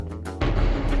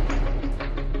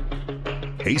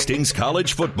Hastings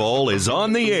College football is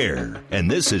on the air, and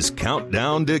this is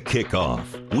Countdown to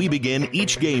Kickoff. We begin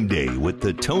each game day with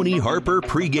the Tony Harper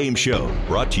pregame show,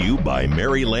 brought to you by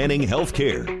Mary Lanning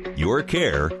Healthcare. Your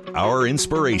care, our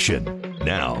inspiration.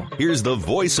 Now, here's the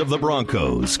voice of the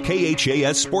Broncos,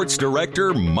 KHAS Sports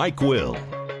Director Mike Will.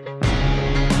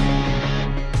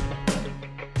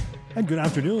 And good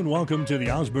afternoon. Welcome to the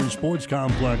Osborne Sports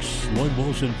Complex. Lloyd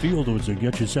Wilson Field was to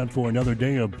get you set for another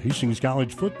day of Hastings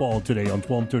College football today on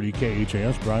 1230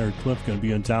 KHAS. Briar Cliff going to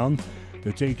be in town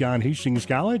to take on Hastings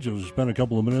College. We'll spend a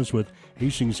couple of minutes with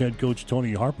Hastings head coach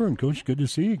Tony Harper. And, Coach, good to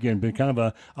see you again. Been kind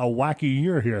of a wacky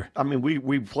year here. I mean,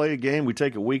 we play a game, we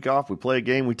take a week off. We play a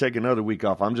game, we take another week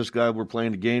off. I'm just glad we're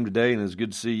playing the game today, and it's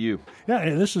good to see you. Yeah,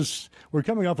 and we're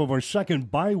coming off of our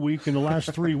second bye week in the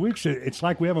last 3 weeks. It's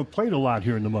like we haven't played a lot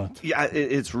here in the month. Yeah,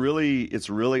 it's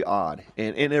really odd,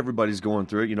 and everybody's going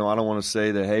through it. You know, I don't want to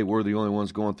say that, hey, we're the only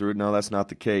ones going through it. No, that's not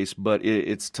the case, but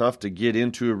it's tough to get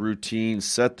into a routine,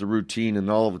 set the routine, and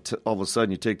all of a sudden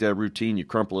you take that routine, you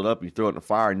crumple it up, you throw it in the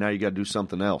fire, and now you got to do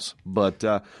something else. But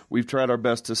we've tried our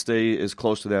best to stay as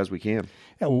close to that as we can.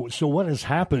 Yeah, so what has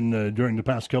happened during the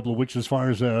past couple of weeks as far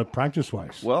as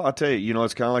practice-wise? Well, I'll tell you,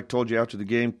 it's kind of like I told you after the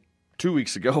game 2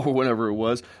 weeks ago or whenever it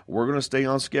was, we're going to stay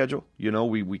on schedule. You know,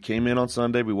 we came in on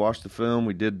Sunday, we watched the film,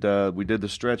 we did the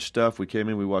stretch stuff. We came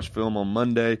in, we watched film on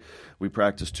Monday, we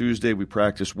practiced Tuesday, we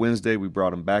practiced Wednesday, we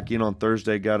brought them back in on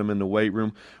Thursday, got them in the weight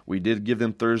room. We did give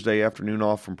them Thursday afternoon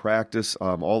off from practice,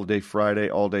 all day Friday,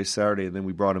 all day Saturday, and then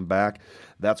we brought them back.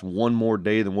 That's one more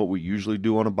day than what we usually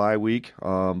do on a bye week,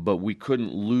 but we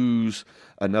couldn't lose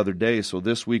another day. So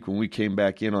this week when we came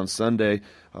back in on Sunday,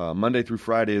 Monday through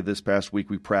Friday of this past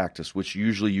week, we practiced, which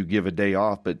usually you give a day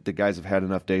off, but the guys have had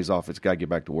enough days off. It's got to get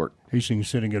back to work. Hastings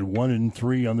sitting at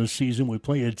 1-3 on the season. We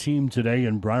play a team today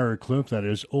in Briar Cliff that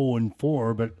is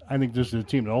 0-4, but I think this is a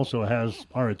team that also has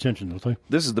our attention, don't they?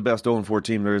 This is the best 0-4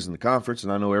 team there is in the conference,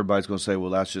 and I know everybody's going to say,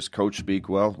 well, that's just coach speak.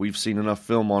 Well, we've seen enough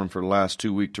film on them for the last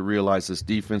 2 weeks to realize this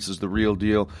defense is the real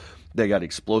deal. They got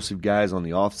explosive guys on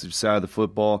the offensive side of the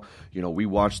football. You know, we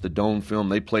watched the Doan film.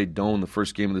 They played Doan the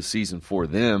first game of the season for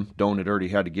them. Doan had already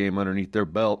had a game underneath their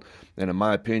belt, and in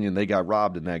my opinion, they got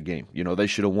robbed in that game. You know, they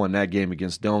should have won that game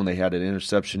against Doan. They had an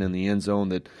interception in the end zone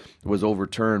that was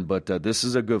overturned, but this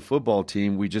is a good football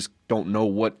team. We just don't know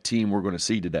what team we're going to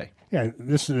see today. Yeah,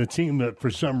 this is a team that for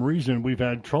some reason we've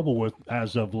had trouble with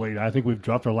as of late. I think we've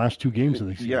dropped our last 2 games of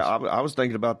these. Yeah, I was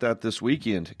thinking about that this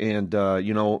weekend. And,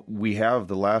 we have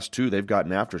the last 2 they've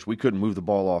gotten after us. We couldn't move the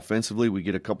ball offensively. We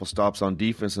get a couple stops on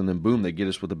defense, and then, boom, they get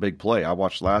us with a big play. I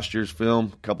watched last year's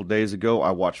film a couple days ago.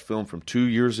 I watched film from 2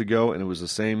 years ago, and it was the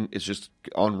same. It's just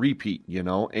on repeat,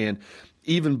 And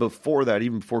even before that,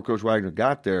 even before Coach Wagner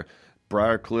got there,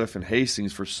 Briar Cliff and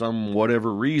Hastings, for some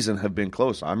whatever reason, have been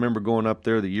close. I remember going up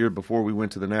there the year before we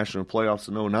went to the national playoffs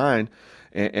in 2009,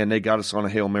 and they got us on a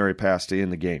Hail Mary pass to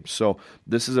end the game. So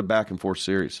this is a back-and-forth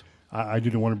series. I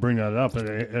didn't want to bring that up.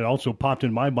 It also popped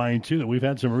in my mind, too, that we've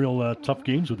had some real tough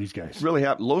games with these guys. Really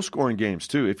have low-scoring games,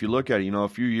 too. If you look at it, a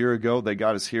few years ago, they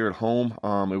got us here at home.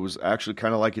 It was actually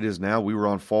kind of like it is now. We were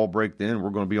on fall break then. We're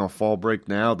going to be on fall break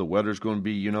now. The weather's going to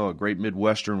be, a great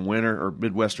Midwestern winter or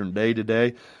Midwestern day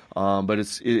today. But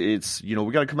it's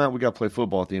we got to come out. We got to play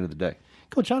football at the end of the day.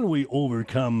 Coach, how do we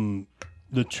overcome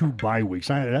the 2 bye weeks?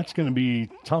 That's going to be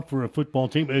tough for a football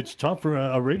team. It's tough for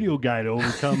a radio guy to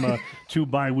overcome 2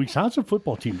 bye weeks. How's a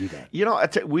football team do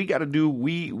that? We got to do.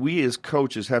 We as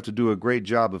coaches have to do a great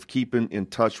job of keeping in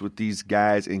touch with these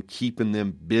guys and keeping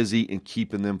them busy and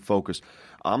keeping them focused.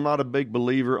 I'm not a big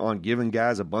believer on giving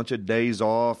guys a bunch of days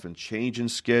off and changing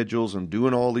schedules and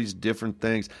doing all these different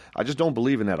things. I just don't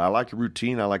believe in that. I like a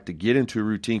routine. I like to get into a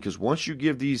routine because once you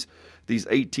give these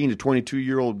 18 to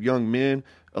 22-year-old young men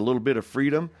a little bit of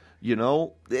freedom, you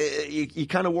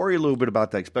kind of worry a little bit about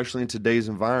that, especially in today's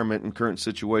environment and current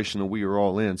situation that we are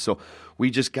all in. So we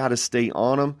just got to stay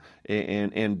on them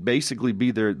and basically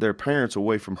be their parents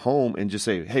away from home and just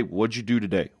say, hey, what'd you do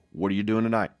today? What are you doing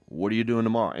tonight? What are you doing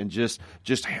tomorrow? And just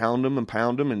hound them and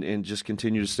pound them and just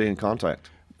continue to stay in contact.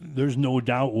 There's no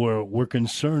doubt we're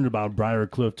concerned about Briar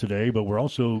Cliff today, but we're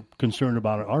also concerned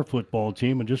about our football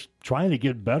team and just trying to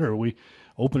get better. We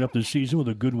opened up the season with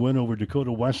a good win over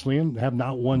Dakota Wesleyan, have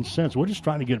not won since. We're just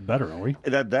trying to get better, aren't we?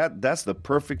 That's the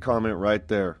perfect comment right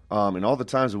there. And all the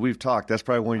times that we've talked, that's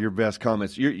probably one of your best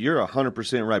comments. You're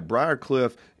 100% right. Briar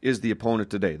Cliff is the opponent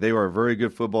today. They are a very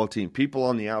good football team. People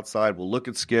on the outside will look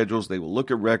at schedules, they will look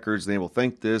at records, they will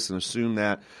think this and assume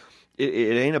that.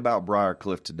 It ain't about Briar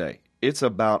Cliff today. It's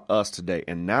about us today,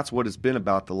 and that's what it's been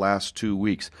about the last 2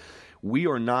 weeks. we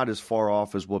are not as far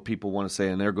off as what people want to say,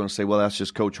 and they're going to say, well, that's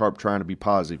just Coach Harp trying to be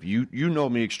positive. You know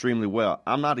me extremely well.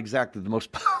 I'm not exactly the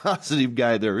most positive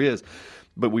guy there is,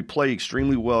 but we play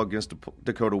extremely well against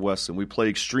Dakota Wesleyan. We play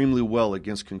extremely well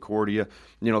against Concordia.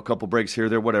 A couple breaks here,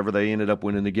 there, whatever. They ended up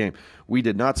winning the game. We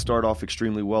did not start off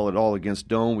extremely well at all against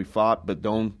Doane. We fought, but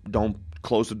Doane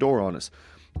closed the door on us.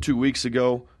 2 weeks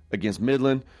ago against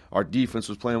Midland, our defense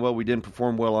was playing well. We didn't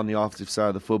perform well on the offensive side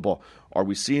of the football. Are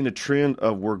we seeing a trend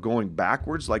of we're going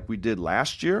backwards like we did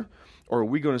last year? Or are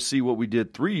we going to see what we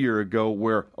did 3 years ago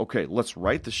where, okay, let's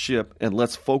right the ship and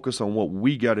let's focus on what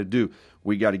we got to do.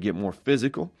 We got to get more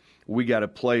physical. We got to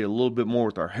play a little bit more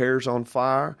with our hairs on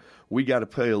fire. We got to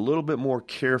play a little bit more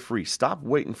carefree. Stop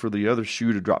waiting for the other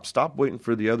shoe to drop. Stop waiting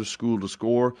for the other school to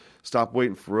score. Stop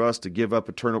waiting for us to give up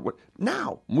a turnover.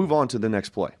 Now, move on to the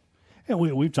next play. Yeah,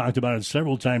 we've talked about it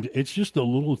several times. It's just the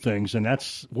little things, and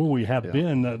that's where we have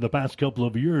been the past couple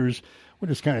of years. We're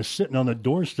just kind of sitting on the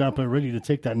doorstep and ready to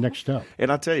take that next step.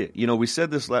 And I tell you, we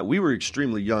said this, we were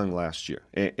extremely young last year,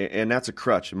 and that's a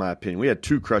crutch in my opinion. We had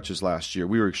 2 crutches last year.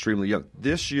 We were extremely young.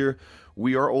 This year,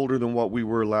 we are older than what we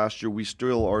were last year. We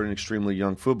still are an extremely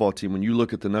young football team when you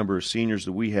look at the number of seniors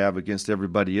that we have against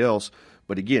everybody else.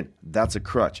 But again, that's a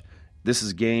crutch. This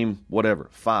is game,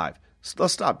 5. So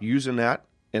let's stop using that.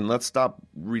 And let's stop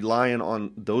relying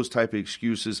on those type of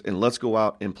excuses, and let's go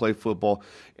out and play football.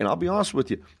 And I'll be honest with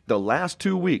you, the last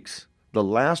 2 weeks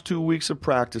of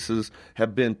practices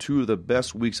have been 2 of the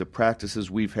best weeks of practices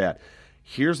we've had.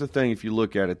 Here's the thing, if you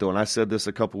look at it, though, and I said this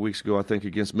a couple weeks ago, I think,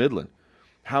 against Midland.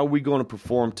 How are we going to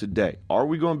perform today? Are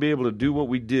we going to be able to do what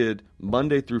we did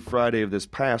Monday through Friday of this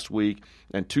past week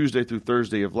and Tuesday through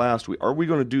Thursday of last week? Are we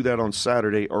going to do that on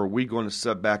Saturday, or are we going to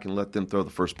sit back and let them throw the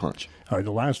first punch? All right,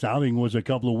 the last outing was a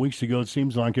couple of weeks ago. It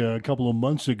seems like a couple of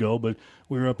months ago, but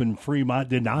we were up in Fremont.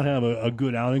 Did not have a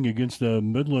good outing against the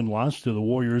Midland. Loss to the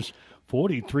Warriors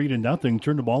 43-0.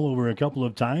 Turned the ball over a couple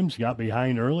of times, got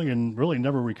behind early, and really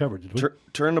never recovered. Did we?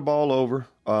 Turned the ball over.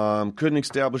 Couldn't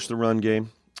establish the run game.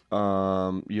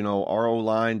 Our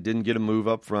O-line didn't get a move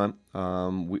up front.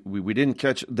 We didn't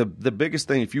catch the biggest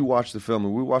thing. If you watch the film,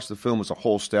 and we watched the film as a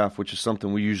whole staff, which is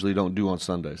something we usually don't do on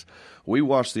Sundays. We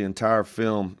watched the entire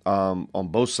film on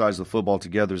both sides of the football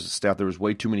together as a staff. There was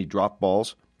way too many drop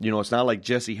balls. It's not like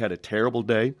Jesse had a terrible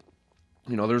day.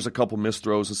 There's a couple missed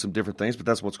throws and some different things, but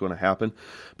that's what's going to happen.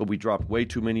 But we dropped way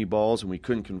too many balls, and we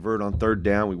couldn't convert on third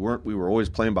down. We were always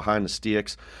playing behind the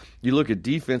sticks. You look at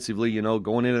defensively,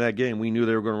 going into that game, we knew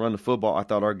they were going to run the football. I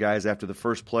thought our guys, after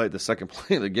the second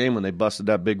play of the game, when they busted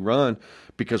that big run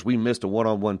because we missed a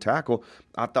one-on-one tackle,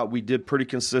 I thought we did pretty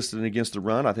consistent against the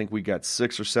run. I think we got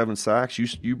 6 or 7 sacks.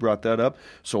 You brought that up.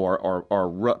 So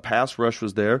our pass rush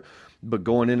was there. But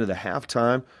going into the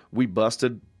halftime, we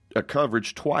busted a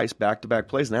coverage twice, back-to-back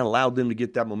plays, and that allowed them to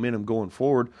get that momentum going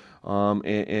forward. Our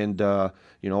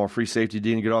free safety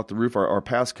didn't get off the roof. Our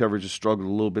pass coverage has struggled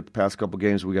a little bit the past couple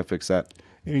games. We got to fix that.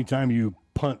 Anytime you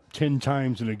punt 10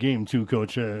 times in a game, too,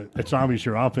 Coach, it's obvious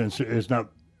your offense is not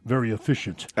very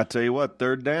efficient. I tell you what,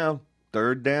 third down,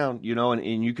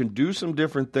 and you can do some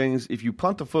different things. If you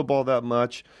punt the football that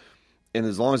much, and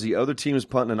as long as the other team is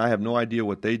punting, and I have no idea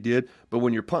what they did, but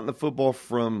when you're punting the football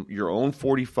from your own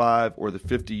 45 or the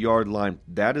 50-yard line,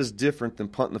 that is different than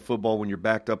punting the football when you're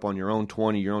backed up on your own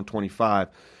 20, your own 25.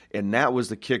 And that was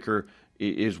the kicker,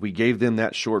 is we gave them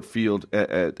that short field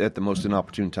at the most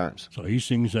inopportune times. So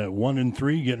Hastings at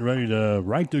 1-3, getting ready to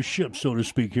right the ship, so to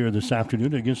speak, here this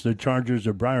afternoon against the Chargers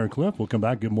of Briar Cliff. We'll come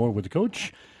back, get more with the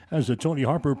coach as the Tony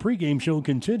Harper pregame show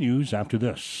continues after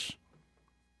this.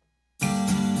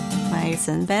 My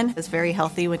son Ben was very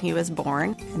healthy when he was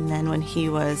born, and then when he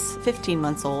was 15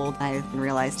 months old, I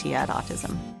realized he had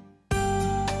autism.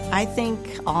 I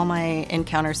think all my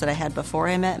encounters that I had before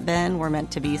I met Ben were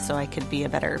meant to be so I could be a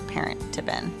better parent to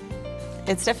Ben.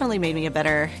 It's definitely made me a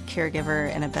better caregiver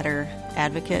and a better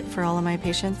advocate for all of my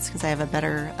patients because I have a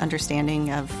better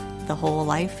understanding of the whole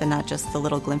life and not just the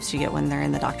little glimpse you get when they're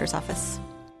in the doctor's office.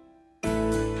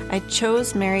 I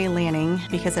chose Mary Lanning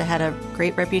because it had a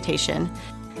great reputation,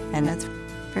 and it's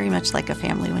very much like a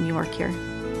family when you work here.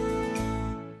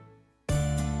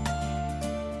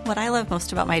 What I love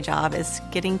most about my job is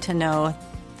getting to know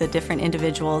the different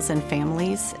individuals and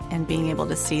families and being able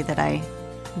to see that I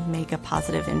make a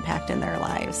positive impact in their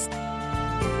lives.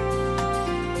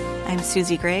 I'm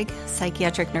Susie Gregg,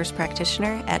 psychiatric nurse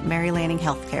practitioner at Mary Lanning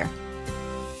Healthcare.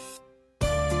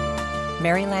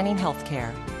 Mary Lanning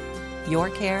Healthcare. Your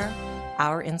care,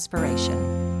 our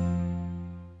inspiration.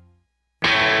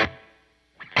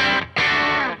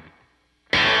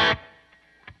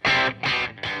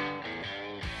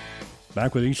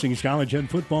 Back with Hastings College head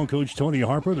football coach Tony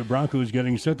Harper. The Broncos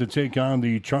getting set to take on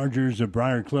the Chargers of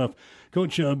Briar Cliff.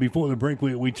 Coach, before the break,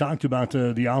 we talked about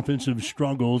the offensive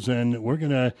struggles, and we're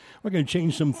gonna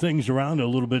change some things around a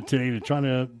little bit today to try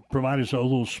to provide us a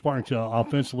little spark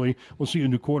offensively. We'll see a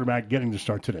new quarterback getting to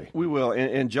start today. We will.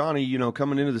 And Johnny,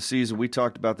 coming into the season, we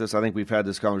talked about this. I think we've had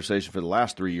this conversation for the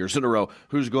last 3 years in a row.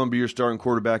 Who's going to be your starting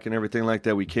quarterback and everything like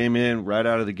that? We came in right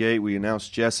out of the gate. We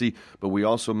announced Jesse, but we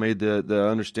also made the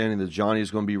understanding that Johnny is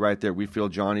going to be right there. We feel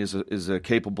Johnny is a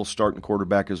capable starting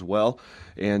quarterback as well.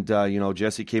 And,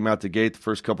 Jesse came out the gate the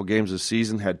first couple games of the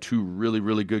season, had 2 really,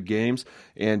 really good games.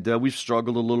 And we've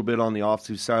struggled a little bit on the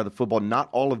offensive side of the football. Not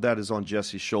all of that is on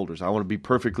Jesse's shoulders. I want to be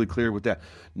perfectly clear with that.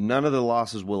 None of the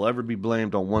losses will ever be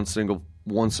blamed on one single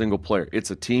player. It's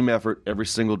a team effort every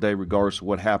single day, regardless of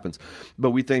what happens.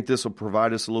 But we think this will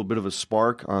provide us a little bit of a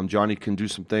spark. Johnny can do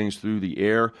some things through the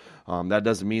air. That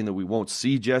doesn't mean that we won't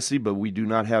see Jesse, but we do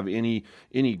not have any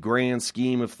grand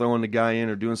scheme of throwing the guy in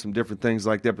or doing some different things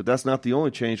like that. But that's not the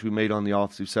only change we made on the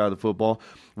offensive side of the football.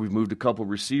 We've moved a couple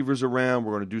receivers around.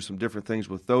 We're going to do some different things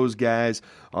with those guys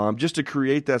just to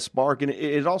create that spark. And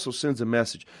it also sends a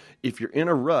message. If you're in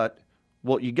a rut,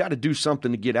 well, you got to do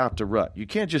something to get out the rut. You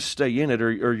can't just stay in it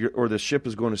or the ship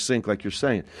is going to sink, like you're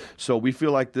saying. So we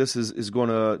feel like this is going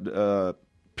to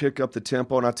pick up the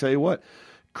tempo. And I'll tell you what,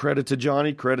 credit to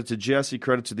Johnny, credit to Jesse,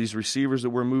 credit to these receivers that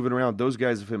we're moving around. Those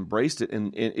guys have embraced it,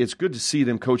 and it's good to see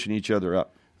them coaching each other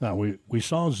up. Now, we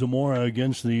saw Zamora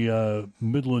against the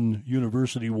Midland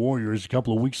University Warriors a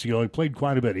couple of weeks ago. He played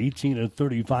quite a bit, 18 of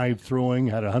 35 throwing,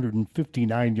 had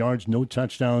 159 yards, no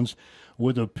touchdowns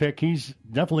with a pick. He's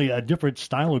definitely a different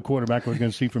style of quarterback we're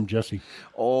going to see from Jesse.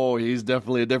 Oh, he's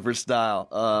definitely a different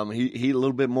style. He a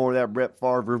little bit more of that Brett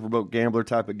Favre, Riverboat Gambler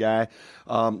type of guy.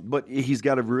 But he's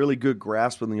got a really good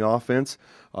grasp on the offense.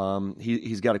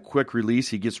 He's got a quick release.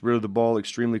 He gets rid of the ball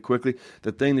extremely quickly.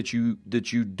 The thing that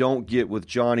you don't get with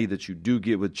Johnny that you do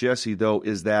get with Jesse, though,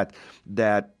 is that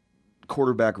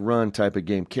quarterback run type of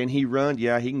game. Can he run?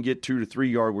 Yeah, he can get 2 to 3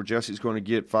 yards where Jesse's going to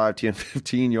get 5, 10,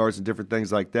 15 yards and different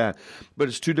things like that. But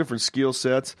it's 2 different skill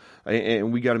sets,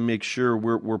 and we got to make sure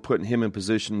we're putting him in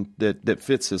position that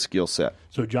fits his skill set.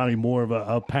 So Johnny more of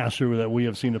a passer that we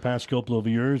have seen the past couple of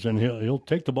years, and he'll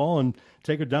take the ball and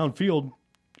take it downfield.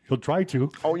 He'll try to.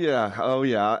 Oh,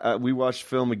 yeah. We watched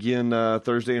film again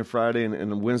Thursday and Friday,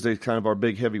 and Wednesday's kind of our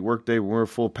big, heavy work day. We're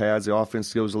full pads. The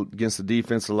offense goes against the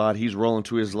defense a lot. He's rolling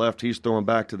to his left. He's throwing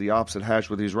back to the opposite hash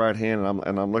with his right hand,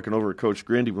 and I'm looking over at Coach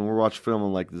Grindy when we're watching film.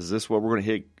 I'm like, is this what we're going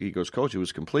to hit? He goes, Coach, it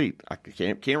was complete. I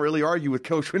can't really argue with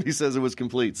Coach when he says it was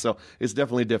complete, so it's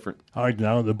definitely different. All right,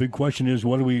 now the big question is,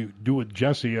 what do we do with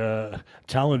Jesse, a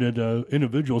talented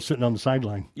individual sitting on the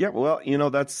sideline? Yeah, well,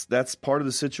 that's part of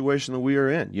the situation that we are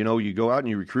in. You go out and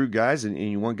you recruit guys, and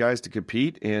you want guys to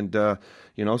compete, and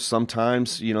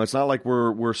sometimes it's not like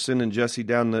we're sending Jesse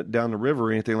down the river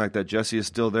or anything like that. Jesse is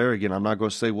still there. Again, I'm not going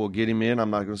to say we'll get him in.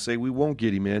 I'm not going to say we won't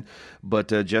get him in, but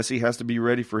Jesse has to be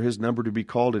ready for his number to be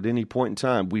called at any point in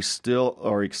time. We still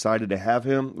are excited to have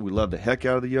him. We love the heck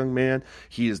out of the young man.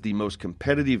 He is the most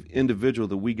competitive individual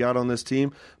that we got on this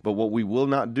team, but what we will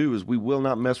not do is we will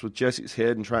not mess with Jesse's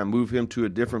head and try and move him to a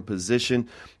different position,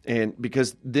 and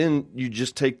because then you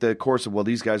just take the course of, well,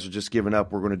 these guys are just giving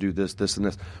up. We're going to do this, this, and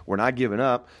this. We're not giving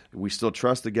up. We still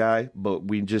trust the guy, but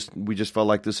we just felt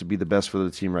like this would be the best for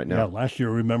the team right now. Yeah, last year,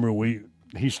 remember,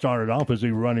 he started off as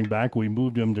a running back. We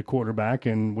moved him to quarterback,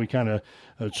 and we kind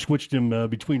of switched him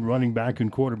between running back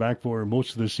and quarterback for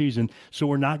most of the season. So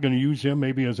we're not going to use him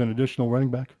maybe as an additional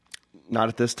running back? Not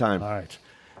at this time. All right.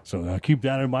 So keep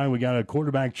that in mind. We got a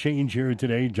quarterback change here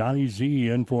today. Johnny Z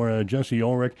in for Jesse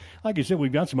Ulrich. Like I said,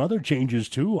 we've got some other changes,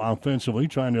 too, offensively,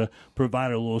 trying to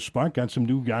provide a little spark. Got some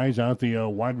new guys out the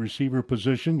wide receiver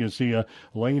position. You see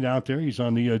Lane out there. He's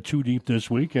on the 2 deep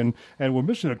this week, and we're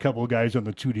missing a couple of guys on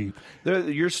the 2 deep.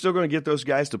 You're still going to get those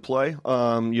guys to play.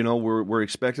 We're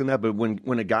expecting that, but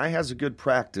when a guy has a good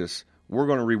practice, we're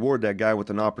going to reward that guy with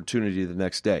an opportunity the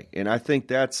next day. And I think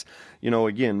that's,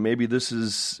 again, maybe this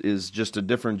is just a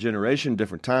different generation,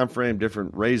 different time frame,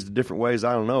 raised different ways,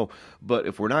 I don't know. But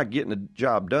if we're not getting the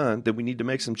job done, then we need to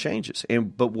make some changes.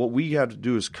 But what we have to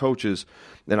do as coaches,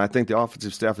 and I think the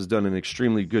offensive staff has done an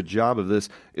extremely good job of this,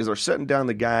 is they're setting down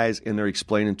the guys and they're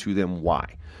explaining to them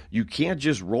why. You can't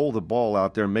just roll the ball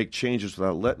out there and make changes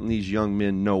without letting these young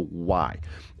men know why.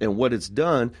 And what it's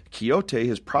done, Quixote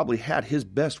has probably had his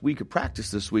best week of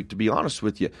practice this week, to be honest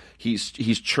with you. He's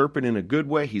chirping in a good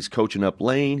way. He's coaching up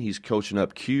Lane. He's coaching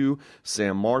up Q.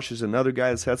 Sam Marsh is another guy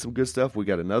that's had some good stuff. We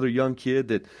got another young kid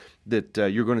that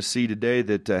you're going to see today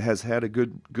that has had a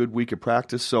good week of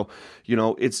practice. So,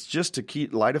 it's just to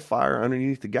light a fire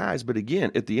underneath the guys. But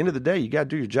again, at the end of the day, you got to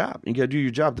do your job. You got to do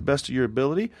your job the best of your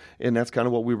ability, and that's kind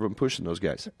of what we've been pushing those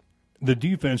guys. The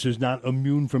defense is not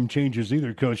immune from changes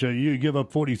either, Coach. You give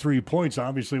up 43 points.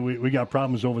 Obviously, we got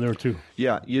problems over there, too.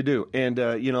 Yeah, you do. And,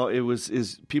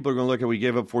 people are going to look at we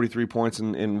gave up 43 points,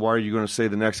 and why are you going to say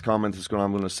the next comment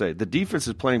I'm going to say? The defense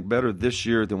is playing better this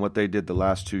year than what they did the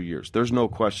last 2 years. There's no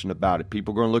question about it.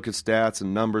 People are going to look at stats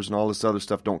and numbers and all this other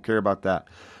stuff. Don't care about that,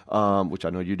 which I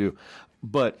know you do.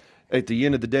 But at the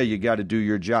end of the day, you got to do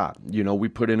your job. We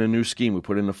put in a new scheme. We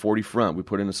put in a 40 front. We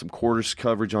put in some quarters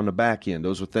coverage on the back end.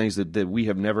 Those are things that we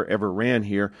have never, ever ran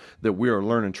here that we are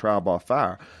learning trial by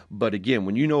fire. But again,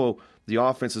 when the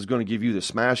offense is going to give you the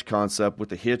smash concept with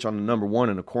the hitch on the number one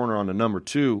and a corner on the number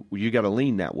two, you got to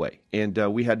lean that way. And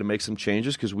we had to make some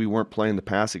changes because we weren't playing the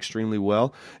pass extremely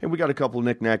well. And we got a couple of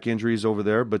knick-knack injuries over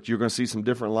there, but you're going to see some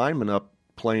different linemen up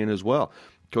playing as well.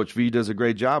 Coach V does a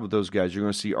great job with those guys. You're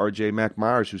going to see R.J.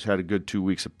 McMyers, who's had a good 2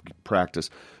 weeks of practice.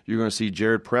 You're going to see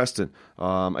Jared Preston,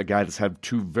 a guy that's had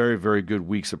 2 very, very good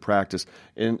weeks of practice.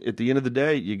 And at the end of the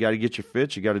day, you got to get your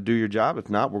fits. You got to do your job. If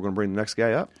not, we're going to bring the next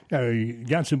guy up. You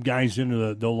got some guys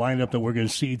into the lineup that we're going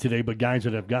to see today, but guys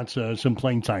that have got some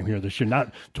playing time here this year,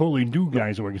 not totally new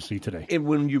guys that we're going to see today. And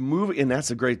when you move, and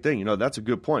that's a great thing. That's a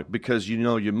good point because, you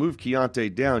move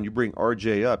Keontae down, you bring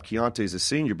R.J. up. Keontae's a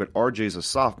senior, but R.J.'s a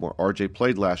sophomore. R.J.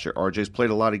 played last year. R.J.'s played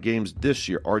a lot of games this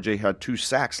year. R.J. had 2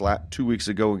 sacks 2 weeks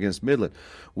ago against Midland.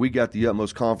 We got the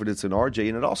utmost confidence in R.J.,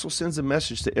 and it also sends a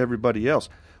message to everybody else.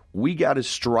 We got to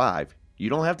strive. You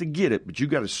don't have to get it, but you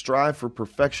got to strive for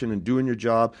perfection in doing your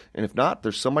job. And if not,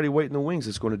 there's somebody waiting in the wings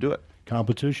that's going to do it.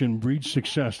 Competition breeds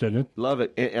success, doesn't it? Love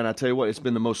it. And I tell you what, it's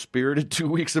been the most spirited 2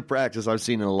 weeks of practice I've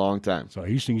seen in a long time. So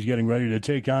Hastings getting ready to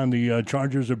take on the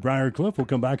Chargers of Briar Cliff. We'll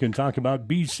come back and talk about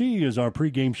BC as our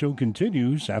pregame show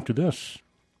continues after this.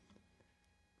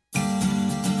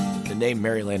 The name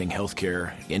Mary Lanning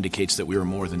Healthcare indicates that we are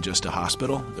more than just a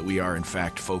hospital, that we are in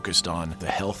fact focused on the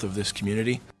health of this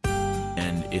community.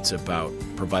 And it's about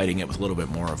providing it with a little bit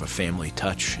more of a family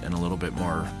touch and a little bit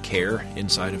more care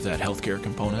inside of that healthcare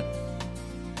component.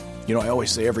 I always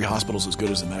say every hospital is as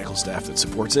good as the medical staff that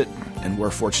supports it, and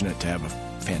we're fortunate to have a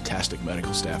fantastic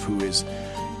medical staff who is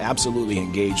absolutely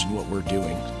engaged in what we're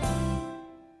doing.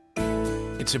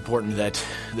 It's important that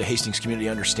the Hastings community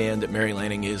understand that Mary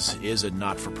Lanning is a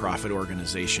not-for-profit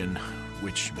organization,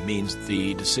 which means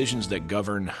the decisions that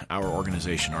govern our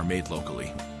organization are made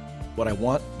locally. What I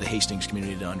want the Hastings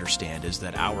community to understand is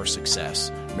that our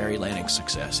success, Mary Lanning's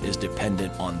success, is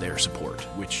dependent on their support,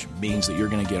 which means that you're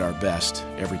going to get our best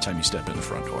every time you step in the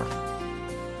front door.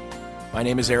 My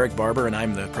name is Eric Barber, and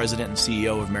I'm the president and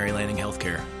CEO of Mary Lanning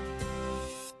Healthcare.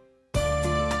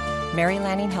 Mary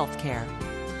Lanning Healthcare.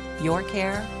 Your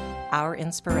care, our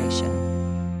inspiration.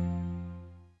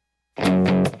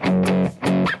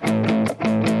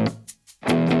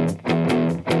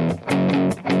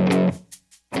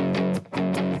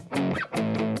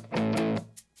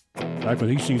 Back with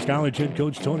Hastings College head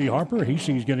coach Tony Harper.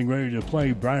 Hastings getting ready to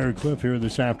play Briar Cliff here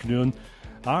this afternoon.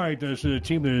 All right, this is a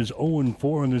team that is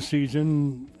 0-4 in the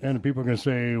season, and people are going to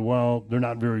say, well, they're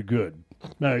not very good.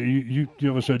 Now, you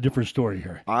give us a different story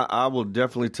here. I will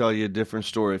definitely tell you a different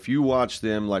story. If you watch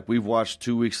them, like we've watched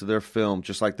 2 weeks of their film,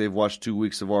 just like they've watched 2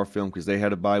 weeks of our film because they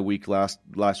had a bye week last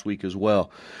week as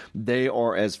well, they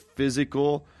are as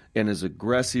physical and as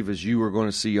aggressive as you are going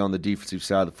to see on the defensive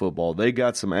side of the football. They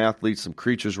got some athletes, some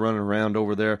creatures running around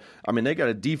over there. I mean, they got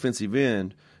a defensive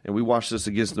end, and we watched this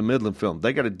against the Midland film.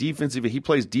 They got a defensive end. He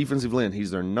plays defensive end.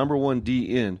 He's their number 1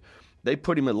 D end. They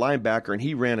put him at linebacker, and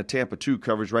he ran a Tampa 2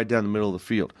 coverage right down the middle of the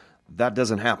field. That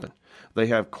doesn't happen. They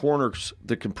have corners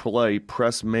that can play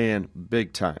press man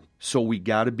big time. So we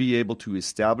got to be able to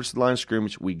establish the line of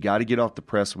scrimmage. We got to get off the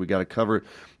press. We got to cover it.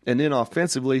 And then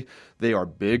offensively, they are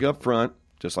big up front,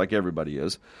 just like everybody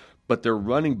is. But their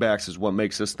running backs is what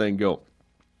makes this thing go.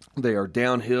 They are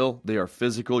downhill. They are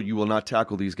physical. You will not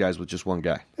tackle these guys with just one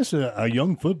guy. This is a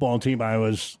young football team. I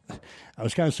was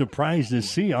kind of surprised to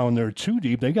see on their 2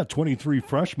 deep. They got 23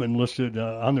 freshmen listed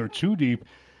on their 2 deep.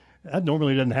 That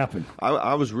normally doesn't happen.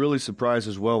 I was really surprised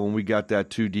as well when we got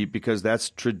that too deep, because that's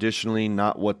traditionally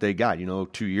not what they got.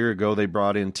 2 years ago they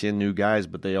brought in 10 new guys,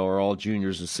 but they are all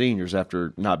juniors and seniors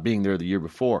after not being there the year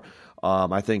before.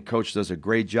 I think Coach does a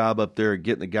great job up there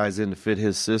getting the guys in to fit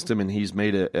his system, and he's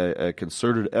made a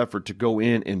concerted effort to go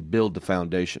in and build the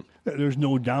foundation. There's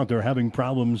no doubt they're having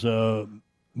problems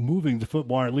moving the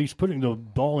football, or at least putting the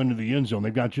ball into the end zone.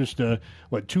 They've got just,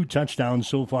 2 touchdowns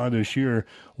so far this year,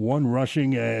 1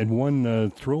 rushing and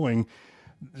 1 throwing.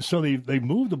 So they've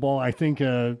moved the ball, I think,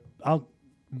 out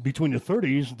between the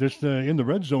 30s, just in the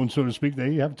red zone, so to speak.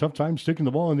 They have a tough time sticking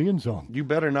the ball in the end zone. You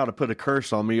better not have put a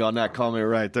curse on me on that comment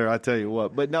right there, I tell you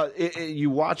what. But now, you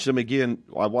watch them again.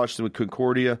 I watched them with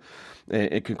Concordia.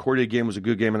 And Concordia game was a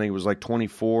good game. I think it was like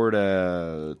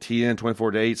 24-10,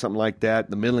 24-8, something like that.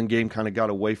 The Midland game kind of got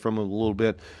away from them a little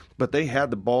bit. But they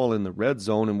had the ball in the red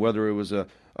zone, and whether it was a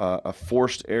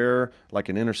forced error, like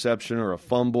an interception or a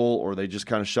fumble, or they just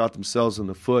kind of shot themselves in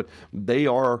the foot, they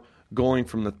are going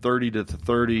from the 30 to the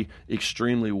 30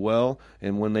 extremely well.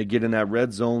 And when they get in that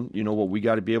red zone, what we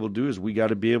got to be able to do is we got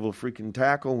to be able to freaking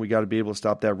tackle, and we got to be able to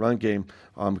stop that run game,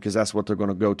 because that's what they're going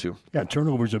to go to. Yeah,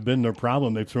 turnovers have been their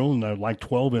problem. They've thrown like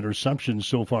 12 interceptions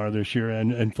so far this year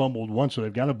and fumbled once, so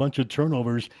they've got a bunch of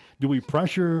turnovers. Do we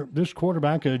pressure this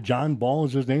quarterback, John Ball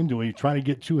is his name? Do we try to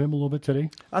get to him a little bit today?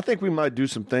 I think we might do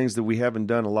some things that we haven't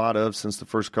done a lot of since the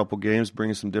first couple games,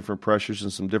 bringing some different pressures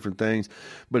and some different things.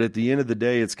 But at the end of the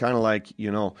day, it's kind of like, if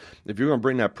you're going to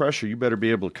bring that pressure, you better be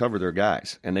able to cover their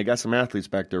guys. And they got some athletes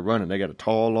back there running. They got a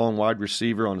tall, long wide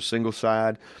receiver on a single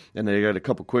side, and they got a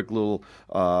couple quick little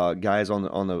guys on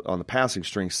the passing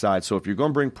string side. So if you're going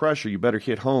to bring pressure, you better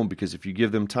hit home, because if you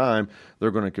give them time,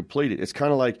 they're going to complete it. It's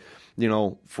kind of like,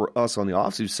 for us on the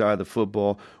offensive side of the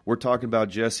football, we're talking about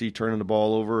Jesse turning the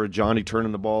ball over or Johnny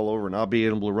turning the ball over and not being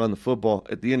able to run the football.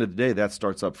 At the end of the day, that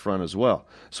starts up front as well.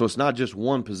 So it's not just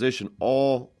one position.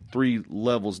 All 3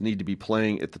 levels need to be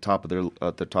playing at the top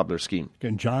of their scheme.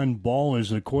 And John Ball is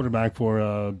the quarterback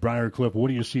for Briar Cliff. What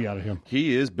do you see out of him?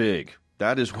 He is big.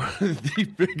 That is one of the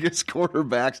biggest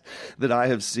quarterbacks that I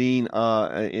have seen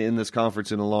in this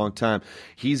conference in a long time.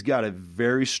 He's got a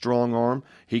very strong arm.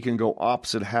 He can go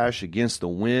opposite hash against the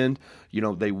wind.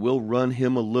 They will run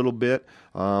him a little bit.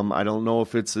 I don't know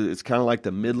if it's kind of like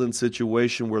the Midland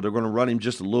situation where they're going to run him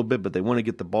just a little bit, but they want to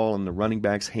get the ball in the running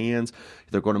back's hands.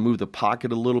 They're going to move the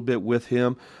pocket a little bit with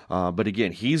him. But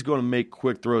again, he's going to make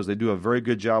quick throws. They do a very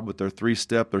good job with their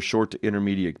 3-step, their short to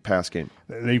intermediate pass game.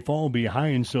 They fall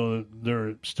behind, so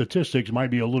their statistics might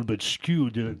be a little bit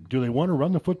skewed. Do they want to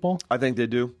run the football? I think they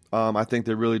do. I think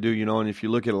they really do. And if you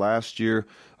look at last year,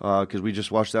 because we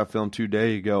just watched that film 2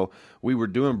 days ago, we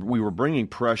were bringing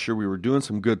pressure. We were doing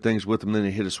some good things with them. Then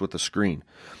they hit us with the screen.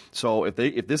 So if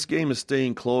this game is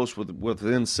staying close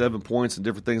within 7 points and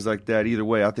different things like that, either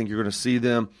way, I think you're going to see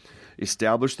them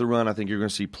establish the run. I think you're going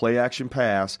to see play action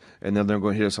pass, and then they're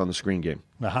going to hit us on the screen game.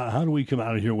 Now, how do we come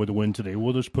out of here with a win today?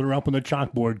 We'll just put her up on the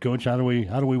chalkboard, Coach. How do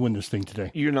we win this thing today?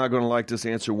 You're not going to like this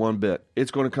answer one bit. It's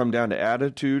going to come down to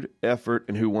attitude, effort,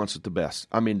 and who wants it the best.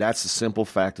 I mean, that's the simple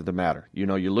fact of the matter. You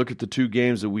look at the 2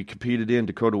 games that we competed in,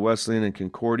 Dakota Wesleyan and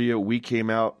Concordia. We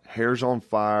came out hairs on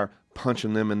fire,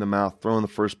 punching them in the mouth, throwing the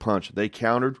first punch. They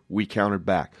countered, we countered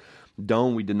back.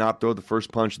 Doane, we did not throw the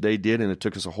first punch. They did, and it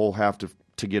took us a whole half to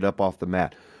get up off the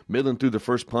mat. Midland threw the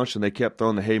first punch, and they kept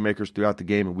throwing the haymakers throughout the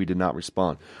game, and we did not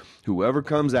respond. Whoever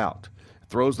comes out,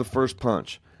 throws the first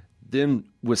punch, then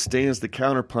withstands the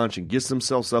counter punch and gets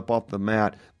themselves up off the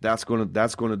mat, that's going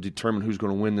to determine who's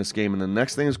going to win this game. And the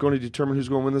next thing is going to determine who's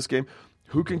going to win this game,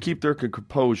 who can keep their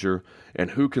composure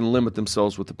and who can limit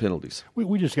themselves with the penalties.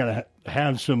 We just got to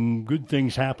have some good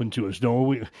things happen to us, don't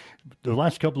we? The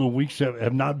last couple of weeks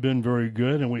have not been very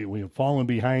good, and we have fallen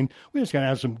behind. We just got to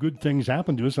have some good things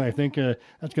happen to us, and I think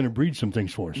that's going to breed some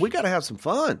things for us. We got to have some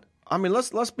fun. I mean,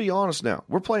 let's be honest now.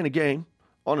 We're playing a game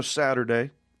on a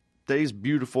Saturday. Day's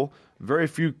beautiful. Very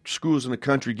few schools in the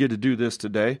country get to do this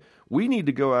today. We need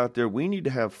to go out there. We need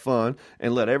to have fun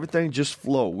and let everything just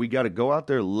flow. We got to go out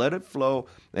there, let it flow,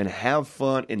 and have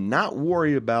fun and not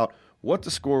worry about what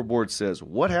the scoreboard says,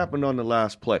 what happened on the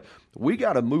last play. We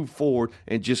got to move forward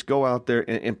and just go out there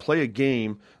and play a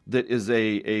game that is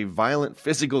a violent,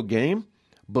 physical game,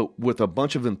 but with a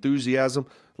bunch of enthusiasm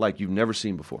like you've never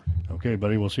seen before. Okay,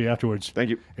 buddy. We'll see you afterwards. Thank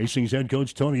you. Hastings head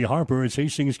coach Tony Harper. It's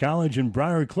Hastings College and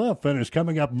Briar Cliff, and is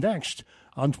coming up next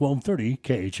on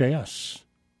 1230 KHAS.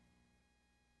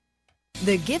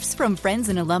 The gifts from friends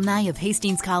and alumni of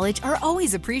Hastings College are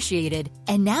always appreciated.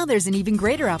 And now there's an even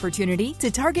greater opportunity to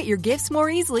target your gifts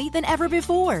more easily than ever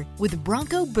before with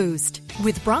Bronco Boost.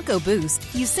 With Bronco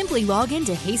Boost, you simply log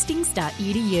into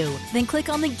hastings.edu, then click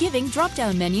on the Giving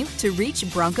drop-down menu to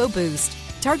reach Bronco Boost.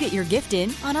 Target your gift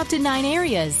in on up to 9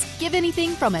 areas. Give anything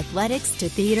from athletics to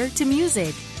theater to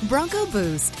music. Bronco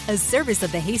Boost, a service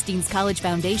of the Hastings College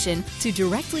Foundation to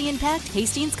directly impact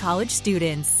Hastings College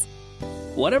students.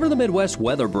 Whatever the Midwest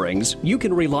weather brings, you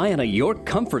can rely on a York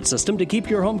comfort system to keep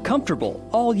your home comfortable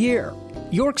all year.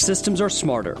 York systems are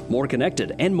smarter, more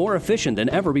connected, and more efficient than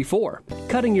ever before,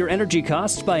 cutting your energy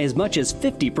costs by as much as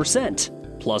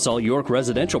 50%. Plus, all York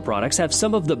residential products have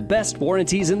some of the best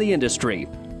warranties in the industry.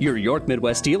 Your York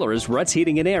Midwest dealer is Ruts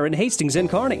Heating and Air in Hastings and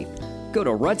Kearney. Go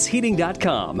to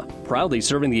rutsheating.com, proudly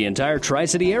serving the entire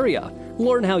Tri-City area.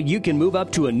 Learn how you can move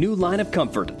up to a new line of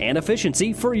comfort and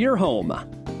efficiency for your home.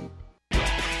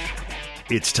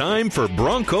 It's time for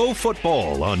Bronco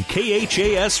football on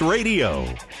KHAS Radio.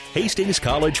 Hastings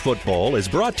College football is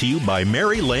brought to you by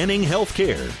Mary Lanning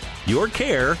Healthcare. Your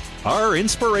care, our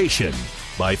inspiration.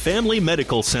 By Family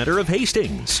Medical Center of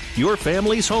Hastings, your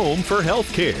family's home for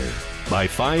healthcare. By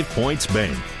 5 Points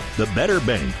Bank, the better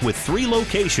bank with 3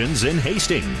 locations in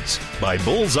Hastings. By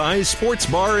Bullseye's Sports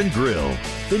Bar and Grill.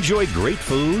 Enjoy great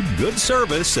food, good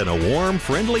service, and a warm,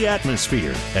 friendly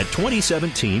atmosphere at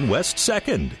 2017 West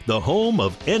 2nd, the home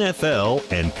of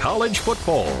NFL and college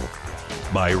football.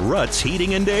 By Ruts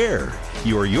Heating and Air,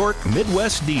 your York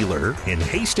Midwest dealer in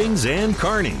Hastings and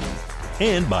Kearney.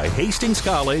 And by Hastings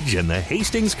College and the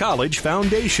Hastings College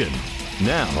Foundation.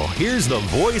 Now, here's the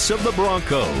voice of the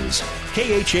Broncos,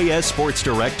 KHAS Sports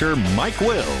Director Mike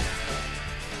Will.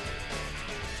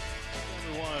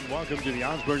 Everyone, welcome to the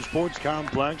Osborne Sports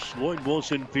Complex, Lloyd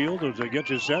Wilson Field, as they get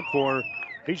you set for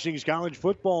Hastings College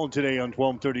football today on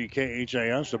 1230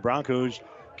 KHAS. The Broncos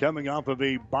coming off of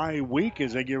a bye week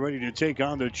as they get ready to take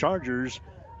on the Chargers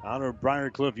out of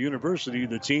Briarcliff University,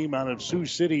 the team out of Sioux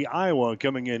City, Iowa,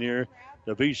 coming in here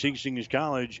to face Hastings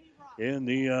College in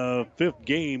the 5th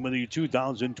game of the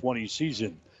 2020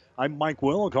 season. I'm Mike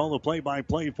Will. I'll call the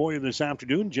play-by-play for you this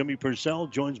afternoon. Jimmy Purcell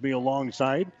joins me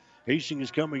alongside.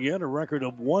 Hastings coming in a record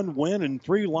of 1 win and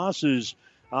 3 losses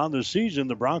on the season.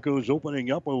 The Broncos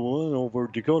opening up a win over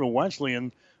Dakota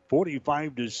Wesleyan,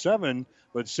 45-7.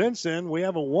 But since then, we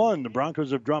haven't won. The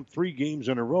Broncos have dropped 3 games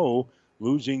in a row,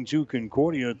 losing to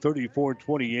Concordia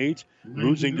 34-28,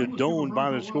 losing to Doane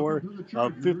by the score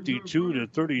of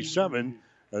 52-37.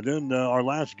 And then our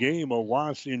last game, a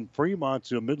loss in Fremont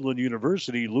to Midland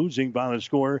University, losing by the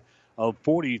score of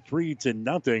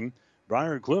 43-0.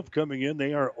 Briarcliff coming in,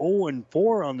 they are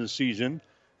 0-4 on the season.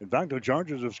 In fact, the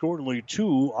Chargers have scored only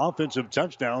 2 offensive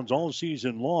touchdowns all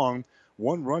season long,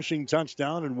 1 rushing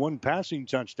touchdown and 1 passing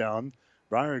touchdown.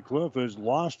 Briarcliff has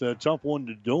lost a tough one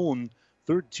to Doane,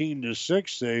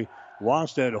 13-6. They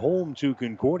lost at home to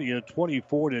Concordia,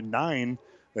 24-9.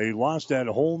 They lost at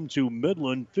home to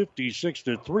Midland,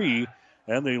 56-3,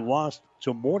 and they lost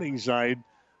to Morningside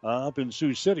up in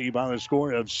Sioux City by the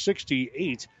score of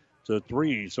 68-3.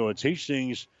 So it's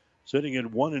Hastings sitting at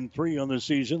 1-3 on the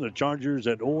season. The Chargers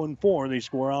at 0-4. They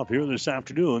square off here this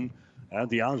afternoon at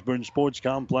the Osborne Sports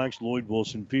Complex, Lloyd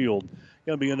Wilson Field.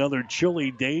 Going to be another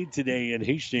chilly day today in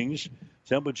Hastings.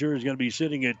 Temperature is going to be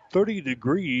sitting at 30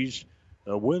 degrees.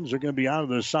 The winds are going to be out of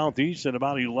the southeast at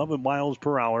about 11 miles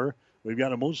per hour. We've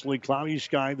got a mostly cloudy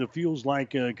sky. The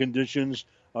feels-like conditions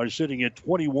are sitting at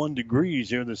 21 degrees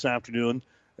here this afternoon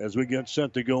as we get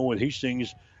set to go with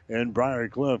Hastings and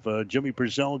Briarcliff. Jimmy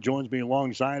Purcell joins me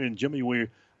alongside. And, Jimmy, we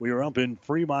were up in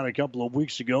Fremont a couple of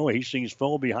weeks ago. Hastings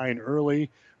fell behind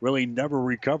early, really never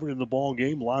recovered in the ball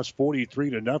game, lost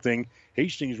 43-0.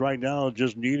 Hastings right now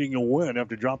just needing a win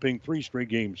after dropping 3 straight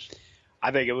games.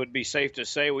 I think it would be safe to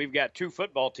say we've got 2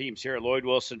 football teams here at Lloyd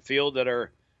Wilson Field that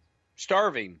are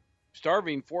starving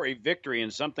for a victory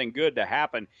and something good to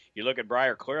happen. You look at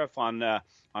Briarcliff on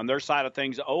their side of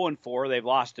things, 0-4. They've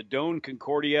lost to Doane,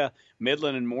 Concordia,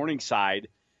 Midland, and Morningside.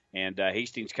 And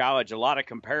Hastings College, a lot of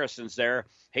comparisons there.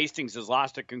 Hastings has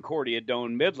lost to Concordia,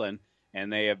 Doane, Midland,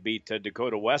 and they have beat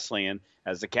Dakota Wesleyan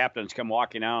as the captains come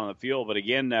walking out on the field. But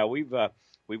again, we've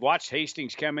watched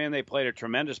Hastings come in. They played a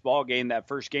tremendous ball game that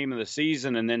first game of the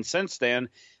season, and then since then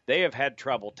they have had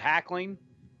trouble tackling,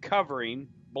 covering,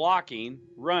 blocking,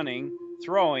 running,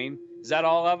 throwing. Is that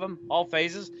all of them? All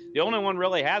phases? The only one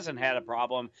really hasn't had a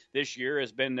problem this year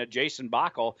has been Jason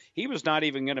Bockel. He was not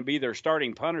even going to be their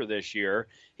starting punter this year.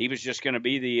 He was just going to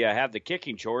be have the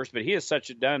kicking chores, but he has such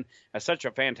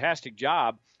a fantastic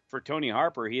job for Tony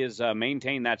Harper. He has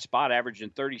maintained that spot, averaging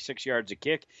 36 yards a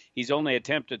kick. He's only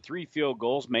attempted 3 field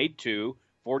goals, made 2,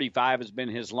 45 has been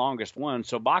his longest one.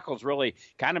 So Bachel's really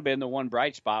kind of been the one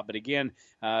bright spot. But again,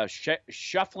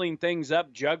 shuffling things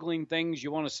up, juggling things,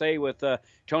 you want to say, with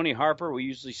Tony Harper. We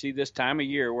usually see this time of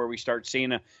year where we start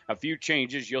seeing a few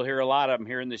changes. You'll hear a lot of them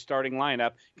here in the starting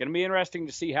lineup. Going to be interesting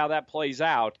to see how that plays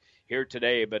out here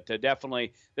today. But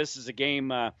definitely this is a game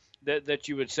that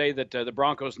you would say that the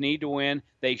Broncos need to win.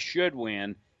 They should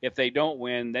win. If they don't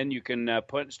win, then you can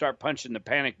start punching the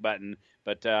panic button.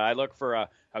 But I look for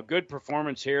a good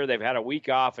performance here. They've had a week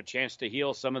off, a chance to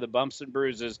heal some of the bumps and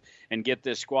bruises and get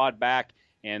this squad back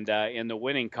and in the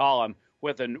winning column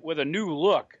with a new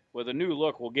look. With a new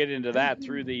look, we'll get into that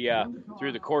through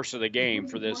the course of the game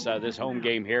for this home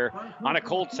game here on a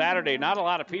cold Saturday. Not a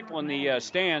lot of people in the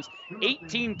stands.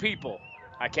 18 people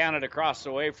I counted across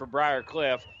the way for Briar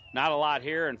Cliff. Not a lot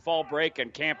here in fall break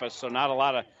and campus, so not a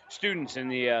lot of students in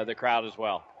the crowd as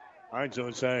well. All right, so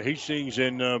it's Hastings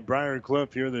and Briar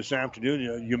Cliff here this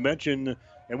afternoon. You mentioned,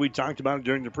 and we talked about it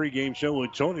during the pregame show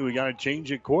with Tony, we got to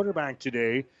change at quarterback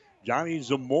today. Johnny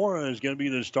Zamora is going to be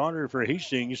the starter for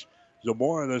Hastings.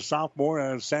 Zamora, the sophomore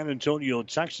out of San Antonio,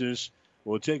 Texas,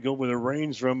 will take over the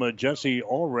reins from Jesse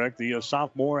Ulrich, the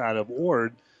sophomore out of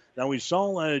Ord. Now, we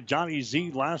saw Johnny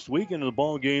Z last week in the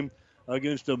ball game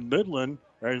against Midland,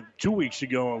 2 weeks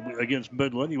ago against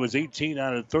Midland. He was 18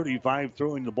 out of 35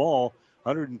 throwing the ball,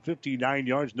 159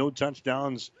 yards, no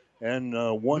touchdowns, and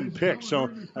one pick.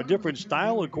 So a different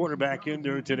style of quarterback in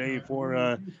there today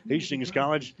for Hastings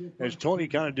College. As Tony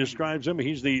kind of describes him,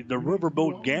 he's the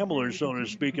riverboat gambler, so to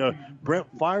speak, a Brent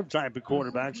Favre type of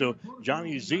quarterback. So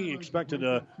Johnny Z expected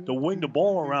to wing the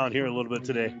ball around here a little bit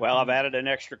today. Well, I've added an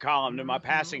extra column to my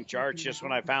passing charts just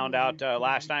when I found out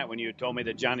last night when you told me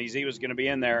that Johnny Z was going to be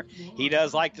in there. He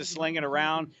does like to sling it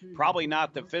around. Probably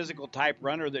not the physical type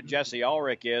runner that Jesse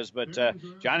Ulrich is, but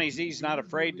Johnny Z's not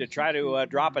afraid to try to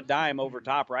drop a dime over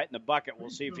top right in the bucket. We'll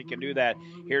see if he can do that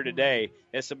here today.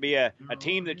 This will be a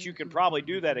team that you can probably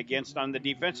do that against. On the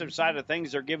defensive side of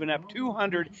things, they're giving up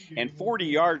 240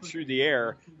 yards through the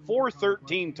air,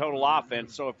 413 total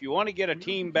offense. So if you want to get a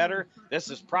team better, this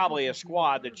is probably a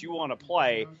squad that you want to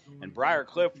play. And Briar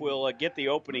Cliff will get the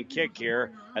opening kick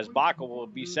here as Backel will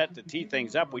be set to tee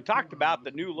things up. We talked about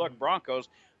the new look Broncos,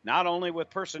 not only with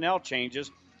personnel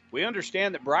changes. We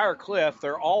understand that Briar Cliff,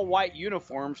 their all-white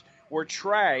uniforms were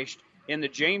trashed in the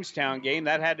Jamestown game.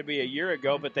 That had to be a year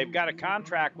ago, but they've got a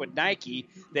contract with Nike.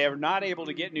 They are not able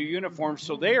to get new uniforms,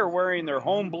 so they are wearing their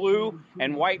home blue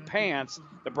and white pants.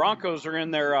 The Broncos are in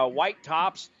their white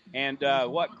tops and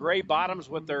gray bottoms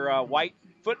with their white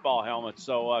football helmets.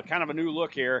 So kind of a new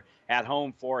look here at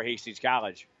home for Hastings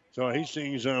College. So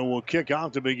Hastings will kick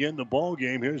off to begin the ball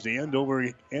game. Here's the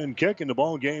end-over-end kick, and the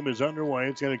ball game is underway.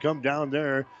 It's going to come down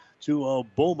there to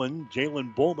Bowman,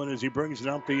 Jalen Bowman, as he brings it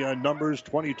up the numbers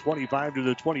 20-25 to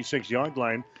the 26-yard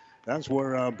line. That's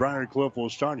where Briar Cliff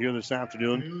will start here this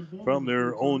afternoon from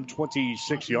their own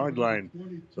 26-yard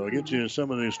line. So I'll get you some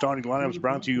of the starting lineups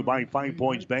brought to you by 5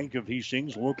 Points Bank of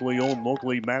Hastings, locally owned,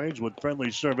 locally managed with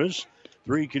friendly service,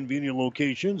 3 convenient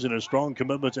locations, and a strong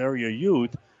commitment to area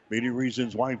youth. Many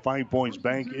reasons why 5 Points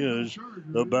Bank is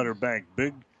the better bank.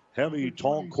 Big, heavy,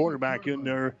 tall quarterback in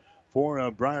there for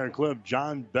Briar Cliff.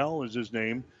 John Bell is his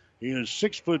name. He is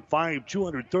 6'5",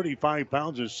 235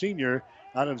 pounds, a senior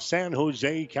out of San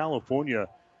Jose, California.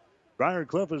 Briar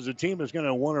Cliff is a team that's going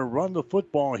to want to run the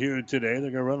football here today.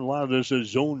 They're going to run a lot of this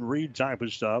zone read type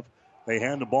of stuff. They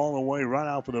hand the ball away right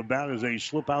out for the bat as they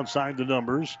slip outside the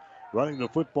numbers. Running the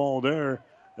football there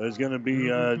is going to be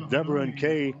Deborah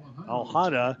K.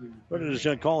 Alhada. We're going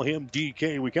to call him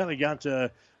DK. We kind of got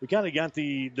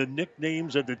the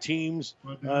nicknames that the teams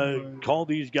call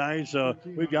these guys.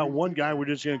 We've got one guy we're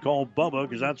just going to call Bubba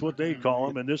because that's what they call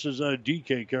him, and this is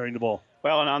DK carrying the ball.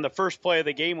 Well, and on the first play of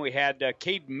the game, we had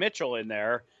Caden Mitchell in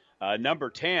there, number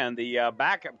 10, the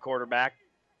backup quarterback,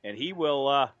 and he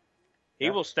will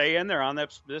stay in there on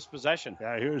this possession.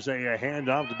 Yeah, here's a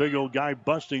handoff. The big old guy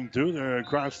busting through there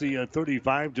across the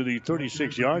 35 to the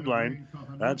 36-yard line.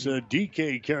 That's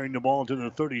DK carrying the ball to the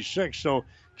 36. So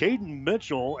Caden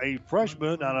Mitchell, a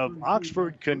freshman out of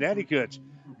Oxford, Connecticut,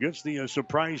 gets the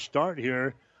surprise start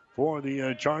here for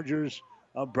the Chargers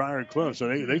of Briar Cliff. So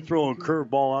they throw a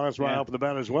curveball on us right off the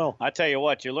bat as well. I tell you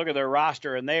what, you look at their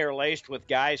roster, and they are laced with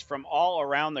guys from all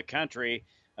around the country.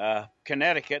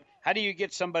 Connecticut. How do you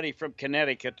get somebody from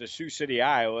Connecticut to Sioux City,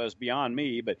 Iowa is beyond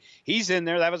me, but he's in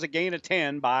there. That was a gain of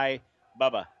 10 by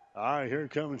Bubba. All right, here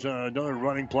comes another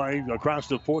running play across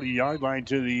the 40-yard line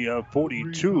to the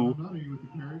 42.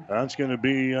 That's going to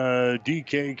be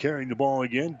DK carrying the ball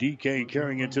again. DK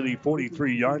carrying it to the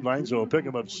 43-yard line, so a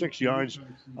pickup of 6 yards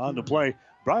on the play.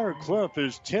 Briar Cliff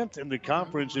is 10th in the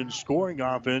conference in scoring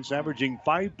offense, averaging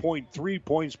 5.3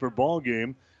 points per ball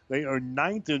game. They are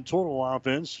 9th in total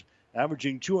offense,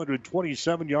 averaging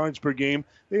 227 yards per game.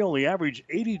 They only average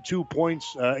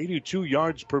 82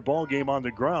 yards per ball game on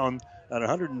the ground and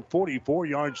 144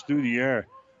 yards through the air.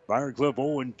 Briar Cliff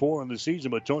 0-4 in the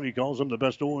season, but Tony calls them the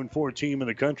best 0-4 team in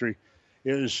the country.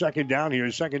 It is second down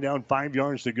here, 5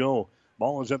 yards to go.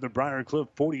 Ball is at the Briar Cliff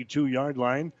 42-yard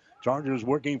line. Chargers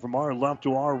working from our left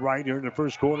to our right here in the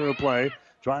first quarter of play.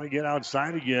 Trying to get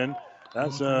outside again.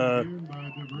 That's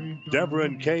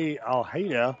Devin K.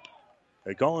 Alheida.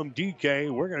 They call him DK.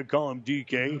 We're going to call him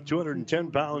DK.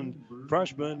 210-pound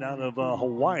freshman out of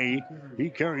Hawaii.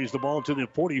 He carries the ball to the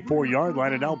 44-yard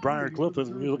line, and now Briar Cliff is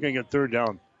looking at third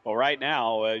down. Well, right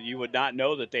now, you would not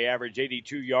know that they average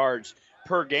 82 yards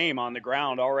per game on the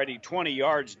ground. Already 20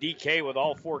 yards. DK with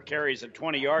all 4 carries of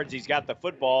 20 yards. He's got the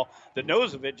football, the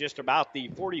nose of it, just about the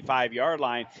 45-yard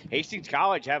line. Hastings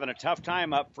College having a tough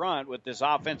time up front with this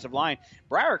offensive line.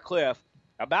 Briar Cliff,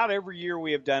 about every year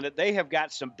we have done it, they have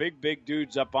got some big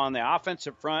dudes up on the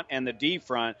offensive front and the D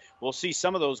front. We'll see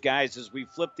some of those guys as we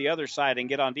flip the other side and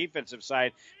get on defensive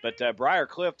side. But Briar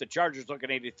Cliff, the Chargers looking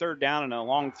at a third down and a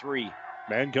long 3.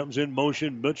 Man comes in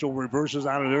motion. Mitchell reverses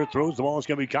out of there, throws the ball. It's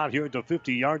going to be caught here at the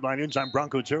 50-yard line, inside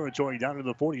Bronco territory, down to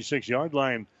the 46-yard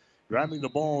line. Grabbing the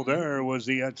ball there was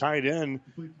the tight end,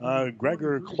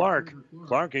 Gregor Clark.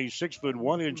 Clark, a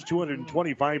 6'1",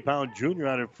 225-pound junior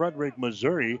out of Frederick,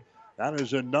 Missouri. That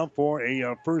is enough for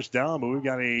a first down, but we've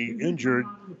got a injured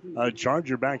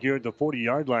Charger back here at the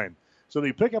 40-yard line. So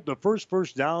they pick up the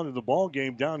first down of the ball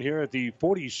game down here at the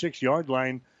 46-yard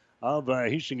line of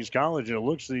Hastings College, and it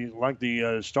looks like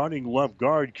the starting left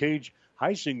guard, Cage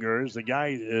Heisinger, is the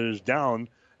guy is down,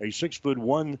 a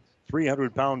 6'1",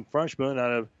 300-pound freshman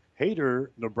out of Hayter,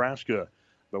 Nebraska.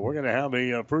 But we're going to have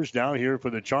a first down here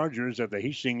for the Chargers at the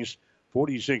Hastings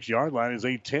 46-yard line as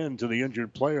they tend to the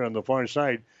injured player on the far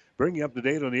side. Bringing up to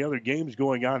date on the other games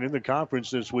going on in the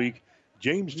conference this week,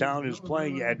 Jamestown is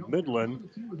playing at Midland.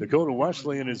 Dakota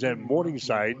Wesleyan is at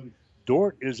Morningside.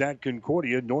 Dordt is at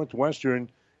Concordia. Northwestern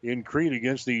in Crete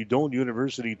against the Doane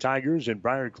University Tigers, and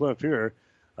Briar Cliff here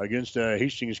against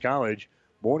Hastings College.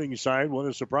 Morningside, what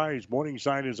a surprise.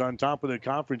 Morningside is on top of the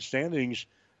conference standings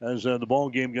as the ball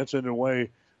game gets underway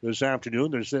this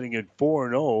afternoon. They're sitting at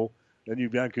 4-0. Then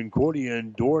you've got Concordia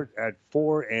and Dordt at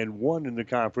 4-1 in the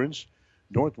conference.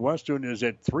 Northwestern is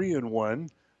at 3-1.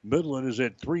 Midland is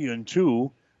at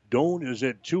 3-2. Doane is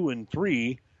at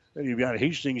 2-3. Then you've got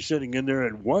Hastings sitting in there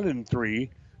at 1-3.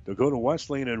 Dakota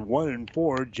Wesleyan at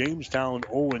 1-4. Jamestown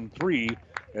 0-3.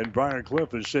 And Briar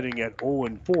Cliff is sitting at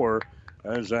 0-4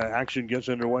 as action gets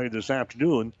underway this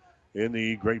afternoon in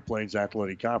the Great Plains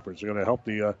Athletic Conference. They're going to help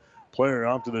the player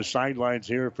off to the sidelines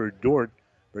here for Dordt.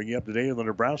 Bring you up to date on the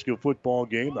Nebraska football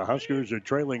game. The Huskers are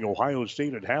trailing Ohio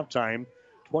State at halftime,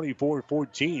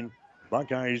 24-14.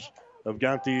 Buckeyes have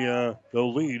got the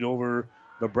lead over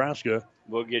Nebraska.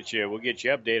 We'll get you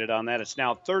updated on that. It's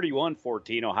now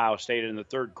 31-14 Ohio State in the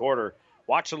third quarter.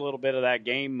 Watched a little bit of that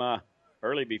game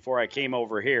early before I came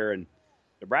over here, and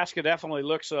Nebraska definitely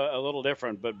looks a little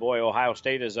different. But boy, Ohio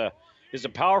State is a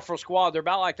powerful squad. They're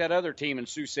about like that other team in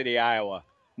Sioux City, Iowa,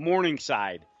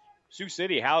 Morningside. Sioux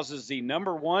City houses the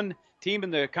number 1 team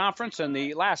in the conference and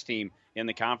the last team in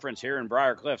the conference here in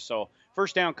Briar Cliff. So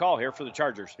first down call here for the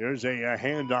Chargers. Here's a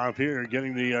handoff here.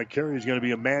 Getting the carry is going to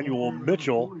be Emmanuel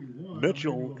Mitchell.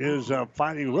 Mitchell is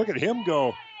fighting. Look at him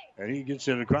go. And he gets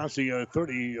it across the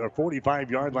 30 or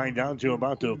 45-yard line down to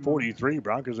about the 43.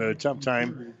 Broncos had a tough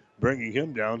time bringing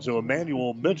him down. So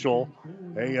Emmanuel Mitchell,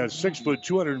 a 6',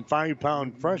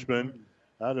 205-pound freshman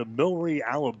out of Millry,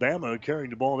 Alabama,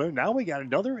 carrying the ball there. Now we got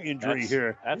another injury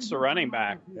here. That's the running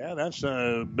back. Yeah, that's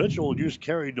Mitchell just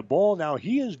carried the ball. Now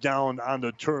he is down on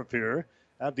the turf here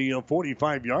at the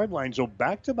 45-yard line. So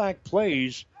back-to-back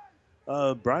plays.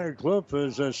 Briar Cliff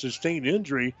has a sustained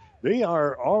injury. They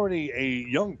are already a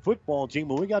young football team,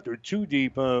 but we got their 2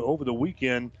 deep over the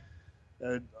weekend.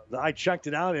 I checked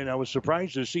it out, and I was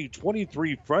surprised to see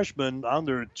 23 freshmen on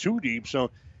their 2 deep. So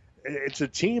it's a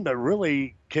team that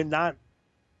really cannot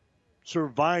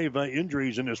survive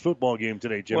injuries in this football game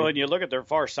today, Jimmy. Well, and you look at their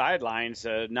far sidelines,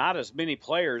 not as many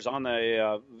players on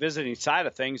the visiting side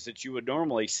of things that you would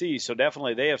normally see. So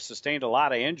definitely they have sustained a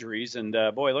lot of injuries. And,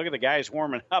 boy, look at the guys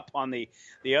warming up on the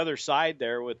other side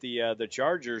there with the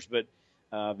Chargers. But,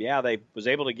 they was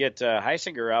able to get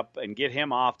Heisinger up and get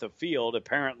him off the field,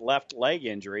 apparent left leg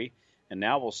injury. And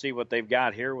now we'll see what they've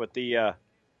got here with the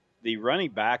running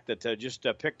back that just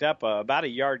picked up about a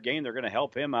yard gain. They're going to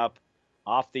help him up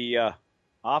off the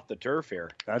off the turf here.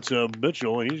 That's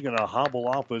Mitchell, and he's going to hobble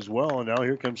off as well. And now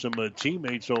here comes some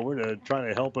teammates over to try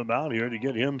to help him out here to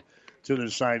get him to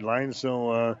the sideline.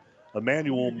 So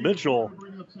Emmanuel Mitchell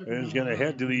is going to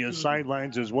head to the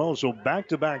sidelines as well. So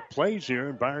back-to-back plays here,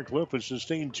 and Briarcliff has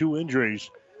sustained 2 injuries.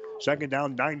 Second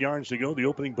down, 9 yards to go. The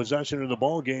opening possession of the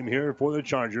ball game here for the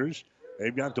Chargers.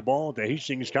 They've got the ball at the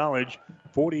Hastings College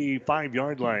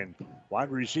 45-yard line. Wide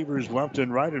receivers left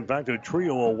and right. In fact, a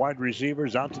trio of wide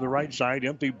receivers out to the right side.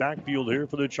 Empty backfield here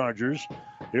for the Chargers.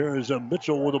 Here is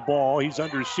Mitchell with the ball. He's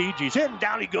under siege. He's hit, and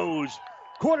down he goes.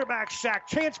 Quarterback sack.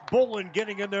 Chance Bolin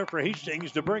getting in there for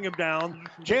Hastings to bring him down.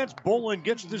 Chance Bolin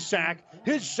gets the sack.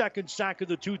 His second sack of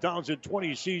the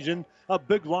 2020 season. A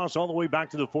big loss all the way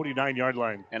back to the 49-yard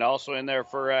line. And also in there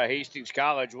for Hastings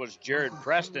College was Jared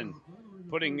Preston,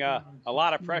 putting a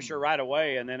lot of pressure right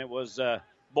away. And then it was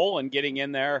Bolin getting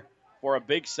in there for a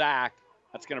big sack.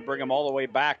 That's going to bring him all the way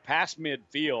back past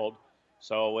midfield.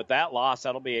 So with that loss,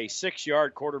 that'll be a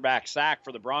 6-yard quarterback sack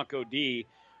for the Bronco D.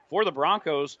 For the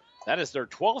Broncos, that is their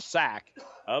 12th sack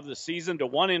of the season to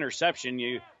 1 interception.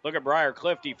 You look at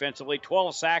Briarcliff defensively,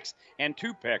 12 sacks and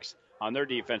 2 picks on their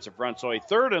defensive front. So a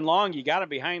 3rd and long, you got it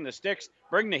behind the sticks.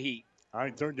 Bring the heat. All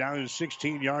right, 3rd down is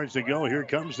 16 yards to go. Here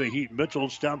comes the heat. Mitchell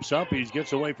steps up. He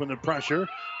gets away from the pressure.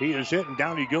 He is hit, and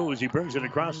down he goes. He brings it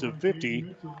across the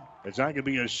 50. It's not going to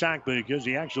be a sack because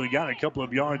he actually got a couple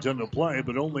of yards on the play,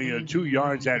 but only 2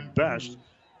 yards at best.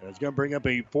 And it's going to bring up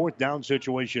a 4th down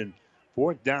situation.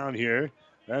 4th down here.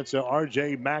 That's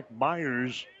R.J. Mac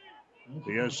Myers,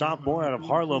 the sophomore out of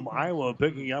Harlem, Iowa,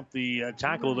 picking up the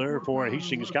tackle there for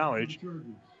Hastings College.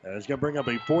 And it's going to bring up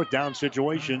a 4th down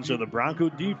situation, so the Bronco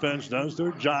defense does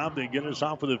their job. They get us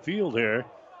off of the field here.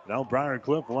 Now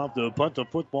Briarcliff will have to punt the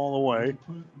football away.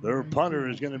 Their punter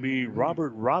is going to be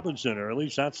Robert Robinson, or at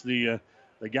least that's the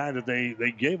guy that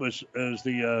they gave us as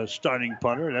the starting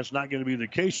punter. That's not going to be the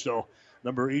case, though.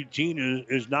 Number 18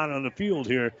 is not on the field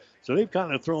here. So they've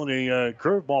kind of thrown a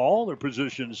curveball all their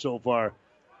positions so far.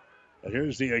 And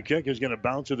here's the kick. Is going to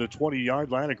bounce to the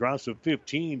 20-yard line across the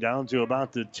 15 down to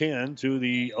about the 10 to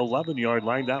the 11-yard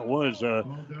line. That was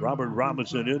Robert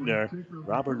Robinson in there.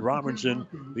 Robert Robinson,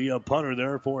 the punter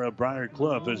there for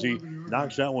Briarcliff, as he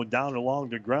knocks that one down along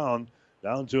the ground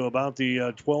down to about the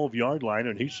 12-yard line.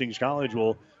 And Hastings College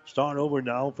will start over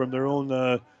now from their own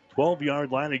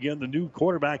 12-yard line. Again, the new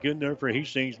quarterback in there for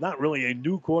Hastings. Not really a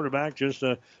new quarterback, just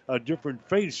a different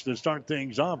face to start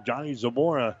things off. Johnny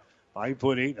Zamora,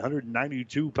 5'8",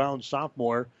 192-pound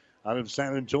sophomore out of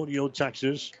San Antonio,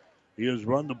 Texas. He has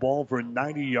run the ball for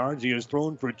 90 yards. He has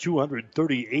thrown for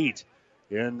 238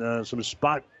 in some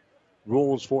spot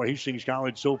rolls for Hastings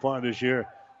College so far this year.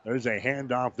 There's a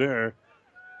handoff there.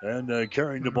 And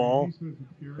carrying the ball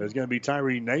is going to be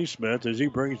Tyree Naismith as he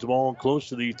brings the ball close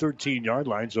to the 13-yard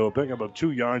line. So a pickup of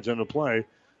 2 yards on the play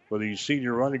for the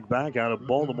senior running back out of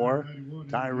Baltimore.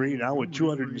 Tyree now with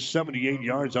 278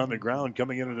 yards on the ground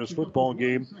coming into this football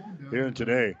game here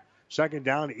today. 2nd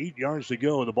down, 8 yards to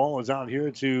go. The ball is out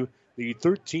here to the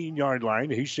 13-yard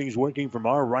line. Hastings working from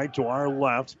our right to our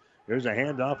left. There's a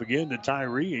handoff again to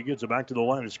Tyree. He gets it back to the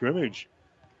line of scrimmage.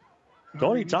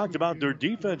 Tony talked about their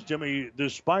defense, Jimmy.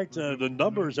 Despite the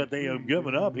numbers that they have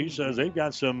given up, he says they've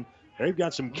got some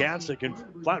cats that can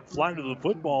fly to the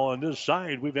football on this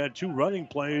side. We've had 2 running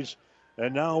plays,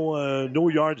 and now no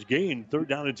yards gained. 3rd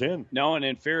down and 10. No, and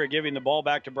in fear of giving the ball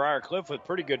back to Briarcliff with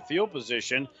pretty good field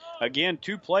position. Again,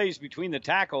 2 plays between the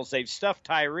tackles. They've stuffed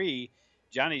Tyree.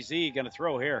 Johnny Z going to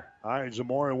throw here. All right,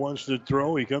 Zamora wants to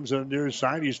throw. He comes on the near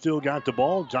side. He's still got the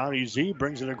ball. Johnny Z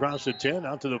brings it across the 10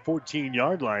 out to the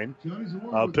 14-yard line.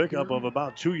 A pickup of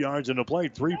about 2 yards in the play.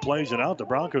 3 plays and out. The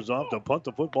Broncos off to punt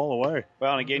the football away.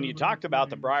 Well, and again, you talked about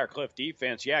the Briarcliff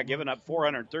defense. Yeah, giving up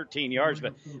 413 yards.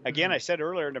 But again, I said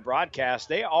earlier in the broadcast,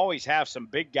 they always have some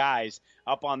big guys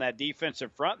up on that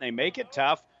defensive front, and they make it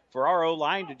tough for our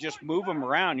O-line to just move them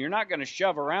around. You're not going to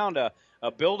shove around a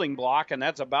building block, and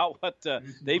that's about what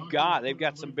they've got. They've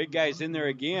got some big guys in there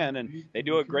again, and they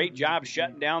do a great job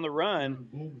shutting down the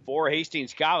run for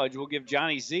Hastings College. We'll give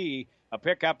Johnny Z a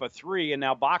pickup of 3, and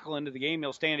now Bockel into the game.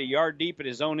 He'll stand a yard deep at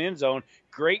his own end zone.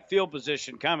 Great field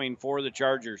position coming for the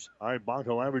Chargers. All right,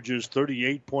 Bockel averages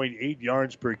 38.8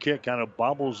 yards per kick, kind of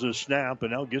bobbles the snap,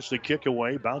 and now gets the kick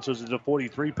away, bounces at the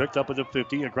 43, picked up at the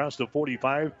 50, across the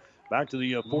 45, back to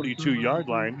the 42-yard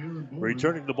line.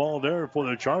 Returning the ball there for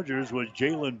the Chargers was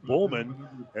Jalen Bowman.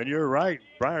 And you're right,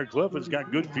 Briarcliff has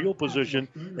got good field position.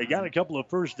 They got a couple of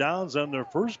first downs on their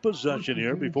first possession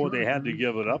here before they had to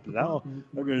give it up. Now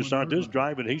they're going to start this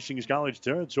drive in Hastings College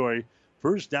territory.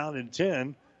 1st down and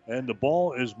 10. And the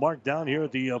ball is marked down here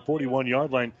at the 41-yard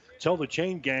line. Tell the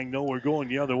chain gang, no, we're going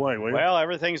the other way. Well,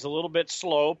 everything's a little bit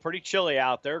slow, pretty chilly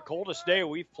out there. Coldest day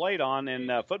we've played on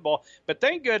in football. But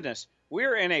thank goodness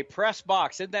we're in a press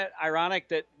box. Isn't that ironic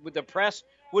that the press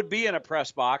would be in a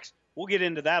press box? We'll get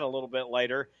into that a little bit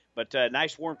later. But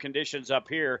nice warm conditions up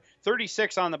here.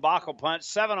 36 on the Bockel punt,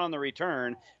 7 on the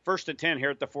return. 1st and 10 here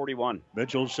at the 41.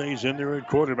 Mitchell stays in there at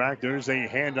quarterback. There's a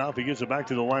handoff. He gets it back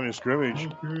to the line of scrimmage.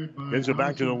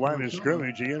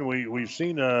 Again, we've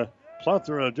seen a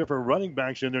plethora of different running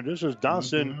backs in there. This is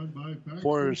Dawson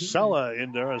Porcella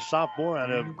in there, a sophomore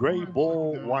out of Gray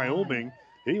Bowl, Wyoming.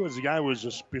 He was the guy who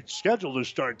was scheduled to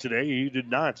start today. He did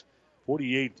not.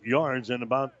 48 yards and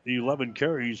about 11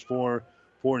 carries for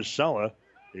Porcella.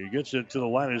 He gets it to the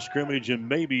line of scrimmage, and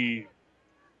maybe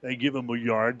they give him a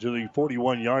yard to the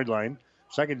 41-yard line.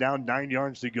 2nd down, 9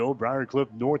 yards to go. Briar Cliff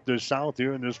north to south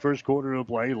here in this first quarter of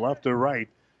play, left to right.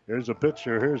 Here's a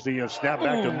picture. Here's the snap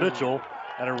back to Mitchell,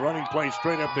 and a running play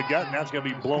straight up the gut, and that's going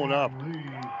to be blown up.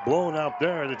 Blown up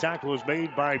there. The tackle was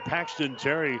made by Paxton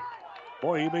Terry.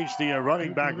 Boy, he meets the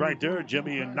running back right there,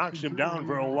 Jimmy, and knocks him down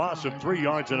for a loss of 3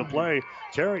 yards in a play.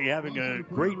 Terry having a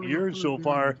great year so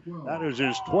far. That is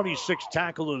his 26th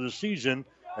tackle of the season,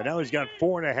 and now he's got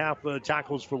 4.5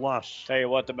 tackles for loss. Tell you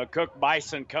what, the McCook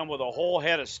Bison come with a whole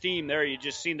head of steam there. You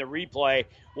just seen the replay.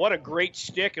 What a great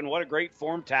stick and what a great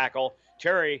form tackle.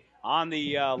 Terry on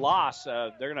the loss.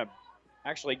 They're going to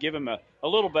actually give him a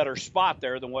little better spot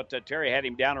there than what Terry had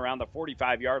him down around the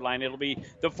 45-yard line. It'll be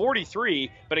the 43,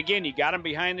 but again, you got him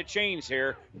behind the chains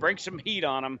here. Bring some heat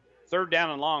on him. 3rd down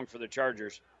and long for the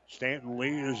Chargers. Stanton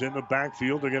Lee is in the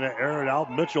backfield. They're going to air it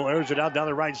out. Mitchell airs it out down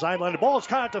the right sideline. The ball is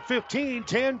caught at the 15,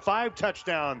 10, 5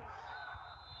 touchdown.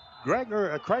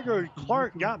 Craiger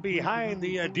Clark got behind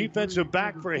the defensive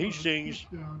back for Hastings,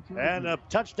 and a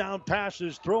touchdown pass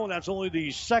is thrown. That's only the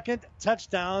 2nd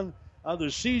touchdown of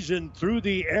the season through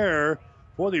the air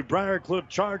for the Briar Cliff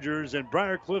Chargers, and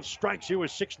Briar Cliff strikes here with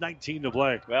 6:19 to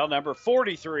play. Well, number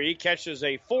 43 catches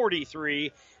a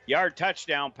 43-yard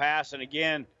touchdown pass, and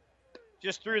again,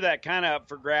 just threw that kind of up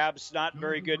for grabs. Not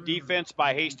very good defense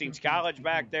by Hastings College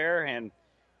back there, and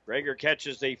Rager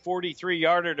catches a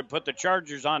 43-yarder to put the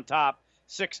Chargers on top.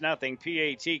 6-0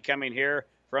 PAT coming here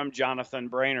from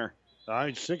Jonathan Brainer. All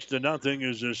right, 6-0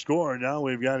 is the score. Now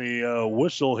we've got a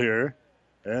whistle here.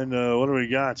 And what do we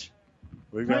got?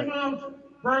 Timeout,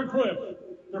 Briar Cliff.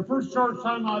 Their first charge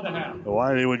timeout of the half.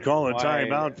 Why they would call a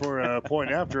timeout for a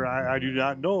point after, I do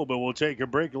not know, but we'll take a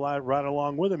break right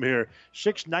along with him here.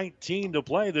 6:19 to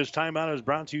play. This timeout is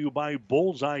brought to you by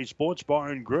Bullseye Sports Bar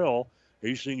and Grill.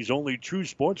 Hastings' only true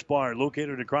sports bar,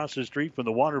 located across the street from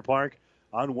the water park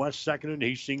on West 2nd and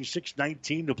Hastings.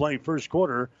 6:19 to play first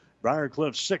quarter. Briar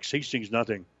Cliff 6, Hastings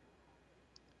nothing.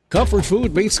 Comfort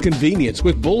food meets convenience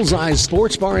with Bullseye's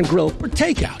Sports Bar and Grill for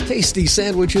takeout. Tasty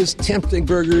sandwiches, tempting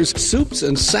burgers, soups,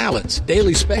 and salads.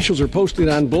 Daily specials are posted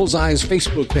on Bullseye's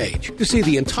Facebook page. To see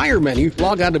the entire menu,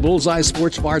 log on to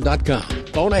bullseyesportsbar.com.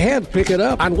 Phone ahead, pick it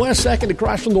up on West 2nd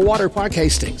across from the Water Park,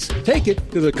 Hastings. Take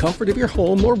it to the comfort of your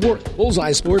home or work.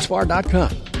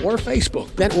 bullseyesportsbar.com or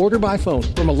Facebook. Then order by phone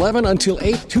from 11 until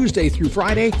 8, Tuesday through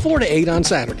Friday, 4 to 8 on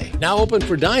Saturday. Now open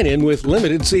for dine-in with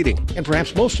limited seating. And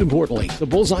perhaps most importantly, the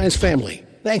Bullseye family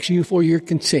thanks you for your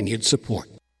continued support.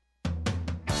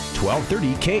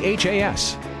 1230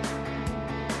 KHAS.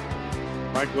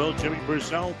 Mike Will, Jimmy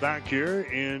Purcell back here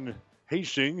in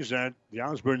Hastings at the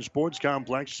Osborne Sports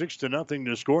Complex. 6-0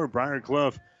 to score. Briar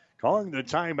Cliff calling the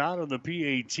timeout on the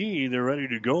PAT. They're ready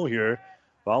to go here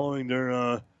following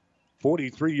their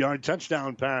 43-yard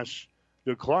touchdown pass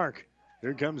to Clark.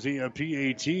 Here comes the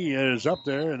PAT. It is up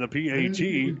there, and the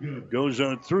PAT goes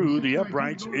through the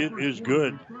uprights. It is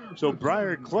good. So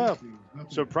Briar Cliff,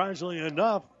 surprisingly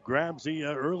enough, grabs the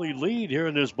early lead here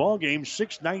in this ballgame.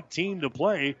 6:19 to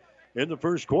play in the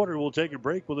first quarter. We'll take a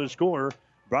break with a score.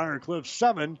 Briar Cliff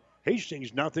 7,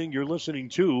 Hastings nothing. You're listening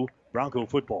to Bronco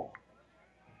Football.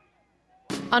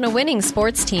 On a winning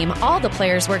sports team, all the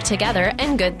players work together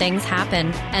and good things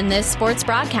happen. And this sports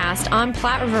broadcast on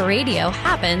Platte River Radio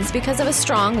happens because of a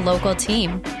strong local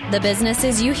team. The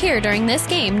businesses you hear during this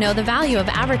game know the value of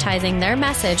advertising their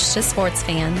message to sports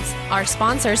fans. Our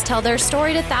sponsors tell their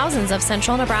story to thousands of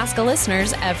Central Nebraska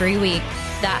listeners every week.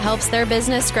 That helps their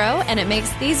business grow, and it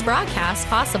makes these broadcasts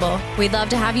possible. We'd love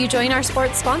to have you join our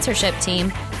sports sponsorship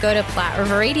team. Go to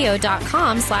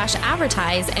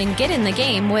PlatteRiverRadio.com/advertise and get in the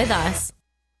game with us.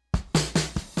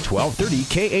 1230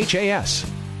 KHAS.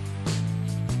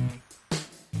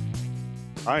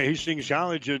 All right, Hastings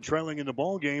College trailing in the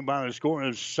ball game by a score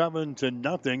of 7-0.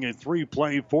 A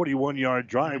 3-play, 41-yard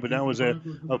drive, but that was a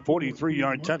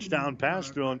 43-yard touchdown pass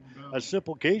thrown. A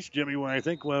simple case, Jimmy, where I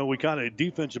think we caught a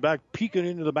defensive back peeking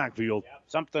into the backfield.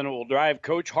 Something that will drive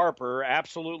Coach Harper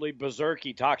absolutely berserk.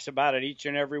 He talks about it each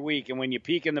and every week. And when you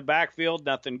peek in the backfield,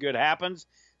 nothing good happens.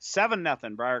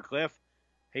 7-0, Briar Cliff.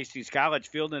 Hastings College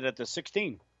fielding it at the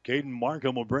 16. Caden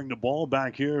Markham will bring the ball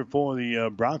back here for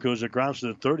the Broncos across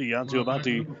the 30 out to about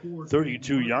the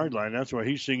 32-yard line. That's where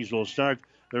Hastings will start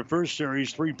their first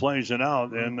series, 3 plays and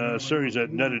out, and a series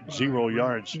that netted 0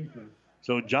 yards.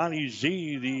 So Johnny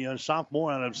Z, the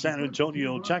sophomore out of San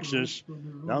Antonio, Texas,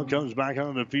 now comes back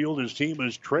on the field. His team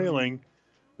is trailing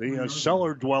the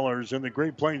cellar dwellers in the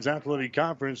Great Plains Athletic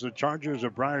Conference, the Chargers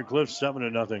of Briar Cliff,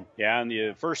 7-0. Yeah, and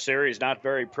the first series not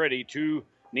very pretty. 2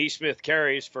 Neesmith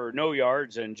carries for no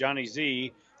yards, and Johnny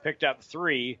Z picked up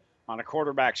 3 on a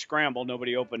quarterback scramble.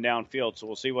 Nobody open downfield, so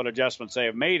we'll see what adjustments they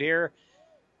have made here.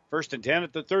 1st and 10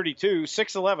 at the 32,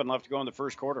 6:11 left to go in the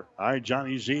first quarter. All right,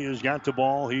 Johnny Z has got the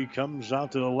ball. He comes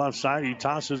out to the left side. He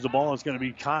tosses the ball. It's going to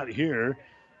be caught here.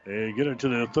 They get it to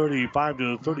the 35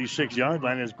 to the 36-yard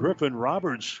line as Griffin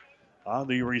Roberts on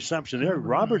the reception there.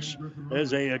 Roberts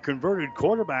is a converted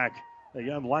quarterback. They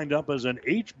got him lined up as an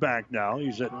H-back now.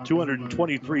 He's at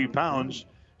 223 pounds,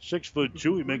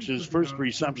 6'2". He makes his first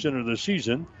reception of the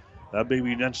season. That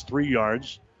baby nets 3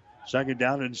 yards. 2nd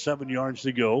down and 7 yards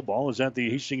to go. Ball is at the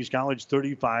Hastings College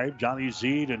 35. Johnny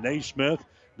Z to Naismith.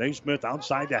 Naismith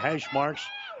outside the hash marks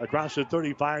across the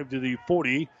 35 to the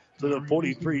 40 to the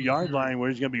 43-yard line where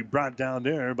he's going to be brought down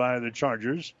there by the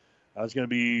Chargers. That's going to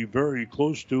be very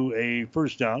close to a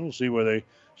first down. We'll see where they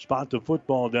spot the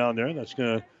football down there. That's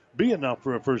going to be enough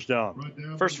for a first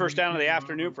down. First down of the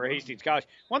afternoon for Hastings College.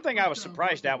 One thing I was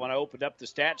surprised at when I opened up the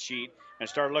stat sheet and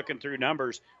started looking through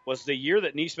numbers was the year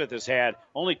that Neesmith has had.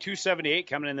 Only 278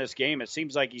 coming in this game. It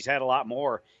seems like he's had a lot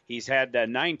more. He's had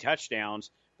 9 touchdowns,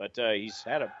 but he's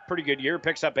had a pretty good year.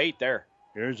 Picks up 8 there.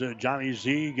 Here's Johnny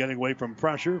Z getting away from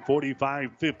pressure,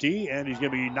 45-50, and he's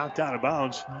going to be knocked out of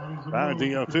bounds right at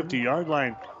the 50-yard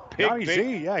line. Johnny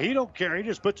Z, yeah, he don't care. He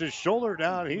just puts his shoulder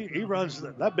down. He runs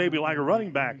that baby like a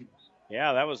running back.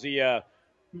 Yeah, that was the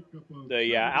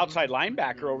outside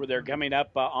linebacker over there coming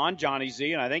up on Johnny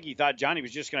Z, and I think he thought Johnny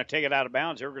was just going to take it out of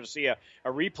bounds. Here we're going to see a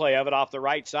replay of it off the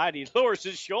right side. He lowers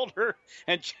his shoulder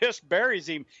and just buries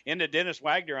him into Dennis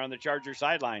Wagner on the Charger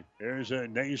sideline. There's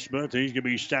Naismith. He's going to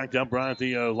be stacked up right at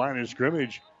the line of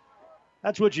scrimmage.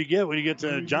 That's what you get when you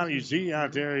get Johnny Z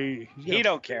out there. He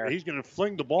don't care. He's going to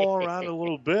fling the ball around a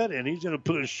little bit, and he's going to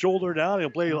put his shoulder down.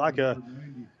 He'll play like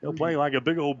a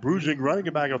big old bruising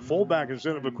running back, a fullback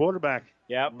instead of a quarterback.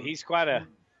 Yep, he's quite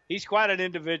an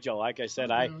individual. Like I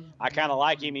said, I kind of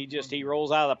like him. He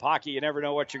rolls out of the pocket. You never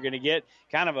know what you're going to get.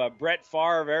 Kind of a Brett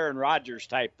Favre, Aaron Rodgers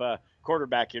type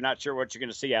quarterback. You're not sure what you're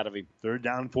going to see out of him. 3rd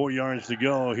down, 4 yards to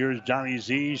go. Here's Johnny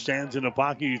Z. Stands in the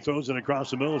pocket. He throws it across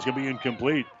the middle. It's going to be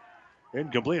incomplete.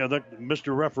 Incomplete. I think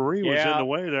Mr. Referee was in the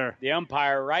way there. The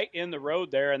umpire right in the road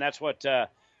there, and that's what the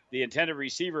intended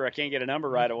receiver, I can't get a number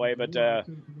right away, but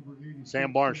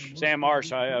Sam Marsh. Sam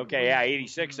Marsh,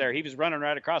 86 there. He was running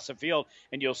right across the field,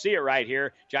 and you'll see it right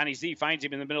here. Johnny Z finds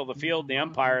him in the middle of the field, the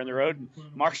umpire in the road, and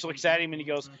Marsh looks at him, and he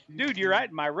goes, dude, you're right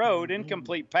in my road.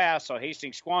 Incomplete pass, so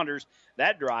Hastings squanders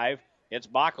that drive. It's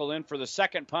Bockel in for the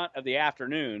second punt of the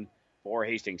afternoon for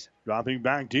Hastings. Dropping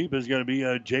back deep is going to be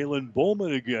Jalen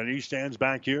Bowman again. He stands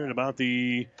back here at about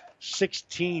the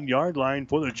 16-yard line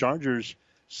for the Chargers.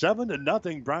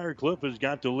 7-0. Briar Cliff has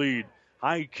got the lead.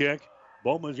 High kick.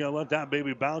 Bowman's going to let that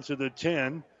baby bounce at the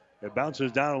 10. It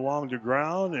bounces down along the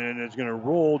ground, and it's going to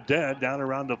roll dead down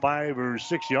around the 5 or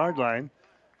 6 yard line.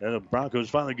 And the Broncos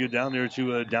finally get down there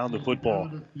to down the football.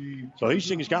 So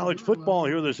Hastings College football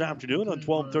here this afternoon on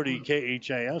 1230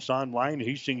 KHAS, online,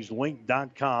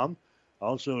 hastingslink.com.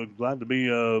 Also glad to be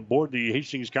aboard the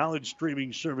Hastings College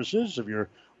streaming services if you're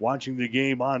watching the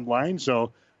game online.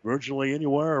 So virtually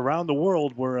anywhere around the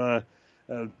world, we're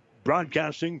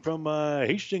broadcasting from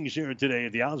Hastings here today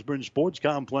at the Osborne Sports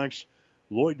Complex.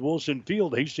 Lloyd Wilson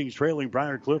Field. Hastings trailing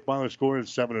Briar Cliff by a score of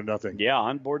 7-0. Yeah,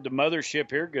 on board the mothership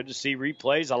here. Good to see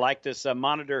replays. I like this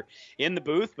monitor in the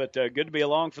booth, but good to be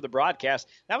along for the broadcast.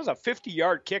 That was a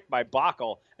 50-yard kick by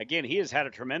Bockel. Again, he has had a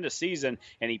tremendous season,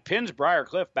 and he pins Briar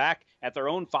Cliff back at their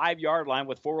own 5-yard line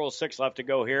with 4:06 left to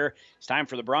go here. It's time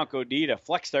for the Bronco D to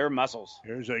flex their muscles.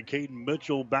 Here's a Caden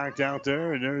Mitchell backed out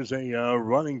there, and there's a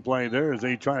running play there as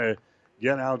they try to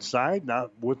get outside,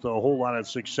 not with a whole lot of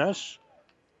success.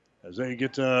 As they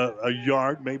get a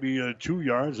yard, maybe 2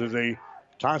 yards, as they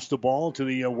toss the ball to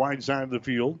the wide side of the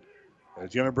field.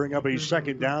 It's going to bring up a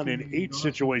 2nd down and 8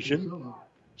 situation.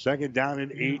 Second down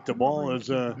and 8. The ball is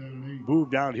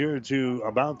moved out here to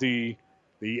about the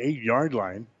 8-yard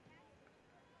line.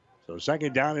 So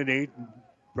second down and 8.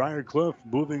 Briar Cliff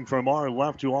moving from our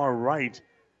left to our right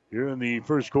here in the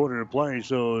first quarter of play.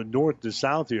 So north to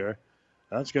south here.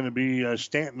 That's going to be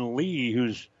Stanton Lee,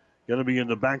 who's going to be in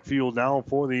the backfield now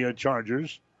for the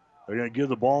Chargers. They're going to give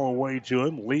the ball away to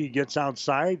him. Lee gets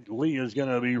outside. Lee is going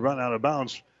to be run out of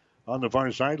bounds on the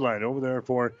far sideline. Over there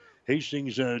for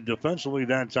Hastings defensively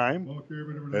that time.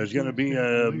 There's going to be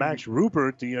Max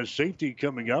Rupert, the safety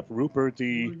coming up. Rupert,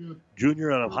 the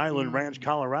junior out of Highland Ranch,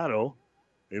 Colorado.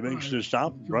 He makes the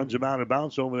stop, runs him out of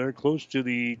bounds over there close to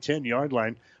the 10-yard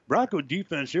line. Bronco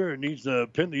defense here needs to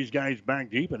pin these guys back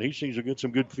deep, and Hastings will get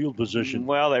some good field position.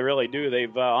 Well, they really do.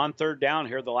 They've, on third down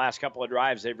here the last couple of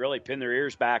drives, they've really pinned their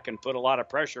ears back and put a lot of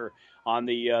pressure on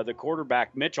the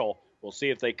quarterback, Mitchell. We'll see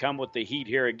if they come with the heat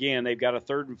here again. They've got a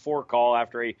 3rd and 4 call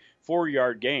after a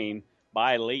 4-yard gain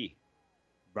by Lee.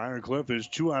 Briar Cliff is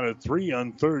 2 out of 3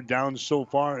 on third down so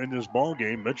far in this ball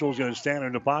game. Mitchell's going to stand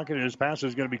in the pocket. His pass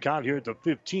is going to be caught here at the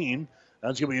 15.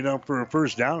 That's going to be enough for a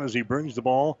first down as he brings the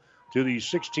ball to the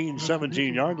 16,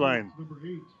 17-yard line.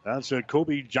 That's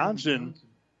Kobe Johnson.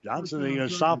 Johnson, the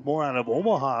sophomore out of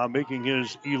Omaha, making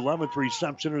his 11th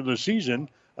reception of the season.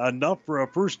 Enough for a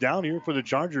first down here for the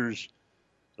Chargers.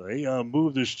 So they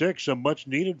move the sticks. A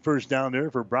much-needed first down there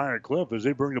for Briar Cliff as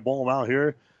they bring the ball out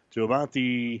here to about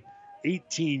the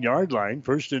 18-yard line.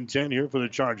 1st and 10 here for the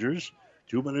Chargers.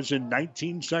 2 minutes and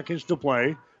 19 seconds to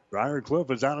play. Briar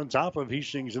Cliff is out on top of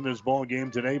Hastings in this ball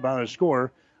game today by a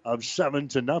score of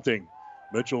 7-0.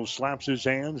 Mitchell slaps his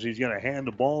hands. He's going to hand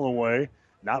the ball away.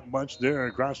 Not much there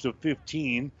across the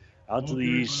 15 out to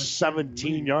the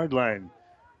 17-yard line.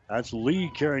 That's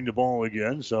Lee carrying the ball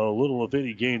again, so a little of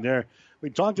any gain there. We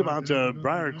talked about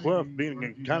Briar Cliff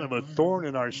being kind of a thorn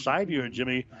in our side here,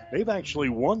 Jimmy. They've actually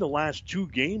won the last 2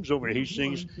 games over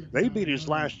Hastings. They beat us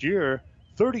last year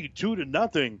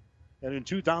 32-0. And in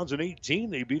 2018,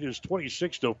 they beat us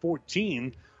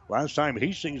 26-14. Last time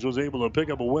Hastings was able to pick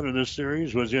up a win in this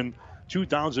series was in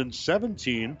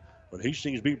 2017 when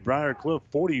Hastings beat Briar Cliff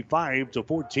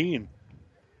 45-14.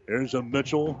 There's a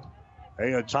Mitchell.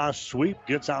 A toss sweep,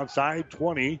 gets outside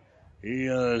 20. He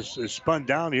is spun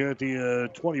down here at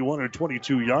the 21 or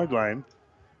 22-yard line.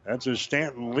 That's a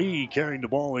Stanton Lee carrying the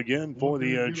ball again for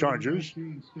the Chargers.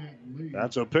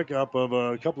 That's a pickup of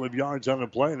a couple of yards on the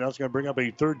play, and that's going to bring up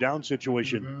a 3rd down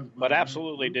situation. But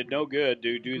absolutely did no good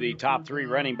to do the top 3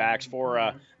 running backs for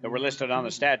that were listed on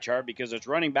the stat chart, because it's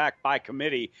running back by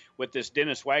committee with this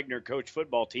Dennis Wagner coach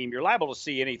football team. You're liable to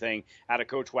see anything out of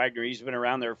Coach Wagner. He's been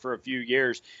around there for a few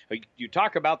years. You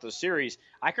talk about the series.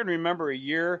 I can remember a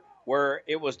year where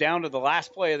it was down to the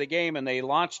last play of the game, and they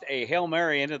launched a Hail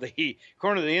Mary into the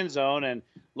corner of the end zone, and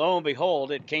lo and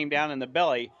behold, it came down in the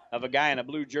belly of a guy in a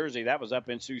blue jersey. That was up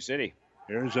in Sioux City.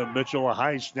 Here's a Mitchell, a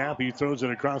high snap. He throws it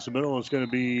across the middle. It's going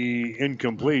to be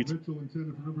incomplete.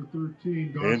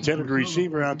 The intended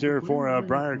receiver out there for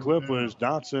Briar Cliff was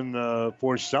Dotson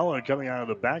Forcella coming out of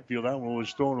the backfield. That one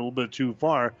was thrown a little bit too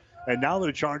far. And now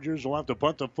the Chargers will have to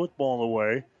punt the football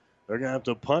away. They're going to have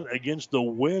to punt against the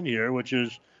wind here, which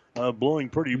is blowing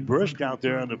pretty brisk out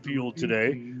there on the field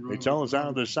today. They tell us out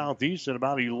of the southeast at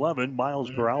about 11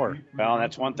 miles per hour. Well,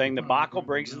 that's one thing the Bockel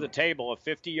brings to the table. A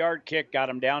 50-yard kick got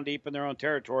them down deep in their own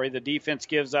territory. The defense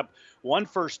gives up 1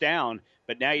 first down,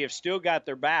 but now you've still got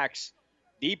their backs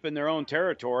deep in their own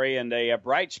territory, and a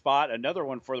bright spot, another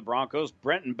one for the Broncos.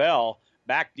 Brenton Bell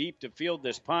back deep to field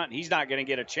this punt. He's not going to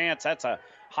get a chance. That's a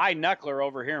high knuckler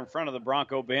over here in front of the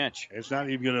Bronco bench. It's not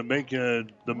even going to make the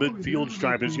midfield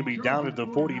stripe. It's going to be down at the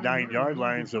 49-yard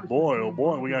line. So, boy, oh,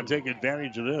 boy, we got to take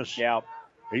advantage of this. Yeah.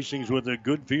 Hastings with a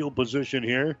good field position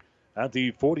here at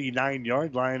the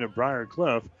 49-yard line of Briar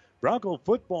Cliff. Bronco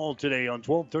football today on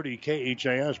 1230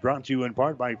 KHAS, brought to you in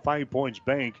part by 5 Points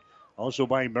Bank, also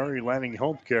by Mary Lanning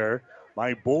Healthcare,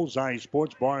 by Bullseye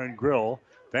Sports Bar and Grill,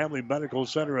 Family Medical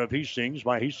Center of Hastings,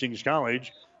 by Hastings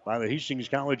College, by the Hastings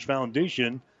College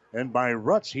Foundation, and by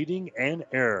Ruts Heating and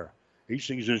Air.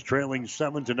 Hastings is trailing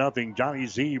 7-0. Johnny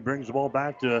Z brings the ball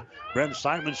back to Brent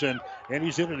Simonson, and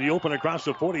he's into the open across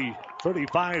the 40,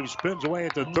 35, spins away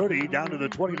at the 30, down to the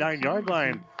 29-yard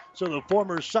line. So the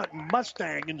former Sutton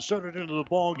Mustang inserted into the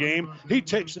ball game. He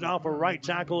takes it off a right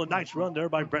tackle. A nice run there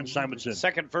by Brent Simonson.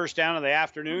 Second first down of the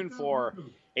afternoon for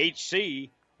HC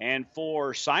and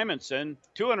for Simonson.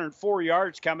 204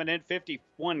 yards coming in,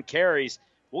 51 carries.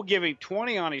 We'll give him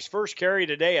 20 on his first carry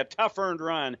today, a tough earned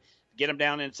run. get them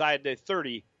down inside the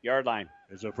 30-yard line.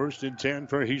 It's a 1st and 10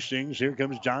 for Hastings. Here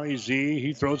comes Johnny Z.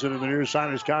 He throws it to the near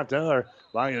side. It's caught there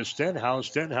by Stenhouse.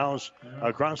 Stenhouse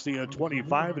across the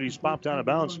 25, and he's popped out of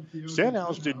bounds.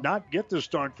 Stenhouse did not get the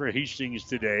start for Hastings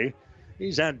today.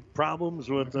 He's had problems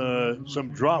with some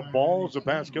drop balls the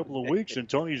past couple of weeks, and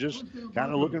Tony's just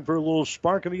kind of looking for a little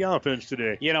spark in the offense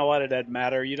today. You know what? It doesn't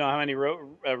matter. You know how many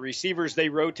receivers they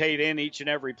rotate in each and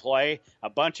every play? A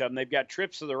bunch of them. They've got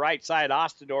trips to the right side,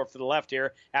 Ostendorf to the left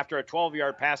here after a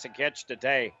 12-yard pass and catch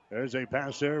today. There's a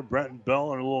pass there. Bretton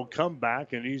Bell and a little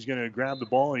comeback, and he's going to grab the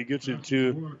ball. He gets it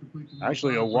to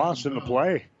actually a loss in the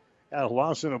play. A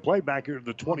loss in the play back here at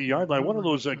the 20-yard line. One of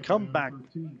those comeback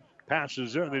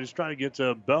passes there. They just try to get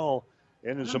Bell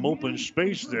into some open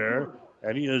space there,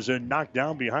 and he is knocked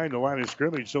down behind the line of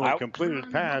scrimmage. So a completed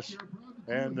pass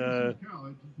and a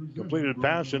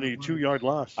 2-yard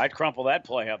loss. I'd crumple that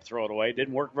play up, throw it away.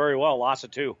 Didn't work very well. Loss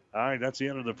of 2. All right, that's the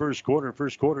end of the first quarter.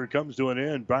 First quarter comes to an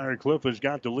end. Briar Cliff has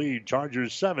got the lead.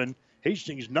 Chargers 7,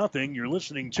 Hastings nothing. You're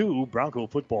listening to Bronco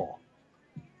Football.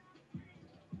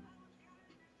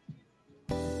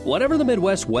 Whatever the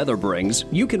Midwest weather brings,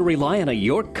 you can rely on a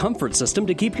York comfort system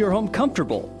to keep your home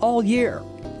comfortable all year.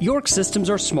 York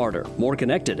systems are smarter, more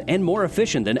connected, and more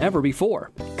efficient than ever before,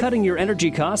 cutting your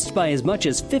energy costs by as much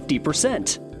as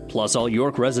 50%. Plus, all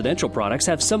York residential products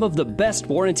have some of the best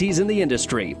warranties in the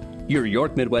industry. Your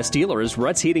York Midwest dealer is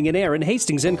Ruts Heating and Air in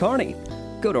Hastings and Kearney.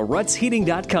 Go to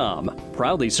rutsheating.com,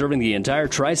 proudly serving the entire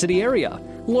Tri-City area.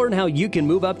 Learn how you can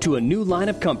move up to a new line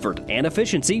of comfort and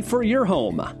efficiency for your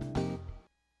home.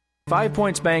 5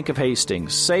 Points Bank of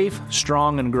Hastings, safe,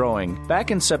 strong, and growing. Back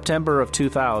in September of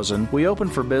 2000, we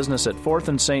opened for business at 4th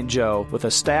and St. Joe with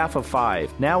a staff of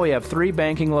 5. Now we have 3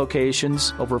 banking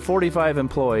locations, over 45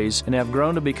 employees, and have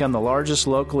grown to become the largest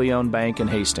locally owned bank in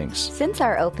Hastings. Since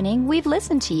our opening, we've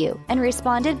listened to you and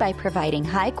responded by providing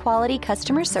high-quality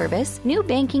customer service, new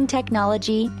banking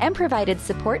technology, and provided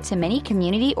support to many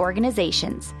community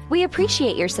organizations. We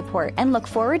appreciate your support and look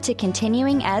forward to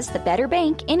continuing as the better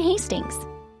bank in Hastings.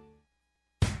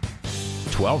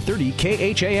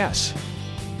 1230 KHAS.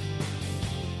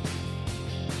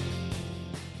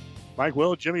 Mike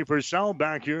Will, Jimmy Purcell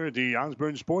back here at the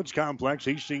Osborne Sports Complex.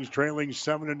 Hastings trailing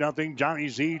 7-0. Johnny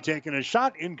Z taking a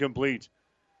shot, incomplete.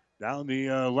 Down the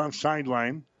left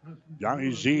sideline.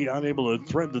 Johnny Z unable to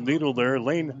thread the needle there.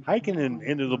 Lane Heikkinen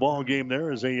into the ball game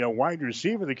there as a wide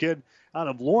receiver. The kid out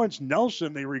of Lawrence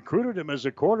Nelson, they recruited him as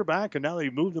a quarterback, and now they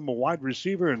moved him a wide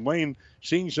receiver. And Lane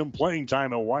seeing some playing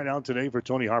time at wideout today for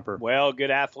Tony Harper. Well,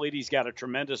 good athlete. He's got a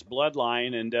tremendous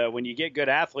bloodline, and when you get good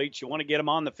athletes, you want to get them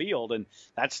on the field, and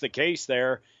that's the case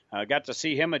there. Got to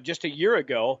see him just a year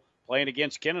ago playing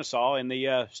against Kennesaw in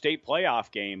the state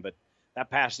playoff game, but that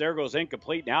pass there goes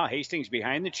incomplete. Now Hastings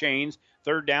behind the chains,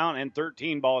 3rd down and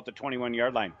 13, ball at the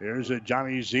 21-yard line. Here's a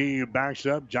Johnny Z who backs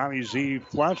up. Johnny Z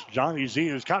flush. Johnny Z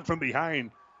is caught from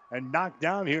behind and knocked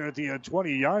down here at the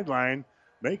 20-yard line.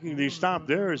 Making the stop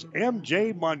there is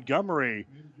M.J. Montgomery.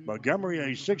 Montgomery, a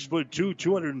 6'2",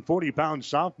 240-pound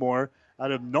sophomore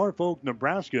out of Norfolk,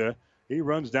 Nebraska. He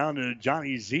runs down to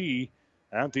Johnny Z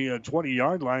at the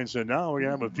 20-yard line. So now we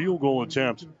have a field goal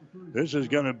attempt. This is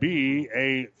going to be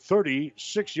a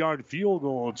 36-yard field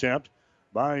goal attempt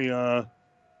by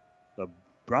the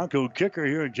Bronco kicker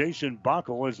here, Jason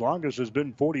Bockel. His longest has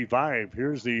been 45.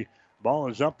 Here's the ball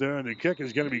is up there, and the kick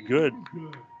is going to be good.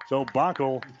 So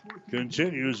Bockel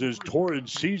continues his torrid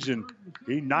season.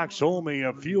 He knocks home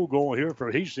a field goal here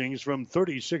for Hastings from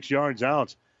 36 yards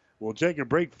out. We'll take a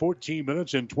break. 14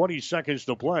 minutes and 20 seconds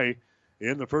to play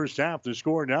in the first half. The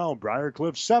score now, Briar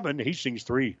Cliff 7, Hastings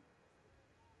 3.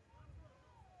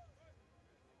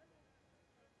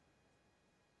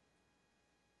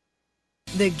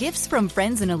 The gifts from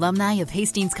friends and alumni of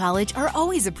Hastings College are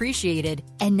always appreciated.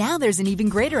 And now there's an even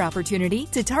greater opportunity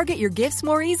to target your gifts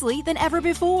more easily than ever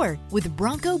before with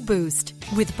Bronco Boost.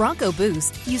 With Bronco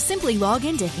Boost, you simply log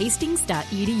into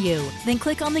hastings.edu, then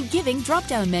click on the Giving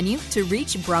drop-down menu to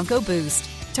reach Bronco Boost.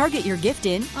 Target your gift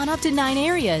in on up to 9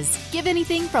 areas. Give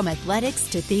anything from athletics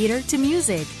to theater to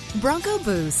music. Bronco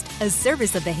Boost, a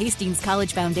service of the Hastings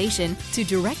College Foundation to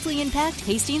directly impact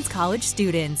Hastings College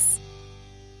students.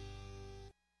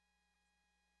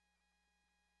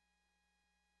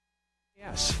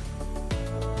 Yes.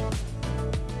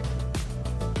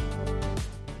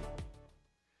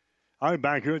 All right,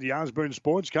 back here at the Osborne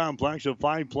Sports Complex, a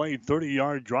 5-play,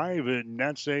 30-yard drive, and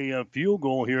that's a field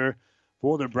goal here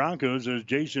for the Broncos as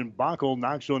Jason Bockel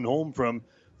knocks one home from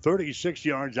 36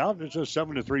 yards out. It's a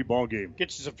 7-3 ball game.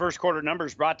 Get you some first quarter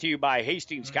numbers brought to you by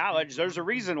Hastings College. There's a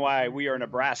reason why we are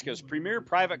Nebraska's premier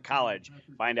private college.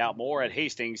 Find out more at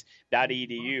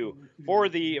hastings.edu. For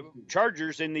the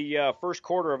Chargers in the first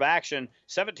quarter of action,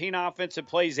 17 offensive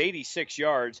plays, 86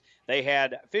 yards. They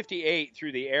had 58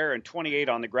 through the air and 28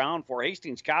 on the ground. For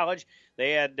Hastings College,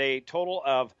 they had a total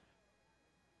of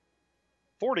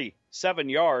 47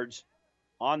 yards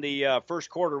on the first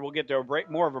quarter. We'll get to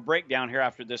more of a breakdown here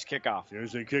after this kickoff.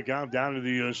 There's a kickoff down to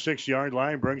the 6-yard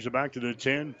line, brings it back to the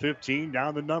 10, 15,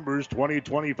 down the numbers, 20,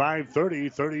 25, 30,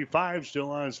 35, still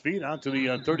on his feet, out to the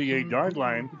 38-yard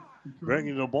line.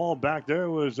 Bringing the ball back there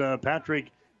was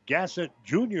Patrick Gassett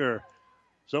Jr.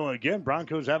 So, again,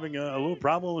 Broncos having a little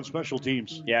problem with special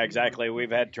teams. Yeah, exactly.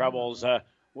 We've had troubles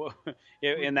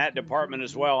in that department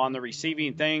as well on the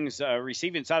receiving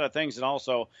side of things, and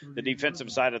also the defensive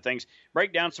side of things.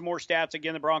 Break down some more stats.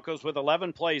 Again, the Broncos with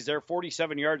 11 plays there,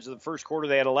 47 yards in the first quarter.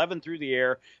 They had 11 through the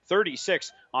air,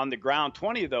 36 on the ground,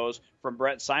 20 of those from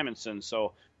Brett Simonson.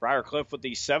 So Briar Cliff with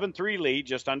the 7-3 lead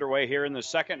just underway here in the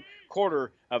second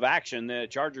quarter of action. The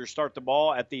Chargers start the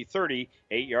ball at the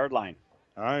 38-yard line.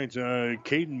 All right,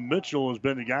 Caden Mitchell has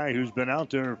been the guy who's been out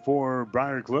there for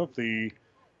Briar Cliff, the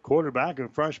quarterback, a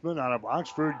freshman out of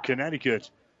Oxford, Connecticut.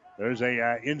 There's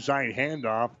a inside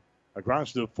handoff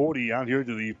across the 40 out here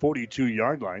to the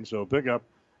 42-yard line. So a pickup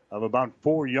of about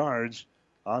 4 yards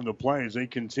on the play as they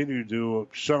continue to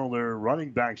settle their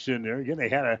running backs in there. Again, they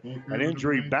had an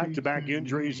injury, back-to-back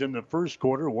injuries in the first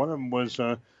quarter. One of them was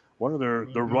one of their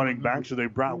running backs that they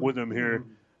brought with them here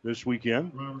this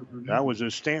weekend. That was a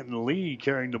Stanton Lee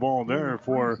carrying the ball there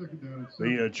for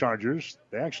the Chargers.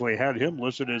 They actually had him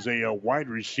listed as a wide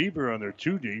receiver on their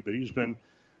 2D, but he's been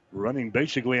running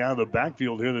basically out of the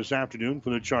backfield here this afternoon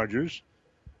for the Chargers.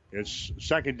 It's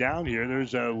second down here.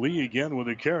 There's Lee again with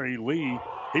a carry. Lee,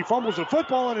 he fumbles the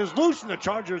football and is loose, and the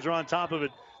Chargers are on top of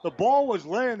it. The ball was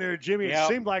laying there, Jimmy. It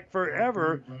seemed like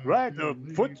forever, right at the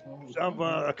foot of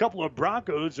a couple of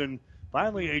Broncos, and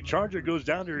finally, a Charger goes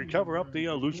down to recover up the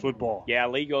loose football. Yeah,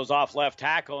 Lee goes off left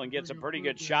tackle and gets a pretty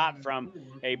good shot from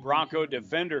a Bronco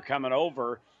defender coming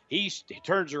over. He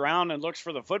turns around and looks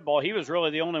for the football. He was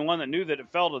really the only one that knew that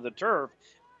it fell to the turf.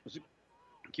 I was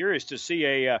curious to see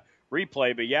a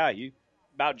replay, but yeah, he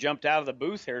about jumped out of the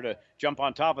booth here to jump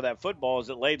on top of that football as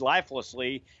it laid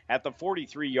lifelessly at the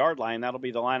 43-yard line. That'll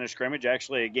be the line of scrimmage.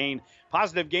 Actually, a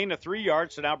positive gain of 3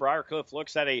 yards. So now Briarcliff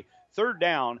looks at a third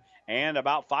down and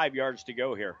about 5 yards to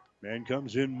go here. Man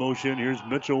comes in motion. Here's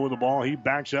Mitchell with the ball. He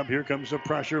backs up. Here comes the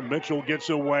pressure. Mitchell gets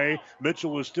away.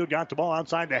 Mitchell has still got the ball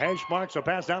outside the hash marks. A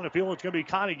pass down the field. It's going to be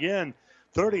caught again.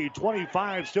 30,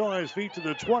 25, still on his feet to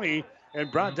the 20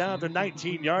 and brought down at the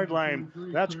 19-yard line.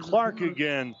 That's Clark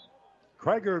again.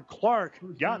 Krager Clark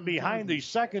got behind the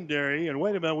secondary, and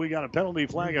wait a minute, we got a penalty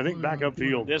flag, I think, back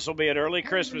upfield. This will be an early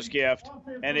Christmas gift,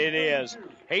 and it is.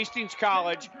 Hastings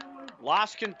College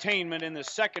lost containment in the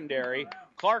secondary.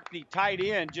 Clark, the tight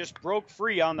end, just broke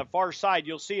free on the far side.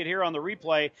 You'll see it here on the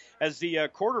replay as the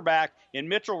quarterback in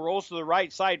Mitchell rolls to the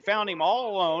right side, found him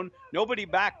all alone, nobody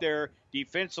back there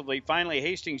defensively. Finally,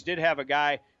 Hastings did have a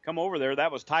guy come over there.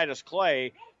 That was Titus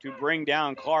Clay to bring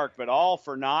down Clark, but all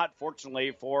for naught,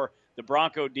 fortunately, for the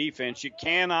Bronco defense. You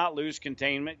cannot lose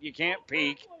containment. You can't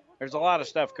peek. There's a lot of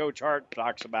stuff Coach Hart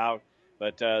talks about,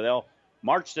 but they'll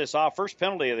march this off. First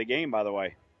penalty of the game, by the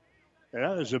way.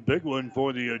 That is a big one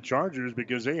for the Chargers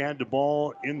because they had the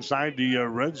ball inside the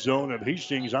red zone of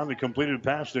Hastings on the completed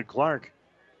pass to Clark.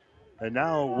 And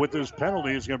now with this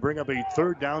penalty, it's going to bring up a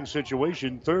third down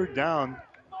situation. Third down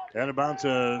and about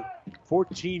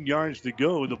 14 yards to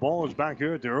go. The ball is back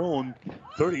here at their own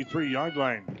 33-yard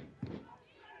line.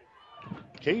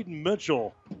 Caden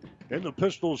Mitchell in the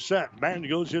pistol set. Man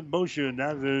goes in motion.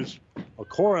 That is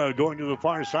Okora going to the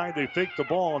far side. They fake the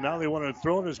ball. Now they want to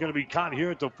throw it. It's going to be caught here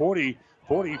at the 40,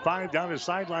 45 down the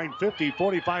sideline, 50,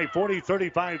 45, 40,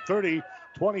 35, 30,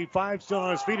 25 still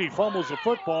on his feet. He fumbles the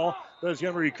football. That's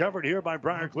going to be recovered here by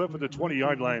Briarcliff at the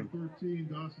 20-yard line.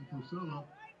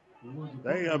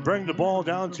 They bring the ball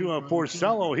down to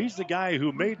Forcello. He's the guy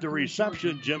who made the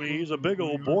reception, Jimmy. He's a big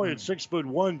old boy at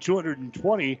 6'1",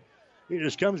 220. He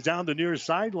just comes down the near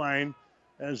sideline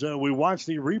as we watch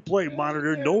the replay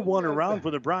monitor. No one around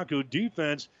for the Bronco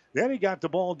defense. Then he got the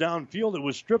ball downfield. It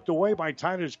was stripped away by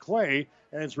Titus Clay,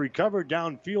 and it's recovered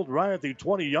downfield right at the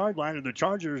 20-yard line, and the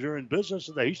Chargers are in business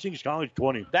at the Hastings College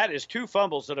 20. That is two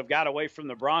fumbles that have got away from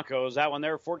the Broncos. That one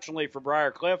there, fortunately for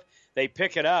Briarcliff, they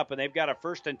pick it up, and they've got a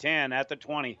 1st and 10 at the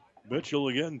 20. Mitchell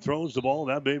again throws the ball.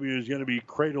 That baby is going to be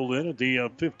cradled in at the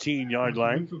 15-yard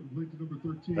line.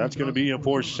 That's going to be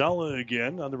for Sella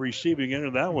again on the receiving end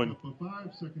of that one.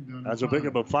 That's a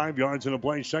pickup of 5 yards in a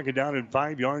play. Second down and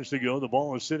 5 yards to go. The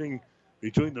ball is sitting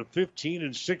between the 15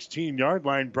 and 16-yard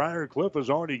line. Briar Cliff has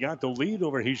already got the lead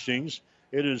over Hastings.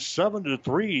 It is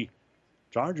 7-3.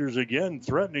 Chargers again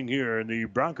threatening here in the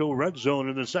Bronco red zone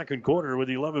in the second quarter with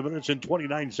 11 minutes and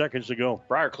 29 seconds to go.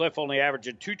 Briar Cliff only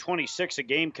averaging 226 a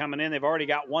game coming in. They've already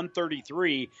got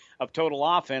 133 of total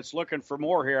offense. Looking for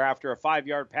more here after a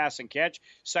 5-yard pass and catch.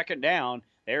 Second down.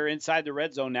 They're inside the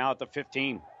red zone now at the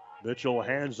 15. Mitchell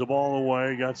hands the ball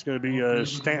away. That's going to be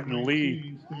Stanton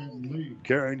Lee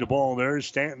carrying the ball there.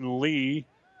 Stanton Lee.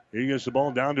 He gets the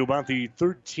ball down to about the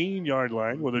 13-yard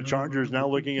line, where the Chargers now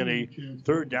looking at a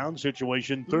third down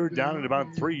situation. Third down and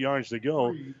about 3 yards to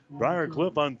go. Briar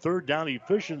Cliff on third down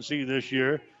efficiency this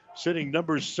year, sitting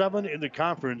number 7 in the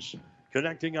conference,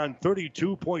 connecting on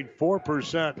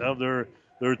 32.4% of their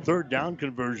third down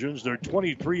conversions. They're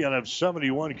 23 out of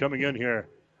 71 coming in here.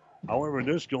 However, in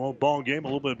this ball game, a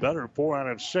little bit better, 4 out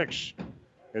of 6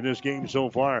 in this game so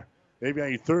far. They've got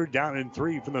a third down and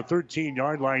 3 from the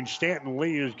 13-yard line. Stanton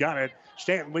Lee has got it.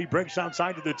 Stanton Lee breaks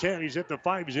outside to the 10. He's at the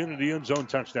 5. He's into the end zone,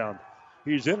 touchdown.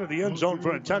 He's into the end zone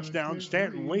for a touchdown.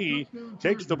 Stanton Lee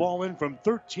takes the ball in from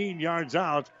 13 yards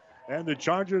out, and the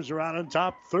Chargers are out on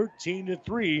top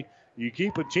 13-3. You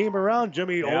keep a team around,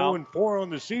 Jimmy, 0-4 on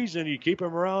the season. You keep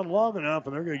them around long enough,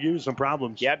 and they're going to give you some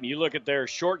problems. Yep, you look at their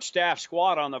short staff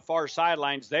squad on the far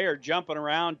sidelines. They are jumping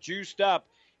around, juiced up.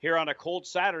 Here on a cold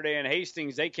Saturday in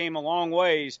Hastings, they came a long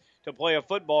ways to play a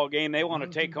football game. They want to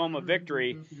take home a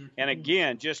victory. And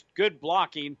again, just good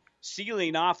blocking,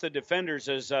 sealing off the defenders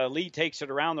as Lee takes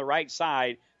it around the right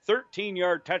side.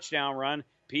 13-yard touchdown run.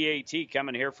 PAT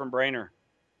coming here from Brainerd.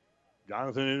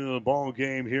 Jonathan into the ball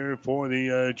game here for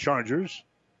the Chargers.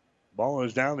 Ball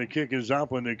is down. The kick is up.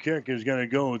 When the kick is going to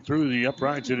go through the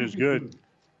uprights, it is good.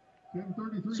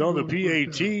 So the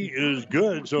PAT is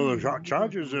good. So the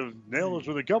Chargers have nailed us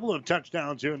with a couple of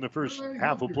touchdowns here in the first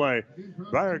half of play.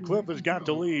 Briar Cliff has got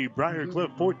the lead. Briar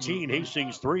Cliff 14,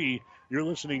 Hastings 3. You're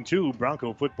listening to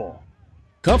Bronco Football.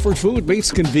 Comfort food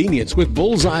meets convenience with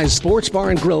Bullseye's Sports Bar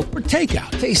and Grill for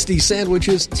takeout. Tasty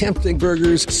sandwiches, tempting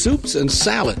burgers, soups, and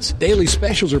salads. Daily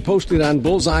specials are posted on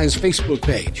Bullseye's Facebook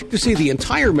page. To see the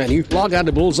entire menu, log on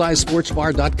to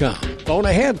bullseyesportsbar.com. Phone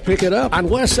ahead, pick it up on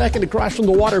West 2nd across from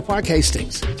the Water Park,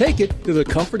 Hastings. Take it to the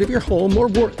comfort of your home or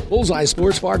work.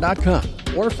 bullseyesportsbar.com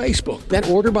or Facebook. Then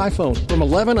order by phone from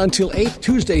 11 until 8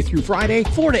 Tuesday through Friday,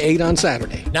 4 to 8 on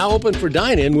Saturday. Now open for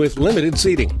dine-in with limited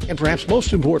seating. And perhaps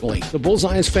most importantly, the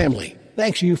Bullseye's family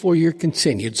thanks you for your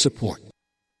continued support.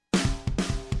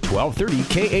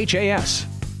 1230 KHAS.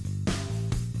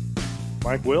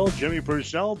 Mike Will, Jimmy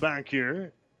Purcell back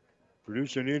here.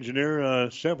 Producer and engineer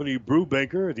Stephanie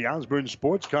Brubaker at the Osborne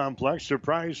Sports Complex.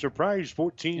 Surprise,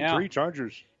 14-3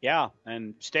 Chargers. Yeah,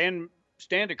 and stand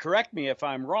to correct me if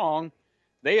I'm wrong.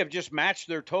 They have just matched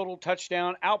their total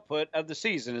touchdown output of the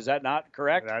season. Is that not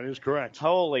correct? That is correct.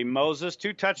 Holy Moses.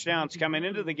 2 touchdowns coming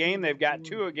into the game. They've got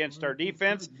 2 against our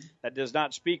defense. That does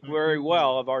not speak very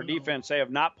well of our defense. They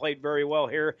have not played very well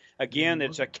here. Again,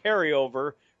 it's a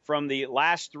carryover from the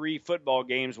last 3 football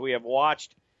games we have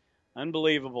watched.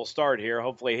 Unbelievable start here.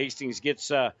 Hopefully Hastings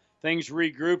gets things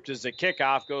regrouped as the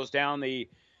kickoff goes down the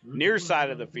near side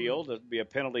of the field. It'll be a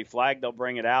penalty flag. They'll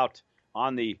bring it out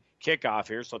on the kickoff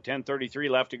here. So 10:33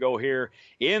 left to go here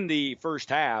in the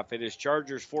first half. It is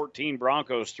Chargers 14,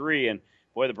 Broncos 3. And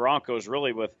boy, the Broncos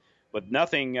really with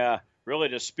nothing really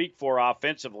to speak for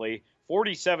offensively.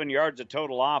 47 yards of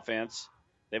total offense.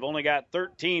 They've only got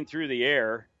 13 through the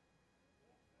air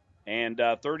and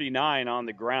 39 on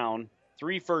the ground.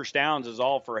 3 first downs is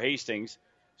all for Hastings.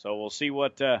 So we'll see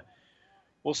what kind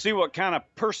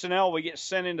of personnel we get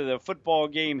sent into the football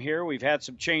game here. We've had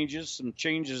some changes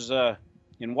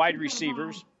in wide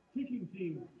receivers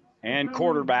and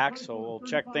quarterbacks. So we'll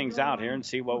check things out here and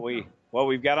see what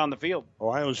we've got on the field.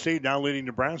 Ohio State now leading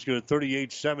Nebraska at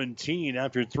 38-17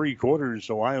 after 3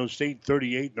 quarters. Ohio State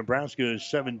 38, Nebraska is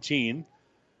 17.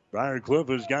 Briar Cliff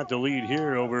has got the lead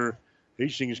here over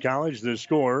Hastings College. The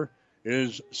score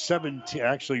is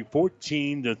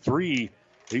 14-3.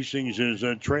 Hastings is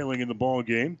trailing in the ball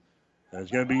game.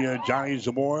 It's going to be Johnny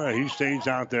Zamora. He stays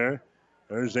out there.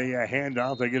 There's a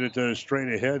handoff. They get it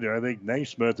straight ahead there. I think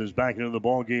Naismith is back into the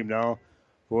ball game now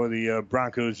for the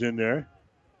Broncos in there.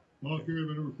 Ball carrier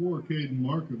number 4, Caden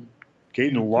Larkham.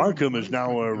 Caden Larkham is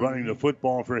now running the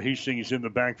football for Hastings in the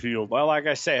backfield. Well, like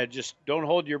I said, just don't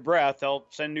hold your breath. They'll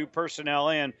send new personnel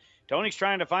in. Tony's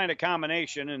trying to find a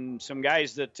combination and some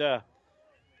guys that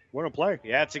What a play.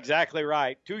 Yeah, that's exactly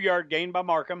right. 2-yard gain by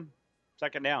Markham.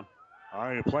 Second down. All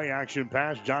right, a play action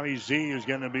pass. Johnny Z is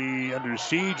going to be under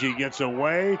siege. He gets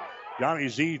away. Johnny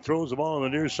Z throws the ball on the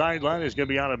near sideline. It's going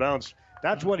to be out of bounds.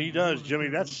 That's what he does, Jimmy.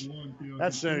 That's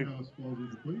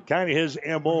kind of his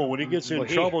MO. When he gets in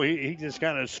trouble, he just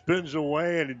kind of spins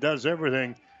away and he does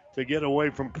everything to get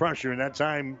away from pressure. And that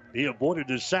time he avoided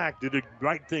the sack, did the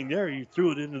right thing there. He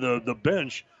threw it into the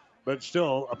bench, but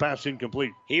still a pass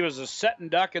incomplete. He was a setting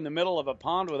duck in the middle of a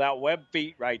pond without web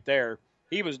feet right there.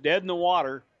 He was dead in the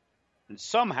water and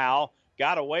somehow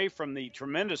got away from the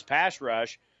tremendous pass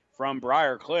rush from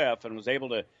Briar Cliff and was able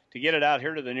to get it out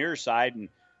here to the near side. And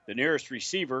the nearest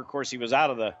receiver, of course, he was out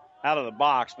of the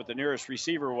box, but the nearest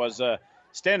receiver was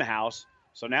Stenhouse.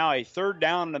 So now a third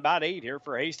down and about 8 here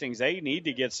for Hastings. They need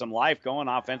to get some life going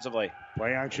offensively.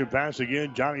 Play action pass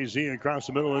again. Johnny Z across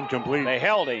the middle, incomplete. They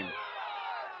held him.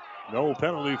 No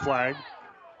penalty flag.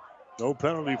 No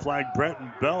penalty flag.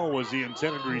 Brenton Bell was the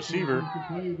intended receiver.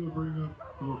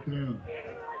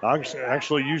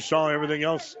 Actually, you saw everything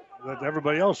else that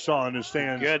everybody else saw in the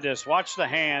stands. Goodness, watch the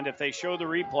hand. If they show the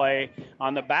replay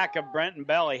on the back of Brenton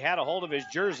Bell, he had a hold of his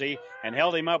jersey and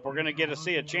held him up. We're going to get to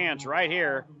see a chance right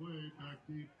here.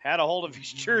 Had a hold of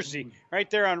his jersey right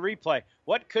there on replay.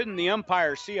 What couldn't the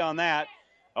umpire see on that?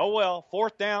 Oh, well,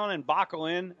 4th down and Bockel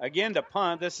in again to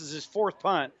punt. This is his 4th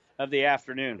punt of the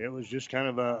afternoon. It was just kind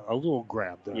of a little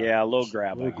grab there. Yeah, a little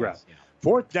grab. Yeah.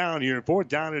 4th down here. 4th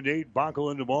down and 8.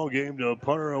 Bockel in the ball game to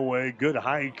punt her away. Good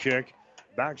high kick.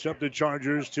 Backs up the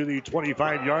Chargers to the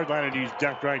 25-yard line, and he's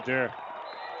decked right there.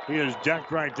 He is decked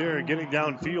right there. Getting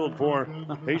downfield for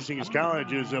Hastings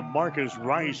College is Marcus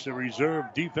Rice, a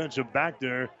reserve defensive back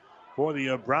there for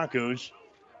the Broncos.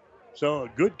 So a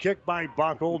good kick by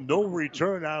Bockel. No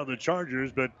return out of the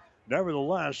Chargers, but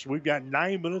nevertheless, we've got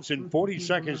 9 minutes and 40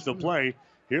 seconds to play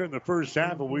here in the first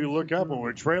half, and we look up and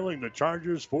we're trailing the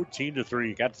Chargers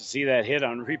 14-3. Got to see that hit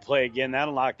on replay again.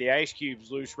 That'll knock the ice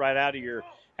cubes loose right out of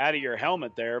your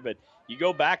helmet there. But you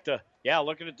go back to,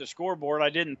 looking at the scoreboard, I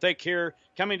didn't think here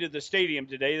coming to the stadium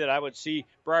today that I would see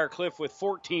Briar Cliff with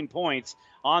 14 points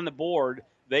on the board.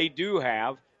 They do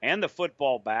have, and the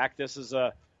football back. This is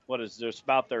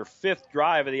about their 5th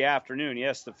drive of the afternoon.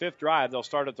 Yes, the 5th drive. They'll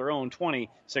start at their own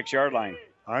 26-yard line.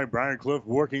 All right, Briar Cliff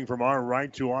working from our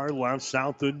right to our left,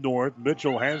 south and north.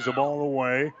 Mitchell hands the ball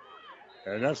away,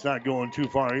 and that's not going too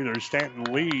far either. Stanton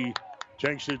Lee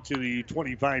takes it to the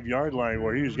 25-yard line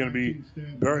where he's going to be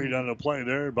buried on the play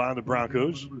there by the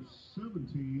Broncos.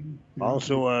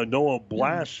 Also, Noah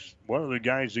Blass, one of the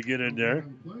guys to get in there.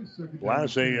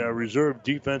 Blass, a reserve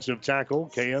defensive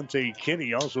tackle. Kayente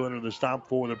Kinney also into the stop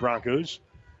for the Broncos.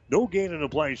 No gain in the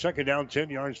play. 2nd down, 10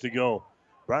 yards to go.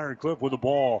 Briar Cliff with the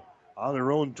ball on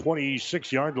their own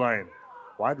 26-yard line.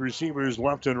 Wide receivers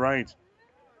left and right.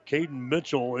 Caden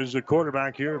Mitchell is the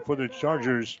quarterback here for the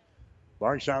Chargers.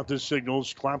 Barks out the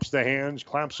signals, claps the hands,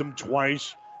 claps them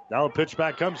twice. Now a pitch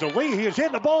back comes to Lee. He is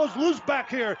hit. The ball is loose back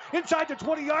here. Inside the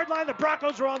 20-yard line, the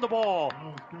Broncos are on the ball.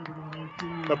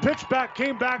 The pitch back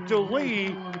came back to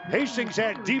Lee. Hastings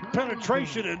had deep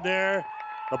penetration in there.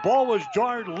 The ball was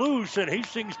jarred loose, and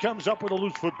Hastings comes up with a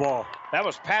loose football. That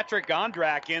was Patrick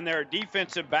Gondrak in there,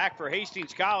 defensive back for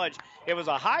Hastings College. It was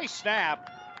a high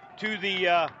snap to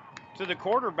the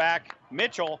quarterback,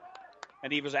 Mitchell.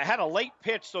 And he had a late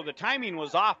pitch, so the timing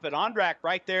was off. But Ondrak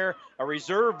right there, a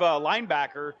reserve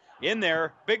linebacker in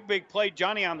there. Big play.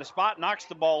 Johnny on the spot, knocks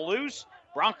the ball loose.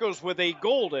 Broncos with a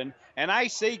golden, and I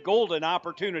say golden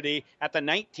opportunity at the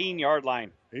 19-yard line.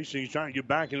 Hastings trying to get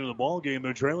back into the ball game.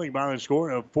 They're trailing by the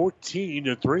score of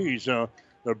 14-3. So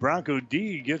the Bronco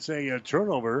D gets a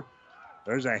turnover.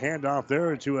 There's a handoff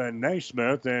there to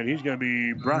Naismith, and he's going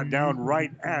to be brought down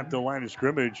right at the line of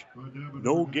scrimmage.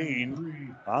 No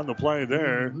gain on the play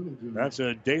there. That's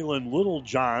Dalen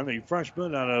Littlejohn, a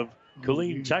freshman out of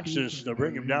Killeen, Texas, to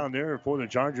bring him down there for the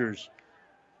Chargers.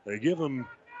 They give him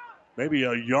maybe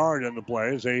a yard on the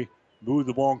play as they move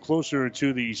the ball closer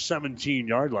to the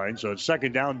 17-yard line. So it's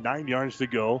 2nd down, 9 yards to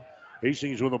go.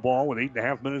 Hastings with the ball with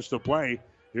 8.5 minutes to play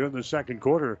here in the second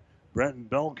quarter. Brenton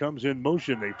Bell comes in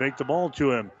motion. They fake the ball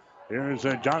to him. Here's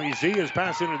Johnny Z is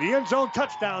passing into the end zone.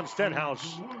 Touchdown,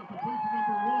 Stenhouse.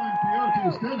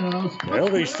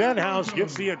 Elvie Stenhouse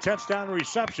gets the touchdown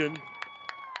reception.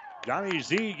 Johnny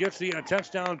Z gets the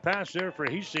touchdown pass there for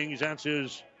Hastings. That's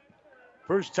his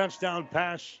first touchdown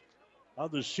pass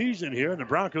of the season here. And the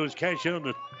Broncos cash in on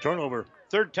the turnover.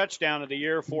 3rd touchdown of the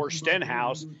year for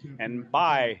Stenhouse. And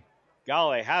by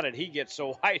golly, how did he get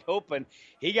so wide open?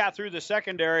 He got through the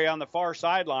secondary on the far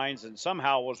sidelines and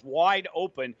somehow was wide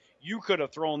open. You could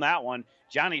have thrown that one.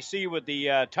 Johnny C with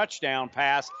the touchdown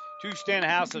pass to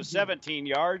Stenhouse of 17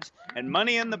 yards, and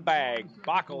money in the bag.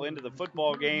 Bockel into the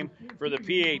football game for the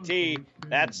PAT.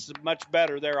 That's much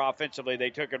better there offensively. They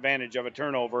took advantage of a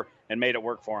turnover and made it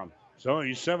work for them. So a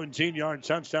 17-yard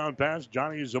touchdown pass,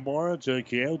 Johnny Zamora to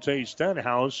Keote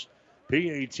Stenhouse.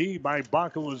 PAT by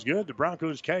Bockel is good. The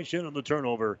Broncos cash in on the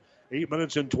turnover. 8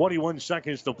 minutes and 21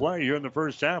 seconds to play here in the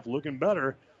first half. Looking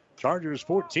better. Chargers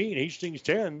 14, Hastings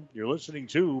 10. You're listening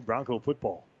to Bronco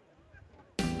Football.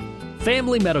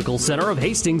 Family Medical Center of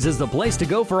Hastings is the place to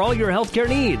go for all your healthcare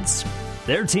needs.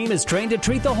 Their team is trained to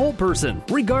treat the whole person,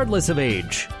 regardless of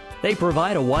age. They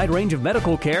provide a wide range of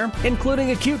medical care,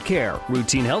 including acute care,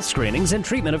 routine health screenings, and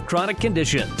treatment of chronic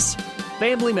conditions.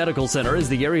 Family Medical Center is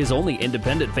the area's only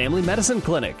independent family medicine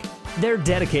clinic. They're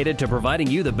dedicated to providing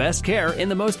you the best care in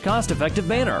the most cost-effective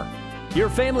manner. Your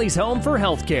family's home for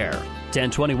health care.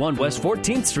 1021 West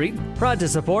 14th Street, proud to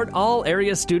support all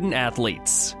area student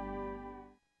athletes.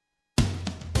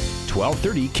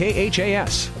 1230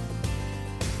 KHAS.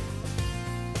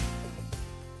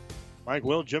 Mike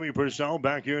Will, Jimmy Purcell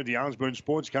back here at the Osborne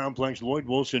Sports Complex, Lloyd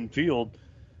Wilson Field.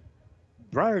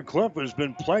 Briar Cliff has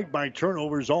been plagued by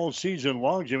turnovers all season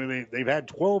long, Jimmy. They've had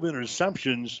 12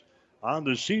 interceptions on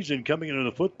the season coming into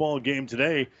the football game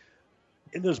today.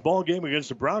 In this ball game against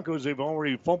the Broncos, they've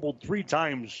already fumbled 3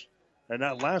 times. And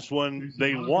that last one,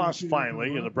 they lost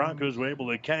finally, and the Broncos were able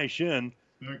to cash in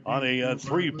on a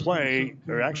 3-play,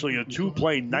 or actually a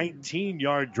 2-play,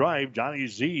 19-yard drive. Johnny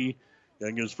Z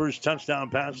getting his first touchdown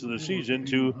pass of the season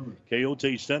to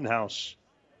Keote Stenhouse.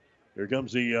 Here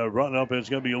comes the run up, and it's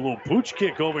going to be a little pooch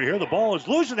kick over here. The ball is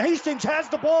loose, and Hastings has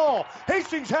the ball.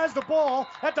 Hastings has the ball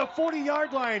at the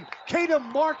 40-yard line.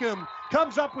 Caden Markham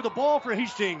comes up with the ball for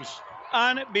Hastings.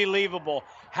 Unbelievable.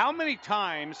 How many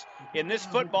times in this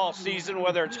football season,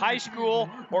 whether it's high school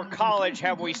or college,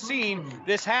 have we seen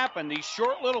this happen? These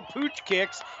short little pooch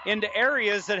kicks into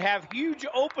areas that have huge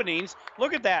openings.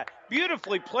 Look at that.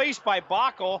 Beautifully placed by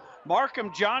Bockel.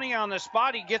 Markham Johnny on the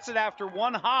spot. He gets it after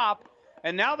one hop.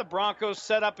 And now the Broncos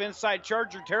set up inside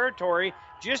Charger territory,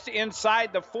 just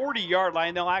inside the 40-yard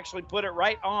line. They'll actually put it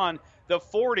right on the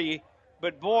 40.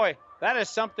 But, boy, that is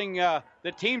something the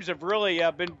teams have really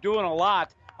been doing a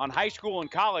lot on high school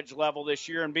and college level this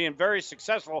year and being very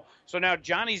successful. So now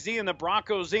Johnny Z and the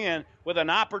Broncos in with an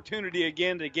opportunity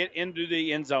again to get into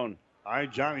the end zone. All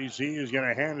right, Johnny Z is going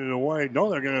to hand it away.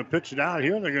 No, they're going to pitch it out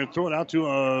here. They're going to throw it out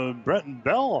to Brenton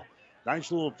Bell.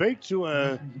 Nice little fake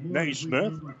to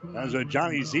Naismith as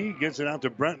Johnny Z gets it out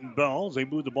to Brenton Bell. They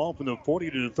move the ball from the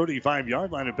 40 to the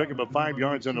 35-yard line and pick up a 5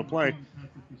 yards on the play.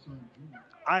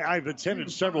 I've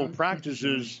attended several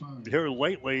practices here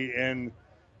lately, and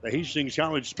the Hastings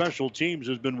College special teams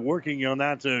has been working on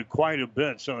that quite a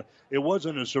bit. So it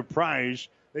wasn't a surprise.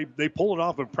 They pulled it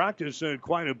off in practice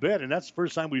quite a bit, and that's the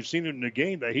first time we've seen it in the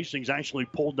game that Hastings actually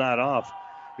pulled that off.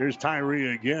 Here's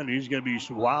Tyree again. He's going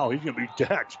to be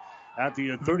decked at the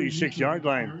 36-yard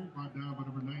line.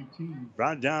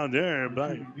 Brought down there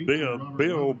by big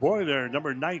old boy there,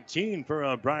 number 19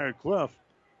 for Briar Cliff.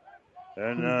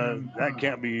 And that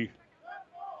can't be.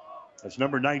 That's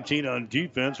number 19 on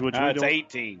defense. Which it's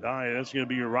 18. All right, that's going to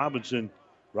be your Robinson.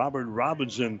 Robert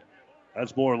Robinson.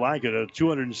 That's more like it, a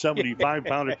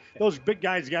 275-pounder. Those big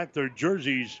guys got their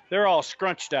jerseys. They're all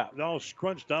scrunched up. They're all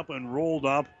scrunched up and rolled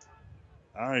up.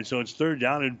 All right, so it's 3rd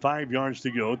down and 5 yards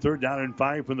to go. 3rd down and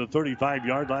 5 from the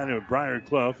 35-yard line of Briar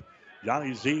Cliff.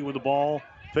 Johnny Z with the ball,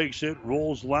 fakes it,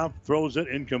 rolls left, throws it,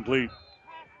 incomplete.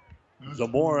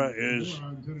 Zamora is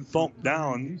thumped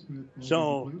down.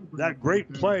 So that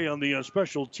great play on the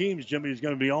special teams, Jimmy, is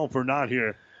going to be all for naught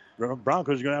here.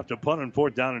 Broncos are going to have to punt on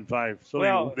 4th down and 5.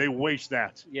 So they waste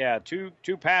that. Yeah, two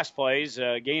pass plays,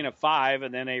 a gain of 5,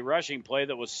 and then a rushing play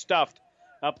that was stuffed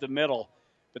up the middle.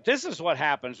 But this is what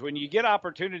happens when you get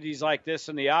opportunities like this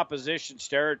in the opposition's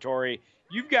territory.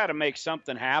 You've got to make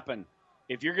something happen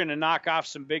if you're going to knock off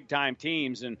some big-time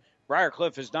teams. And Briar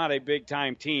Cliff is not a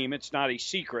big-time team. It's not a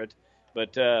secret.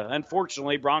 But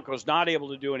unfortunately, Broncos not able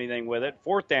to do anything with it.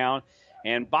 4th down,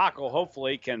 and Bockel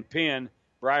hopefully can pin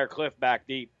Briar Cliff back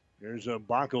deep. Here's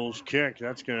Bockel's kick.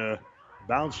 That's going to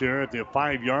bounce here at the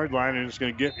 5-yard line, and it's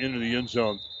going to get into the end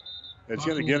zone. It's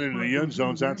going to get into the end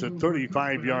zone. So that's a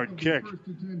 35-yard kick,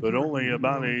 but only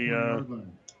about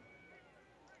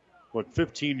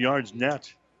 15 yards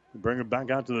net. Bring it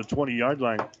back out to the 20-yard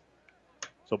line.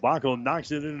 So Bockel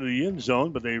knocks it into the end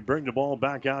zone, but they bring the ball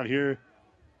back out here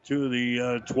to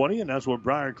the 20, and that's where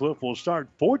Briar Cliff will start.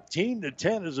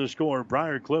 14-10 is the score.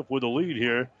 Briar Cliff with a lead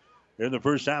here in the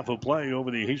first half of play over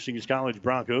the Hastings College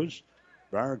Broncos.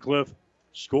 Briar Cliff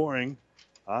scoring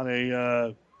on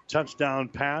a touchdown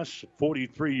pass,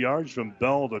 43 yards from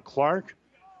Bell to Clark.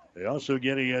 They also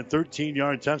get a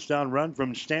 13-yard touchdown run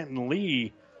from Stanton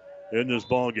Lee in this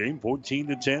ball game.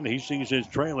 14-10. Hastings is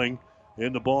trailing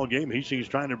in the ball game. Hastings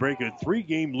trying to break a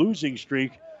 3-game losing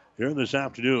streak here this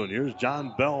afternoon. Here's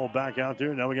John Bell back out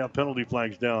there. Now we got penalty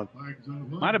flags down.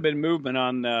 Might have been movement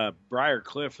on Briar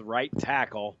Cliff, right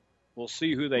tackle. We'll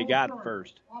see who they got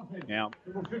first. Yeah.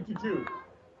 Number 52.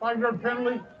 5-yard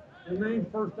penalty. Remains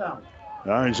first down.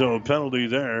 All right, so a penalty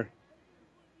there.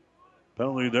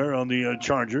 Penalty there on the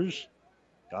Chargers.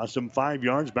 Cost them 5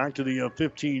 yards back to the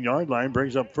 15-yard line.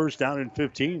 Brings up first down and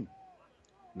 15.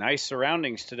 Nice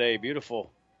surroundings today.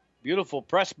 Beautiful, beautiful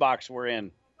press box we're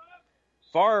in.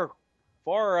 Far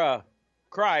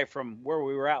cry from where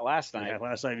we were at last night. Yeah,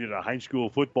 last night we did a high school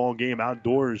football game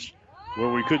outdoors where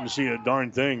we couldn't see a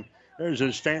darn thing. There's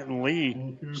a Stanton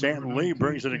Lee. Stanton Lee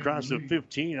brings it across the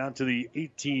 15 out to the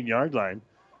 18-yard line.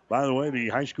 By the way, the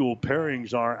high school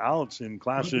pairings are out in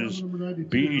classes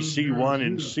B, C1,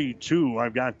 and C2.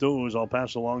 I've got those. I'll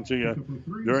pass along to you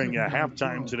during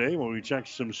halftime today when we check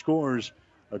some scores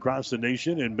across the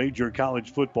nation in major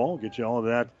college football. Get you all of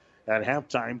that at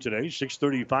halftime today.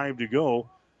 6:35 to go.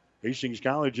 Hastings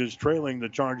College is trailing the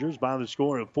Chargers by the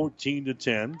score of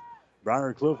 14-10.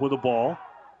 Briar Cliff with the ball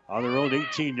on their own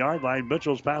 18-yard line.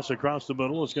 Mitchell's pass across the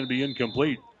middle. It's going to be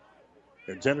incomplete.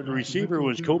 Intended receiver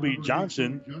was Kobe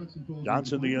Johnson.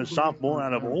 Johnson, the sophomore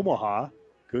out of Omaha.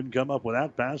 Couldn't come up with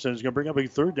that pass, and it's going to bring up a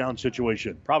third down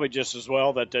situation. Probably just as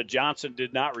well that Johnson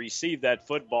did not receive that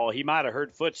football. He might have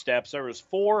heard footsteps. There was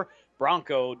 4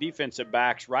 Bronco defensive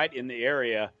backs right in the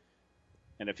area,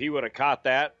 and if he would have caught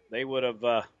that, they would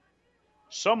have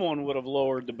someone would have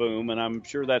lowered the boom, and I'm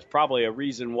sure that's probably a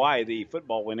reason why the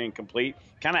football went incomplete.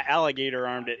 Kind of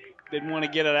alligator-armed it. Didn't want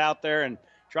to get it out there and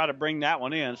try to bring that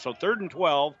one in. So 3rd and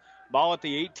 12, ball at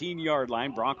the 18-yard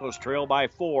line. Broncos trail by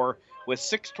 4 with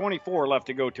 6:24 left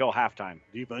to go till halftime.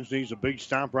 Defense needs a big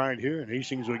stop right here, and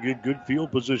Hastings will get good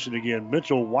field position again.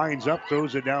 Mitchell winds up,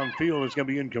 throws it downfield. It's going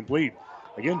to be incomplete.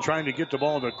 Again, trying to get the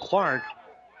ball to Clark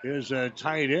is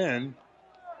tight end.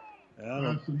 I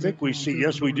don't think we see.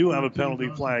 Yes, we do have a penalty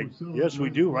flag. Yes, we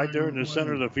do, right there in the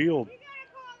center of the field.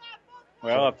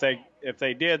 Well, if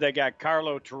they did, they got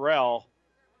Carlo Terrell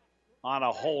on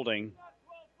a holding.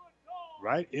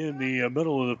 Right in the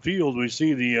middle of the field, we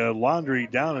see the laundry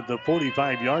down at the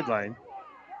 45-yard line.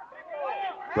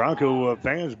 Bronco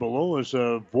fans below us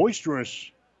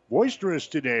boisterous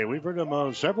today. We've heard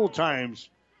them several times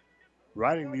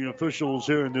riding the officials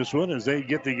here in this one as they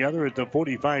get together at the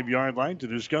 45-yard line to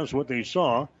discuss what they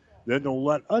saw. Then they'll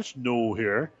let us know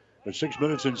here. With 6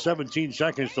 minutes and 17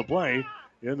 seconds to play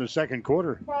in the second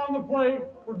quarter. On the play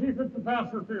for defensive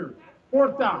pass interference.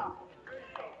 4th down.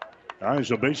 All right,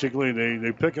 so basically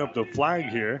they pick up the flag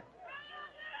here.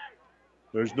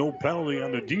 There's no penalty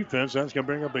on the defense. That's going to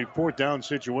bring up a 4th down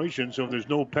situation. So if there's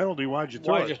no penalty, why'd you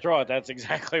throw it? Why'd you throw it? That's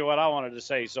exactly what I wanted to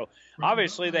say. So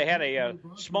obviously they had a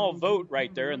small vote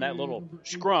right there in that little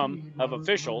scrum of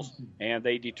officials, and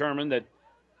they determined that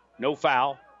no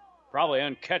foul, probably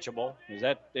uncatchable. Is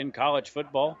that in college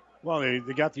football? Well, they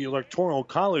got the Electoral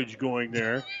College going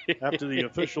there after the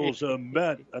officials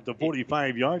met at the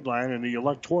 45-yard line, and the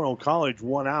Electoral College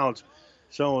won out.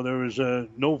 So there was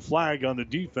no flag on the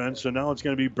defense, so now it's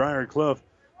going to be Briar Cliff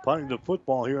punting the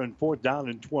football here on 4th down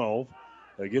and 12.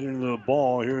 They get into the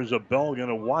ball. Here's a Bell going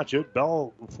to watch it.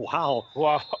 Bell,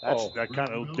 wow. That's kind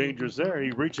of dangerous there.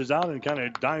 He reaches out and kind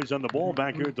of dives on the ball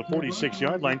back here at the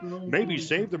 46-yard line. Maybe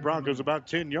saved the Broncos about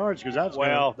 10 yards because that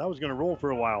was going to roll for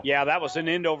a while. Yeah, that was an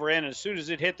end over end. As soon as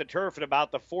it hit the turf at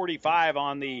about the 45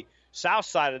 on the south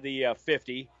side of the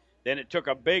 50, then it took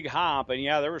a big hop. And,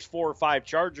 yeah, there was 4 or 5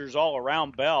 Chargers all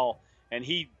around Bell. And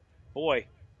he,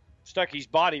 stuck his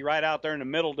body right out there in the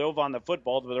middle, dove on the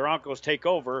football. The Broncos take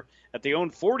over at the own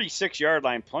 46-yard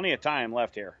line. Plenty of time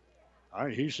left here. All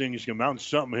right, Hastings can mount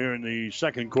something here in the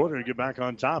second quarter and get back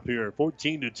on top here.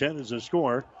 14-10 is the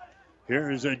score.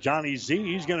 Here is Johnny Z.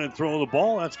 He's going to throw the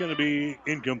ball. That's going to be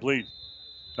incomplete.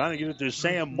 Trying to get it to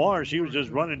Sam Marsh. He was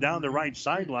just running down the right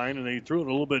sideline, and they threw it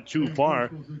a little bit too far.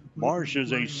 Marsh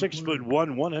is a 6'1",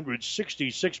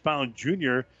 166-pound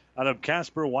junior out of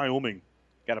Casper, Wyoming.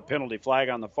 Got a penalty flag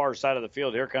on the far side of the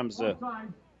field. Here comes the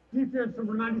defense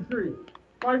number 93.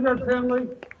 5-yard penalty.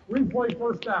 Replay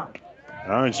 1st down.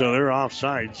 All right, so they're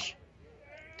offsides.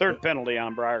 3rd penalty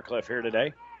on Briar Cliff here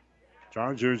today.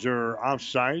 Chargers are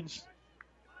offsides.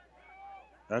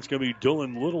 That's going to be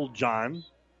Dylan Littlejohn,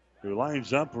 who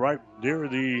lines up right near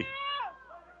the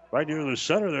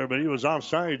center there, but he was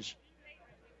offsides.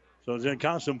 So it's going to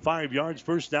cost them 5 yards.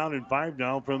 1st down and 5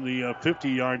 now from the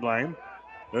 50-yard line.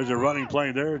 There's a running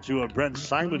play there to Brent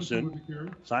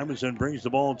Simonson. Simonson brings the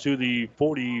ball to the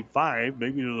 45,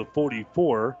 maybe to the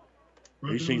 44.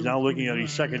 Hastings now looking at a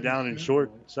second down and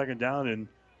short. Second down and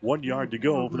 1 yard to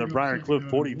go from the Briar Cliff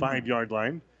 45-yard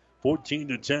line.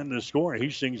 14-10 the score.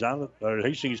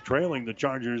 Hastings trailing the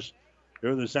Chargers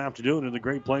here this afternoon in the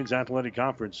Great Plains Athletic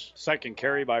Conference. Second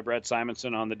carry by Brett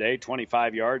Simonson on the day,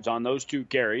 25 yards on those 2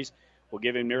 carries. We'll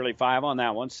give him nearly 5 on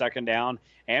that one. Second down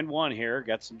and 1 here.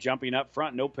 Got some jumping up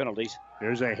front, no penalties.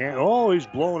 There's a hand. Oh, he's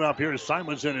blown up here.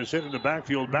 Simonson is hit in the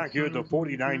backfield back here at the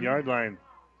 49-yard line.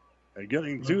 And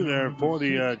getting through there for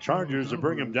the Chargers to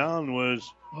bring him down was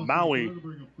Maui.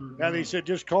 And they said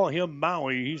just call him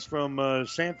Maui. He's from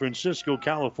San Francisco,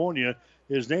 California.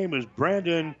 His name is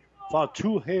Brandon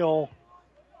Fatuhale.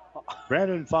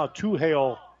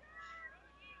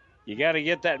 You got to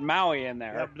get that Maui in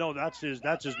there. Yeah, no, that's his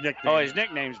nickname. Oh, his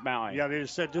nickname's Maui. Yeah, they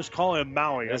said just call him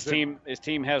Maui. His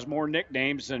team has more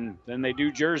nicknames than they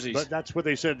do jerseys. But that's what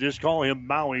they said. Just call him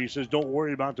Maui. He says don't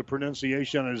worry about the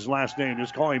pronunciation of his last name.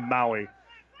 Just call him Maui.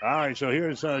 All right, so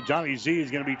here's Johnny Z is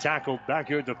going to be tackled back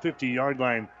here at the 50-yard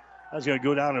line. That's going to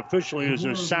go down officially as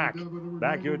a sack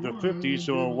back here at the 50,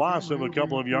 so a loss of a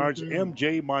couple of yards.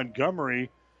 M.J.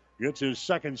 Montgomery gets his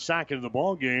second sack of the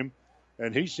ball game.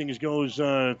 And Hastings goes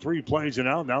 3 plays and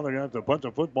out. Now they're going to have to punt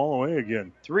the football away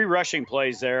again. 3 rushing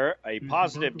plays there, a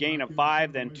positive gain of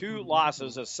 5, then 2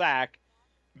 losses, a sack.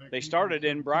 They started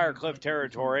in Briar Cliff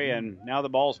territory, and now the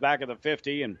ball's back at the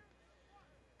 50. And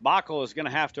Backel is going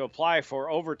to have to apply for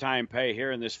overtime pay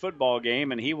here in this football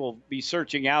game, and he will be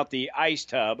searching out the ice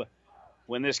tub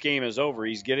when this game is over.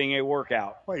 He's getting a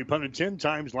workout. Well, he punted 10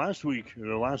 times last week, in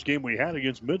the last game we had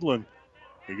against Midland.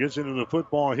 He gets into the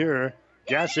football here.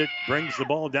 Gassett brings the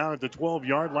ball down at the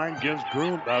 12-yard line, gives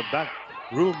room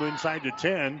inside the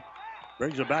 10,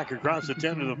 brings it back across the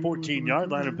 10 to the 14-yard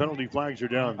line, and penalty flags are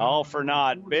down. All for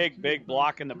naught. Big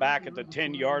block in the back at the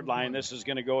 10-yard line. This is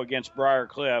going to go against Briar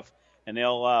Cliff, and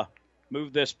they'll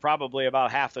move this probably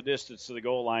about half the distance to the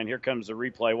goal line. Here comes the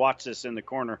replay. Watch this in the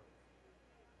corner.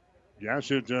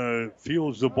 Gassett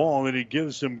fields the ball, and he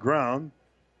gives some ground.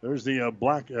 There's the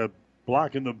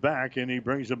block in the back, and he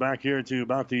brings it back here to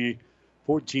about the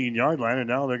 14-yard line, and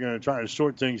now they're going to try to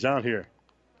sort things out here.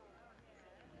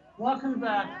 Walking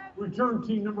back, return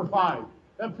team number 5.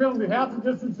 That penalty half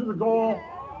the distance to the goal,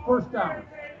 first down.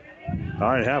 All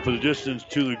right, half of the distance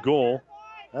to the goal.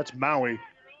 That's Maui.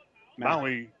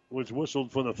 Maui was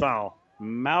whistled for the foul.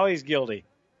 Maui's guilty.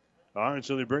 All right,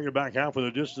 so they bring it back half of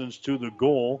the distance to the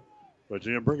goal, but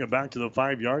they're going to bring it back to the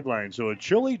 5-yard line. So a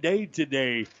chilly day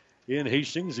today in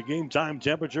Hastings. The game time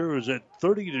temperature is at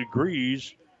 30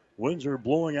 degrees. Winds are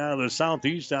blowing out of the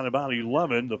southeast at about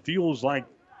 11. The feels like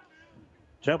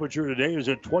temperature today is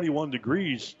at 21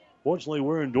 degrees. Fortunately,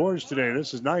 we're indoors today.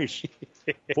 This is nice.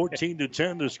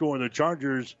 14-10 to score. The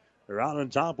Chargers are out on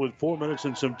top with 4 minutes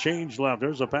and some change left.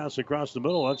 There's a pass across the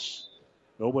middle.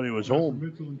 Nobody was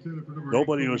home.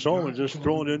 Nobody was home and just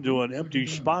thrown into an empty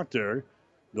spot there.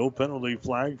 No penalty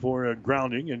flag for a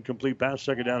grounding and complete pass,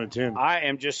 second down and 10. I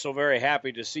am just so very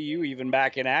happy to see you even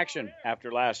back in action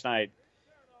after last night.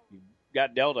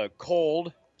 Got dealt a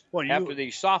cold after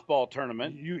the softball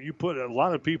tournament. You put a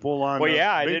lot of people on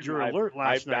major alert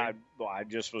last night. I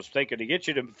just was thinking to get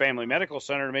you to Family Medical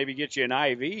Center to maybe get you an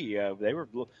IV. They were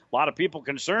a lot of people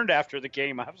concerned after the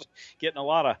game. I was getting a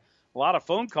lot of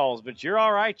phone calls, but you're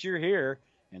all right. You're here.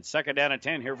 And second down and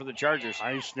 10 here for the Chargers.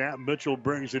 High snap. Mitchell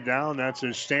brings it down. That's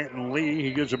a Stanton Lee.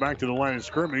 He gives it back to the line of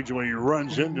scrimmage when he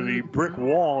runs into the brick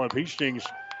wall of Hastings.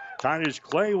 Titus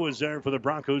Clay was there for the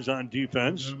Broncos on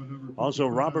defense. Also,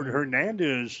 Robert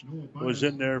Hernandez was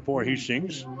in there for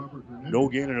Hastings. No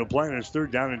gain in the play, and it's third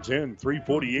down and 10.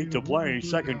 3:48 to play.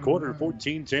 Second quarter,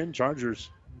 14-10 Chargers.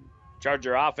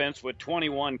 Charger offense with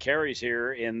 21 carries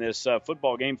here in this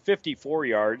football game, 54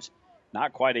 yards.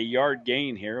 Not quite a yard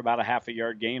gain here, about a half a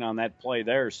yard gain on that play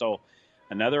there. So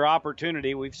another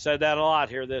opportunity. We've said that a lot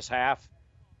here this half.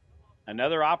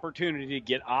 Another opportunity to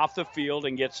get off the field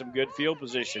and get some good field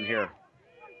position here.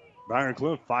 Briar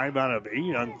Cliff 5 out of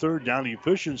 8 on third down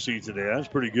efficiency today. That's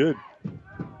pretty good.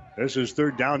 This is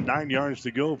third down, 9 yards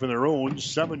to go for their own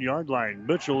 7-yard line.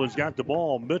 Mitchell has got the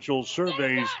ball. Mitchell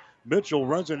surveys. Mitchell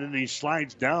runs it and he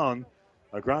slides down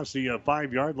across the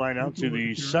 5-yard line out to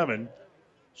the 7.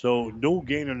 So no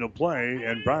gain in the play,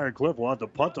 and Briar Cliff will have to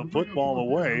punt the football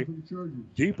away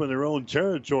deep in their own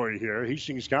territory here.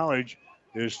 Hastings College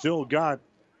has still got,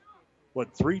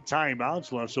 3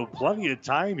 timeouts left, so plenty of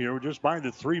time here. We're just by the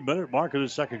 3-minute mark of the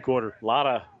second quarter. A lot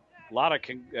lot of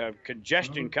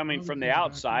congestion coming from the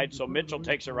outside, so Mitchell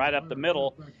takes it right up the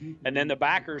middle, and then the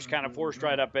backers kind of forced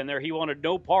right up in there. He wanted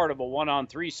no part of a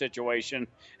 1-on-3 situation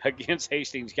against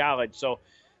Hastings College. So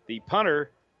the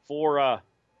punter for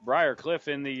Briar Cliff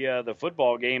in the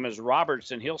football game is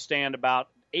Robertson. He'll stand about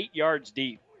 8 yards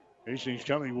deep. Hastings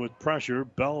coming with pressure.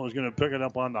 Bell is going to pick it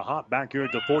up on the hop back here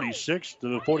at the 46, to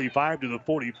the 45, to the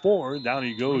 44. Down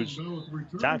he goes.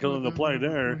 Tackling the play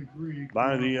there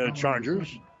by the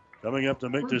Chargers. Coming up to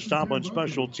make the stop on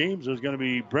special teams is going to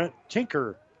be Brent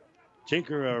Tinker.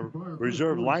 Tinker, a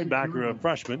reserve linebacker, a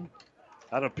freshman,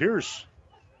 out of Pierce.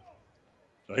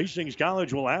 So Hastings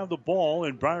College will have the ball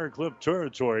in Briar Cliff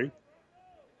territory.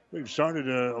 We've started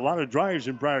a lot of drives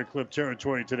in Briar Cliff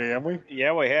territory today, haven't we?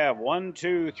 Yeah, we have. 1,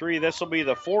 2, 3. This will be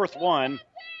the fourth one.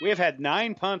 We have had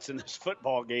 9 punts in this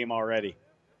football game already.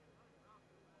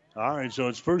 All right, so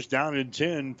it's first down and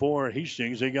 10 for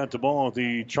Hastings. They got the ball at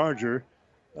the Charger.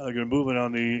 They're going to move it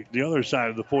on the other side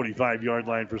of the 45-yard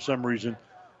line for some reason.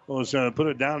 Well, let's put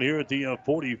it down here at the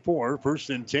 44. First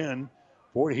and 10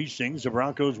 for Hastings. The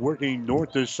Broncos working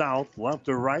north to south, left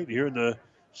to right here in the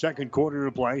second quarter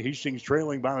of play. Hastings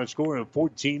trailing by a score of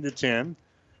 14-10.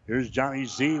 Here's Johnny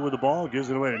Z with the ball. Gives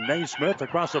it away to Naismith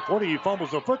across the 40. He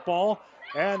fumbles the football.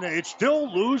 And it's still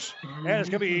loose. And it's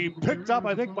going to be picked up,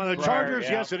 I think, by the Chargers.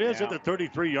 Yeah, yes, it is at the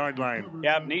 33-yard line.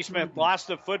 Yeah, Naismith lost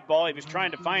the football. He was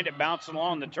trying to find it bouncing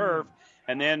along the turf.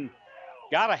 And then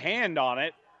got a hand on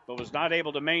it, but was not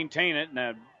able to maintain it.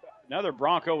 And another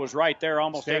Bronco was right there,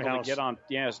 almost able to get on.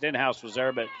 Yeah, Stenhouse was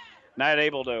there, but not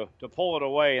able to pull it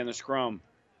away in the scrum.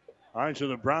 All right, so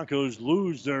the Broncos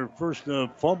lose their first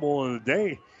fumble of the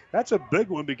day. That's a big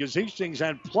one because Hastings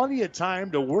had plenty of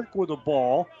time to work with the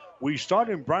ball. We start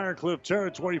in Briar Cliff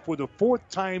territory for the fourth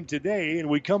time today, and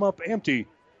we come up empty.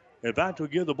 In fact, we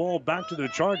give the ball back to the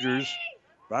Chargers.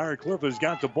 Briar Cliff has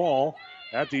got the ball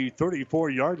at the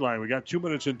 34-yard line. We got 2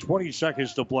 minutes and 20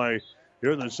 seconds to play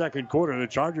here in the second quarter. The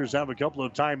Chargers have a couple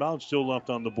of timeouts still left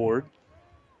on the board.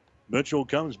 Mitchell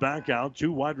comes back out.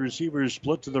 2 wide receivers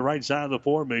split to the right side of the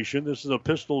formation. This is a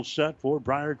pistol set for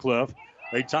Briar Cliff.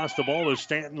 They toss the ball to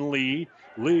Stanton Lee.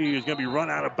 Lee is going to be run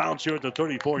out of bounds here at the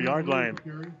 34-yard line.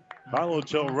 Carlo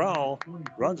Terrell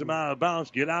runs him out of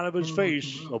bounds. Get out of his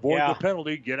face. Avoid the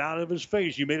penalty. Get out of his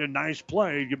face. You made a nice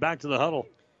play. Get back to the huddle.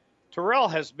 Terrell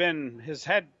has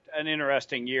had an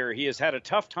interesting year. He has had a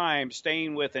tough time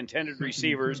staying with intended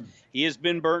receivers. He has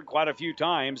been burnt quite a few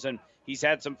times, and he's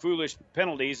had some foolish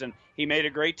penalties, and he made a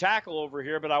great tackle over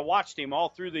here, but I watched him all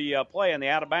through the play on the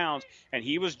out of bounds, and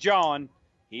he was jawing.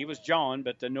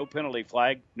 But no penalty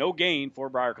flag. No gain for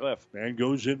Briar Cliff. And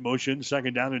goes in motion.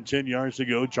 Second down and 10 yards to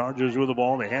go. Chargers with the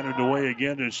ball. They hand it away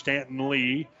again to Stanton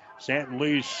Lee. Stanton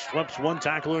Lee slips one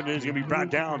tackler and is going to be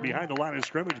brought down behind the line of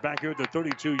scrimmage back here at the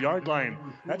 32-yard line.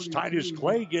 That's Titus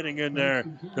Clay getting in there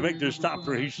to make the stop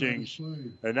for Hastings.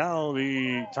 And now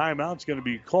the timeout's going to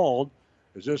be called.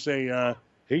 Is this a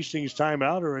Hastings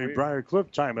timeout or a Briar Cliff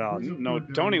timeout? No,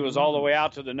 Tony was all the way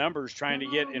out to the numbers trying to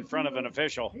get in front of an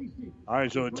official. All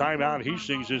right, so a timeout.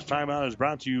 Hastings' timeout is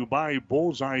brought to you by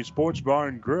Bullseye Sports Bar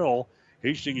and Grill.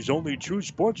 Hastings' only true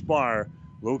sports bar,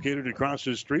 located across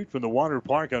the street from the water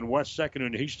park on West 2nd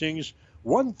and Hastings.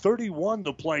 1:31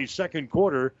 to play, second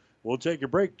quarter. We'll take a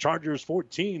break. Chargers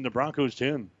 14, the Broncos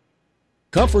 10.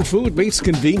 Comfort food meets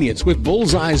convenience with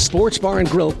Bullseye's Sports Bar and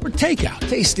Grill for takeout.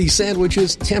 Tasty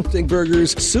sandwiches, tempting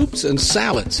burgers, soups, and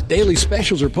salads. Daily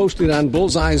specials are posted on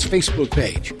Bullseye's Facebook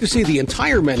page. To see the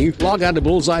entire menu, log on to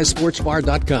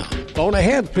bullseyesportsbar.com. Phone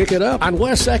ahead, pick it up on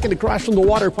West 2nd across from the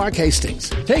Water Park, Hastings.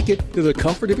 Take it to the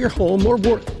comfort of your home or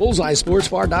work.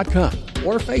 bullseyesportsbar.com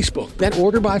or Facebook. Then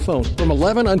order by phone from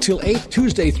 11 until 8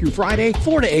 Tuesday through Friday,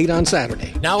 4 to 8 on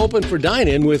Saturday. Now open for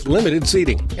dine-in with limited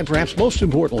seating. And perhaps most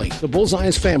importantly, the Bullseye's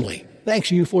family thanks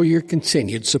you for your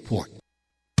continued support.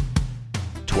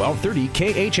 1230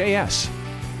 KHAS.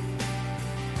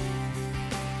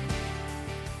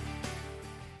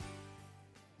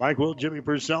 Mike Will, Jimmy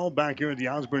Purcell back here at the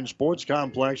Osborne Sports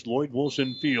Complex, Lloyd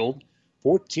Wilson Field.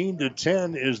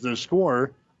 14-10 is the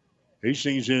score.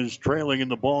 Hastings is trailing in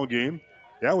the ball game.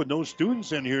 Yeah, with no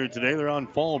students in here today, they're on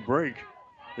fall break.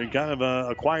 In kind of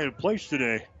a quiet place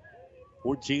today.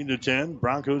 14-10,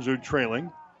 Broncos are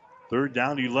trailing. Third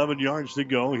down, 11 yards to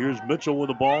go. Here's Mitchell with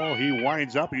the ball. He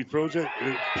winds up. He throws it.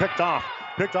 Picked off.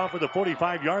 Picked off at the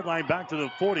 45-yard line, back to the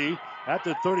 40. At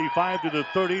the 35 to the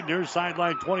 30, near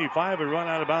sideline 25, and run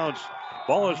out of bounds.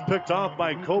 Ball is picked off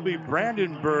by Kobe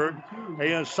Brandenburg,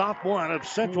 a sophomore out of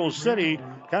Central City,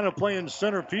 kind of playing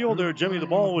center field there. Jimmy, the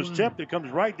ball was tipped. It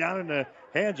comes right down in the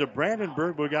hands of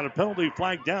Brandenburg. We got a penalty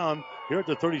flag down here at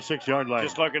the 36-yard line.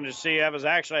 Just looking to see. That was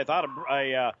actually, I thought,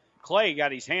 a Clay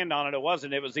got his hand on it. It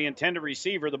wasn't. It was the intended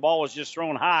receiver. The ball was just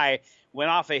thrown high, went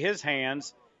off of his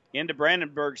hands into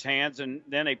Brandenburg's hands, and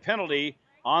then a penalty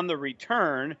on the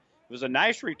return. It was a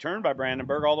nice return by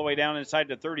Brandenburg all the way down inside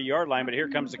the 30-yard line, but here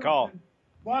comes the call.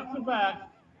 Box the back,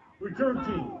 return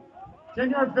team.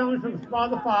 10-yard penalty from the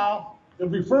spot of the foul.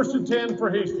 It'll be 1st and 10 for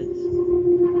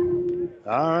Hastings.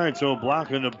 All right, so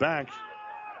block in the back.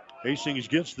 Hastings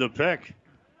gets the pick.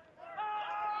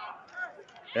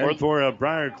 And for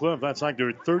Briar Cliff, that's like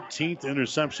their 13th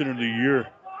interception of the year.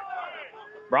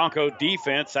 Bronco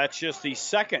defense, that's just the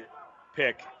second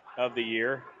pick of the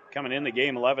year. Coming in the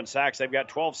game, 11 sacks. They've got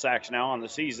 12 sacks now on the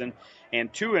season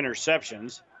and 2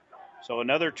 interceptions. So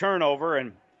another turnover.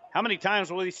 And how many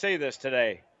times will he say this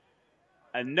today?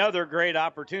 Another great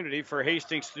opportunity for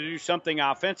Hastings to do something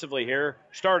offensively here,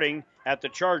 starting at the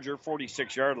Charger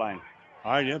 46-yard line.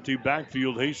 All right, empty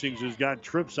backfield. Hastings has got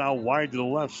trips out wide to the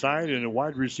left side and a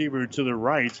wide receiver to the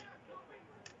right.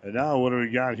 And now what do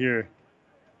we got here?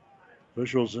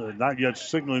 Officials not yet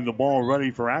signaling the ball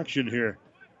ready for action here.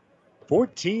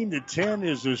 14-10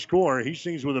 is the score.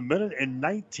 Hastings with 1 minute and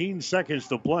 19 seconds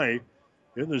to play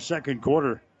in the second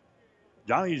quarter.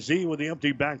 Johnny Z with the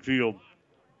empty backfield.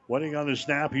 Waiting on the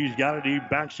snap. He's got it. He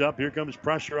backs up. Here comes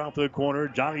pressure off the corner.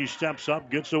 Johnny steps up,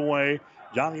 gets away.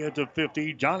 Johnny at the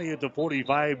 50. Johnny at the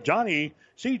 45.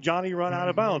 See Johnny run out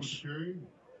of bounds.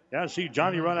 Yeah, see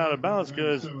Johnny run out of bounds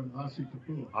because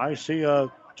I see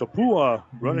Tapua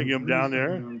running him down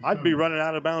there. I'd be running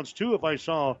out of bounds too if I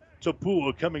saw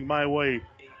Tapua coming my way.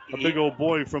 A big old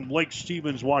boy from Lake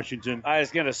Stevens, Washington. I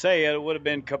was going to say it would have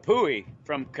been Kapui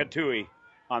from Katui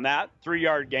on that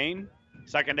 3-yard gain.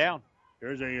 Second down.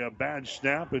 Here's a bad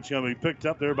snap. It's going to be picked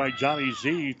up there by Johnny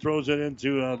Z. He throws it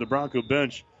into the Bronco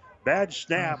bench. Bad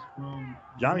snap.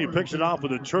 Johnny picks it off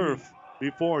with the turf.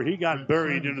 Before he got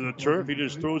buried into the turf, he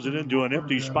just throws it into an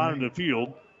empty spot in the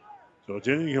field. So it's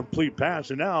an incomplete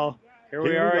pass. And now, here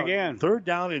we are again. 3rd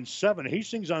down and 7.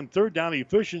 Hastings on 3rd down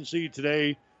efficiency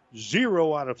today,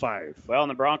 0 out of 5. Well, and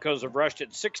the Broncos have rushed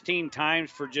it 16 times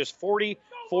for just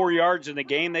 44 yards in the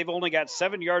game. They've only got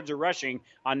 7 yards of rushing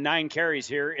on 9 carries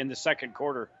here in the second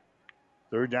quarter.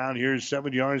 3rd down here,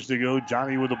 7 yards to go.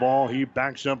 Johnny with the ball. He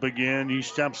backs up again. He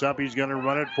steps up. He's going to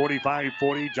run it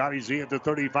 45-40. Johnny Z at the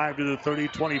 35 to the 30,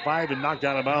 25, and knocked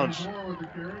out of bounds.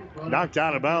 Knocked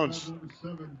out of bounds.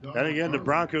 And again, the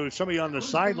Broncos, somebody on the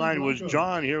sideline was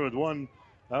John here with one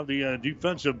of the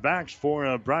defensive backs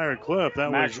for Briar Cliff.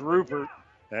 That Max was Rupert.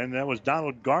 And that was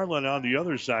Donald Garland on the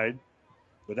other side.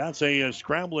 But that's a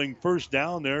scrambling first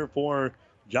down there for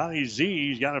Johnny Z.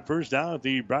 He's got a first down at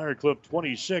the Briar Cliff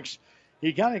 26.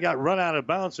 He kind of got run out of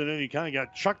bounds, and then he kind of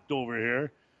got chucked over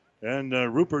here. And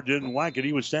Rupert didn't like it.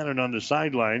 He was standing on the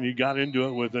sideline. He got into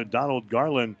it with Donald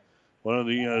Garland, one of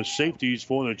the safeties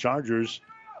for the Chargers.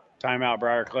 Timeout,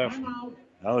 Briar Cliff.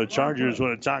 Now the Chargers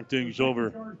want to talk things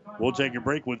over. We'll take a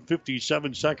break with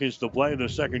 57 seconds to play in the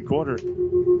second quarter.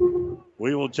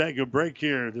 We will take a break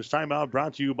here. This timeout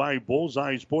brought to you by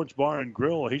Bullseye Sports Bar and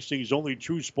Grill, Hastings' only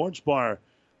true sports bar,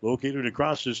 located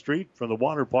across the street from the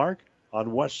water park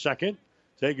on West 2nd.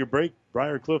 Take a break.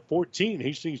 Briar Cliff 14,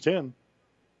 Hastings 10.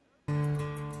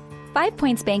 5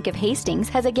 Points Bank of Hastings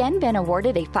has again been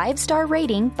awarded a 5-star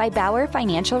rating by Bauer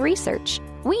Financial Research.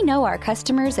 We know our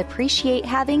customers appreciate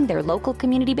having their local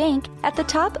community bank at the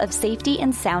top of safety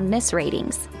and soundness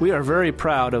ratings. We are very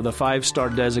proud of the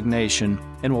 5-star designation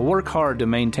and will work hard to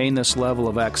maintain this level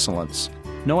of excellence.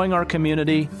 Knowing our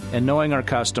community and knowing our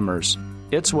customers,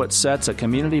 it's what sets a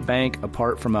community bank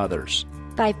apart from others.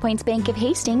 5 Points Bank of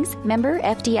Hastings, member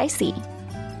FDIC.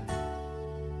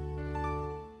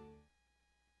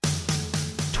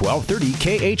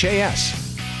 1230 KHAS.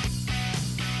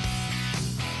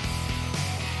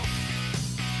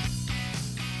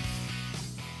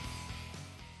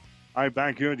 All right,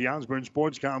 back here at the Osborne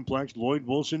Sports Complex, Lloyd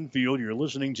Wilson Field. You're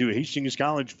listening to Hastings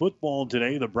College football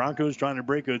today. The Broncos trying to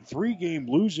break a 3-game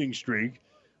losing streak.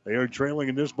 They are trailing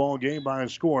in this ball game by a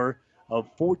score of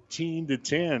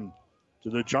 14-10 to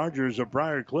the Chargers of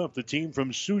Briar Cliff, the team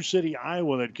from Sioux City,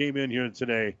 Iowa that came in here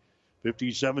today.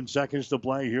 57 seconds to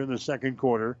play here in the second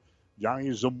quarter.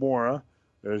 Johnny Zamora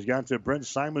has got to Brent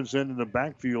Simonson in the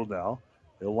backfield now.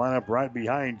 He'll line up right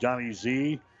behind Johnny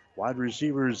Z. Wide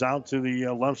receiver is out to the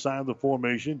left side of the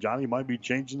formation. Johnny might be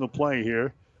changing the play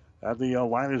here at the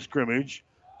line of scrimmage.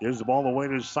 Gives the ball away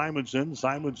to Simonson.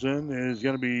 Simonson is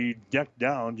going to be decked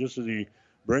down just as he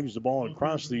brings the ball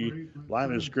across the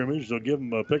line of scrimmage. They'll give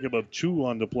him a pickup of 2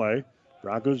 on the play.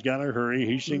 Broncos got to hurry.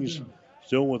 Hastings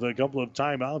still with a couple of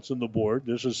timeouts on the board.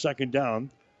 This is second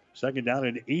down. Second down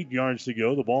and 8 yards to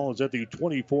go. The ball is at the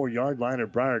 24-yard line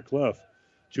of Briar Cliff.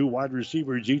 2 wide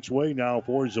receivers each way now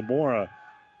for Zamora.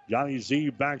 Johnny Z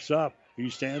backs up. He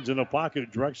stands in a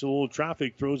pocket, directs a little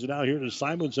traffic, throws it out here to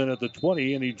Simonson at the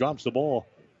 20, and he drops the ball.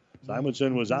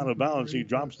 Simonson was out of bounds. He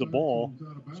drops the ball,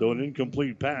 so an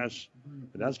incomplete pass.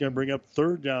 And that's going to bring up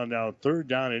third down now. Third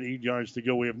down and 8 yards to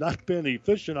go. We have not been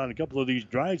efficient on a couple of these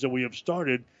drives that we have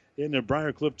started in the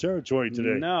Briarcliff territory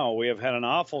today. No, we have had an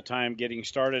awful time getting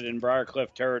started in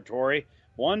Briarcliff territory.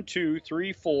 1, 2,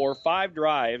 3, 4, 5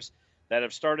 drives that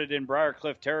have started in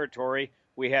Briarcliff territory.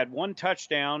 We had 1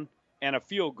 touchdown and a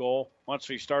field goal once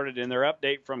we started in their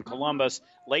update from Columbus.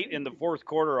 Late in the fourth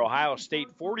quarter, Ohio State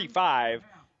 45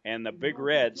 and the Big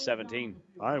Red 17.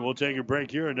 All right, we'll take a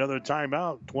break here. Another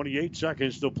timeout. 28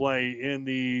 seconds to play in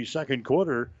the second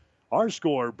quarter. Our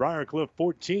score, Briarcliff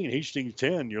 14, Hastings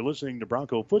 10. You're listening to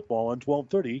Bronco Football on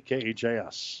 1230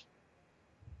 KHAS.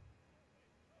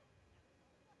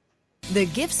 The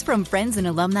gifts from friends and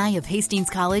alumni of Hastings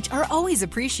College are always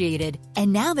appreciated.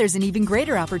 And now there's an even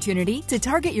greater opportunity to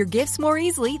target your gifts more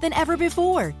easily than ever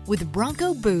before with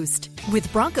Bronco Boost. With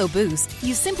Bronco Boost,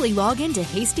 you simply log into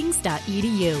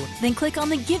hastings.edu, then click on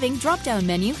the Giving drop-down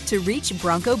menu to reach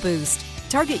Bronco Boost.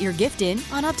 Target your gift in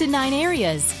on up to 9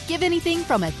 areas. Give anything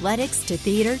from athletics to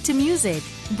theater to music.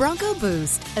 Bronco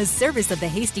Boost, a service of the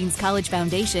Hastings College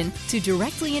Foundation to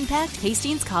directly impact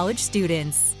Hastings College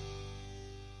students.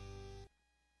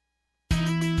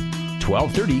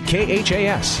 1230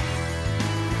 KHAS.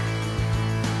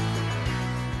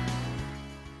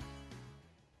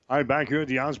 All right, back here at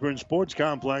the Osborne Sports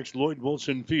Complex, Lloyd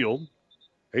Wilson Field.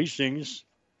 Hastings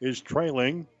is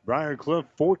trailing Briarcliff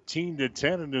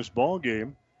 14-10 in this ball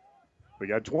game. We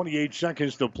got 28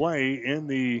 seconds to play in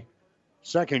the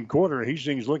second quarter.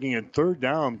 Hastings looking at third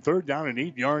down and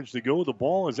 8 yards to go. The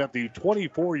ball is at the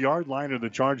 24-yard line of the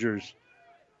Chargers.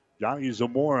 Johnny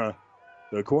Zamora,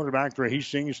 the quarterback for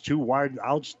Hastings, 2 wide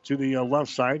outs to the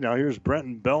left side. Now here's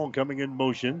Brenton Bell coming in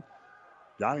motion.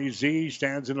 Johnny Z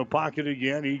stands in the pocket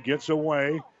again. He gets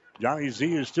away. Johnny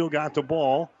Z has still got the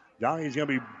ball. Johnny's going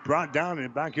to be brought down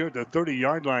and back here at the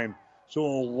 30-yard line. So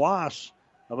a loss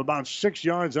of about 6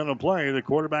 yards on the play. The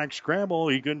quarterback scramble.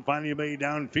 He couldn't find anybody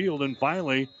downfield. And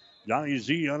finally, Johnny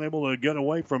Z unable to get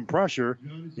away from pressure.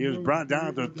 He is brought down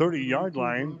at the 30-yard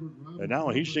line. And now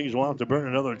Hastings will have to burn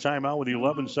another timeout with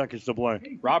 11 seconds to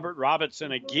play. Robert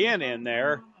Robinson again in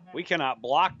there. We cannot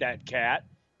block that cat.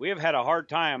 We have had a hard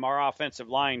time, our offensive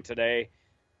line today.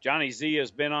 Johnny Z has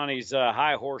been on his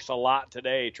high horse a lot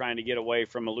today trying to get away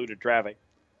from eluded traffic.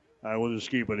 We'll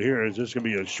just keep it here. It's just going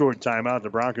to be a short timeout. The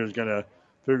Broncos going to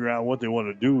figure out what they want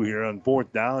to do here on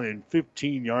fourth down and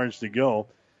 15 yards to go.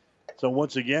 So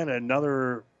once again,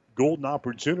 another golden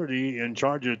opportunity in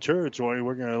charge of territory.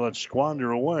 We're going to let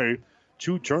squander away.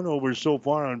 2 turnovers so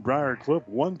far on Briarcliff.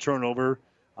 1 turnover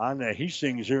on the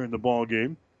Hastings here in the ball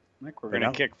game. I think we're going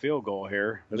to kick field goal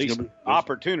here. At least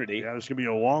opportunity. Yeah, it's going to be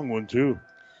a long one, too.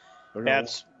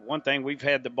 That's one thing. We've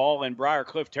had the ball in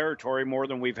Briarcliff territory more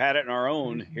than we've had it in our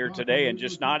own here today and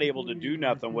just not able to do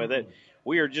nothing with it.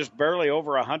 We are just barely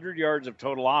over 100 yards of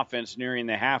total offense nearing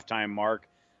the halftime mark.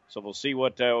 So we'll see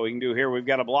what we can do here. We've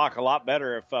got to block a lot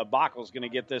better if Bockel's going to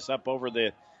get this up over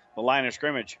the line of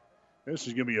scrimmage. This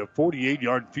is going to be a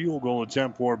 48-yard field goal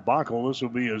attempt for Bockel. This will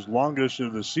be his longest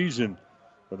of the season.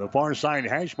 For the far side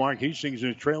hash mark, Hastings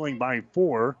is trailing by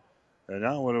 4. And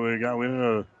now what do we got? We have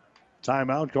a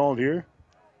timeout called here.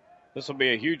 This will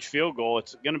be a huge field goal.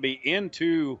 It's going to be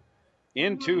into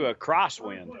a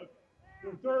crosswind.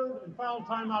 The third and final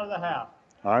timeout of the half.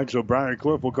 All right, so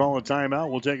Briarcliff will call a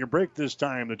timeout. We'll take a break this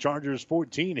time. The Chargers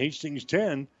 14, Hastings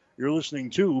 10. You're listening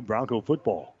to Bronco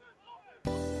Football.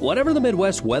 Whatever the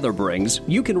Midwest weather brings,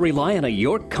 you can rely on a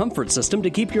York comfort system to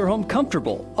keep your home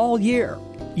comfortable all year.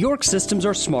 York systems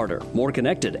are smarter, more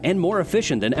connected, and more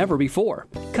efficient than ever before,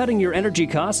 cutting your energy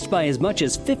costs by as much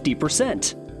as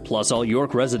 50%. Plus, all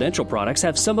York residential products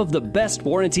have some of the best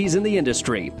warranties in the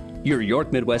industry. Your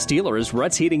York Midwest dealer is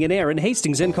Ruts Heating and Air in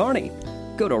Hastings and Kearney.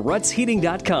 Go to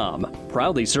rutsheating.com,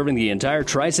 proudly serving the entire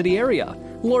Tri-City area.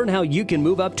 Learn how you can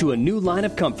move up to a new line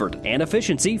of comfort and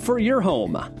efficiency for your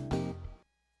home.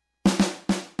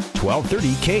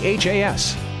 1230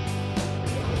 KHAS.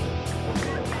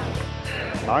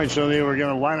 All right, so they were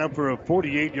going to line up for a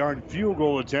 48-yard field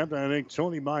goal attempt. I think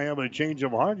Tony might have a change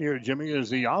of heart here, Jimmy, as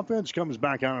the offense comes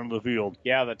back out on the field.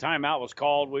 Yeah, the timeout was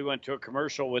called. We went to a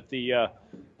commercial with the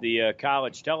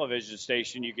college television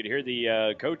station. You could hear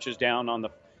the coaches down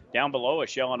below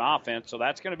us yelling offense, so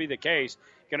that's going to be the case.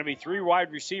 Going to be 3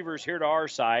 wide receivers here to our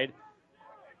side.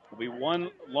 Will be 1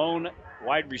 lone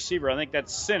wide receiver. I think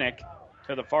that's Sinek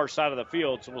to the far side of the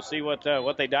field. So we'll see what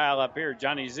they dial up here.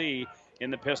 Johnny Z in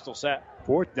the pistol set.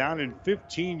 Fourth down and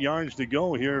 15 yards to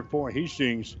go here for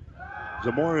Hastings.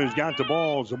 Zamora's got the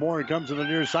ball. Zamora comes to the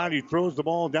near side. He throws the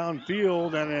ball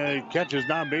downfield, and a catch is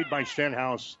not made by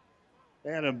Stenhouse.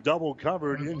 And him double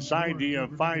covered inside the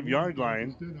 5-yard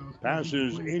line. Pass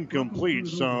is incomplete.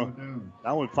 So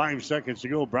now with 5 seconds to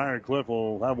go, Briarcliff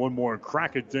will have one more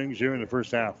crack at things here in the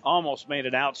first half. Almost made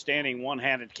an outstanding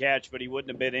one-handed catch, but he wouldn't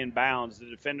have been in bounds. The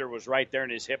defender was right there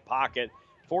in his hip pocket,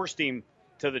 forced him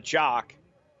to the chalk,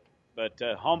 but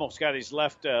almost got his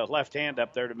left hand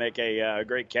up there to make a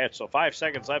great catch. So 5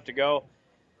 seconds left to go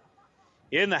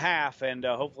in the half, and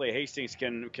hopefully Hastings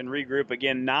can regroup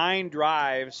again. 9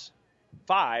 drives.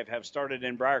 5 have started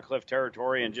in Briarcliff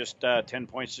territory and just 10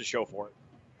 points to show for it.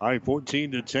 All right,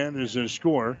 14-10 is the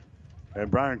score.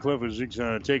 And Briarcliff is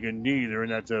going to take a knee. They're in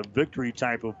that victory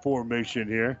type of formation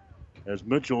here. As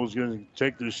Mitchell is going to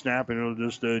take the snap and it'll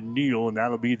just kneel, and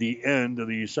that'll be the end of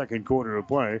the second quarter of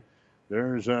play.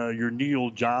 There's your kneel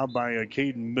job by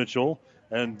Caden Mitchell.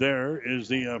 And there is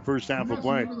the first half of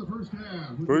play.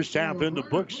 First half in the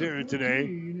books here today.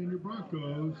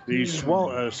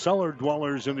 The cellar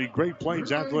dwellers in the Great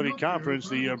Plains Athletic Conference,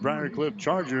 the Briarcliff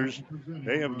Chargers,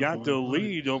 they have got the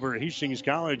lead over Hastings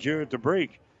College here at the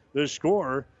break. The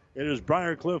score, it is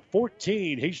Briarcliff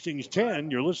 14, Hastings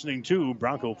 10. You're listening to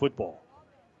Bronco Football.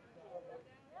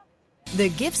 The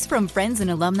gifts from friends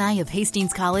and alumni of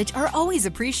Hastings College are always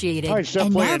appreciated. Right,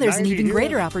 and now there's an even here.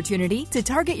 greater opportunity to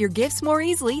target your gifts more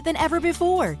easily than ever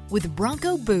before with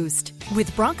Bronco Boost.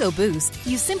 With Bronco Boost,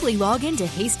 you simply log into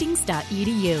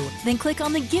hastings.edu, then click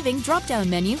on the Giving drop-down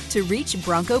menu to reach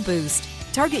Bronco Boost.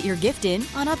 Target your gift in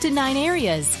on up to 9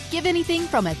 areas. Give anything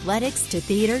from athletics to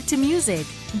theater to music.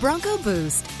 Bronco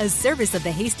Boost, a service of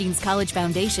the Hastings College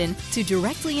Foundation to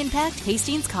directly impact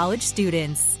Hastings College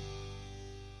students.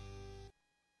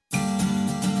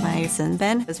 My son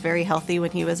Ben was very healthy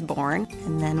when he was born,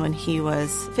 and then when he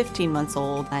was 15 months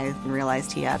old, I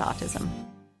realized he had autism.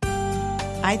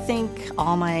 I think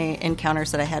all my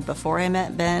encounters that I had before I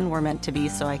met Ben were meant to be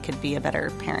so I could be a better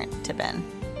parent to Ben.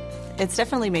 It's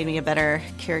definitely made me a better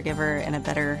caregiver and a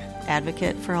better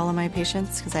advocate for all of my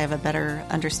patients because I have a better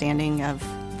understanding of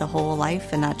the whole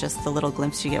life and not just the little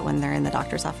glimpse you get when they're in the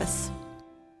doctor's office.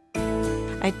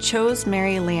 I chose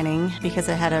Mary Lanning because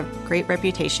it had a great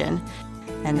reputation,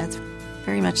 and it's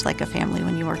very much like a family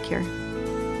when you work here.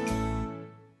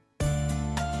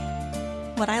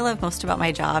 What I love most about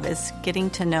my job is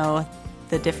getting to know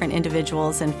the different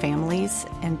individuals and families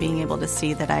and being able to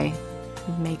see that I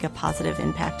make a positive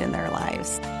impact in their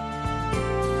lives.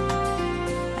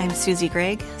 I'm Susie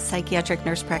Gregg, psychiatric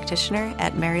nurse practitioner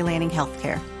at Mary Lanning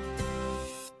Healthcare.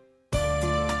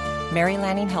 Mary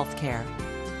Lanning Healthcare.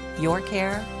 Your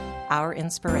care, our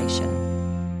inspiration.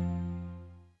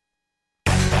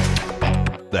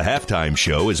 The Halftime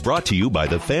Show is brought to you by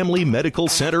the Family Medical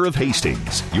Center of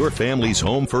Hastings, your family's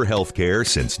home for health care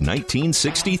since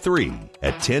 1963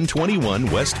 at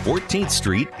 1021 West 14th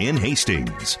Street in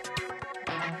Hastings.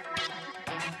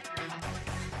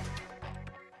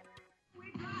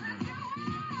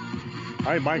 All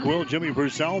right, Mike Will, Jimmy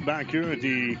Purcell back here at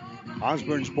the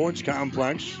Osborne Sports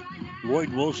Complex, Lloyd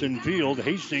Wilson Field.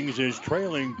 Hastings is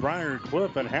trailing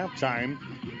Briarcliff at halftime.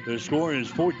 The score is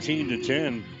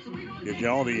 14-10. Give you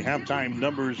all the halftime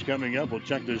numbers coming up. We'll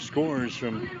check the scores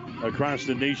from across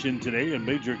the nation today in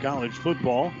major college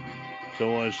football.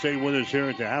 So stay with us here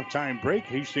at the halftime break.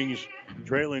 Hastings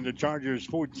trailing the Chargers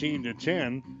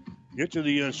 14-10. Get to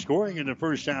the scoring in the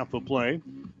first half of play.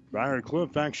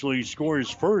 Briarcliff actually scores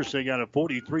first. They got a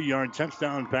 43-yard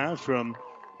touchdown pass from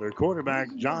their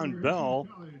quarterback, John Bell,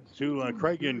 to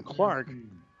Craigan Clark.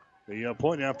 The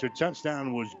point after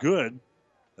touchdown was good.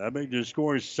 That made the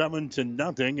score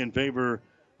 7-0 in favor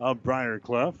of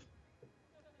Briarcliff.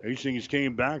 Hastings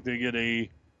came back. They get a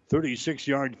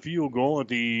 36-yard field goal at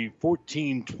the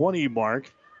 14-20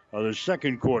 mark of the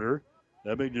second quarter.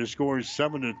 That made the score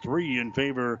 7-3 in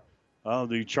favor of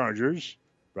the Chargers.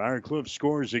 Briarcliff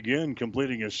scores again,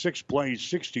 completing a 6-play,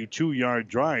 62-yard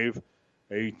drive.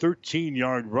 A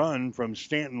 13-yard run from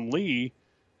Stanton Lee.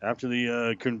 After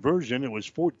the conversion, it was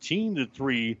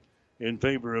 14-3 in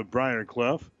favor of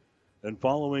Briarcliff. And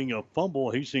following a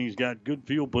fumble, Hastings got good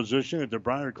field position at the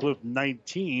Briarcliff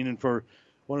 19. And for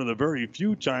one of the very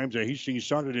few times that Hastings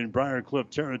started in Briarcliff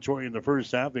territory in the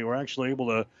first half, they were actually able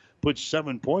to put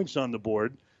 7 points on the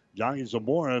board. Johnny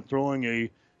Zamora throwing a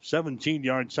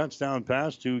 17-yard touchdown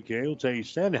pass to Coyote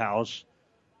Stenhouse.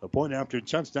 The point after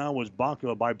touchdown was by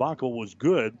Baco was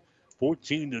good.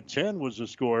 14-10 was the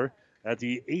score at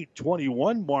the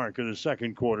 8:21 mark of the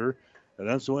second quarter. And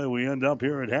that's the way we end up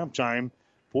here at halftime,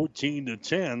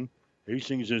 14-10.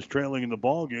 Hastings is trailing in the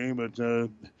ball game, but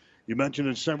You mentioned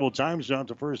it several times throughout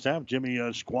the first half, Jimmy,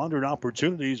 squandered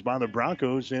opportunities by the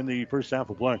Broncos in the first half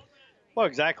of play. Well,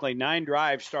 exactly. 9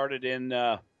 drives started in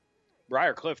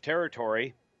Briar Cliff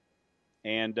territory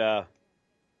and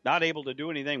not able to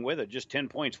do anything with it. Just 10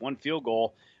 points, 1 field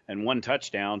goal, and 1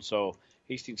 touchdown. So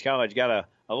Hastings College got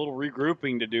a little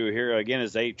regrouping to do here again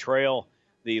as they trail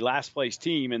the last place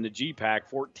team in the GPAC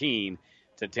 14-10.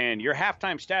 Your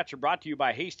halftime stats are brought to you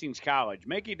by Hastings College.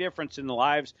 Make a difference in the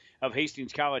lives of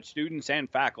Hastings College students and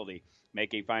faculty.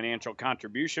 Make a financial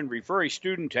contribution, refer a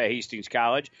student to Hastings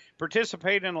College,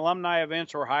 participate in alumni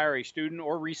events, or hire a student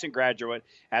or recent graduate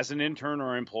as an intern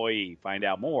or employee. Find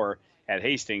out more at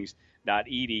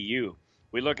hastings.edu.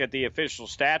 We look at the official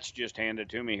stats just handed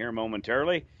to me here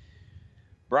momentarily.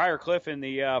 Briar Cliff in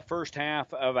the first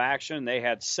half of action, they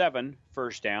had 7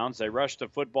 first downs. They rushed the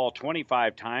football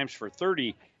 25 times for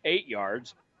 38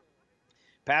 yards.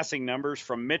 Passing numbers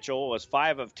from Mitchell was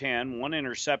 5 of 10, 1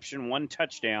 interception, 1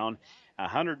 touchdown,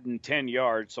 110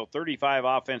 yards. So 35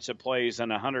 offensive plays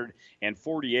and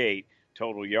 148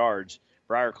 total yards.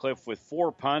 Briar Cliff with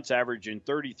 4 punts, averaging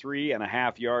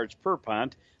 33.5 yards per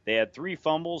punt. They had 3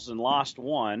 fumbles and lost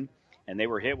 1. And they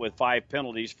were hit with 5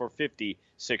 penalties for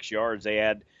 56 yards. They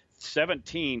had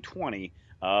 17-20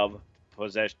 of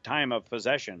time of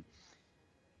possession.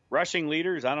 Rushing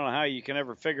leaders, I don't know how you can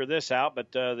ever figure this out,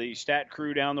 but the stat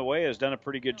crew down the way has done a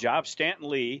pretty good job. Stanton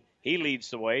Lee, he leads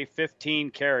the way,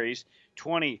 15 carries,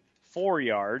 24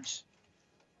 yards.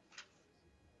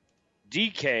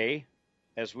 DK,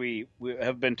 as we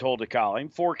have been told to call him,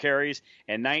 4 carries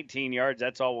and 19 yards.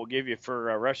 That's all we'll give you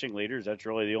for rushing leaders. That's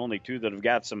really the only 2 that have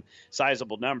got some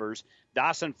sizable numbers.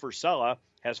 Dawson Furcella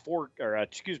has 2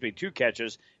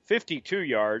 catches, 52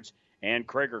 yards, and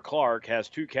Krager Clark has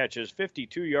 2 catches,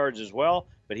 52 yards as well,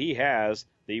 but he has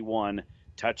the 1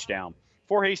 touchdown.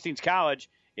 For Hastings College,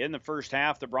 in the first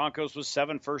half, the Broncos with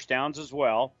 7 first downs as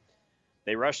well.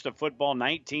 They rushed the football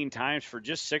 19 times for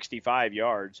just 65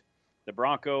 yards. The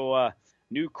Bronco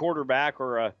new quarterback,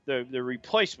 or the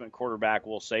replacement quarterback,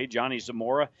 we'll say, Johnny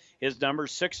Zamora, his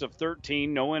numbers 6 of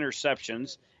 13, no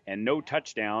interceptions and no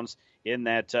touchdowns in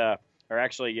that,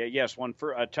 one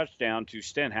for a touchdown to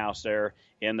Stenhouse there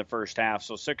in the first half.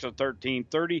 So 6 of 13,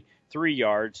 33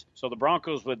 yards. So the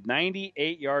Broncos with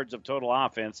 98 yards of total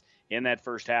offense in that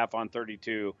first half on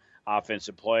 32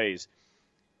 offensive plays.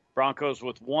 Broncos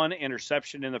with 1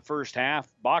 interception in the first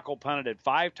half. Bockel punted it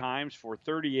 5 times for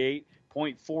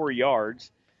 38.4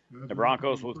 yards. The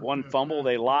Broncos with 1 fumble,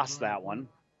 they lost that one.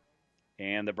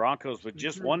 And the Broncos with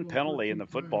just 1 penalty in the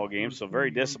football game, so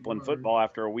very disciplined football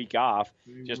after a week off,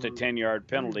 just a 10-yard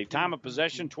penalty. Time of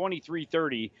possession,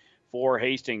 23:30 for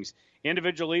Hastings.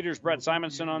 Individual leaders, Brett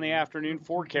Simonson on the afternoon,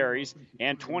 4 carries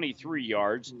and 23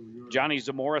 yards. Johnny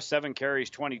Zamora, 7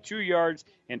 carries, 22 yards.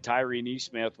 And Tyree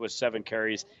Neesmith with 7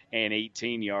 carries and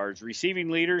 18 yards. Receiving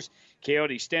leaders,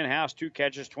 Coyote Stenhouse, 2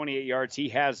 catches, 28 yards. He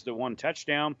has the 1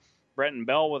 touchdown. Brenton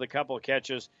Bell with a couple of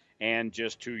catches and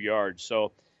just 2 yards.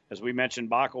 So, as we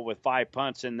mentioned, Bockel with 5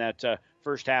 punts in that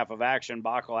first half of action.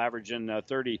 Bockel averaging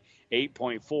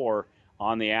 38.4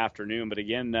 on the afternoon. But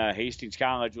again, Hastings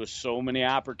College with so many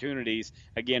opportunities.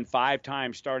 Again, 5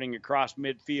 times starting across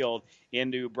midfield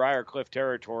into Briar Cliff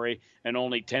territory and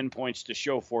only 10 points to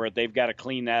show for it. They've got to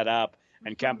clean that up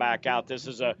and come back out. This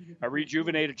is a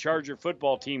rejuvenated Charger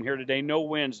football team here today. No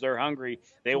wins. They're hungry.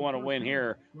 They want to win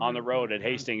here on the road at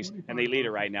Hastings, and they lead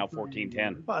it right now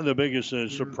 14-10. Well, the biggest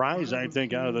surprise, I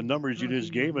think, out of the numbers you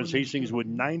just gave us, Hastings with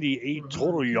 98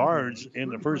 total yards in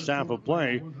the first half of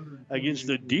play against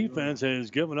the defense has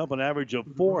given up an average of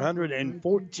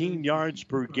 414 yards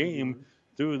per game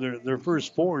through their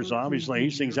first 4. So obviously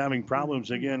Hastings having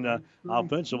problems again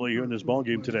offensively here in this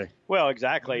ballgame today. Well,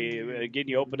 exactly. Again,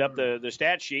 you opened up the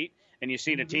stat sheet and you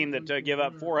seen a team that give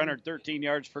up 413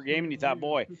 yards per game, and you thought,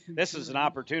 boy, this is an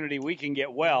opportunity we can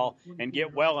get well in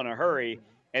a hurry.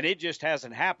 And it just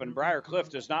hasn't happened. Briar Cliff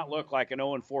does not look like an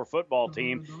 0-4 football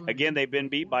team. Again, they've been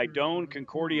beat by Doane,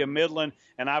 Concordia, Midland,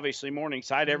 and obviously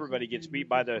Morningside. Everybody gets beat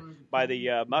by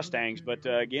the Mustangs. But,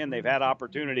 again, they've had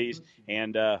opportunities,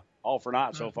 and all for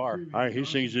naught so far. All right,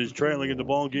 Hastings is trailing in the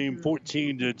ball game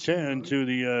 14-10 to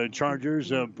the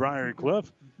Chargers of Briar Cliff.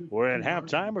 We're at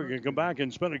halftime. We're going to come back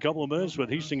and spend a couple of minutes with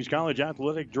Hastings College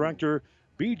Athletic Director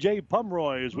B.J.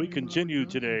 Pumroy as we continue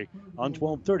today on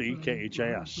 1230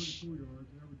 KHAS.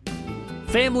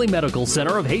 Family Medical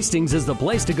Center of Hastings is the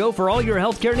place to go for all your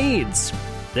healthcare needs.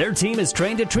 Their team is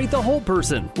trained to treat the whole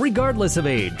person, regardless of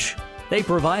age. They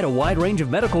provide a wide range of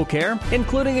medical care,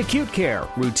 including acute care,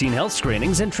 routine health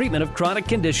screenings, and treatment of chronic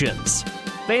conditions.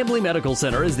 Family Medical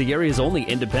Center is the area's only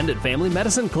independent family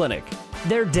medicine clinic.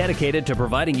 They're dedicated to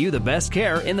providing you the best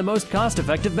care in the most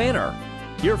cost-effective manner.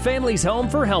 your family's home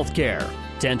for healthcare.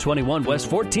 1021 West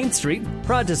 14th Street,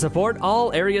 proud to support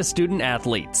all area student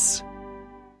athletes.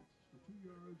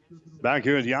 Back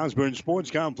here at the Osborne Sports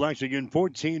Complex again,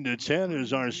 14-10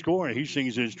 is our score.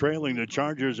 Hastings is trailing the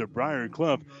Chargers of Briar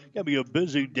Cliff. Gonna be a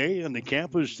busy day on the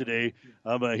campus today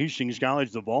of Hastings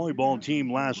College. The volleyball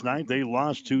team last night, they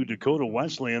lost to Dakota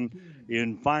Wesleyan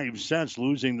in 5 sets,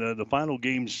 losing the final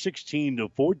game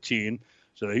 16-14.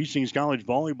 So the Hastings College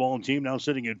volleyball team now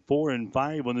sitting at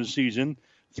 4-5 on the season,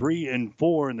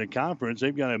 3-4 in the conference.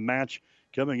 They've got a match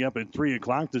coming up at 3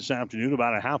 o'clock this afternoon,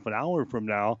 about a half an hour from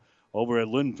now. Over at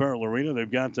Lynn Farrell Arena, they've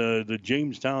got the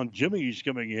Jamestown Jimmies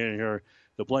coming in here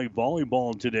to play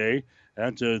volleyball today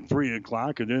at 3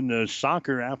 o'clock. And then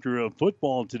soccer after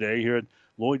football today here at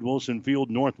Lloyd Wilson Field.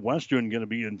 Northwestern going to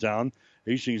be in town.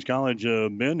 Hastings College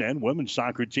men and women's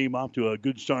soccer team off to a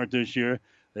good start this year.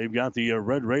 They've got the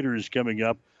Red Raiders coming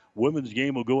up. Women's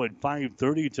game will go at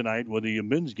 5:30 tonight with the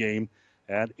men's game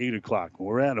at 8 o'clock.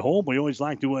 We're at home. We always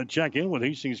like to check in with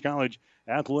Hastings College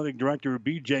Athletic Director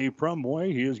B.J.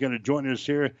 Prumboy. He is going to join us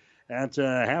here at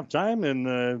halftime.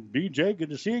 And B.J., good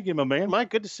to see you again, my man. Mike,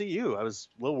 good to see you. I was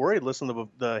a little worried listening to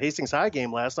the Hastings High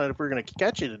game last night if we were going to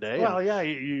catch you today. Well, yeah,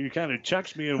 you kind of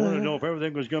texted me and wanted to know if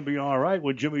everything was going to be all right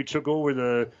when Jimmy took over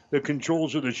the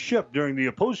controls of the ship during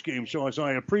the post-game show. So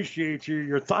I appreciate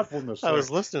your thoughtfulness. I was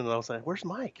listening and I was like, where's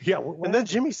Mike? Yeah. And then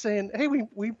Jimmy's saying, hey,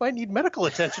 we might need medical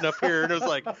attention up here. And it was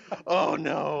like, oh,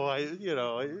 no.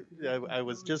 I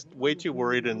was just way too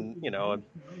worried and, I'm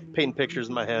painting pictures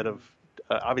in my head of,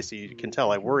 obviously, you can tell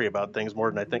I worry about things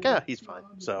more than I think, he's fine.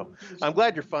 So I'm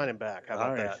glad you're fine and back. How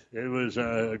about that? It was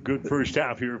a good first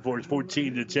half here for us,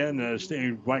 14-10,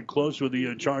 staying right close with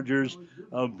the Chargers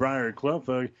of Briar Cliff.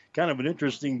 Kind of an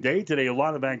interesting day today. A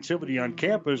lot of activity on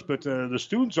campus, but the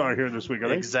students aren't here this week, are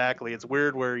they? Exactly. It's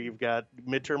weird where you've got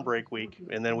midterm break week,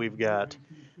 and then we've got,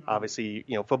 obviously,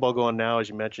 football going now. As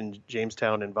you mentioned,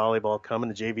 Jamestown and volleyball coming.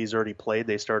 The JV's already played.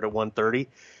 They start at 1:30,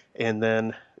 and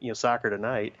then, soccer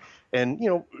tonight. And,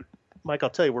 Mike, I'll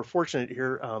tell you, we're fortunate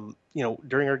here.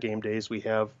 During our game days, we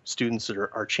have students that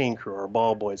are our chain crew, our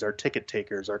ball boys, our ticket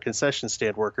takers, our concession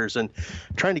stand workers, and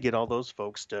trying to get all those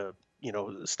folks to,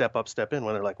 step in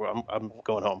when they're like, well, I'm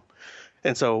going home.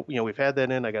 And so, we've had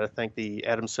that in. I got to thank the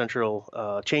Adams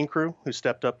Central chain crew who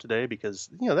stepped up today because,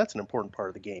 that's an important part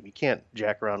of the game. You can't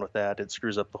jack around with that. It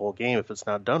screws up the whole game if it's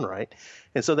not done right.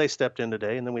 And so they stepped in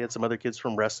today. And then we had some other kids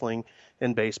from wrestling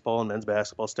and baseball and men's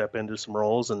basketball step into some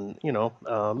roles. And,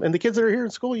 and the kids that are here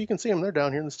in school, you can see them. They're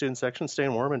down here in the student section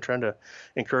staying warm and trying to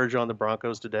encourage on the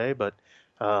Broncos today. But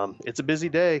it's a busy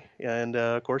day. And,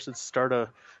 of course, it's the start of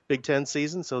Big Ten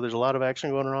season, so there's a lot of action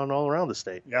going on all around the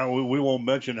state. Yeah, we won't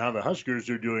mention how the Huskers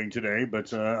are doing today,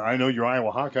 but I know your Iowa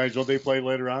Hawkeyes, will they play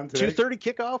later on today? 2:30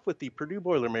 kickoff with the Purdue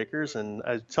Boilermakers, and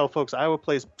I tell folks Iowa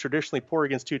plays traditionally poor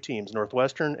against two teams,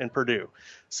 Northwestern and Purdue.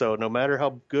 So no matter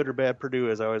how good or bad Purdue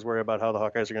is, I always worry about how the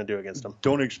Hawkeyes are going to do against them.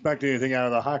 Don't expect anything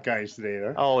out of the Hawkeyes today,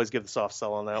 though. I'll always give the soft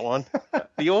sell on that one.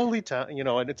 The only time,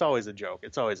 and it's always a joke.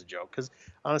 It's always a joke because,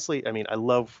 honestly, I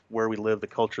love where we live, the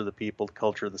culture of the people, the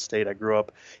culture of the state. I grew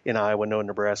up in Iowa knowing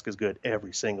Nebraska's good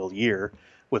every single year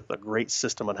with a great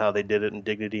system on how they did it in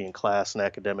dignity and class and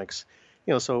academics.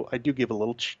 So I do give a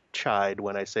little chide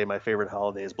when I say my favorite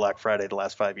holiday is Black Friday the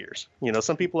last 5 years.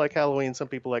 Some people like Halloween, some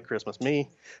people like Christmas. Me,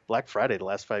 Black Friday the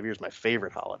last 5 years, my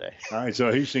favorite holiday. All right,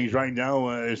 so Hastings right now,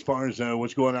 as far as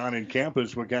what's going on in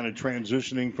campus, we're kind of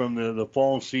transitioning from the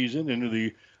fall season into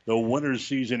the winter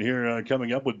season here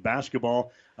coming up with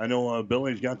basketball. I know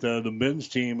Billy's got the men's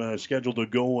team scheduled to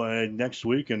go next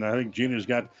week, and I think Gina's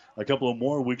got a couple of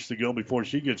more weeks to go before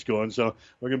she gets going. So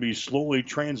we're going to be slowly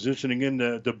transitioning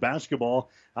into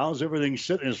basketball. How's everything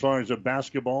sitting as far as the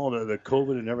basketball, the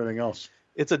COVID, and everything else?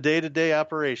 It's a day-to-day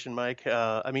operation, Mike.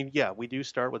 We do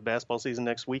start with basketball season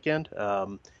next weekend.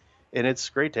 And it's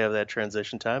great to have that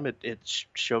transition time. It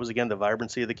shows, again, the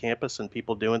vibrancy of the campus and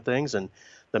people doing things. And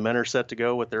the men are set to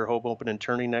go with their Hope Open and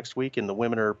Tourney next week, and the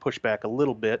women are pushed back a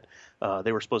little bit.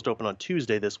 They were supposed to open on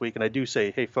Tuesday this week. And I do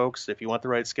say, hey, folks, if you want the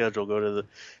right schedule, go to the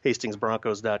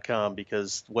HastingsBroncos.com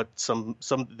because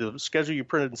the schedule you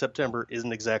printed in September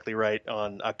isn't exactly right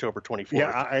on October 24th.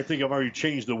 Yeah, I think I've already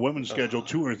changed the women's schedule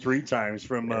 2 or 3 times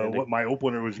from what my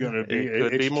opener was going to be.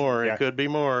 It could be more. Yeah. It could be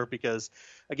more because –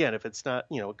 again, if it's not,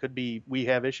 it could be we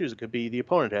have issues. It could be the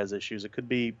opponent has issues. It could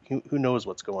be who knows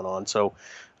what's going on. So,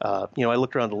 I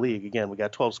looked around the league. Again, we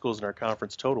got 12 schools in our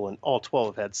conference total, and all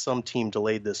 12 have had some team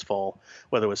delayed this fall,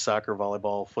 whether it was soccer,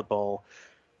 volleyball, football,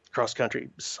 cross country.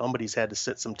 Somebody's had to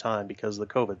sit some time because of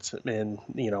the COVID. And,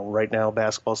 right now,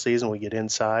 basketball season, we get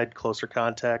inside, closer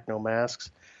contact, no masks.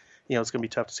 It's going to be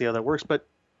tough to see how that works. But,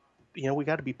 we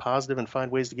got to be positive and find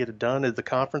ways to get it done. At the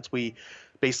conference, we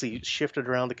basically shifted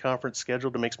around the conference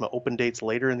schedule to make some open dates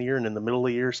later in the year and in the middle of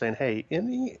the year, saying, hey,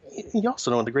 and you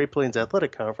also know in the Great Plains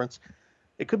Athletic Conference,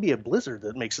 it could be a blizzard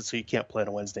that makes it so you can't play on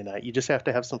a Wednesday night. You just have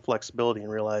to have some flexibility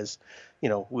and realize,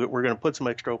 we're going to put some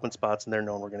extra open spots in there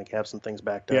knowing we're going to have some things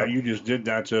backed up. Yeah, you just did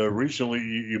that recently.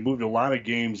 You moved a lot of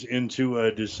games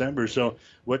into December. So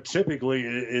what typically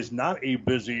is not a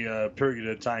busy period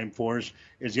of time for us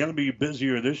is going to be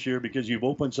busier this year because you've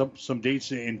opened some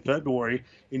dates in February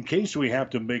in case we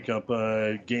have to make up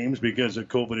games because of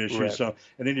COVID issues. Right. So,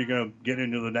 and then you're going to get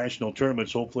into the national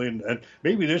tournaments, hopefully. And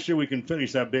maybe this year we can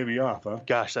finish that baby off, huh?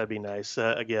 Gosh, that'd be nice.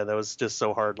 Again, that was just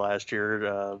so hard last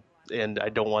year, and I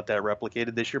don't want that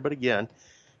replicated this year. But again,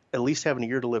 at least having a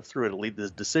year to live through it, at least the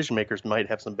decision makers might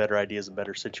have some better ideas and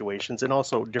better situations, and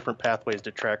also different pathways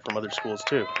to track from other schools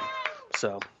too.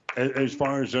 So, as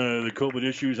far as the COVID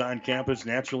issues on campus,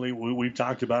 naturally we've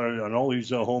talked about it on all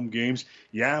these home games.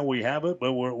 Yeah, we have it,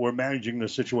 but we're managing the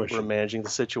situation. We're managing the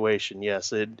situation.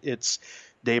 Yes, it's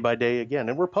day by day again,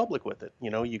 and we're public with it.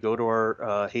 You go to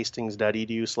our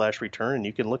hastings.edu/return, and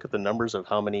you can look at the numbers of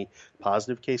how many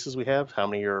positive cases we have, how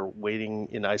many are waiting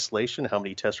in isolation, how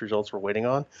many test results we're waiting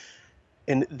on.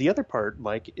 And the other part,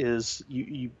 Mike, is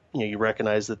you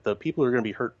recognize that the people who are going to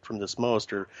be hurt from this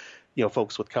most are,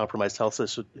 folks with compromised health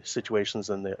situations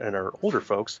and our older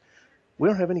folks. We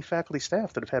don't have any faculty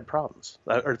staff that have had problems,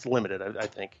 or it's limited, I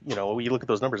think. When you look at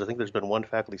those numbers, I think there's been one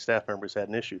faculty staff member who's had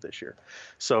an issue this year.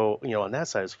 So, on that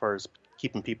side, as far as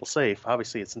keeping people safe,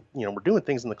 obviously it's, we're doing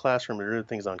things in the classroom, we're doing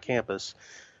things on campus,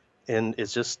 and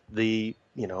it's just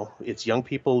it's young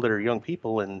people that are young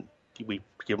people, and we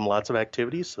give them lots of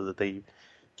activities so that they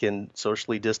can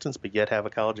socially distance but yet have a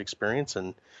college experience.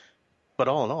 But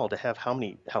all in all, to have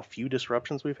how few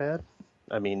disruptions we've had.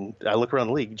 I mean, I look around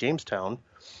the league, Jamestown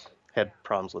had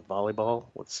problems with volleyball,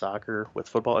 with soccer, with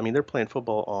football. I mean, they're playing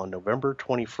football on November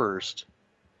 21st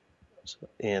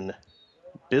in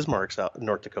Bismarck,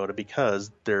 North Dakota,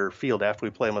 because their field, after we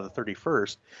play them on the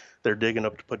 31st, they're digging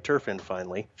up to put turf in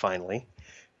finally.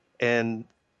 And,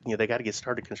 they got to get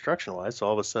started construction-wise, so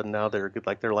all of a sudden now they're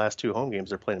like their last two home games,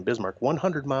 they're playing in Bismarck,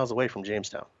 100 miles away from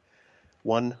Jamestown.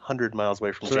 100 miles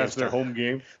away from Jamestown. So that's their home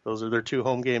game? Those are their two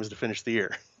home games to finish the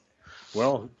year.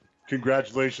 Well,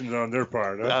 congratulations on their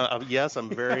part. Huh? Yes, I'm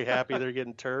very happy they're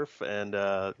getting turf, and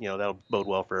that'll bode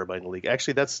well for everybody in the league.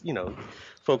 Actually, that's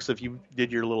folks, if you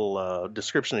did your little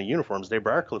description of uniforms today,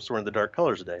 Briarcliff's wearing the dark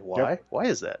colors today. Why? Yep. Why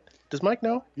is that? Does Mike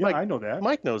know? Yeah, Mike, I know that.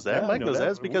 Mike knows that. Yeah, Mike knows that.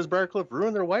 It's because Briarcliff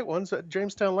ruined their white ones at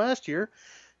Jamestown last year,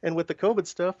 and with the COVID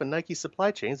stuff and Nike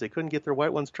supply chains, they couldn't get their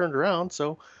white ones turned around,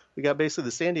 so we got basically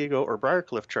the San Diego or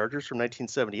Briarcliff Chargers from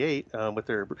 1978 with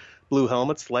their blue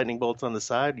helmets, lightning bolts on the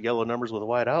side, yellow numbers with a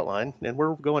white outline, and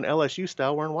we're going LSU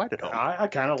style wearing white at home. I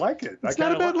kind of like it. It's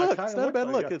not a bad look. It's not a bad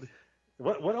look.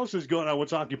 What else is going on?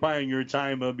 What's occupying your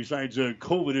time besides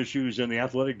COVID issues in the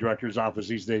athletic director's office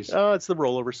these days? It's the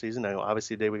rollover season. I know,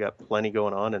 obviously, today we got plenty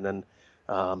going on, and then,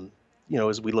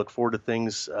 as we look forward to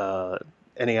things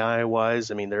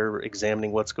NAI-wise, I mean, they're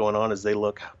examining what's going on as they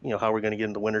look, how we're going to get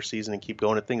into the winter season and keep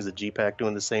going at things. The GPAC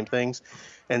doing the same things.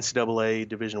 NCAA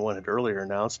Division I had earlier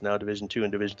announced. Now Division II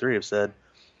and Division III have said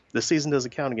this season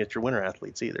doesn't count against your winter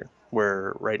athletes either,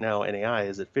 where right now NAI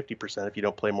is at 50%. If you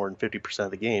don't play more than 50%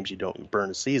 of the games, you don't burn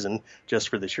a season just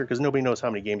for this year because nobody knows how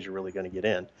many games you're really going to get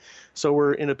in. So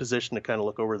we're in a position to kind of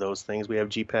look over those things. We have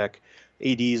GPAC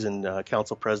ADs and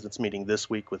council presidents meeting this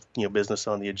week with business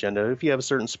on the agenda. If you have a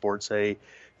certain sport, say,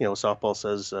 softball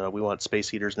says we want space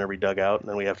heaters in every dugout, and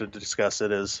then we have to discuss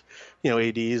it as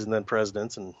ADs and then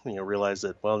presidents, and realize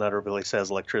that not everybody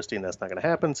has electricity and that's not going to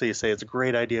happen. So you say it's a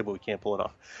great idea, but we can't pull it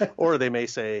off. Or they may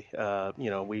say,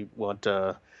 we want.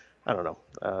 I don't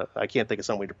know. I can't think of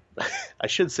something I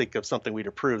should think of something we'd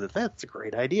approve that's a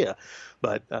great idea.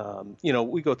 But,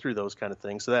 we go through those kind of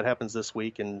things. So that happens this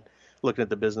week, and looking at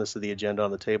the business of the agenda on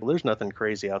the table, there's nothing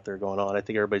crazy out there going on. I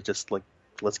think everybody's just like,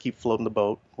 let's keep floating the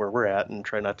boat where we're at and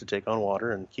try not to take on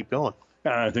water and keep going.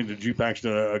 I think the GPAC's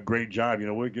done a great job.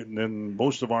 We're getting in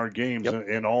most of our games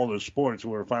in all the sports.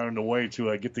 We're finding a way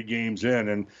to get the games in,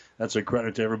 and that's a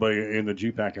credit to everybody in the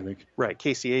GPAC, I think. Right.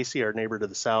 KCAC, our neighbor to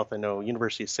the south, I know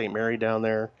University of St. Mary down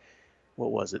there,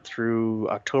 what was it, through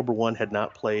October 1 had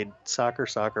not played soccer,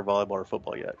 volleyball, or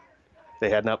football yet. They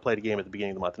had not played a game at the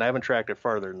beginning of the month. And I haven't tracked it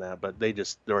farther than that, but they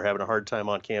were having a hard time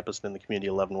on campus in the community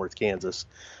of Leavenworth, Kansas.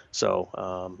 So,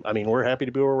 we're happy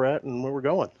to be where we're at and where we're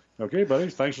going. Okay, buddy.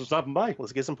 Thanks for stopping by.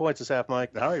 Let's get some points this half,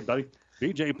 Mike. All right, buddy.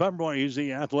 BJ Pomeroy, he's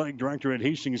the athletic director at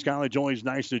Hastings College. Always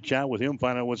nice to chat with him,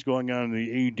 find out what's going on in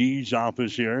the AD's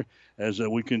office here as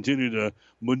we continue to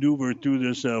maneuver through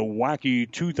this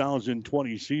wacky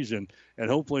 2020 season. And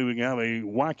hopefully we can have a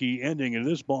wacky ending in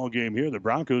this ball game here. The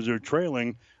Broncos are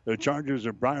trailing the Chargers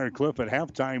of Briar Cliff at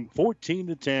halftime,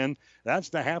 14-10. That's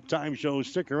the halftime show.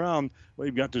 Stick around.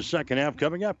 We've got the second half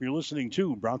coming up. You're listening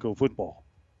to Bronco Football.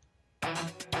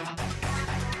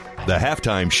 The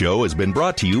Halftime Show has been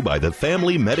brought to you by the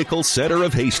Family Medical Center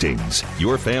of Hastings,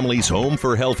 your family's home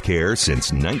for health care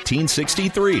since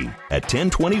 1963 at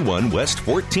 1021 West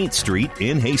 14th Street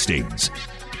in Hastings.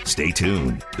 Stay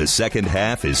tuned. The second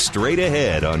half is straight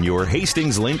ahead on your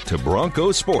Hastings link to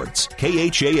Bronco Sports,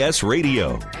 KHAS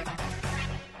Radio.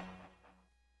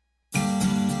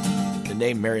 The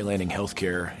name Mary Lanning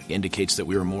Healthcare indicates that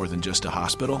we are more than just a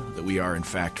hospital, that we are in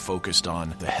fact focused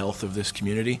on the health of this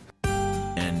community.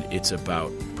 And it's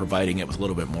about providing it with a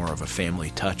little bit more of a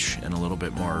family touch and a little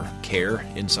bit more care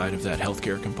inside of that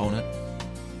healthcare component.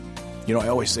 You know, I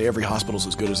always say every hospital is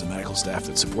as good as the medical staff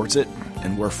that supports it,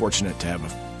 and we're fortunate to have a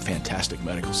fantastic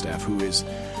medical staff who is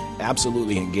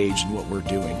absolutely engaged in what we're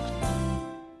doing.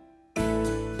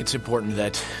 It's important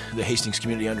that the Hastings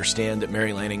community understand that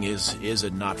Mary Lanning is a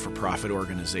not-for-profit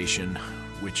organization,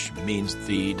 which means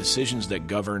the decisions that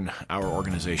govern our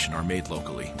organization are made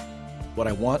locally. What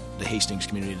I want the Hastings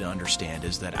community to understand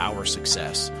is that our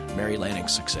success, Mary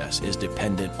Lanning's success, is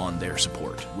dependent on their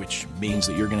support, which means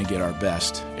that you're going to get our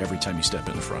best every time you step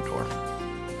in the front door.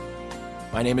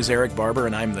 My name is Eric Barber,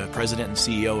 and I'm the president and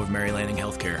CEO of Mary Lanning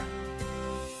Healthcare.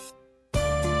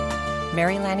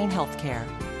 Mary Lanning Healthcare.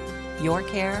 Your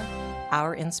care,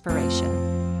 our inspiration.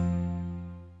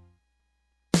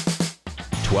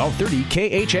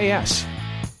 1230 KHAS.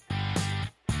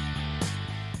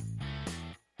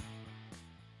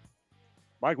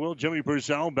 Mike Will, Jimmy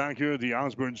Purcell back here at the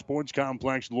Osborne Sports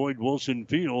Complex, Lloyd Wilson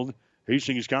Field.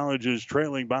 Hastings College is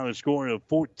trailing by the score of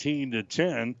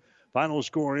 14-10. Final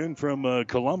score in from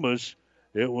Columbus.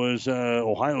 It was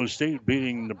Ohio State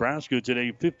beating Nebraska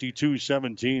today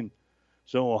 52-17.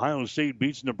 So Ohio State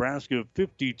beats Nebraska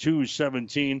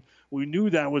 52-17. We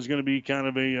knew that was going to be kind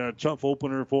of a tough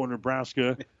opener for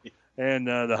Nebraska. And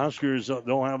the Huskers,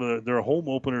 they'll have their home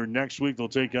opener next week. They'll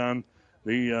take on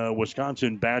the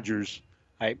Wisconsin Badgers.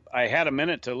 I had a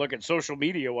minute to look at social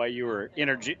media while you were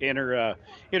interviewing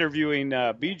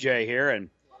BJ here,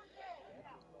 and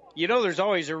you know there's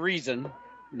always a reason.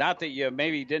 Not that you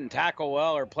maybe didn't tackle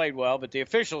well or played well, but the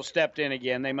officials stepped in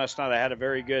again. They must not have had a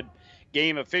very good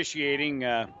game officiating,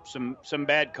 some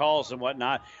bad calls and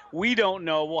whatnot. We don't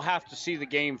know. We'll have to see the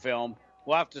game film.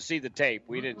 We'll have to see the tape.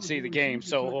 We didn't see the game,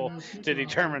 so to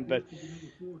determine. But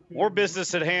more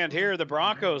business at hand here. The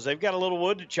Broncos, they've got a little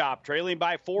wood to chop, trailing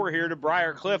by 4 here to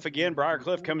Briar Cliff. Again, Briar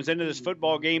Cliff comes into this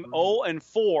football game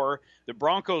 0-4. The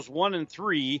Broncos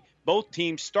 1-3. Both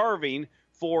teams starving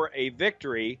for a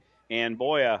victory. And,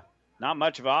 boy, not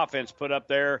much of offense put up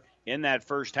there in that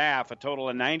first half. A total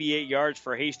of 98 yards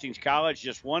for Hastings College,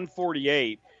 just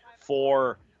 148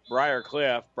 for Briar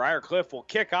Cliff. Briar Cliff will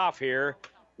kick off here.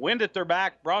 Wind at their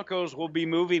back. Broncos will be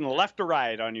moving left to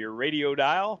right on your radio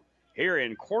dial here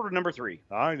in quarter number 3.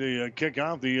 All right, the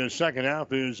kickoff, the second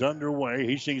half is underway.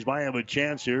 Hastings might have a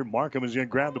chance here. Markham is going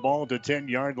to grab the ball at the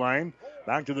 10-yard line.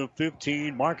 Back to the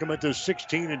 15. Markham at the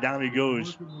 16, and down he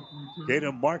goes.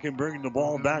 Caleb Markham bringing the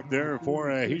ball back there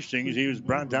for Hastings. He was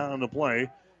brought down on the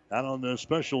play. Out on the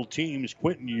special teams,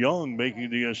 Quentin Young making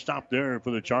the stop there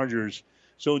for the Chargers.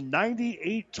 So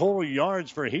 98 total yards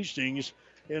for Hastings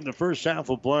in the first half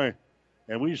of play.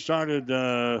 And we started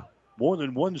more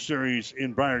than one series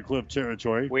in Briar Cliff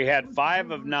territory. We had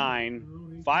 5 of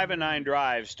 9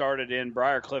 drives started in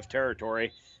Briar Cliff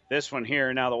territory. This one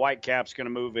here, now the Whitecaps going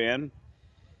to move in.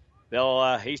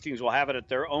 Hastings will have it at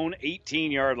their own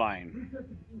 18-yard line.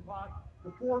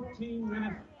 The 14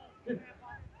 minutes.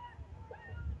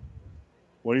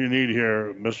 What do you need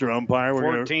here, Mr. Umpire?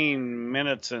 14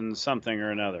 minutes and something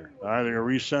or another. All right, they're going to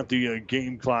reset the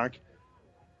game clock.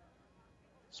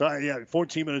 So,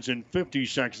 14 minutes and 50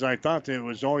 seconds. I thought that it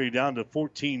was already down to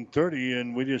 14:30,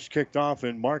 and we just kicked off,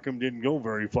 and Markham didn't go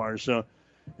very far. So,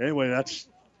 anyway, that's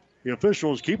the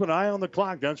officials. Keep an eye on the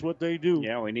clock. That's what they do.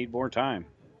 Yeah, we need more time.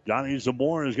 Johnny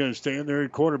Zamora is going to stay in there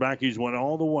at quarterback. He's went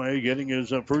all the way, getting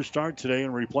his first start today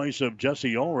in replace of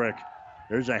Jesse Ulrich.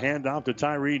 There's a handoff to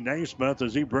Tyree Naismith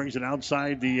as he brings it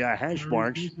outside the hash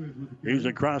marks. He's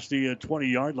across the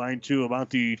 20-yard line to about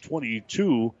the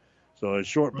 22. So a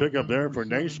short pickup there for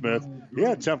Naismith. He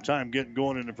had a tough time getting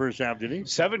going in the first half, didn't he?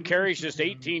 7 carries, just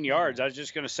 18 yards. I was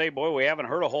just going to say, boy, we haven't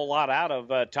heard a whole lot out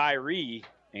of Tyree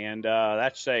And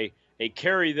that's a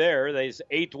carry there. That's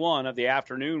 8th one of the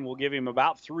afternoon. Will give him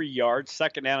about 3 yards.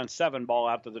 2nd down and 7, ball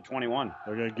out to the 21.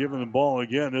 They're going to give him the ball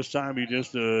again. This time he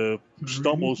just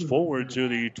stumbles forward to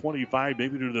the 25,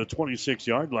 maybe to the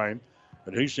 26-yard line.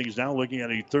 But Hastings now looking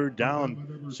at a 3rd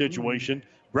down situation.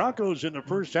 Broncos in the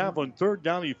first half on 3rd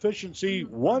down efficiency,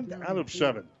 1 out of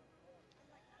 7.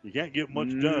 You can't get much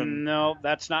done. No,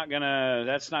 that's not gonna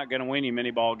win you many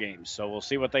ball games. So we'll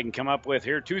see what they can come up with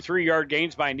here. 2 3-yard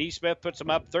gains by Neesmith puts them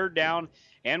up 3rd down,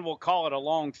 and we'll call it a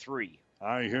long 3. All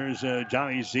right, here's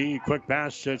Johnny Z. Quick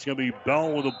pass. It's going to be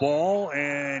Bell with the ball,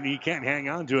 and he can't hang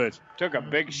on to it. Took a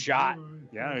big shot.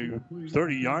 Yeah,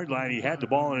 30-yard line. He had the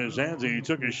ball in his hands, and he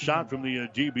took a shot from the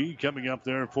DB coming up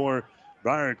there for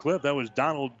Briar Cliff. That was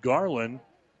Donald Garland.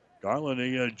 Garland,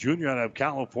 a junior out of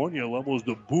California, levels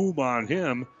the boom on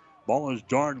him. Ball is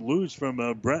darted loose from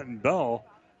Brenton Bell.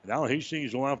 Now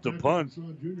Hastings will have to punt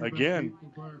again.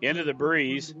 Into the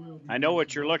breeze. I know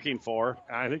what you're looking for.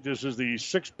 I think this is the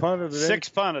 6th punt of the day.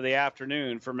 6th punt of the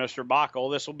afternoon for Mr.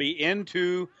 Bockel. This will be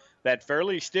into that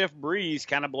fairly stiff breeze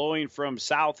kind of blowing from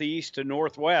southeast to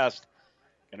northwest.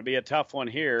 Going to be a tough one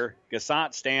here.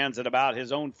 Gassant stands at about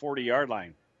his own 40-yard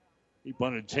line. He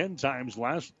punted 10 times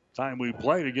last time we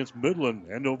played against Midland.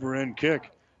 End-over-end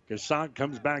kick. Gassant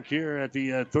comes back here at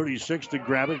the 36 to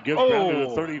grab it. Gets grabbed to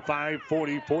the 35,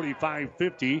 40, 45,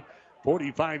 50,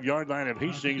 45-yard line of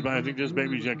Hastings, but I think this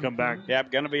baby's going to come back.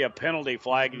 Yep, going to be a penalty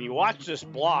flag. And you watch this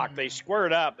block. They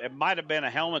squared up. It might have been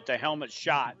a helmet-to-helmet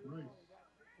shot.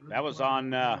 That was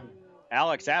on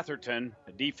Alex Atherton,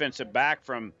 a defensive back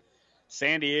from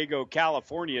San Diego,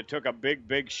 California. Took a big,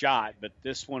 big shot, but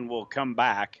this one will come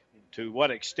back. To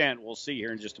what extent, we'll see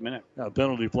here in just a minute. Now,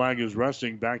 penalty flag is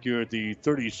resting back here at the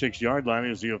 36-yard line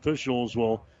as the officials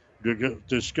will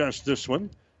discuss this one.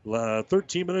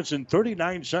 13 minutes and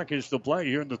 39 seconds to play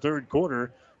here in the 3rd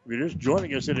quarter. If you're just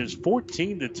joining us, it is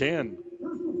 14-10.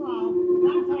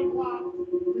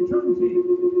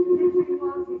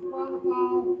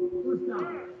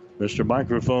 Mr.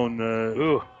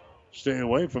 Microphone, stay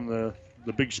away from the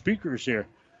big speakers here.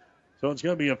 So it's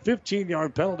going to be a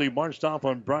 15-yard penalty marched off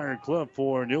on Briar Cliff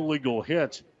for an illegal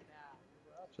hit.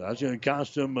 So that's going to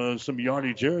cost them some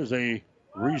yardage here as they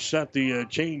reset the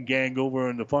chain gang over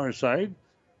on the far side.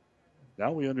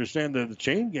 Now we understand that the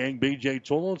chain gang, BJ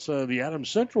told us, the Adams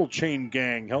Central chain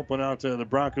gang helping out the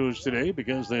Broncos today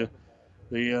because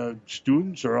the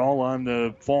students are all on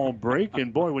the fall break.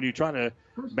 And, boy, when you try to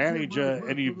manage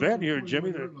an event here,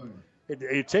 Jimmy,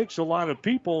 it takes a lot of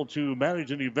people to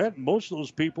manage an event. Most of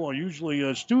those people are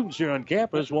usually students here on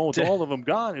campus. Well, with all of them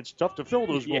gone, it's tough to fill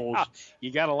those roles. You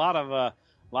got a lot of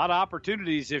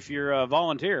opportunities if you're a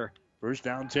volunteer. First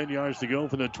down, 10 yards to go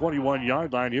from the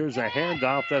 21-yard line. Here's a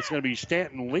handoff. That's going to be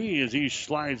Stanton Lee as he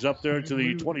slides up there to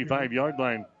the 25-yard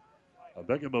line. A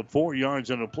big about 4 yards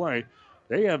in a play.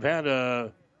 They have had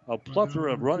a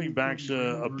plethora of running backs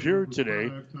appear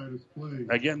today.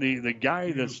 Again, the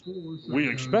guy that we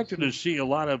expected to see a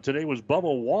lot of today was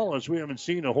Bubba Wallace. We haven't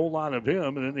seen a whole lot of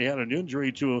him. And then they had an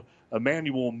injury to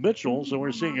Emmanuel Mitchell. So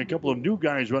we're seeing a couple of new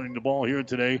guys running the ball here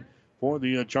today for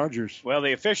the Chargers. Well,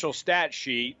 the official stat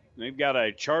sheet, they've got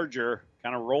a Charger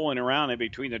kind of rolling around in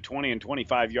between the 20 and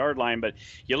 25-yard line. But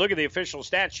you look at the official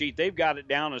stat sheet, they've got it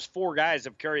down as 4 guys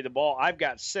have carried the ball. I've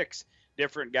got 6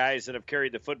 different guys that have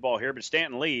carried the football here, but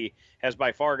Stanton Lee has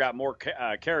by far got more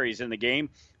carries in the game.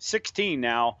 16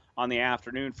 now on the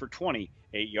afternoon for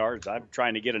 28 yards. I'm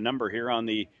trying to get a number here on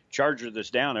the Charger that's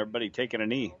down. Everybody taking a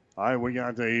knee. All right, we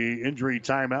got the injury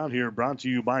timeout here brought to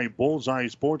you by Bullseye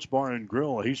Sports Bar and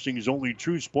Grill, Hastings' only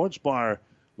true sports bar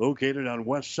located on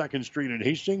West 2nd Street in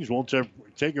Hastings. We'll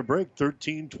take a break.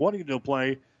 13:20 to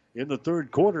play in the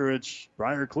 3rd quarter. It's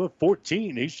Briar Cliff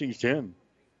 14, Hastings 10.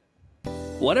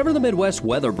 Whatever the Midwest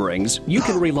weather brings, you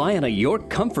can rely on a York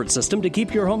comfort system to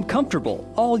keep your home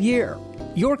comfortable all year.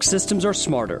 York systems are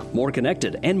smarter, more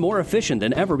connected, and more efficient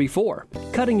than ever before,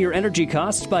 cutting your energy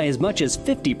costs by as much as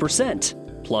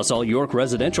 50%. Plus, all York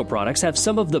residential products have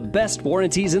some of the best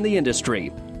warranties in the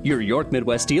industry. Your York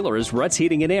Midwest dealer is Ruts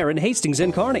Heating and Air in Hastings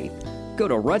and Kearney. Go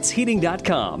to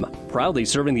rutsheating.com, proudly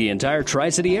serving the entire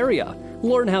Tri-City area.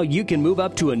 Learn how you can move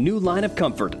up to a new line of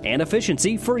comfort and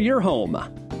efficiency for your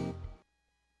home.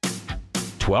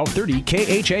 1230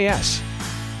 KHAS.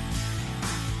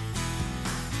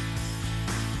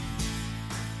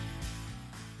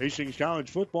 Hastings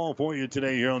College football for you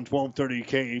today here on 1230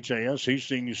 KHAS.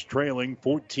 Hastings trailing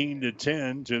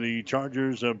 14-10 to the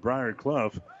Chargers of Briar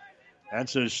Cliff.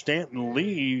 That's Stanton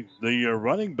Lee, the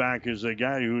running back, is the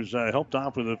guy who's helped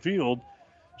off of the field.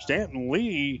 Stanton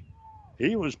Lee,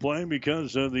 he was playing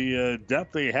because of the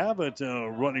depth they have at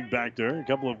running back there. A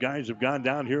couple of guys have gone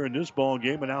down here in this ball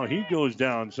game, and now he goes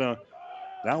down. So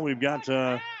now we've got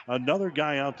another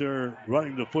guy out there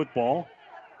running the football,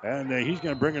 and he's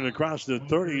going to bring it across the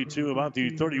 30 to about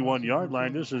the 31-yard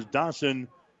line. This is Dawson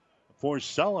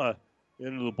Forcella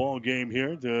into the ball game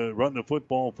here to run the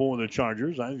football for the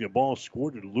Chargers. I think the ball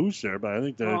squirted loose there, but I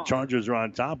think the Chargers are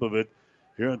on top of it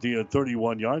here at the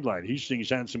 31-yard line.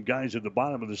 Hastings had some guys at the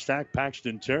bottom of the stack.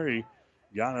 Paxton Terry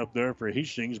got up there for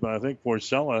Hastings, but I think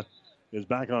Forcella is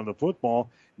back on the football.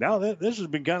 Now this has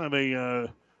been kind of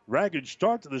a ragged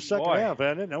start to the second half,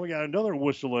 hasn't it? Now we got another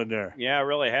whistle in there. Yeah, it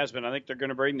really has been. I think they're going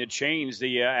to bring the chains,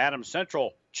 the Adams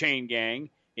Central chain gang,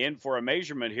 in for a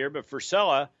measurement here. But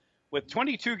Forcella, with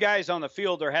 22 guys on the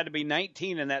field, there had to be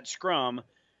 19 in that scrum.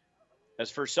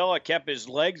 As Forcella kept his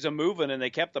legs a-moving and they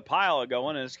kept the pile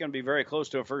going, and it's going to be very close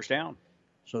to a first down.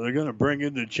 So they're going to bring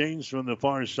in the chains from the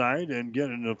far side and get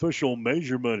an official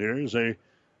measurement here as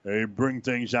they bring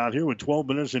things out here with 12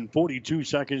 minutes and 42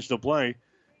 seconds to play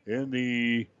in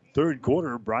the third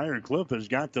quarter. Briar Cliff has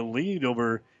got the lead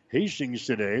over Hastings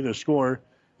today. The score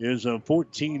is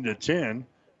 14-10.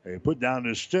 They put down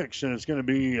the sticks, and it's going to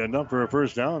be enough for a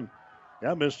first down.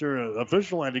 Yeah, Mr.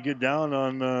 Official had to get down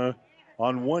on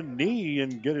one knee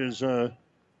and get his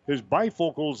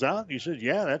bifocals out. He said,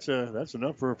 "Yeah, that's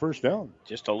enough for a first down."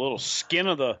 Just a little skin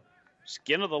of the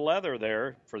leather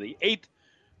there for the 8th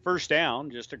first down,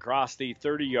 just across the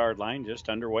 30-yard line, just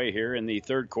underway here in the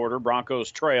third quarter.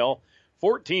 Broncos trail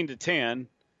 14-10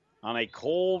 on a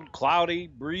cold, cloudy,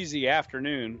 breezy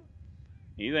afternoon.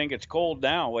 You think it's cold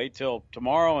now? Wait till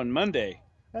tomorrow and Monday.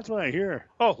 That's what I hear.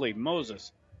 Holy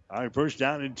Moses. All right, first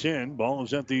down and 10. Ball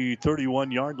is at the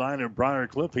 31-yard line of Briar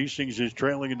Cliff. Hastings is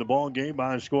trailing in the ball game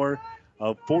by a score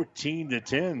of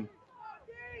 14-10.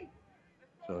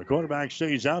 So the quarterback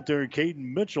stays out there.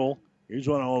 Caden Mitchell, he's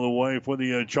run all the way for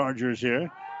the Chargers here.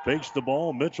 Fakes the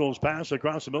ball. Mitchell's pass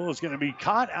across the middle is going to be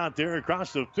caught out there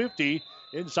across the 50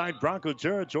 inside Bronco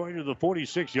territory to the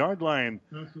 46-yard line.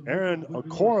 Aaron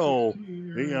Okoro,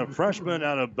 the freshman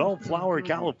out of Bellflower,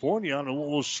 California, on a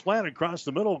little slant across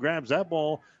the middle, grabs that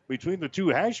ball between the two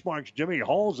hash marks. Jimmy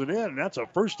hauls it in, and that's a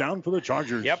first down for the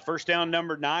Chargers. Yep, first down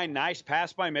number 9. Nice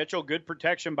pass by Mitchell. Good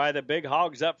protection by the big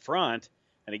hogs up front.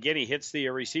 And again, he hits the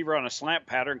receiver on a slant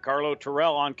pattern. Carlo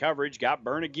Terrell on coverage, got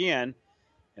burned again.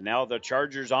 And now the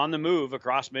Chargers on the move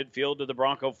across midfield to the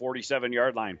Bronco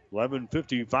 47-yard line.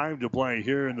 11:55 to play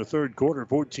here in the third quarter.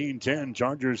 14-10.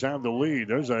 Chargers have the lead.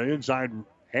 There's an inside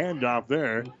handoff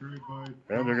there. And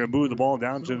they're going to move the ball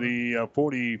down to the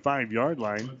 45-yard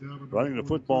line. Running the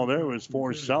football there was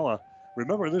Forcella.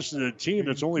 Remember, this is a team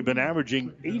that's only been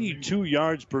averaging 82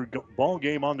 yards per ball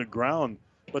game on the ground.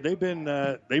 But they've been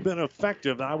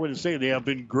effective. I wouldn't say they have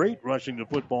been great rushing the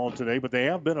football today, but they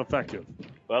have been effective.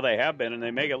 Well, they have been, and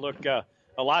they make it look a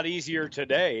lot easier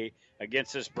today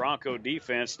against this Bronco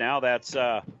defense. Now that's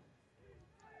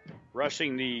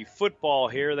rushing the football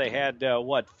here. They had,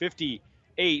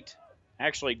 58,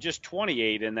 actually just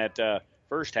 28 in that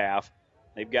first half.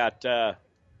 They've got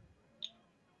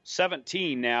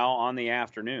 17 now on the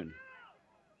afternoon.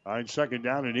 All right, second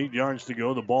down and 8 yards to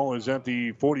go. The ball is at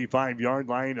the 45-yard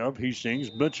line of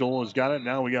Hastings. Mitchell has got it.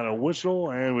 Now we got a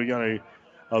whistle, and we got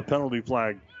a penalty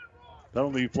flag.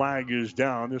 Penalty flag is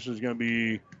down. This is going to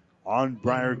be on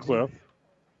Briar Cliff.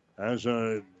 As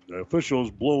the officials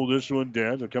blow this one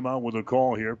dead, they'll come out with a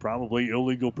call here. Probably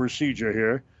illegal procedure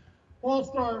here. False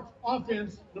start,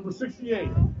 offense, number 68.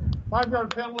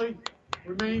 5-yard penalty,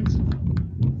 remains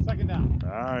second down.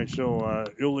 All right, so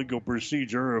illegal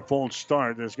procedure, a false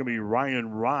start. That's going to be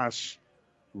Ryan Ross.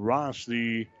 Ross,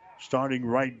 the starting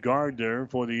right guard there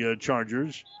for the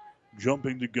Chargers.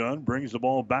 Jumping the gun, brings the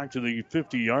ball back to the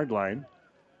 50-yard line.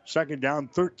 Second down,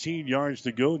 13 yards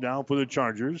to go now for the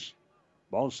Chargers.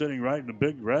 Ball sitting right in the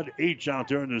big red H out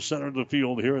there in the center of the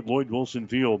field here at Lloyd Wilson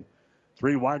Field.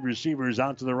 3 wide receivers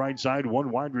out to the right side,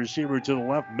 1 wide receiver to the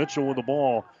left. Mitchell with the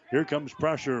ball. Here comes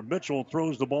pressure. Mitchell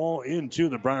throws the ball into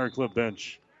the Briar Cliff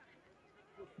bench.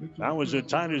 That was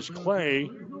Titus Clay.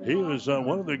 He was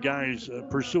one of the guys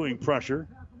pursuing pressure.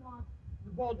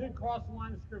 The ball did cross the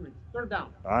line of scrimmage. Third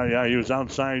down. Yeah, he was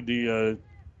outside the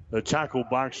tackle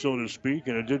box, so to speak,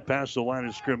 and it did pass the line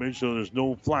of scrimmage, so there's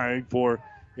no flag for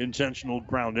intentional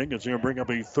grounding. It's going to bring up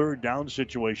a third down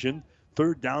situation.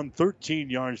 Third down, 13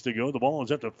 yards to go. The ball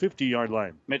is at the 50-yard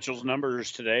line. Mitchell's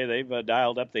numbers today, they've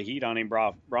dialed up the heat on him,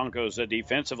 Broncos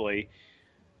defensively.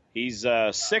 He's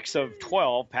 6 of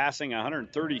 12, passing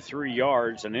 133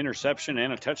 yards, an interception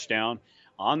and a touchdown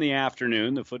on the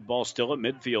afternoon. The football still at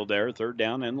midfield there, third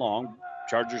down and long.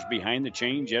 Chargers behind the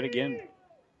chains yet again.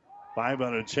 5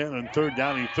 out of 10 on third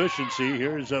down efficiency.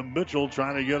 Here's Mitchell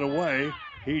trying to get away.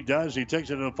 He does. He takes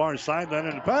it to the far sideline.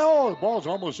 And the ball's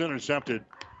almost intercepted.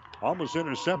 Almost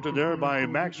intercepted there by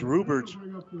Max Rupert.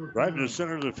 Right in the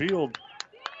center of the field.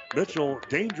 Mitchell,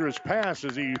 dangerous pass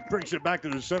as he brings it back to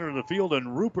the center of the field.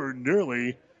 And Rupert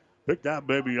nearly picked that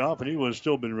baby off, and he would have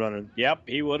still been running. Yep,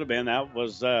 he would have been. That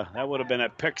would have been a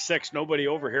pick six. Nobody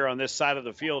over here on this side of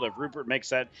the field if Rupert makes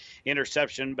that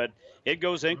interception, but it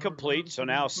goes incomplete. So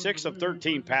now 6 of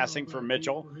 13 passing for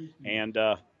Mitchell, and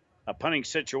a punting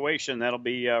situation. That'll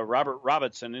be Robert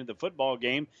Robinson in the football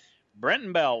game.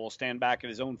 Brenton Bell will stand back at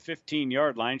his own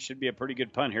 15-yard line. Should be a pretty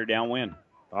good punt here downwind.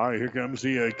 All right, here comes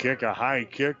the kick, a high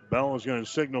kick. Bell is going to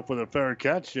signal for the fair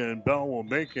catch, and Bell will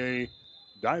make a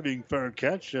diving fair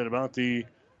catch at about the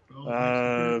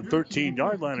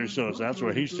 13-yard line or so. So that's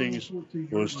where Hastings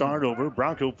will start over.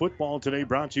 Bronco football today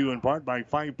brought to you in part by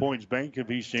 5 Points Bank of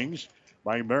Hastings,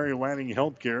 by Mary Lanning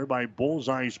Healthcare, by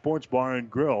Bullseye Sports Bar and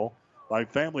Grill, by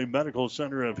Family Medical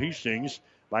Center of Hastings,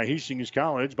 by Hastings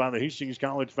College, by the Hastings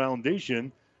College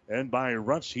Foundation, and by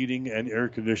Ruts Heating and Air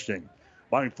Conditioning.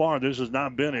 By far, this has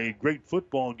not been a great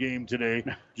football game today,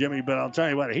 Jimmy, but I'll tell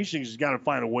you what, Hastings has got to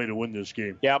find a way to win this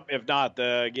game. Yep, if not,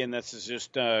 again, this is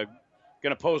just going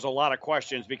to pose a lot of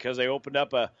questions because they opened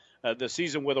up the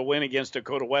season with a win against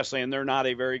Dakota Wesleyan. They're not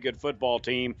a very good football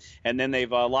team, and then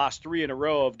they've lost 3 in a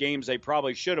row of games they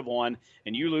probably should have won,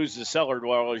 and you lose the Cellar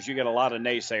Dwellers, you get a lot of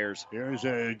naysayers. Here's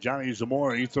Johnny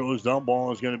Zamora. He throws down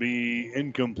ball. Is going to be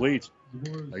incomplete.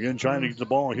 Again, trying to get the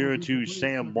ball here to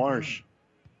Sam Marsh.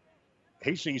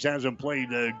 Hastings hasn't played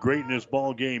great in this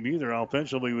ball game either.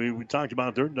 Offensively, we talked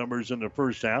about their numbers in the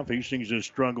first half. Hastings is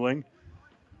struggling.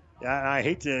 I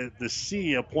hate to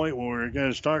see a point where we're going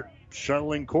to start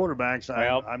shuttling quarterbacks.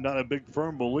 I'm not a big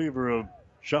firm believer of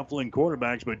shuffling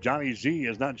quarterbacks, but Johnny Z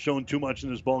has not shown too much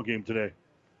in this ball game today.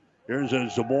 Here's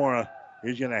Zamora.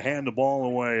 He's going to hand the ball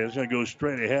away. It's going to go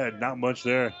straight ahead. Not much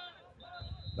there.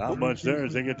 Not much there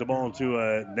as they get the ball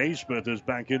to Naismith is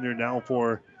back in there now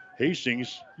for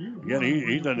Hastings. Again,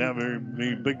 he doesn't have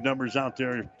any big numbers out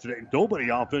there today. Nobody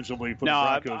offensively for the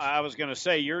Broncos. I was going to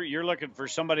say, you're looking for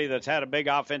somebody that's had a big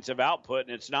offensive output,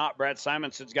 and it's not. Brad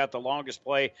Simonson's got the longest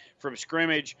play from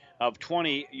scrimmage of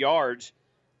 20 yards.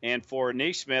 And for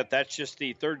Naismith, that's just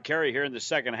the third carry here in the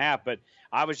second half. But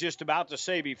I was just about to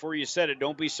say before you said it,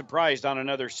 don't be surprised on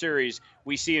another series.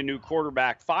 We see a new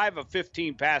quarterback, 5 of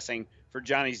 15 passing for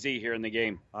Johnny Z here in the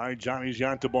game. All right, Johnny's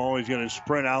got the ball. He's going to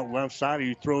sprint out left side.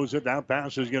 He throws it. That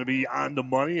pass is going to be on the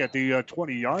money at the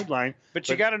 20-yard line. But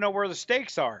you got to know where the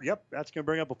stakes are. Yep, that's going to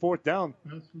bring up a fourth down.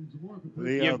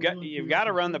 You've got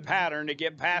to run the pattern to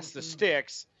get past the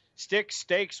sticks,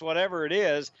 stakes, whatever it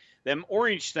is. Them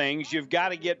orange things, you've got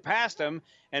to get past them.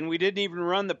 And we didn't even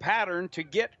run the pattern to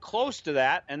get close to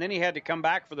that. And then he had to come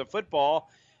back for the football.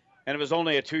 And it was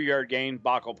only a 2-yard gain,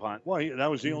 Bockel punt. Well, that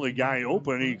was the only guy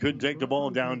open. He couldn't take the ball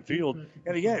downfield.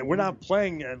 And again, we're not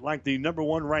playing like the number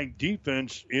 1 ranked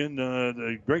defense in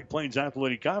the Great Plains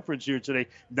Athletic Conference here today.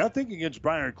 Nothing against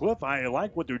Briar Cliff. I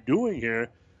like what they're doing here.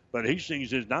 But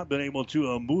Hastings has not been able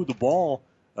to move the ball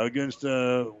against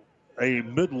a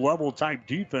mid-level type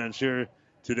defense here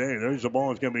today. There's the ball.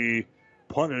 It's going to be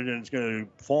punted, and it's going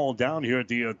to fall down here at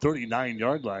the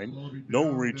 39-yard line.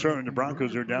 No return. The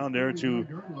Broncos are down there to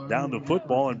down the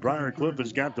football, and Briar Cliff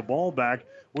has got the ball back.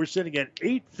 We're sitting at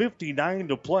 8:59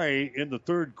 to play in the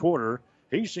third quarter.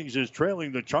 Hastings is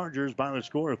trailing the Chargers by the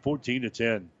score of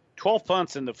 14-10. 12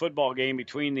 punts in the football game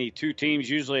between the two teams.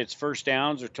 Usually it's first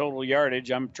downs or total yardage.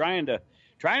 I'm trying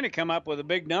to come up with a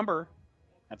big number.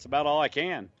 That's about all I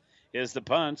can. Is the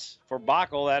punts for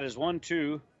Bockel. That is 1,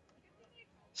 2,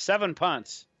 7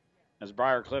 punts. As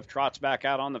Briar Cliff trots back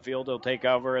out on the field, they'll take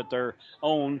over at their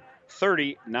own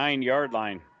 39-yard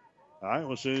line. All right,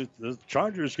 we'll see what the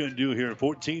Chargers going to do here.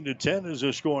 14-10 is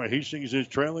the score. Hastings is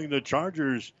trailing the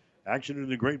Chargers. Action in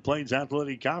the Great Plains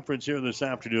Athletic Conference here this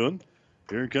afternoon.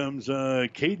 Here comes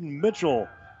Caden Mitchell.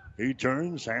 He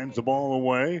turns, hands the ball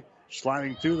away.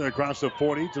 Sliding through there across the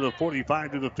 40 to the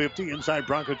 45 to the 50. Inside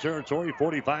Bronco territory,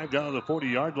 45 down to the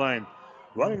 40-yard line.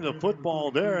 Running the football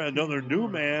there, another new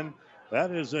man.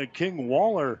 That is King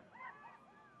Waller.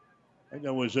 I think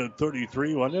that was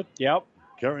 33, wasn't it? Yep.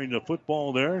 Carrying the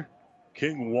football there.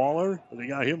 King Waller. They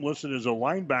got him listed as a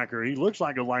linebacker. He looks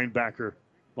like a linebacker.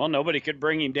 Well, nobody could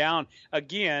bring him down.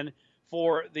 Again,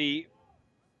 for the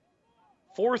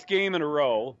 4th game in a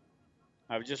row,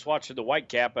 I was just watching the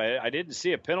Whitecap. I didn't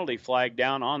see a penalty flag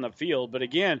down on the field. But,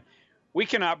 again, we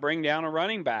cannot bring down a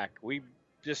running back. We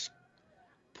just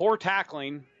poor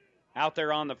tackling out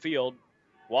there on the field.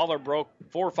 Waller broke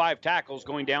 4 or 5 tackles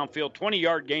going downfield.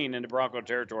 20-yard gain into Bronco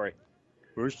territory.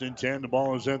 1st and 10. The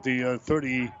ball is at the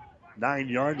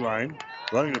 9-yard line.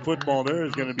 Running the football there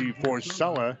is going to be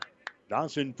Forcella.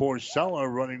 Dawson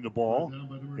Forcella running the ball.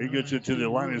 He gets it to the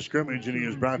line of scrimmage, and he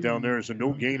is brought down there. So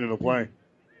no gain in the play.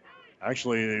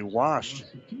 Actually, a loss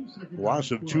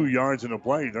of 2 yards in the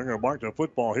play. They're going to mark the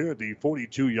football here at the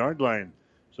 42-yard line.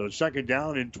 So second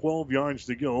down and 12 yards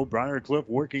to go. Briarcliff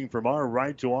working from our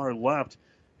right to our left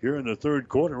here in the third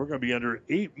quarter. We're going to be under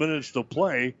 8 minutes to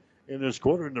play in this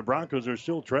quarter, and the Broncos are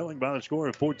still trailing by a score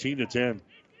of 14-10.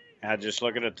 Now, just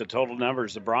looking at the total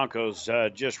numbers, the Broncos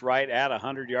just right at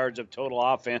 100 yards of total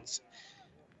offense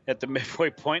at the midway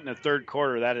point in the third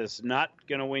quarter. That is not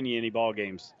going to win you any ball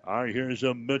games. All right, here's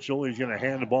Mitchell. He's going to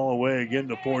hand the ball away again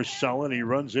to Forcella. He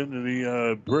runs into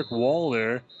the brick wall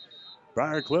there.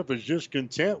 Briarcliff is just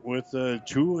content with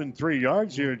 2 and 3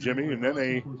 yards here, Jimmy, and then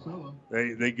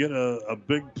they get a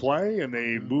big play and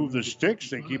they move the sticks.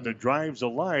 They keep the drives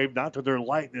alive. Not that they're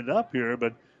lighting it up here,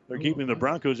 but they're keeping the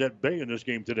Broncos at bay in this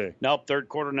game today. Nope, third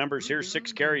quarter numbers here,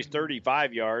 6 carries,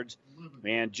 35 yards,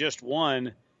 and just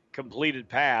 1 completed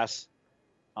pass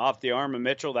off the arm of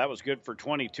Mitchell. That was good for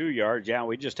 22 yards. Yeah,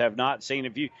 we just have not seen.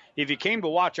 If you came to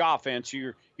watch offense,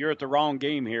 you're at the wrong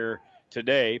game here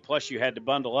today. Plus, you had to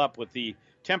bundle up with the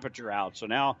temperature out. So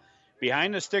now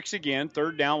behind the sticks again.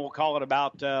 Third down, we'll call it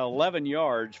about 11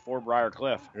 yards for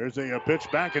Briarcliff. Here's a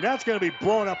pitch back, and that's going to be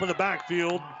blown up in the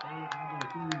backfield.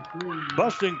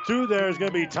 Busting through there is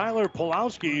going to be Tyler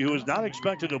Pulowski, who is not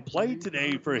expected to play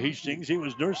today for Hastings. He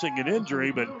was nursing an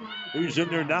injury, but he's in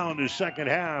there now in the second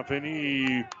half, and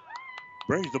he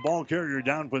brings the ball carrier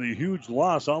down for the huge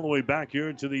loss all the way back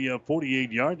here to the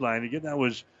 48-yard line. Again, that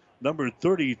was number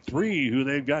 33, who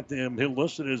they've got him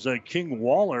listed as King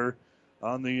Waller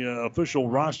on the official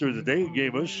roster that they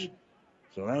gave us.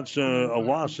 So that's a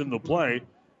loss in the play.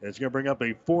 It's going to bring up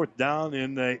a fourth down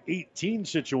in the 18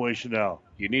 situation now.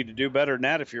 You need to do better than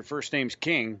that if your first name's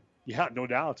King. Yeah, no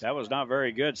doubt. That was not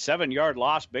very good. 7-yard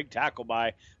loss, big tackle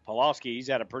by Pulowski. He's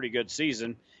had a pretty good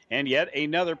season. And yet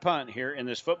another punt here in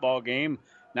this football game.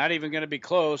 Not even going to be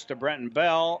close to Brenton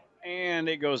Bell, and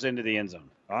it goes into the end zone.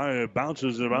 It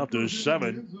bounces about the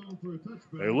 7.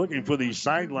 They're looking for the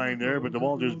sideline there, but the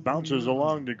ball just bounces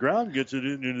along the ground, gets it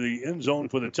into the end zone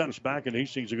for the touchback, and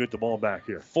Hastings will get the ball back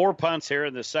here. 4 punts here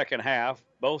in the second half,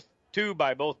 two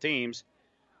by both teams.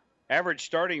 Average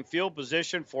starting field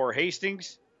position for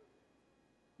Hastings,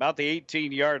 about the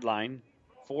 18-yard line.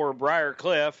 For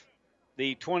Briarcliff,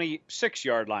 the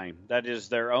 26-yard line. That is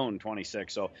their own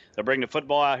 26. So they'll bring the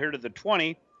football out here to the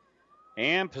 20.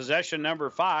 And possession number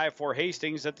 5 for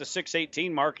Hastings at the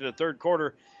 6:18 mark in the third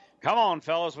quarter. Come on,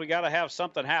 fellas. We got to have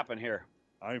something happen here.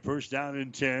 All right, first down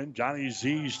and 10. Johnny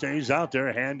Z stays out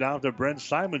there. Hand out to Brent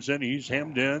Simonson. He's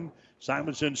hemmed in.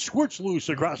 Simonson squirts loose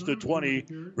across the 20.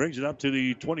 Brings it up to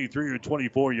the 23 or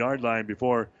 24-yard line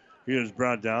before he is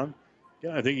brought down.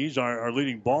 Yeah, I think he's our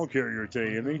leading ball carrier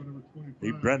today, isn't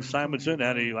he? Brent Simonson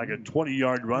had a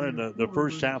 20-yard run in the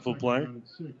first half of play.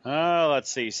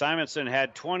 Let's see. Simonson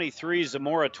had 23,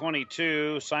 Zamora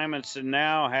 22. Simonson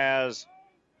now has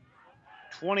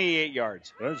 28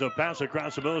 yards. There's a pass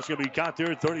across the middle. It's going to be caught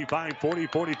there, 35, 40,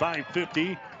 45,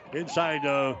 50. Inside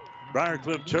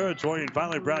Briarcliff territory and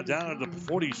finally brought down at the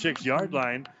 46-yard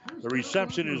line. The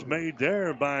reception is made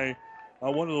there by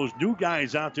one of those new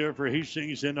guys out there for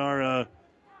Hastings in our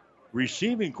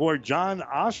receiving corps, John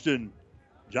Austin.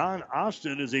 John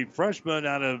Austin is a freshman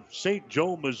out of St.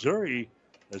 Joe, Missouri,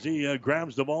 as he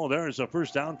grabs the ball there. It's a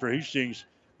first down for Hastings.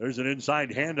 There's an inside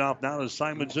handoff now to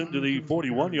Simonson to the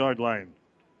 41-yard line.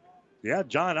 Yeah,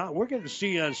 John, we're going to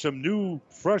see some new,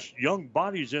 fresh, young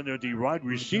bodies in there at the wide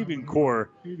receiving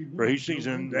corps for Hastings.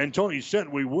 And Tony said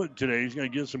we would today. He's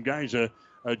going to give some guys a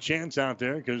chance out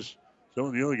there because some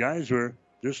of the other guys were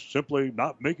just simply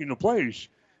not making the plays.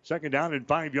 Second down and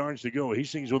 5 yards to go.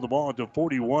 Hastings with the ball at the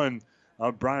 41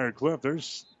 of Briarcliff.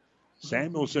 There's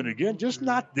Samuelson again. Just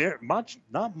not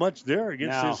much there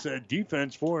against this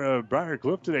defense for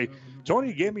Briarcliff today.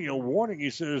 Tony gave me a warning. He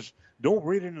says, don't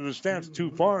read into the stats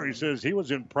too far. He says he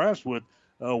was impressed with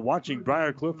watching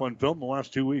Briarcliff on film the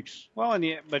last 2 weeks. Well,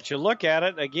 but you look at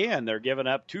it, again, they're giving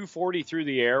up 240 through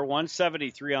the air,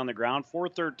 173 on the ground,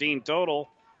 413 total.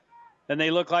 And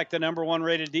they look like the number 1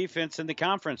 rated defense in the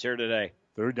conference here today.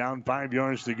 Third down, 5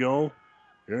 yards to go.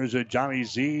 Here's a Johnny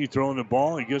Z throwing the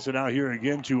ball. He gets it out here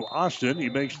again to Austin. He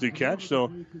makes the catch. So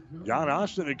John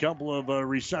Austin, a couple of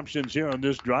receptions here on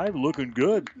this drive, looking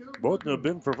good. Both have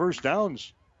been for first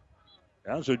downs.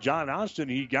 Yeah, so John Austin,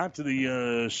 he got to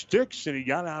the sticks and he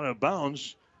got out of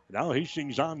bounds. Now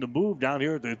Hastings on the move down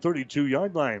here at the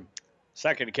 32-yard line.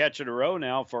 Second catch in a row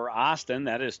now for Austin.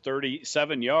 That is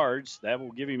 37 yards. That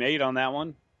will give him 8 on that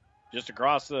one. Just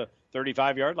across the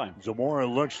 35-yard line. Zamora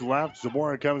looks left.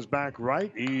 Zamora comes back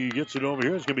right. He gets it over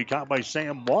here. It's going to be caught by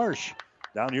Sam Marsh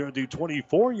down here at the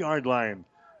 24-yard line.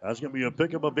 That's going to be a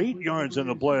pickup of 8 yards in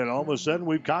the play. And all of a sudden,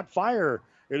 we've caught fire.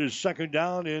 It is second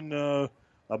down in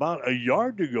about a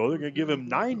yard to go. They're going to give him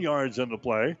 9 yards in the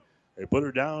play. They put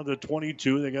her down to the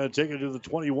 22. They got to take it to the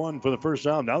 21 for the first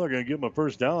down. Now they're going to give him a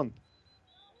first down.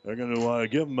 They're going to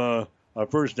give him a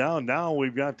first down. Now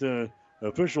we've got the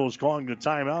officials calling the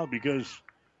timeout because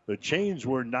the chains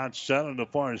were not set on the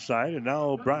far side. And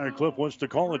now Briar Cliff wants to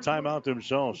call a timeout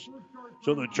themselves.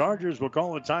 So the Chargers will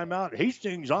call a timeout.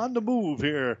 Hastings on the move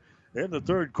here in the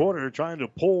third quarter, trying to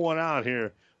pull one out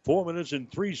here. 4 minutes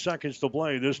and 3 seconds to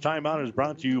play. This timeout is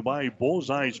brought to you by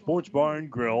Bullseye Sports Bar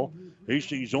and Grill,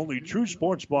 Hastings' only true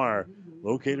sports bar,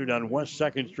 located on West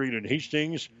 2nd Street in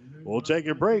Hastings. We'll take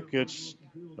a break. It's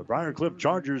the Briar Cliff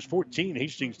Chargers 14,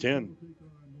 Hastings 10.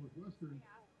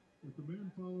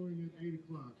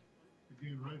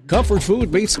 Comfort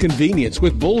food meets convenience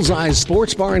with Bullseye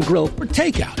Sports Bar and Grill for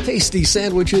takeout. Tasty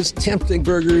sandwiches, tempting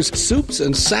burgers, soups,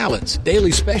 and salads.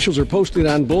 Daily specials are posted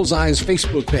on Bullseye's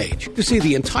Facebook page. To see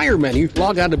the entire menu,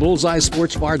 log on to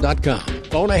bullseyesportsbar.com.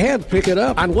 Phone ahead, pick it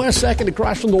up on West 2nd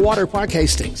across from the Water Park,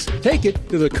 Hastings. Take it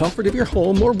to the comfort of your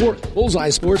home or work.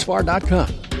 bullseyesportsbar.com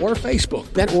or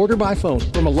Facebook. Then order by phone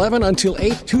from 11 until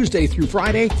 8 Tuesday through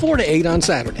Friday, 4 to 8 on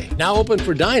Saturday. Now open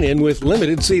for dine-in with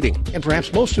limited seating. And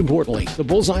perhaps most importantly, the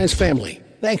Bullseye's family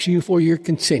thanks you for your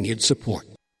continued support.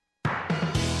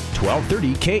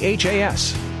 1230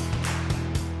 KHAS.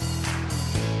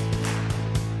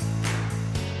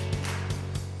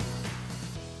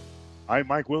 All right,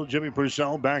 Mike Will, Jimmy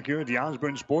Purcell back here at the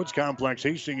Osborne Sports Complex.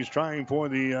 Hastings trying for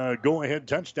the go-ahead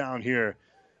touchdown here.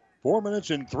 4 minutes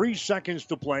and 3 seconds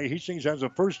to play. Hastings has a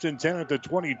 1st and 10 at the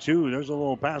 22. There's a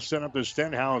little pass sent up to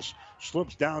Stenhouse.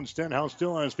 Slips down. Stenhouse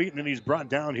still on his feet, and then he's brought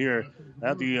down here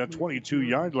at the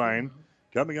 22-yard line.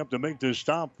 Coming up to make the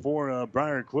stop for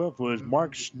Briar Cliff was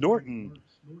Mark Snorton.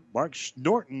 Mark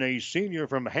Snorton, a senior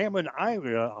from Hammond,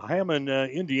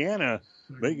 Indiana,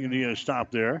 making the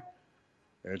stop there.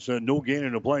 It's no gain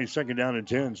in the play, 2nd down and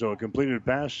 10. So a completed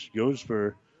pass goes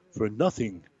for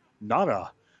nothing.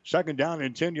 Nada. 2nd down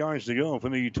and 10 yards to go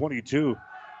from the 22.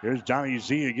 Here's Johnny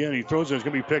Z again. He throws it. It's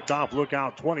going to be picked off. Look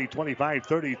out. 20, 25,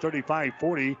 30, 35,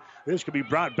 40. This could be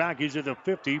brought back. He's at the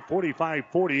 50, 45,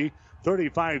 40,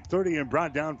 35, 30, and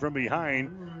brought down from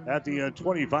behind at the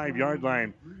 25-yard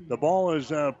line. The ball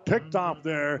is picked off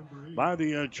there by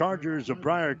the Chargers of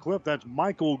Briar Cliff. That's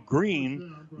Michael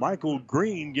Green. Michael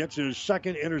Green gets his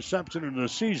 2nd interception of the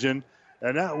season,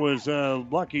 and that was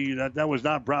lucky that was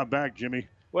not brought back, Jimmy.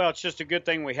 Well, it's just a good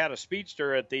thing we had a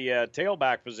speedster at the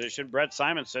tailback position, Brett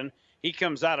Simonson. He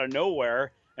comes out of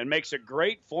nowhere and makes a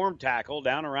great form tackle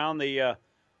down around the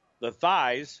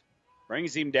thighs,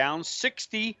 brings him down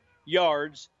 60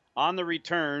 yards on the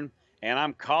return, and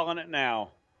I'm calling it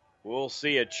now. We'll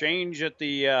see a change at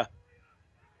the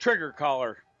trigger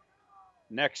collar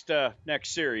next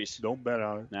series. Don't bet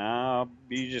on it. No,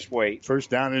 you just wait. 1st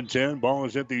down and 10. Ball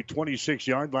is at the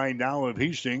 26-yard line now of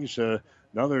Hastings.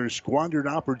 Another squandered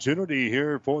opportunity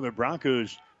here for the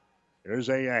Broncos. There's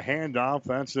a handoff.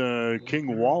 That's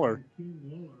King Waller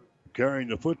carrying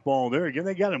the football there. Again,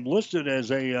 they got him listed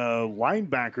as a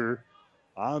linebacker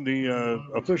on the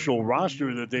official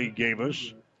roster that they gave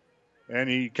us. And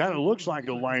he kind of looks like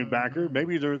a linebacker.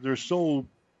 Maybe they're so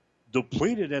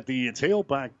depleted at the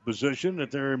tailback position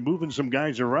that they're moving some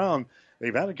guys around.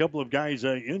 They've had a couple of guys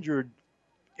injured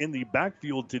in the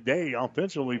backfield today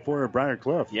offensively for Briar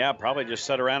Cliff. Yeah, probably just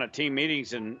sat around at team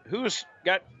meetings. And who's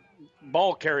got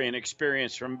ball carrying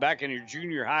experience from back in your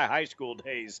junior high school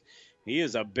days? He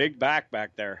is a big back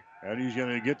there. And he's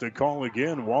going to get the call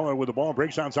again. Waller with the ball,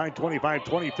 breaks outside 25,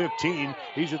 20, 15.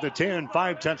 He's at the 10,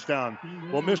 5 touchdown.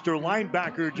 Well, Mr.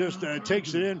 Linebacker just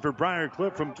takes it in for Briar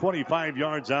Cliff from 25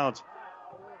 yards out.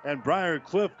 And Briar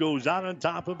Cliff goes out on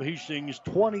top of Hastings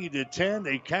 20-10.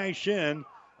 They cash in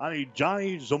on a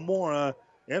Johnny Zamora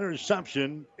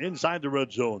interception inside the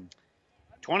red zone.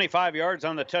 25 yards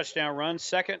on the touchdown run.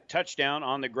 2nd touchdown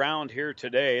on the ground here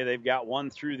today. They've got one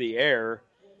through the air,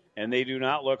 and they do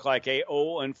not look like a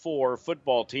 0-4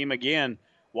 football team. Again,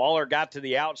 Waller got to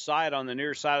the outside on the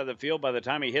near side of the field. By the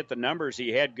time he hit the numbers, he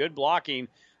had good blocking.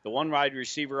 The one wide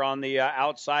receiver on the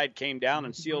outside came down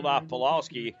and sealed off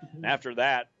Pulowski. And after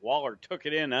that, Waller took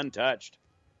it in untouched.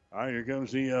 All right, here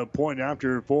comes the point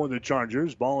after for the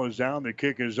Chargers. Ball is down. The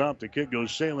kick is up. The kick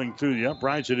goes sailing through the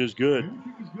uprights. It is good.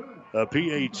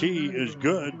 PAT is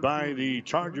good by the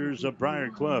Chargers of Briar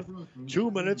Cliff.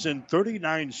 2 minutes and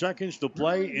 39 seconds to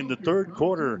play in the third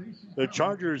quarter. The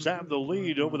Chargers have the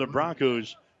lead over the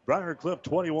Broncos. Briar Cliff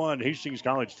 21, Hastings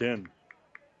College 10.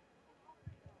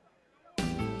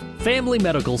 Family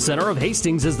Medical Center of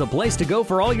Hastings is the place to go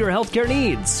for all your healthcare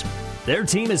needs. Their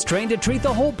team is trained to treat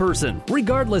the whole person,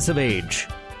 regardless of age.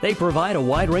 They provide a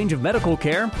wide range of medical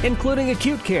care, including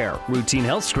acute care, routine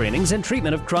health screenings, and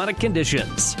treatment of chronic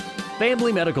conditions.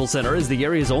 Family Medical Center is the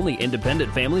area's only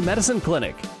independent family medicine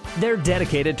clinic. They're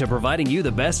dedicated to providing you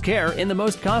the best care in the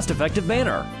most cost-effective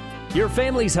manner. Your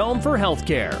family's home for health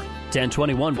care.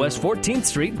 1021 West 14th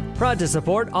Street, proud to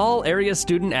support all area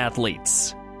student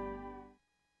athletes.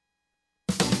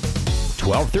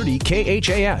 1230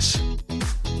 KHAS.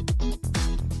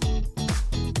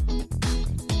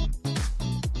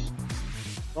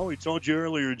 Well, we told you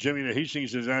earlier, Jimmy, that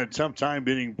Hastings has had a tough time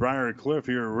beating Briar Cliff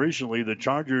here recently. The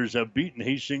Chargers have beaten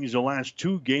Hastings the last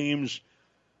two games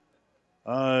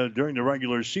during the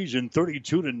regular season.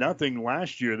 32-0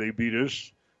 last year they beat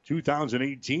us.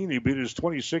 2018, they beat us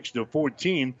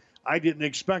 26-14. I didn't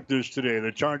expect this today.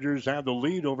 The Chargers have the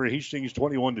lead over Hastings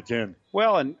 21-10.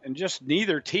 Well, and just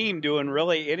neither team doing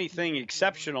really anything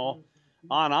exceptional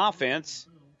on offense,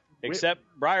 except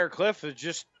Briar Cliff is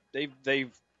just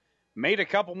they've made a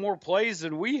couple more plays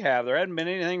than we have. There hadn't been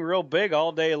anything real big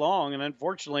all day long, and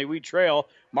unfortunately we trail.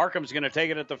 Markham's going to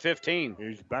take it at the 15.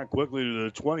 He's back quickly to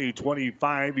the 20,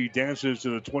 25. He dances to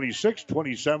the 26,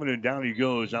 27, and down he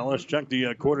goes. Now let's check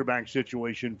the quarterback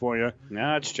situation for you.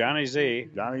 No, it's Johnny Z.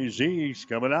 Johnny Z's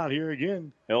coming out here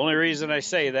again. The only reason I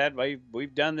say that,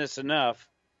 we've done this enough.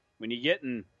 When you get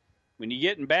in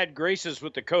bad graces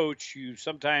with the coach, you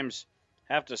sometimes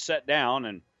have to sit down,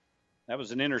 and that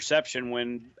was an interception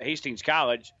when Hastings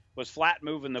College was flat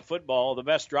moving the football, the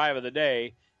best drive of the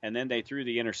day, and then they threw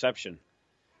the interception.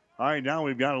 All right, now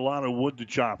we've got a lot of wood to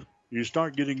chop. You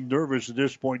start getting nervous at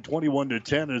this point.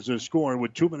 21-10 is the score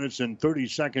with 2 minutes and 30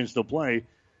 seconds to play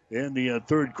in the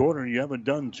third quarter. You haven't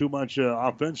done too much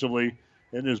offensively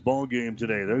in this ball game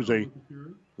today. There's a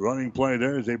running play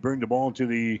there as they bring the ball to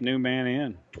the new man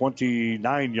in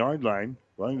 29-yard line.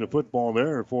 Running the football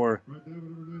there for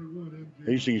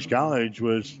Hastings College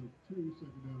was,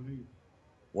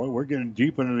 well, we're getting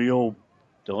deep into the old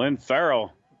Dylan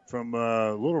Farrell from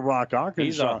Little Rock,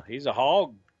 Arkansas. He's a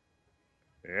hog.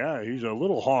 Yeah, he's a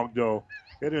little hog, though.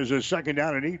 It is a second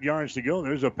down and 8 yards to go.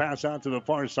 There's a pass out to the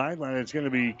far sideline. It's going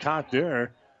to be caught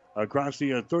there across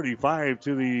the 35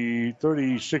 to the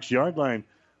 36-yard line.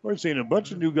 We're seeing a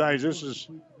bunch of new guys.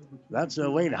 That's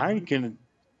Lane Heineken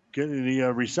getting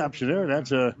the reception there.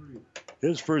 That's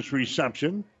his first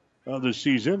reception of the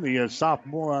season. The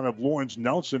sophomore out of Lawrence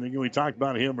Nelson. Again, we talked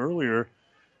about him earlier.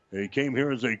 He came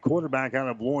here as a quarterback out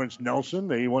of Lawrence Nelson.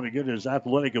 They want to get his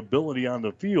athletic ability on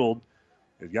the field.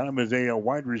 They got him as a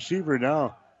wide receiver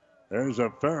now. There's a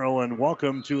Farrell, and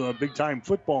welcome to big-time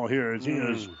football here as he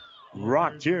is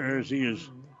rocked here, as he is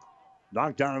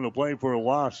knocked down on the play for a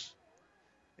loss.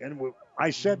 And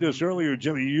I said this earlier,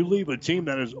 Jimmy, you leave a team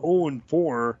that is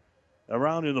 0-4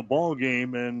 around in the ball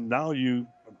game, and now you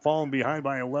fallen behind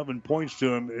by 11 points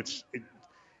to him.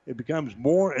 It becomes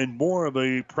more and more of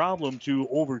a problem to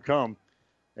overcome.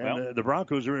 And the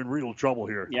Broncos are in real trouble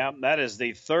here. Yeah, that is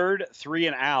the third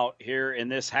 3-and-out here in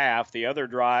this half. The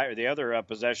other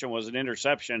possession was an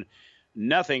interception.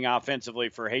 Nothing offensively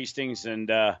for Hastings, and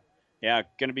going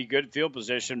to be good field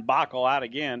position. Bockel out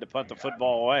again to punt the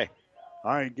football away.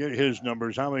 All right, get his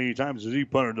numbers. How many times has he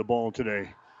punted the ball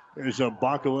today? There's a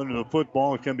Bockel into the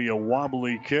football. It can be a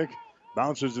wobbly kick.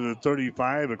 Bounces to the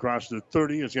 35 across the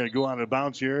 30. It's going to go out of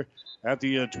bounds here at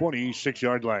the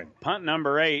 26-yard line. Punt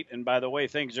number 8, and by the way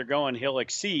things are going, he'll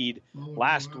exceed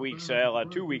last week's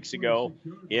 2 weeks ago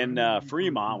in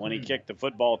Fremont when he kicked the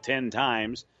football 10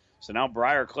 times. So now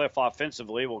Briar Cliff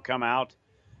offensively will come out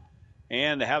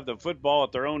and have the football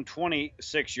at their own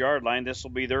 26-yard line. This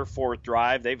will be their fourth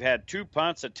drive. They've had 2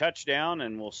 punts, a touchdown,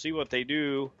 and we'll see what they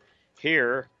do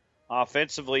here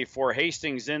offensively for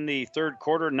Hastings in the third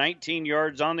quarter. 19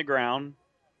 yards on the ground.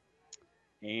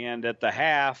 And at the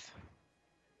half,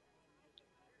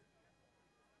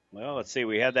 well, let's see.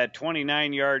 We had that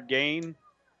 29-yard gain,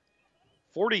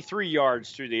 43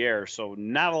 yards through the air, so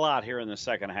not a lot here in the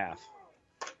second half.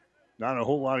 Not a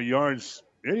whole lot of yards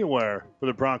anywhere for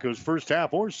the Broncos, first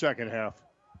half or second half.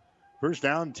 First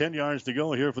down, 10 yards to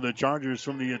go here for the Chargers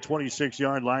from the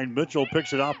 26-yard line. Mitchell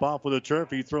picks it up off of the turf.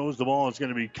 He throws the ball. It's going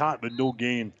to be caught, but no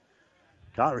gain.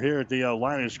 Caught here at the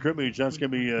line of scrimmage. That's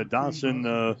going to be Dawson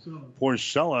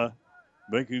Porcella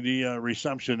making the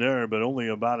reception there, but only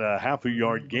about a half a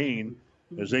yard gain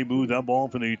as they move that ball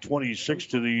from the 26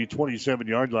 to the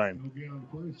 27-yard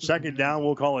line. Second down,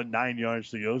 we'll call it 9 yards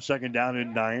to go. Second down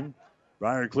and 9.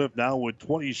 Briar Cliff now with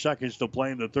 20 seconds to play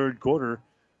in the third quarter.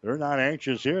 They're not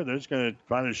anxious here. They're just going to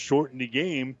try to shorten the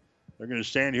game. They're going to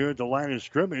stand here at the line of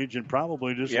scrimmage and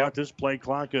probably just let this play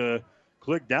clock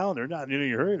click down. They're not in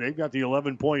any hurry. They've got the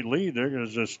 11-point lead. They're going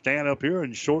to just stand up here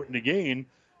and shorten the gain.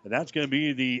 And that's going to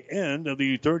be the end of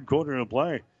the third quarter of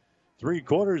play. 3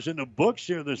 quarters in the books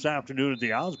here this afternoon at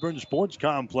the Osborne Sports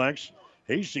Complex.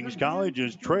 Hastings College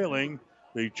is trailing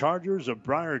the Chargers of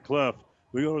Briar Cliff.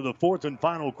 We go to the fourth and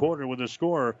final quarter with a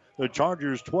score. The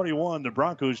Chargers 21, the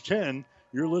Broncos 10.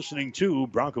 You're listening to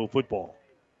Bronco Football.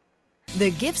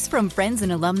 The gifts from friends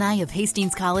and alumni of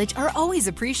Hastings College are always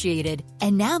appreciated.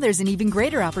 And now there's an even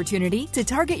greater opportunity to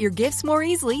target your gifts more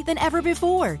easily than ever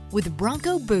before with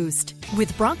Bronco Boost.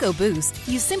 With Bronco Boost,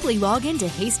 you simply log into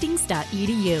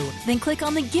hastings.edu, then click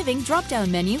on the Giving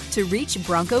drop-down menu to reach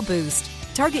Bronco Boost.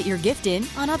 Target your gift in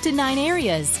on up to 9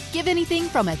 areas. Give anything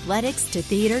from athletics to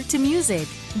theater to music.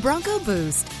 Bronco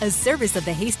Boost, a service of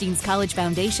the Hastings College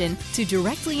Foundation to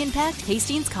directly impact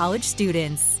Hastings College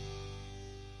students.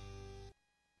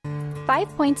 5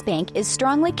 Points Bank is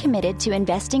strongly committed to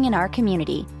investing in our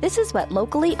community. This is what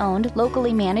locally owned,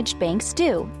 locally managed banks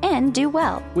do, and do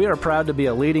well. We are proud to be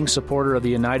a leading supporter of the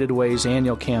United Way's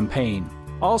annual campaign.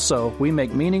 Also, we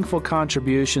make meaningful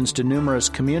contributions to numerous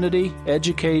community,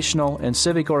 educational, and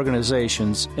civic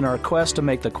organizations in our quest to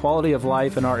make the quality of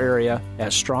life in our area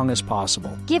as strong as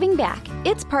possible. Giving back.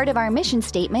 It's part of our mission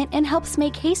statement and helps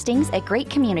make Hastings a great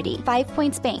community. 5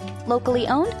 Points Bank. Locally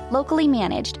owned, locally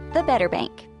managed. The better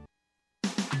bank.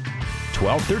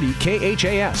 1230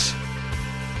 KHAS.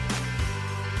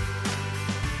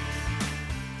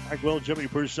 Well, Jimmy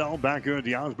Purcell back here at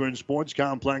the Osborne Sports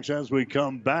Complex as we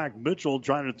come back. Mitchell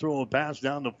trying to throw a pass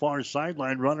down the far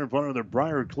sideline, run in front of the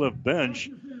Briar Cliff bench.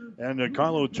 And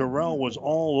Carlo Terrell was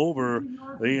all over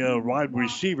the wide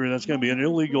receiver. That's going to be an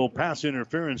illegal pass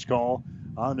interference call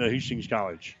on Hastings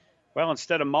College. Well,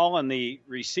 instead of mauling the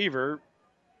receiver,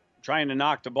 trying to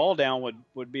knock the ball down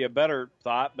would be a better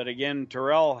thought. But again,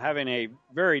 Terrell having a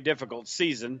very difficult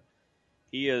season.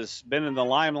 He has been in the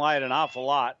limelight an awful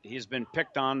lot. He's been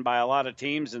picked on by a lot of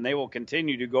teams, and they will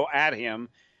continue to go at him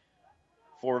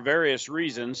for various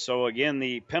reasons. So, again,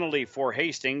 the penalty for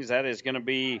Hastings, that is going to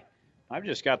be, I've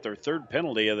just got their third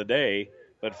penalty of the day.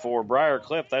 But for Briar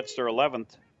Cliff, that's their 11th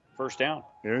first down.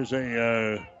 There's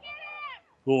a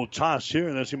little toss here,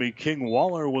 and that's going to be King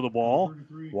Waller with the ball.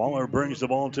 Waller brings the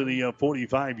ball to the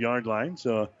 45-yard line,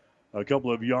 so a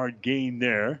couple of yard gain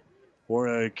there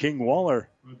for King Waller.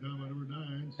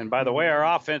 And by the way,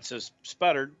 our offense is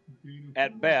sputtered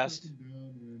at best.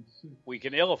 We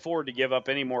can ill afford to give up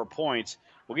any more points.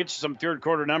 We'll get you some third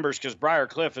quarter numbers because Briar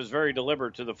Cliff is very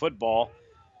deliberate to the football.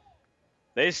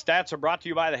 These stats are brought to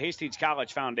you by the Hastings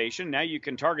College Foundation. Now you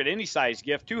can target any size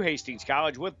gift to Hastings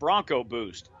College with Bronco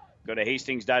Boost. Go to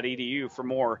hastings.edu for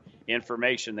more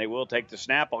information. They will take the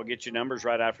snap. I'll get you numbers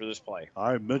right after this play.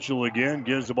 All right, Mitchell again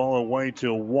gives the ball away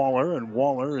to Waller, and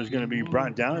Waller is going to be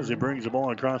brought down as he brings the ball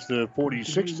across the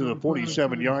 46 to the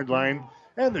 47-yard line,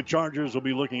 and the Chargers will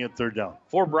be looking at third down.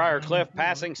 For Briar Cliff,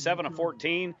 passing 7 of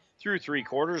 14 through 3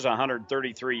 quarters,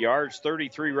 133 yards,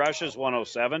 33 rushes,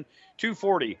 107,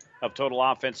 240 of total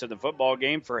offense in the football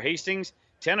game. For Hastings,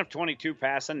 10 of 22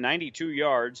 passing, 92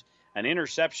 yards, an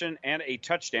interception, and a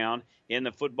touchdown in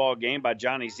the football game by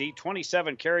Johnny Z.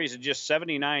 27 carries and just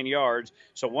 79 yards,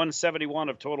 so 171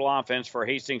 of total offense for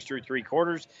Hastings through 3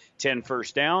 quarters, 10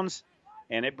 first downs,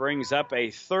 and it brings up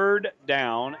a third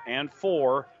down and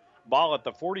 4. Ball at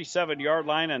the 47-yard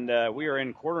line, and we are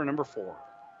in quarter number 4.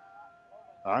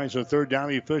 All right, so third down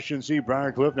efficiency.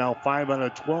 Briar Cliff now 5 out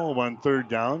of 12 on third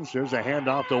downs. There's a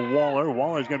handoff to Waller.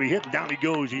 Waller's going to be hit. Down he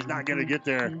goes. He's not going to get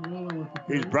there.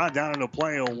 He's brought down in the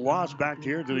play. A loss back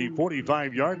here to the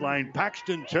 45-yard line.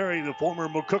 Paxton Terry, the former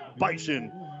McCook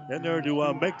Bison, in there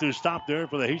to make the stop there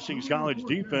for the Hastings College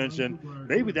defense. And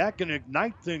maybe that can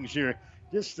ignite things here.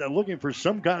 Just looking for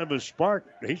some kind of a spark.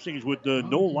 Hastings with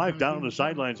no life down on the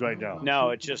sidelines right now.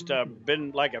 No, it's just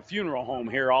been like a funeral home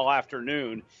here all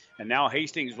afternoon. And now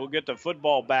Hastings will get the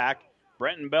football back.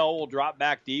 Brenton Bell will drop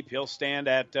back deep. He'll stand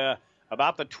at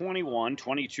about the 21,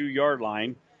 22-yard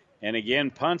line. And again,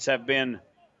 punts have been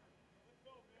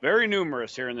very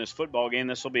numerous here in this football game.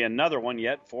 This will be another one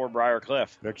yet for Briar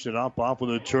Cliff. Picks it up off of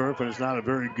the turf, and it's not a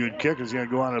very good kick. It's going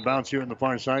to go out of bounds here in the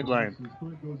far sideline.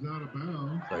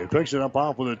 So he picks it up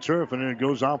off of the turf, and then it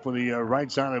goes off with the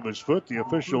right side of his foot. The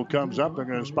official comes up. They're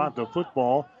going to spot the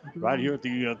football right here at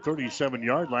the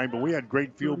 37-yard line. But we had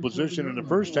great field position in the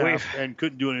first half and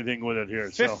couldn't do anything with it here.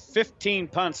 15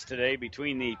 punts today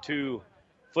between the two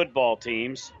football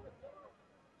teams.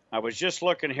 I was just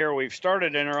looking here. We've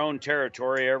started in our own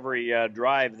territory every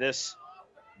drive this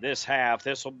half.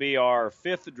 This will be our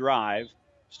 5th drive.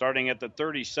 starting at the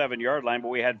 37-yard line, but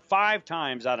we had 5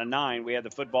 times out of 9 we had the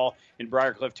football in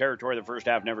Briarcliff territory. The first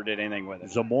half never did anything with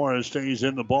it. Zamora stays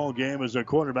in the ball game as a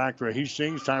quarterback for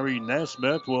Hastings. Tyree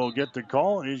Nesmith will get the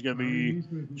call, and he's going to be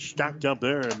stacked up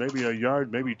there, maybe a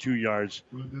yard, maybe 2 yards.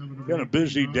 Got a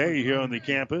busy day here on the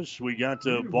campus. We got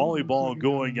volleyball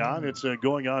going on. It's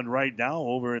going on right now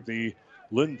over at the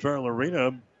Lynn Farrell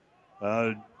Arena.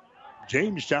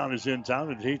 Jamestown is in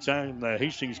town at the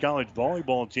Hastings College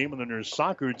volleyball team, and then there's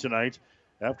soccer tonight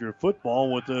after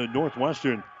football with the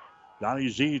Northwestern. Donnie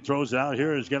Z throws it out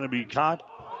here. Is going to be caught,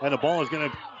 and the ball is going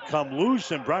to come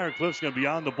loose, and Briarcliff's going to be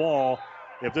on the ball.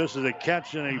 If this is a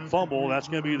catch and a fumble, that's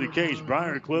going to be the case.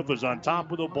 Briarcliff is on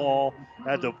top of the ball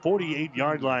at the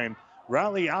 48-yard line.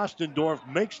 Riley Ostendorf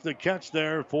makes the catch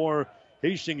there for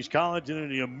Hastings College, and then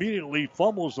he immediately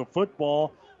fumbles the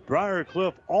football.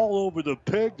 Briarcliff all over the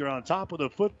pig. They're on top of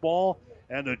the football,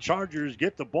 and the Chargers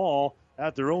get the ball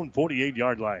at their own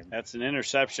 48-yard line. That's an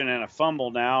interception and a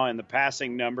fumble now in the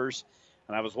passing numbers.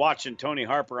 And I was watching Tony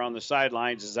Harper on the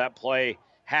sidelines as that play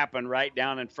happened right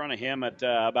down in front of him at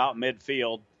about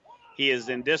midfield. He is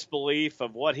in disbelief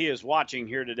of what he is watching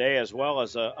here today, as well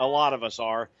as a lot of us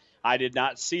are. I did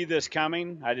not see this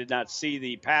coming. I did not see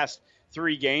the past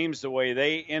 3 games the way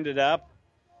they ended up.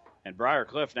 And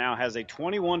Briarcliff now has a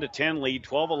 21-10 lead,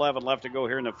 12-11 left to go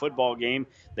here in the football game.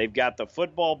 They've got the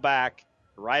football back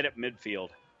right at midfield.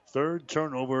 3rd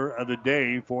turnover of the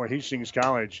day for Hastings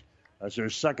College. That's their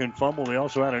 2nd fumble. They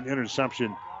also had an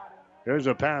interception. There's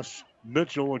a pass.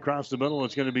 Mitchell across the middle.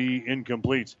 It's going to be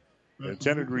incomplete. The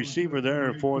intended receiver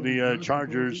there for the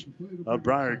Chargers of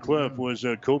Briarcliff was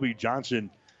Kobe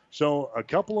Johnson. So a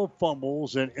couple of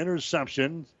fumbles and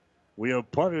interceptions. We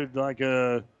have punted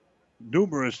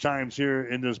numerous times here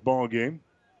in this ball game.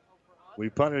 We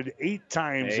punted 8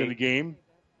 times in the game,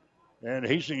 and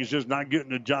Hastings is just not getting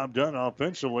the job done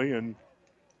offensively, and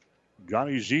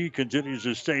Johnny Z continues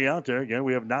to stay out there. Again,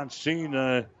 we have not seen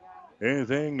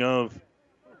anything of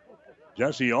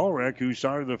Jesse Ulrich, who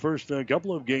started the first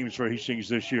couple of games for Hastings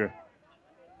this year.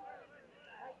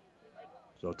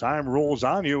 So time rolls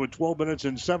on here with 12 minutes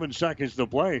and 7 seconds to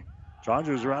play.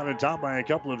 Chargers are out on top by a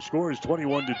couple of scores,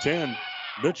 21-10.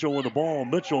 Mitchell with the ball.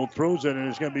 Mitchell throws it, and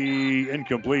it's going to be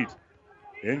incomplete.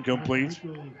 Incomplete.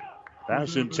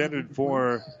 Pass intended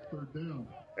for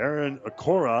Aaron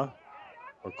Okoro,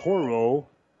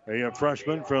 a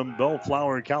freshman from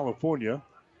Bellflower, California.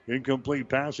 Incomplete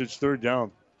pass. It's 3rd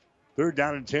down. 3rd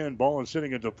down and 10. Ball is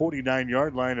sitting at the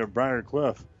 49-yard line of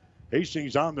Briarcliff.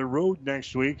 Hastings on the road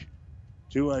next week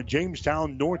to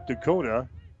Jamestown, North Dakota.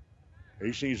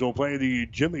 Hastings will play the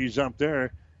Jimmies up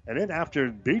there. And then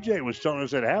after BJ was telling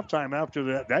us at halftime,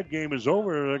 after that game is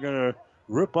over, they're going to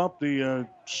rip up the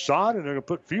sod and they're going to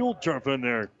put field turf in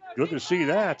there. Good to see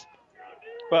that.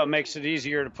 Well, it makes it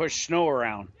easier to push snow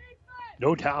around.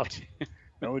 No doubt.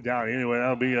 No doubt. Anyway,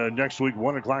 that'll be next week,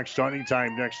 1 o'clock starting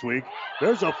time next week.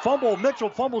 There's a fumble. Mitchell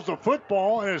fumbles the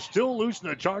football, and it's still loose,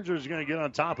 and the Chargers are going to get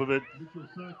on top of it.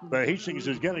 But Hastings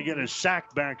is going to get a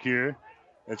sack back here.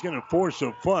 It's going to force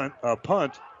a punt.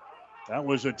 That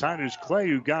was Titus Clay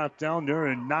who got down there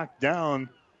and knocked down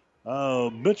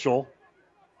Mitchell.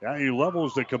 Yeah, he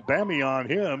levels the kabami on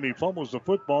him. He fumbles the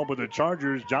football, but the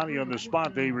Chargers, Johnny on the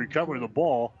spot, they recover the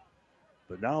ball.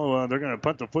 But now they're going to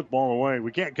punt the football away.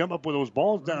 We can't come up with those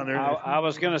balls down there. I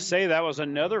was going to say that was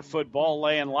another football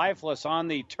laying lifeless on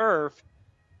the turf,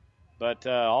 but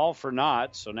all for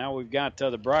naught. So now we've got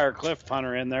the Briarcliff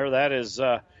punter in there. That is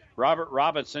Robert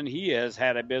Robinson. He has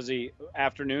had a busy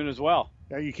afternoon as well.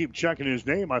 Yeah, you keep checking his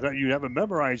name. I thought you'd have it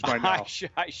memorized by now.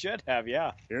 I should have,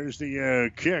 yeah. Here's the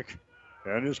kick.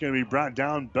 And it's going to be brought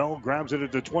down. Bell grabs it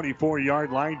at the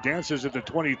 24-yard line, dances at the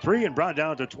 23, and brought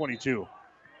down at the 22.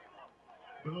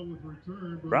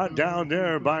 Brought down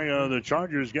there by the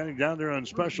Chargers, getting down there on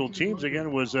special teams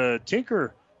again was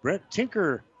Tinker. Brett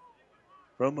Tinker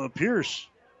from Pierce.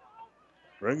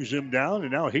 Brings him down,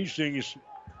 and now Hastings,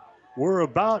 we're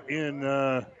about in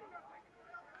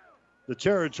the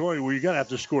territory where you're going to have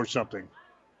to score something.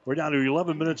 We're down to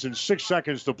 11 minutes and 6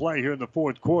 seconds to play here in the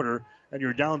fourth quarter, and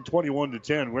you're down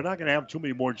 21-10. We're not going to have too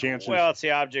many more chances. Well, it's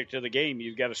the object of the game.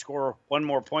 You've got to score one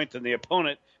more point than the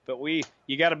opponent, but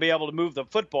you got to be able to move the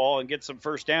football and get some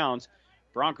first downs.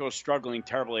 Broncos struggling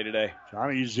terribly today.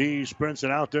 Johnny Z sprints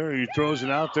it out there. He throws it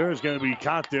out there. It's going to be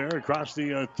caught there across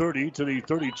the 30 to the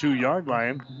 32-yard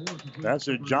line. That's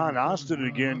John Austin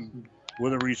again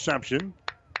with a reception.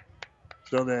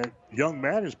 So that young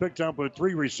man has picked up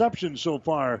 3 receptions so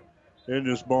far in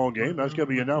this ball game. That's going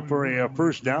to be enough for a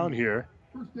first down here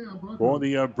for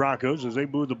the Broncos as they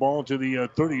move the ball to the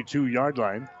 32-yard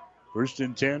line. 1st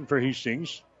and 10 for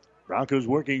Hastings. Broncos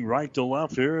working right to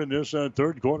left here in this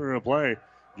third quarter of play.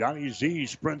 Johnny Z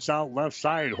sprints out left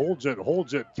side, holds it,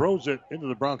 throws it into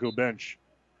the Bronco bench.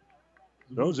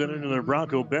 Throws it into the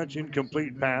Bronco bench,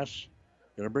 incomplete pass.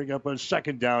 Going to bring up a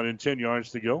second down and 10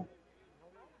 yards to go.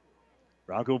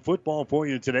 Bronco football for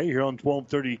you today here on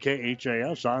 1230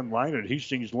 KHAS, online at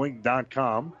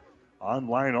hastingslink.com.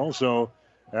 Online also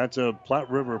at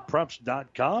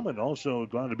PlatteRiverPreps.com, and also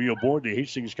glad to be aboard the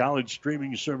Hastings College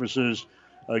streaming services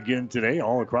again today,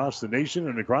 all across the nation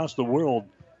and across the world.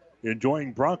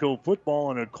 Enjoying Bronco football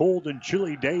on a cold and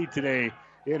chilly day today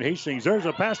in Hastings. There's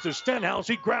a pass to Stenhouse.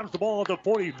 He grabs the ball at the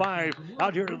 45,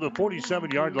 out here to the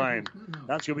 47-yard line.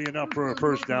 That's going to be enough for a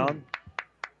first down.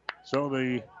 So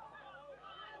the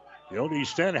Odie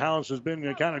Stenhouse has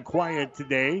been kind of quiet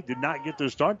today. Did not get the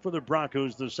start for the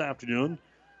Broncos this afternoon,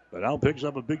 but now picks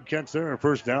up a big catch there, a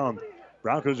first down.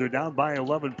 Broncos are down by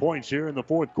 11 points here in the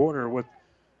fourth quarter with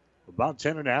about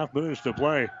 10.5 minutes to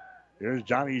play. Here's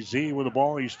Johnny Z with the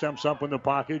ball. He steps up in the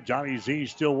pocket. Johnny Z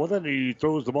still with it. He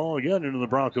throws the ball again into the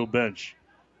Bronco bench.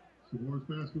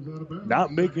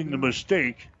 Not making the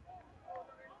mistake.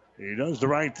 He does the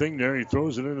right thing there. He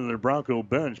throws it into the Bronco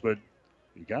bench, but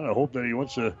you kind of hope that he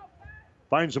wants to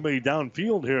find somebody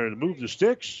downfield here to move the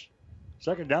sticks.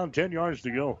 Second down, 10 yards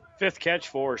to go. Fifth catch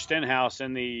for Stenhouse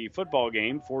in the football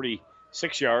game,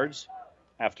 46 yards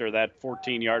after that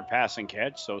 14-yard passing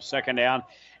catch. So second down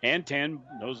and 10.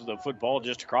 Those are the football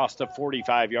just across the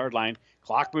 45-yard line.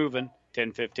 Clock moving,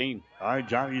 10-15. All right,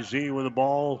 Johnny Z with the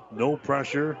ball. No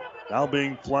pressure. Now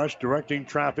being flushed, directing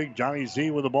traffic. Johnny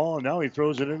Z with the ball, and now he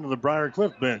throws it into the Briar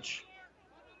Cliff bench.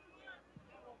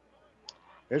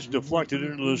 It's deflected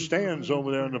into the stands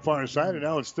over there on the far side, and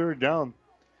now it's third down.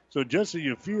 So just so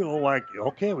you feel like,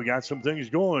 okay, we got some things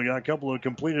going. We got a couple of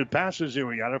completed passes here.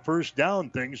 We got a first down.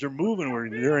 Things are moving. We're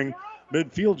nearing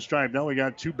midfield stripe. Now we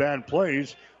got two bad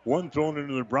plays. One thrown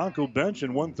into the Bronco bench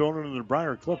and one thrown into the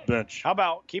Briar Cliff bench. How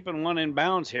about keeping one in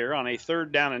bounds here on a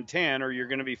third down and 10, or you're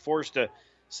going to be forced to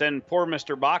send poor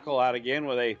Mr. Bockel out again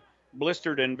with a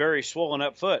blistered and very swollen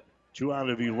up foot. 2 out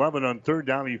of 11 on third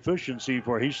down efficiency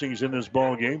for Hastings in this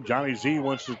ball game. Johnny Z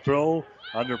wants to throw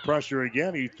under pressure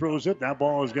again. He throws it. That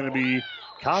ball is going to be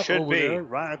caught there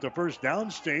right at the first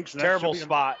down stakes. Terrible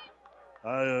spot.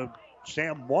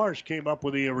 Sam Marsh came up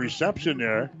with a reception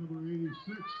there. And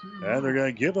they're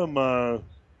going to give him, they're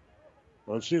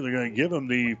going to give him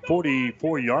the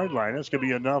 44-yard line. That's going to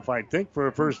be enough, I think, for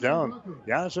a first down.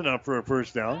 Yeah, that's enough for a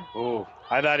first down. Oh,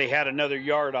 I thought he had another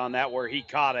yard on that where he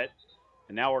caught it.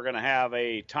 And now we're going to have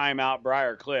a timeout,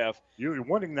 Briar Cliff. You're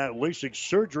wanting that LASIK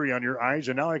surgery on your eyes,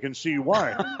 and now I can see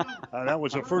why. That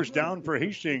was a first down for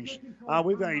Hastings.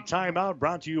 We've got a timeout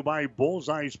brought to you by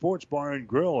Bullseye Sports Bar and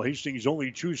Grill, Hastings'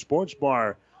 only true sports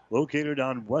bar, located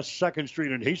on West 2nd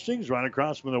Street in Hastings, right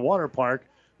across from the water park.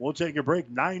 We'll take a break.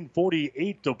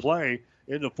 9:48 to play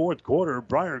in the fourth quarter.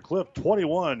 Briar Cliff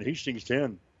 21, Hastings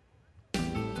 10.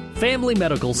 Family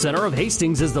Medical Center of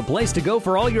Hastings is the place to go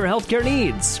for all your healthcare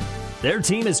needs. Their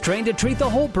team is trained to treat the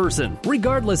whole person,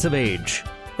 regardless of age.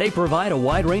 They provide a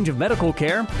wide range of medical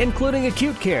care, including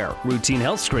acute care, routine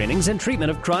health screenings, and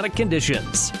treatment of chronic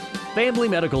conditions. Family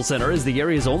Medical Center is the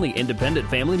area's only independent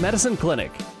family medicine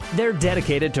clinic. They're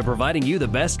dedicated to providing you the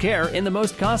best care in the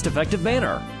most cost-effective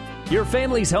manner. Your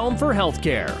family's home for health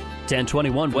care.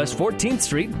 1021 West 14th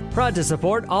Street, proud to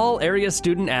support all area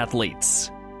student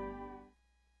athletes.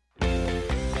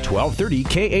 1230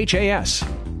 KHAS.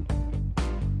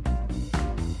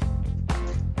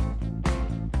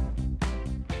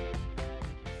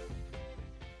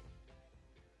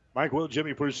 Mike Will,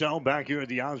 Jimmy Purcell back here at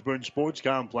the Osborne Sports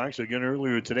Complex. Again,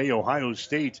 earlier today, Ohio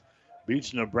State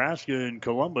beats Nebraska in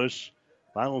Columbus.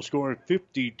 Final score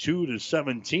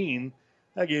 52-17.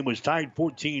 That game was tied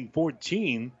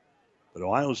 14-14. But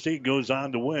Ohio State goes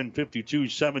on to win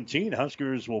 52-17.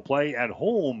 Huskers will play at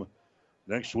home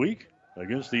next week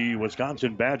against the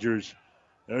Wisconsin Badgers.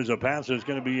 There's a pass that's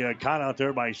going to be caught out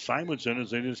there by Simonson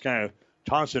as they just kind of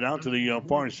toss it out to the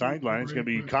far sideline. It's going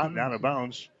to be caught and out of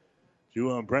bounds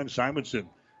to Brent Simonson.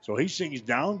 So Hastings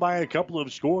down by a couple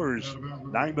of scores.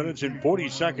 9 minutes and 40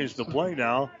 seconds to play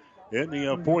now in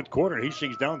the fourth quarter.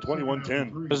 Hastings down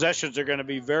 21-10. Possessions are going to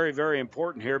be very, very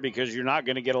important here because you're not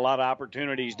going to get a lot of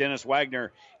opportunities. Dennis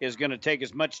Wagner is going to take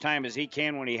as much time as he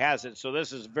can when he has it. So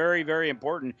this is very, very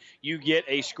important. You get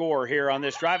a score here on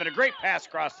this drive, and a great pass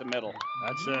across the middle.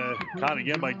 That's caught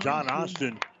again by John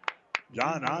Austin.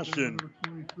 John Austin,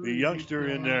 the youngster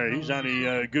in there, he's on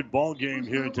a good ball game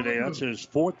here today. That's his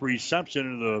fourth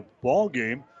reception of the ball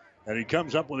game, and he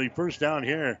comes up with a first down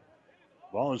here.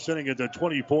 Ball is sitting at the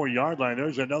 24-yard line.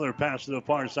 There's another pass to the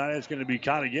far side. It's going to be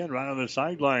caught again right on the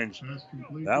sidelines.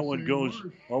 That one goes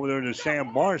over there to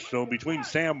Sam Marsh. So between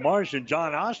Sam Marsh and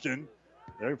John Austin,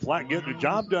 they're flat getting the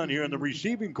job done here in the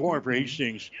receiving corps for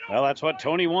Hastings. Well, that's what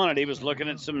Tony wanted. He was looking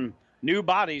at some new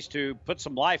bodies to put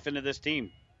some life into this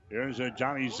team. Here's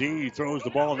Johnny Z. He throws the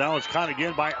ball. Now it's caught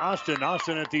again by Austin.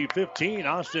 Austin at the 15.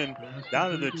 Austin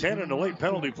down to the 10, and the late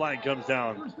penalty flag comes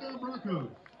down.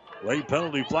 Late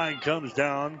penalty flag comes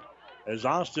down as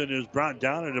Austin is brought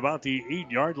down at about the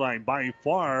 8-yard line. By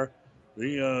far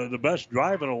the best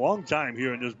drive in a long time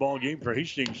here in this ball game for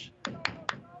Hastings.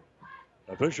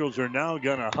 Officials are now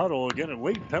going to huddle again. A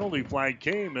late penalty flag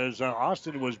came as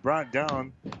Austin was brought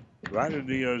down right in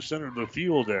the center of the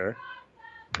field there.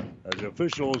 As the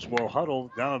officials will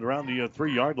huddle down around the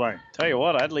 3-yard line. Tell you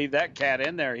what, I'd leave that cat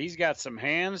in there. He's got some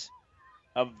hands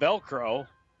of Velcro.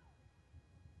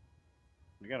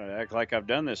 I got to act like I've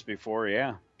done this before,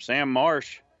 yeah. Sam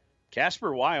Marsh,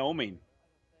 Casper, Wyoming.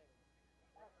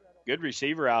 Good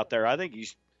receiver out there. I think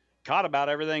he's caught about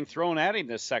everything thrown at him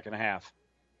this second half.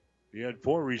 He had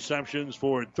 4 receptions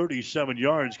for 37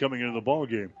 yards coming into the ball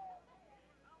game.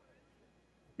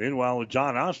 Meanwhile,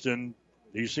 John Austin,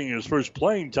 he's seeing his first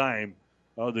playing time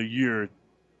of the year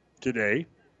today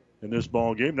in this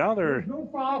ball game. Now There's no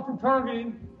foul for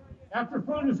targeting. After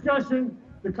further discussion,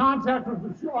 the contact was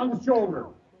on the shoulder.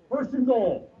 First and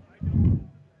goal.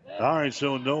 All right,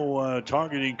 so no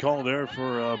targeting call there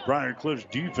for Briar Cliff's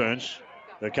defense.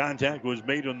 The contact was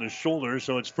made on the shoulder,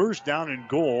 so it's first down and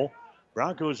goal.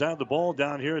 Broncos have the ball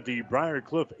down here at the Briar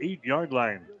Cliff 8-yard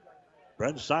line.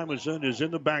 Brent Simonson is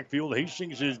in the backfield.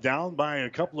 Hastings is down by a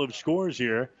couple of scores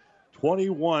here.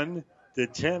 21-10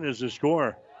 is the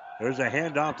score. There's a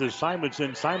handoff to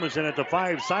Simonson. Simonson at the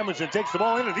 5. Simonson takes the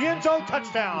ball into the end zone.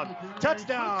 Touchdown.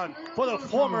 Touchdown for the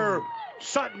former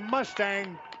Sutton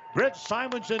Mustang. Brett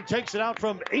Simonson takes it out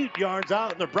from 8 yards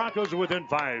out, and the Broncos are within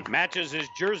 5. Matches his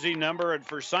jersey number, and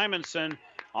for Simonson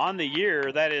on the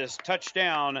year, that is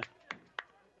touchdown.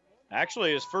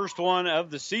 Actually, his first one of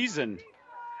the season.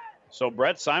 So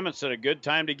Brett Simonson, a good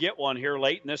time to get one here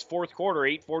late in this fourth quarter.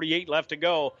 8:48 left to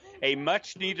go. A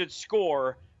much-needed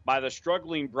score by the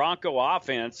struggling Bronco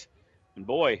offense. And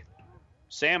boy,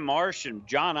 Sam Marsh and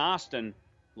John Austin,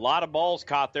 a lot of balls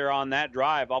caught there on that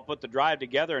drive. I'll put the drive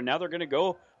together, and now they're going to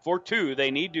go for 2.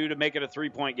 They need to make it a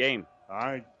 3-point game. All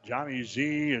right, Johnny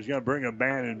Z is going to bring a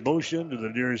man in motion to the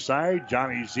near side.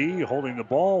 Johnny Z holding the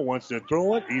ball, wants to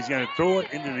throw it. He's going to throw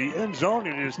it into the end zone,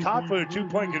 and it is caught for a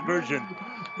 2-point conversion.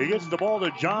 He gets the ball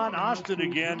to John Austin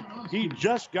again. He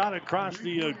just got across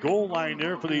the goal line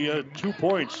there for the 2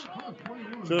 points.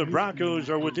 So the Broncos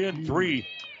are within 3.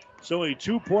 So a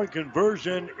 2-point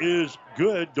conversion is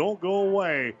good. Don't go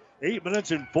away. 8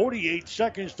 minutes and 48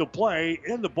 seconds to play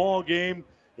in the ball game.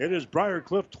 It is Briar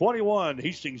Cliff 21,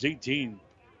 Hastings 18.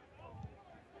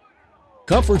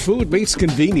 Comfort food meets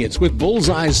convenience with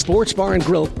Bullseye's Sports Bar and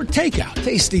Grill for takeout.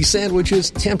 Tasty sandwiches,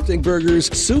 tempting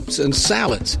burgers, soups, and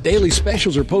salads. Daily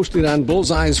specials are posted on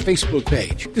Bullseye's Facebook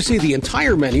page. To see the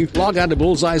entire menu, log on to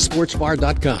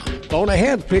bullseyesportsbar.com. Phone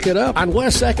ahead, pick it up on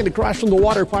West 2nd across from the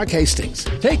Water Park, Hastings.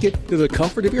 Take it to the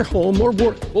comfort of your home or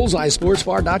work.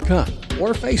 bullseyesportsbar.com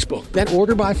or Facebook. Then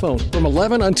order by phone from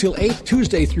 11 until 8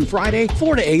 Tuesday through Friday,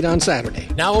 4 to 8 on Saturday.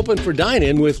 Now open for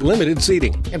dine-in with limited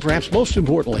seating. And perhaps most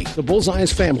importantly, the Bullseye's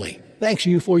family thanks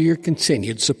you for your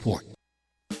continued support.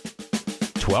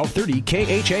 1230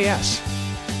 KHAS.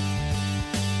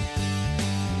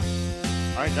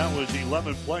 All right, that was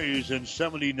 11 plays and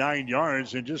 79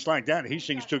 yards. And just like that,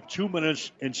 Hastings took 2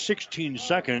 minutes and 16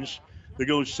 seconds to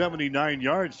go 79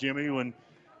 yards, Jimmy, when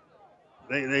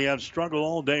they have struggled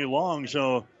all day long.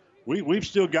 So we've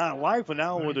still got life, and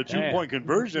now with a 2-point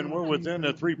conversion, we're within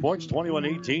the 3 points,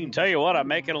 21-18. Tell you what, I'm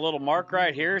making a little mark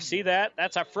right here. See that?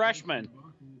 That's a freshman.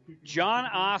 John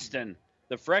Austin,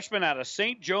 the freshman out of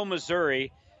St. Joe,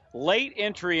 Missouri, late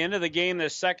entry into the game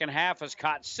this second half, has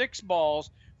caught 6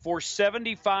 balls for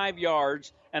 75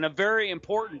 yards and a very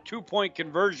important 2-point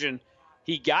conversion.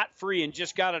 He got free and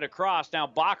just got it across. Now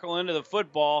Bockel into the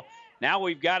football. Now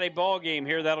we've got a ball game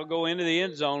here that'll go into the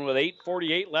end zone with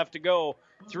 8:48 left to go.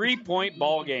 3-point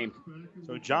ball game.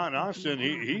 So John Austin,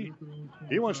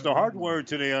 he wants the hardware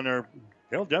today on there.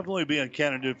 He'll definitely be a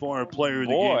candidate for a player of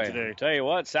the game today. Tell you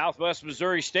what, Southwest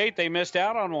Missouri State, they missed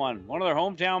out on one of their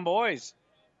hometown boys.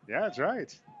 Yeah, that's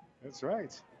right. That's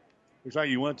right. Looks like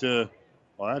he went to,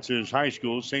 well, that's his high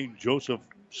school, St. Joseph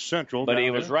Central. But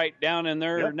he was right down in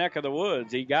their neck of the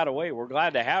woods. He got away. We're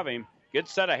glad to have him. Good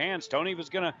set of hands. Tony was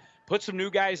going to put some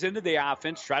new guys into the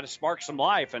offense, try to spark some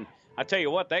life. And I tell you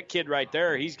what, that kid right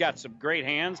there, he's got some great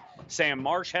hands. Sam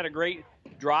Marsh had a great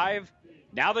drive.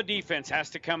 Now the defense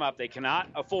has to come up. They cannot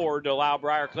afford to allow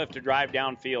Briarcliff to drive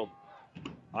downfield.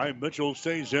 All right, Mitchell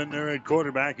stays in there at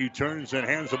quarterback. He turns and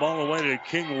hands the ball away to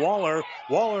King Waller.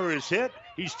 Waller is hit.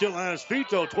 He's still on his feet,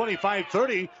 though. 25,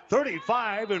 30,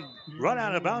 35, and run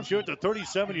out of bounds here at the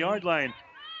 37-yard line.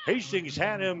 Hastings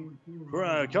had him for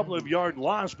a couple of yard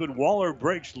loss, but Waller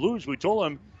breaks loose. We told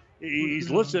him he's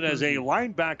listed as a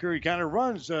linebacker. He kind of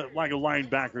runs like a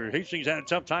linebacker. Hastings had a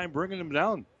tough time bringing him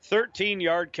down.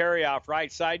 13-yard carry off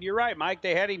right side. You're right, Mike.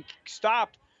 They had him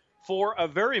stopped for a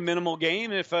very minimal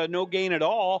gain, if no gain at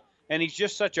all, and he's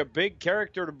just such a big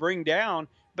character to bring down.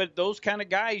 But those kind of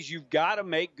guys, you've got to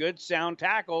make good, sound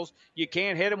tackles. You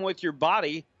can't hit them with your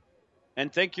body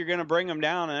and think you're going to bring them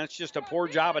down, and that's just a poor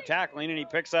job of tackling, and he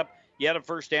picks up yet a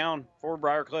first down for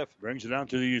Briarcliff. Brings it out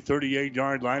to the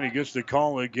 38-yard line. He gets the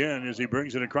call again as he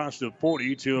brings it across the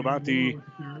 40 to about the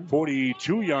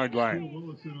 42-yard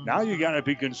line. Now you got to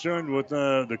be concerned with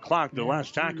the clock. The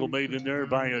last tackle made in there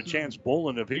by Chance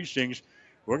Bolin of Hastings.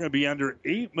 We're going to be under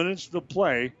 8 minutes to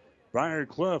play.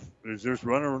 Briarcliff is just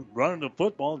running the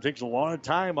football. It takes a lot of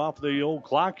time off the old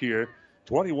clock here.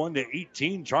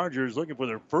 21-18 Chargers looking for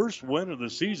their first win of the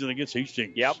season against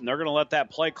Hastings. Yep, and they're going to let that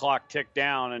play clock tick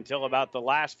down until about the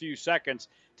last few seconds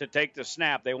to take the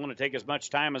snap. They want to take as much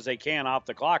time as they can off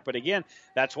the clock. But again,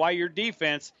 that's why your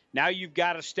defense, now you've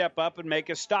got to step up and make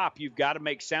a stop. You've got to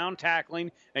make sound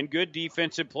tackling and good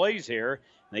defensive plays here.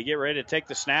 And they get ready to take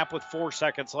the snap with 4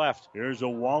 seconds left. Here's a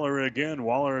Waller again.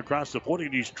 Waller across the 40.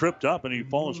 He's tripped up and he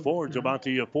falls forward to about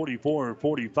the 44 or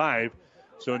 45.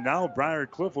 So now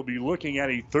Briarcliff will be looking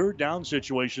at a third down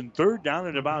situation. Third down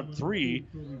at about 3.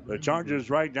 The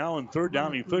Chargers right now in third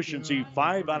down efficiency,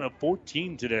 5 out of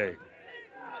 14 today.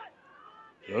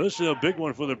 So this is a big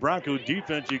one for the Bronco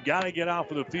defense. You got to get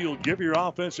off of the field. Give your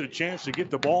offense a chance to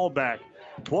get the ball back.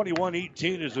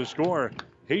 21-18 is the score.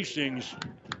 Hastings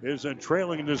is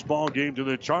trailing in this ball game to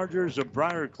the Chargers of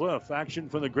Briarcliff. Action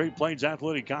from the Great Plains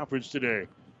Athletic Conference today.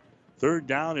 Third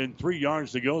down and 3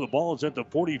 yards to go. The ball is at the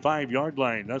 45-yard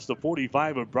line. That's the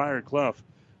 45 of Briarcliff.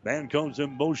 Man comes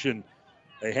in motion.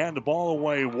 They hand the ball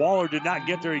away. Waller did not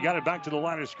get there. He got it back to the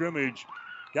line of scrimmage.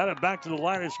 Got it back to the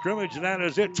line of scrimmage, and that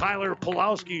is it. Tyler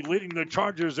Pulowski leading the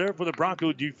Chargers there for the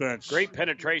Bronco defense. Great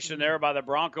penetration there by the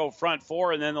Bronco front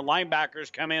four, and then the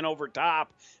linebackers come in over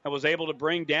top and was able to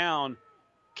bring down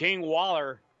King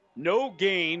Waller. No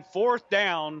gain, fourth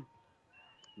down.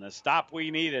 And the stop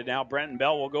we needed. Now Brenton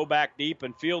Bell will go back deep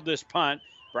and field this punt.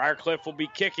 Briarcliff will be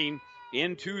kicking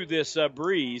into this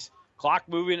breeze. Clock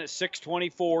moving at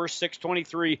 6:24,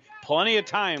 6:23. Plenty of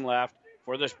time left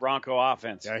for this Bronco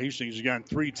offense. Yeah, Hastings has got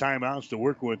 3 timeouts to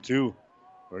work with, too.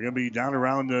 We're going to be down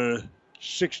around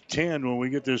 6:10 when we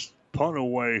get this punt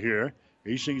away here.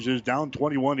 Hastings is down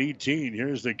 21-18.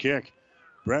 Here's the kick.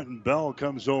 Brenton Bell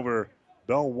comes over.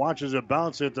 Bell watches it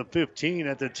bounce at the 15,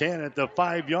 at the 10, at the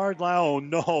 5-yard line. Oh,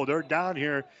 no, they're down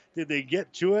here. Did they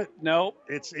get to it? Nope.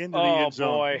 It's into the end zone.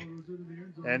 Oh,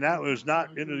 boy. And that was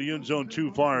not into the end zone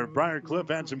too far. Briarcliff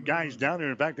had some guys down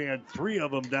there. In fact, they had 3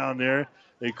 of them down there.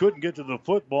 They couldn't get to the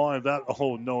football. And that,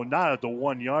 oh, no, not at the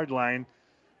 1-yard line.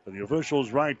 But the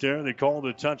official's right there. They called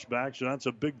a touchback, so that's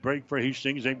a big break for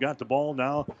Hastings. They've got the ball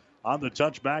now on the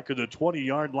touchback of the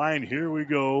 20-yard line. Here we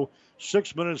go.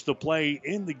 6 minutes to play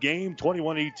in the game,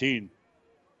 21-18.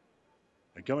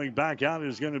 And coming back out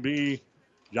is going to be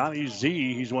Johnny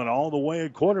Z. He's went all the way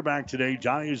at quarterback today.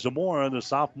 Johnny Zamora, the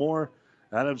sophomore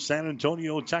out of San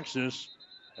Antonio, Texas.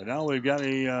 And now we've got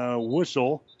a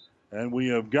whistle. And we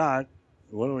have got,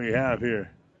 what do we have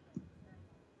here?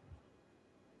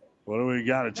 What do we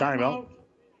got? A timeout?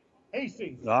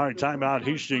 Hastings. All right, timeout,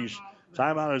 Hastings.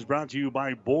 Timeout is brought to you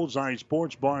by Bullseye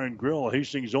Sports Bar and Grill,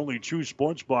 Hastings' only true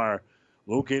sports bar,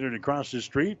 located across the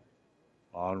street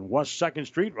on West 2nd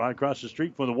Street, right across the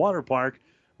street from the water park.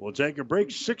 We'll take a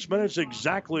break. 6 minutes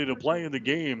exactly to play in the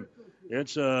game.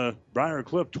 It's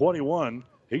Briarcliff 21,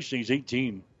 Hastings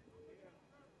 18.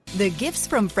 The gifts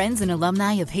from friends and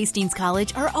alumni of Hastings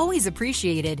College are always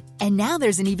appreciated. And now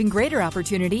there's an even greater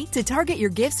opportunity to target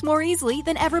your gifts more easily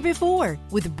than ever before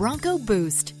with Bronco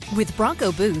Boost. With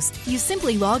Bronco Boost, you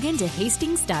simply log into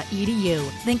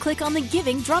hastings.edu, then click on the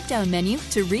Giving drop-down menu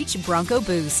to reach Bronco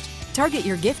Boost. Target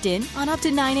your gift in on up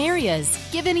to 9 areas.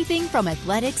 Give anything from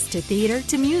athletics to theater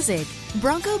to music.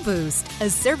 Bronco Boost, a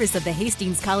service of the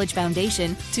Hastings College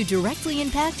Foundation to directly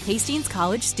impact Hastings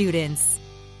College students.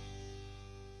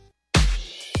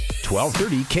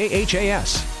 1230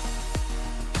 KHAS.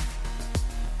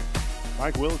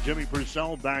 Mike Will, Jimmy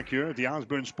Purcell back here at the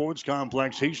Osborne Sports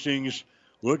Complex. Hastings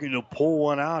looking to pull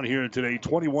one out here today,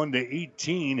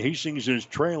 21-18. Hastings is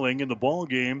trailing in the ball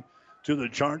game. to the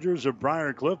Chargers of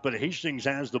Briar Cliff, but Hastings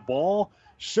has the ball.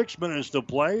 6 minutes to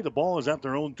play. The ball is at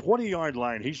their own 20-yard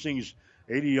line. Hastings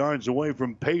 80 yards away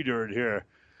from pay dirt here.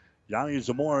 Johnny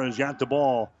Zamora has got the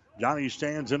ball. Johnny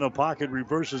stands in the pocket,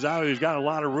 reverses out. He's got a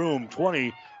lot of room.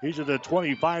 20. He's at the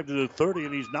 25 to the 30,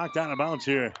 and he's knocked out of bounds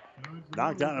here.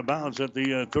 Knocked out of bounds at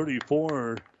the 34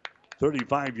 or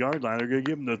 35-yard line. They're going to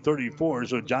give him the 34.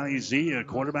 So Johnny Z, a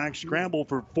quarterback scramble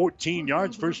for 14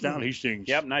 yards. First down, Hastings.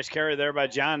 Yep, nice carry there by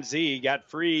John Z. Got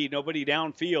free, nobody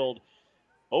downfield.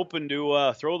 Open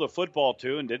to throw the football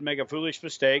to and didn't make a foolish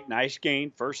mistake. Nice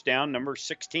gain. First down, number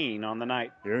 16 on the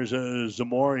night. Here's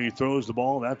Zamora. He throws the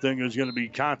ball. That thing is going to be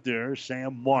caught there.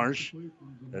 Sam Marsh.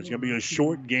 That's going to be a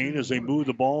short gain as they move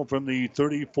the ball from the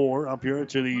 34 up here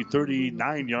to the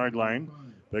 39-yard line.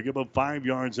 Pick up 5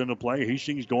 yards in the play.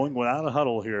 Hastings going without a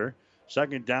huddle here.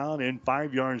 Second down and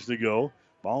 5 yards to go.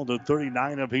 Ball to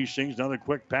 39 of Hastings. Another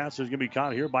quick pass is going to be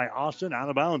caught here by Austin, out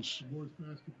of bounds.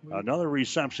 Another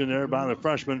reception there by the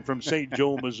freshman from St.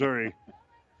 Joe, Missouri.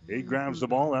 He grabs the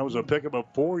ball. That was a pickup of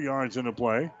 4 yards in the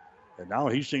play. And now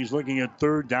Hastings looking at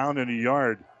third down and a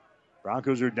yard.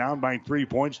 Broncos are down by 3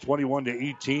 points,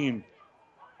 21-18.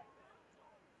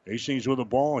 Hastings with the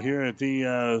ball here at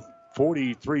the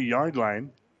 43-yard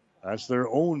line. That's their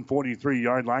own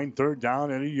 43-yard line. Third down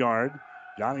and a yard.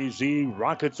 Johnny Z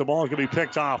rockets the ball. It's going to be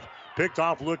picked off. Picked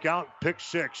off, look out. Pick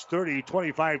 6, 30,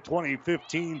 25, 20,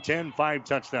 15, 10, 5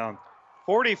 touchdown.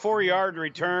 44-yard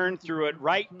return, threw it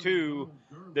right to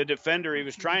the defender. He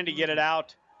was trying to get it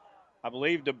out, I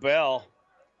believe, to Bell.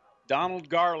 Donald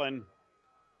Garland,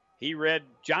 he read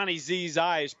Johnny Z's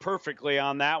eyes perfectly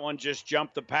on that one, just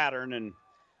jumped the pattern, and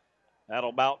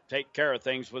that'll about take care of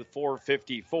things with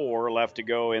 4:54 left to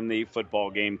go in the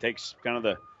football game. Takes kind of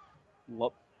the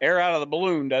air out of the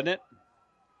balloon, doesn't it?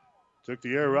 Took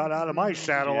the air right out of my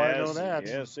saddle, yes, I know that.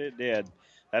 Yes, it did.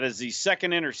 That is the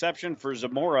second interception for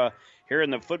Zamora here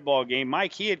in the football game.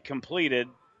 Mike, he had completed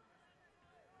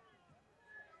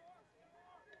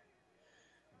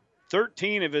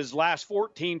 13 of his last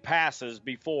 14 passes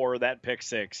before that pick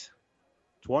 6.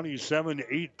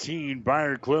 27-18,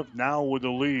 Briar Cliff now with the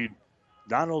lead.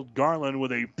 Donald Garland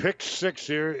with a pick 6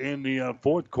 here in the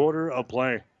fourth quarter of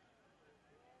play.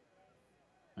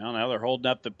 Well, now they're holding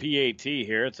up the PAT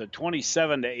here. It's a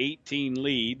 27-18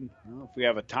 lead. Well, if we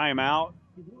have a timeout.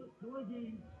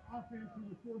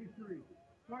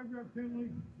 All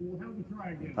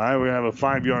right, we have a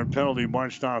 5-yard penalty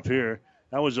marched off here.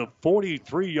 That was a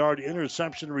 43-yard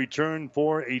interception return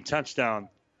for a touchdown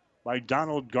by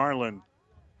Donald Garland.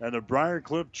 And the Briar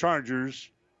Cliff Chargers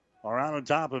are out on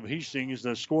top of Hastings.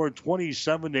 They scored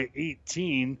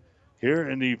 27-18 here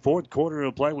in the fourth quarter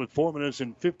of play with 4 minutes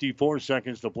and 54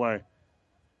 seconds to play.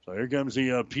 So here comes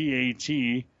the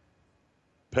PAT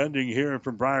pending here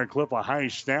from Briar Cliff. A high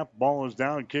snap, ball is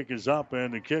down, kick is up,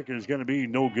 and the kick is going to be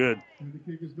no good.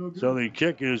 So the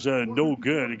kick is no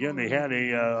good. Again, they had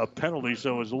a penalty,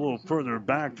 so it was a little further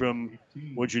back from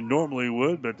what you normally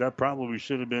would, but that probably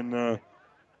should have been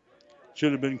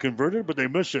converted, but they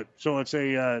missed it. So it's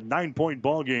a 9-point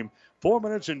ball game. 4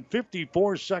 minutes and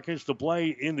 54 seconds to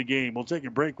play in the game. We'll take a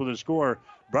break with a score.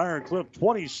 Briar Cliff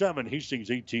 27,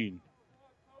 Hastings 18.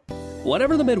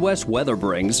 Whatever the Midwest weather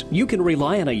brings, you can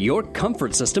rely on a York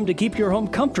comfort system to keep your home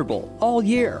comfortable all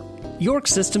year. York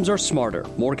systems are smarter,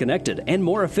 more connected, and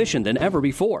more efficient than ever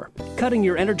before, cutting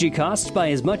your energy costs by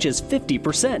as much as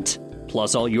 50%.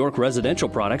 Plus, all York residential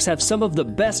products have some of the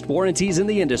best warranties in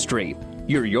the industry.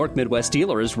 Your York Midwest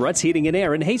dealer is Ruts Heating and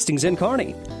Air in Hastings and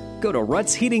Kearney. Go to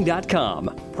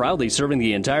rutsheating.com, proudly serving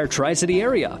the entire Tri-City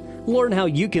area. Learn how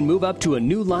you can move up to a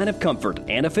new line of comfort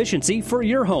and efficiency for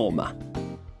your home.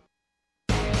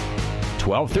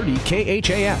 1230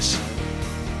 KHAS.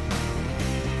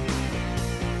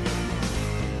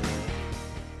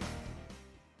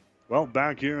 Well,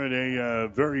 back here at a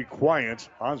very quiet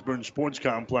Osborne Sports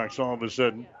Complex all of a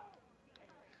sudden.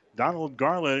 Donald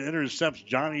Garland intercepts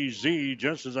Johnny Z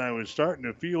just as I was starting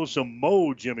to feel some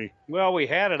mo, Jimmy. Well, we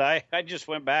had it. I just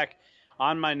went back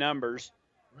on my numbers.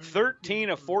 13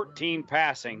 of 14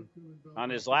 passing on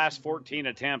his last 14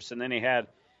 attempts, and then he had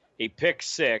a pick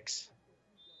 6.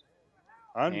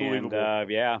 Unbelievable.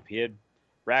 And, he had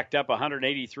racked up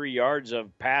 183 yards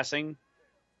of passing.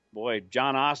 Boy,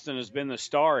 John Austin has been the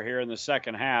star here in the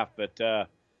second half, but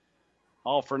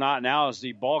all for naught now as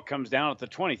the ball comes down at the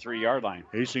 23-yard line.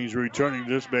 Hastings returning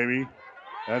this, baby.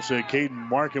 That's Caden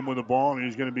Markham with the ball, and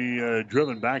he's going to be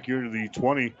driven back here to the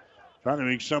 20, trying to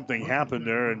make something happen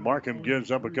there, and Markham gives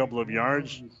up a couple of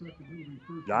yards.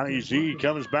 Johnny Z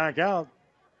comes back out.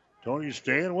 Tony's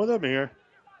staying with him here.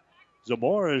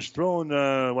 Zamora has thrown,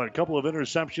 a couple of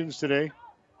interceptions today.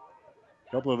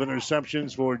 couple of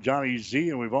interceptions for Johnny Z,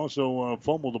 and we've also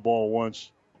fumbled the ball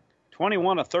once.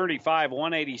 21 of 35,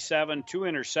 187, 2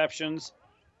 interceptions,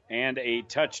 and a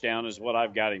touchdown is what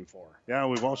I've got him for. Yeah,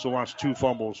 we've also lost 2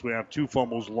 fumbles. We have 2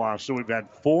 fumbles lost. So we've had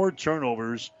 4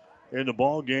 turnovers in the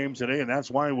ball game today, and that's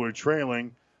why we're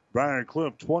trailing Briar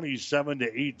Cliff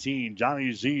 27-18.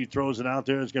 Johnny Z throws it out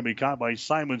there. It's going to be caught by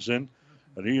Simonson,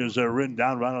 and he is ridden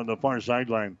down right on the far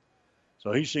sideline.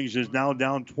 So Hastings is now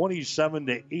down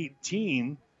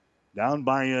 27-18, down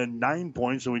by 9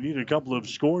 points. So we need a couple of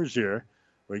scores here.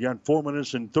 We got 4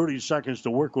 minutes and 30 seconds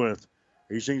to work with.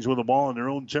 Hastings with the ball in their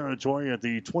own territory at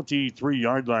the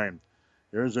 23-yard line.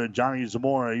 Here's Johnny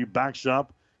Zamora. He backs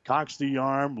up, cocks the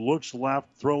arm, looks left,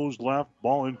 throws left.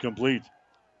 Ball incomplete.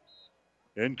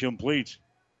 Incomplete.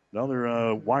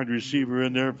 Another wide receiver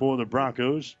in there for the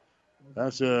Broncos.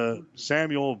 That's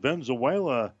Samuel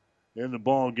Venezuela in the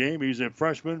ball game. He's a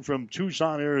freshman from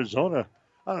Tucson, Arizona.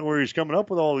 I don't know where he's coming up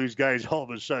with all these guys all of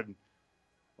a sudden.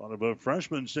 A lot of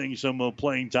freshmen seeing some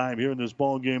playing time here in this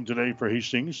ball game today for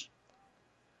Hastings.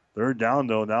 Third down,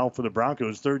 though, now for the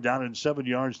Broncos. 3rd down and 7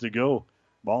 yards to go.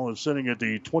 Ball is sitting at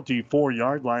the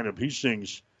 24-yard line of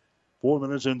Hastings. 4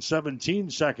 minutes and 17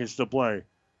 seconds to play.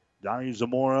 Donnie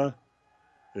Zamora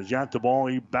has got the ball.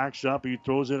 He backs up. He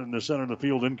throws it in the center of the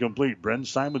field, incomplete. Brent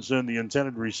Simonson, the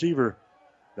intended receiver.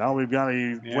 Now we've got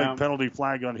a late penalty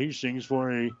flag on Hastings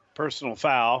for a personal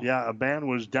foul. Yeah, a man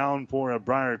was down for a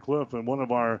Briar Cliff, and one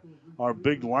of our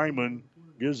big linemen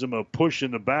gives him a push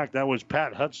in the back. That was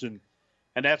Pat Hudson.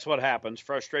 And that's what happens.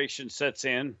 Frustration sets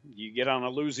in. You get on a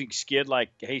losing skid like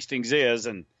Hastings is,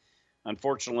 and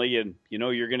unfortunately, you know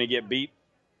you're going to get beat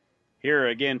here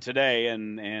again today.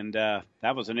 And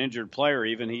that was an injured player.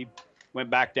 Even he went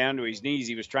back down to his knees.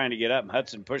 He was trying to get up, and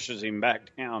Hudson pushes him back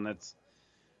down. That's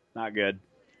not good.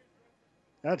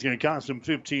 That's going to cost him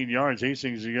 15 yards.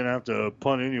 Hastings is going to have to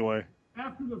punt anyway.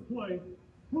 After the play,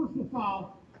 personal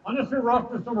foul, unnecessary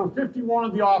roughness number 51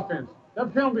 of the offense.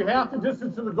 That penalty half the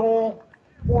distance to the goal.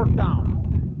 4th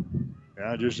down.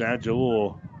 Yeah, just adds a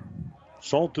little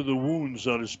salt to the wound,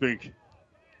 so to speak.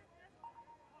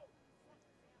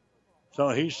 So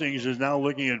Hastings is now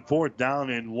looking at 4th down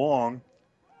and long.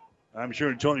 I'm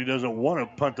sure Tony doesn't want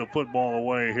to punt the football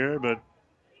away here, but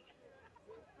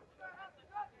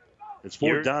it's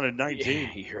 4th down and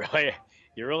 19.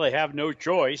 You really have no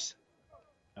choice.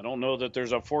 I don't know that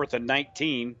there's a 4th and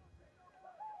 19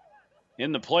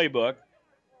 in the playbook.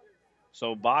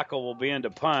 So Baca will be in to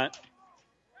punt.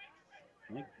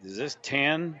 Is this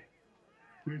 10?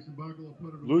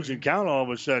 Losing count all of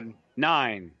a sudden.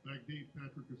 9.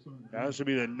 This will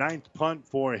be the 9th punt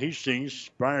for Hastings.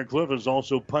 Briar Cliff has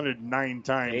also punted 9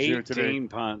 times here today. 18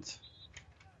 punts.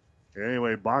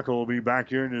 Anyway, Baca will be back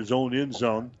here in his own end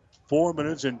zone. 4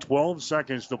 minutes and 12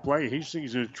 seconds to play.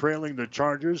 Hastings is trailing the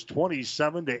Chargers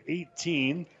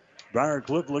 27-18. Briar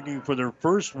Cliff looking for their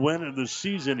first win of the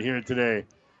season here today.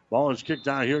 Ball is kicked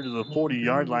out here to the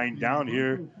 40-yard line down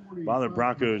here by the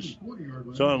Broncos.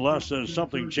 So unless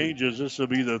something changes, this will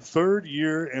be the 3rd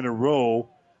year in a row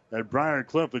that Briar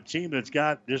Cliff, a team that's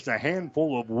got just a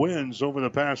handful of wins over the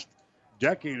past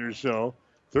decade or so,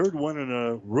 3rd win in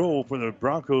a row for the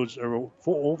Broncos, or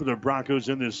over the Broncos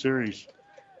in this series.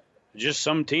 Just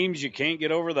some teams you can't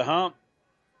get over the hump.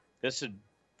 This is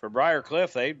for Briar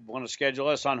Cliff. They want to schedule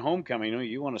us on homecoming.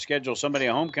 You want to schedule somebody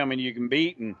on homecoming you can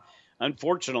beat, and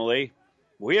unfortunately,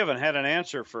 we haven't had an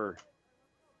answer for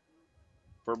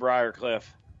Briar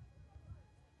Cliff.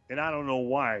 And I don't know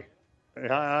why.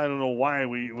 I don't know why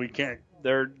we can't.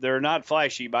 They're not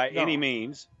flashy by any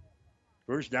means.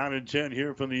 First down and 10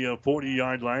 here from the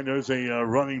 40-yard line. There's a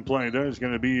running play. There's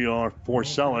going to be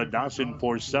Forcella, Dawson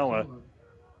Forcella,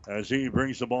 as he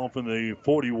brings the ball from the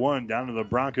 41 down to the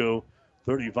Bronco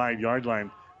 35-yard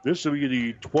line. This will be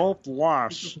the 12th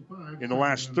loss in the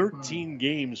last 13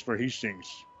 games for Hastings.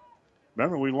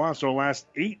 Remember, we lost our last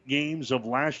 8 games of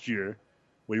last year.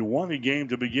 We won a game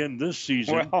to begin this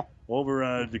season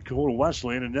over Dakota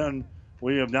Wesleyan, and then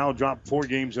we have now dropped 4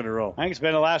 games in a row. I think it's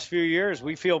been the last few years.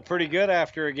 We feel pretty good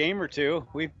after a game or two.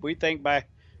 We think by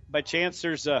chance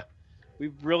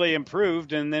we've really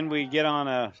improved, and then we get on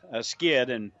a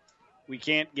skid, and we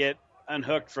can't get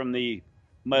unhooked from the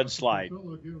mudslide.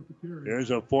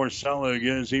 There's a Forcella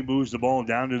again as he moves the ball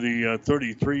down to the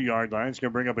 33-yard line. It's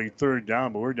going to bring up a 3rd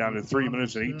down, but we're down to 3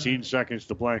 minutes and 18 seconds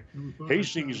to play.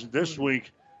 Hastings this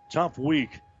week, tough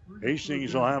week.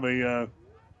 Hastings will have a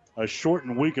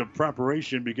shortened week of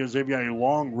preparation because they've got a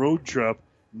long road trip,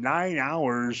 9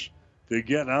 hours to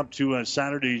get up to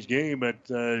Saturday's game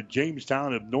at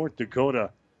Jamestown of North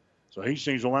Dakota. So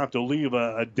Hastings will have to leave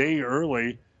a day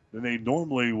early than they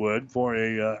normally would for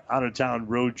a out-of-town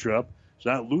road trip. So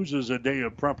that loses a day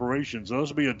of preparation. So this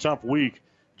will be a tough week.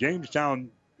 Jamestown,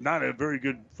 not a very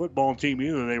good football team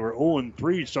either. They were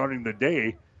 0-3 starting the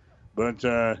day. But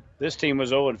this team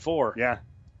was 0-4. Yeah,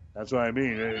 that's what I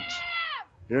mean.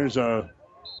 Here's a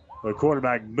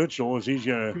quarterback, Mitchell, as he's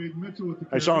going to.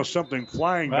 I saw something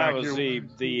flying back here. That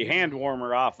was the hand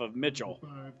warmer off of Mitchell.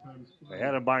 They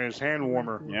had him by his hand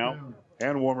warmer. Yep.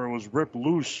 Hand warmer was ripped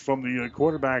loose from the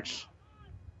quarterback's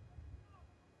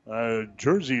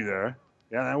jersey there.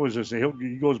 Yeah, that was just.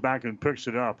 He goes back and picks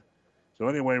it up. So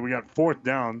anyway, we got fourth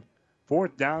down.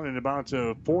 Fourth down and about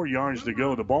 4 yards to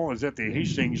go. The ball is at the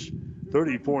Hastings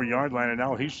 34-yard line, and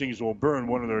now Hastings will burn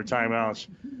one of their timeouts.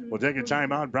 We'll take a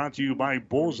timeout brought to you by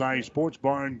Bullseye Sports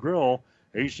Bar and Grill,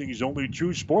 Hastings' only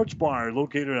true sports bar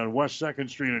located on West 2nd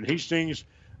Street in Hastings.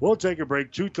 We'll take a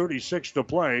break. 2:36 to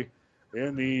play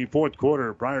in the fourth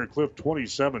quarter. Briar Cliff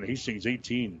 27, Hastings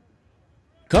 18.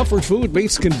 Comfort food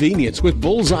meets convenience with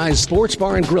Bullseye Sports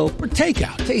Bar and Grill for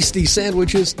takeout. Tasty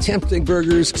sandwiches, tempting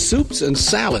burgers, soups, and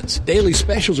salads. Daily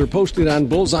specials are posted on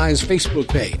Bullseye's Facebook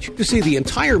page. To see the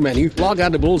entire menu, log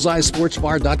on to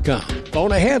bullseyesportsbar.com.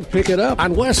 Phone ahead, pick it up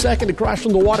on West 2nd across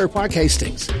from the Water Park,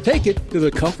 Hastings. Take it to the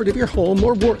comfort of your home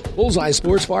or work.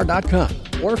 bullseyesportsbar.com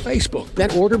or Facebook. Then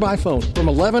order by phone from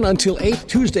 11 until 8,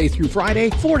 Tuesday through Friday,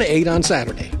 4 to 8 on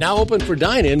Saturday. Now open for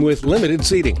dine-in with limited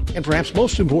seating. And perhaps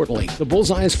most importantly, the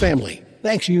Bullseye family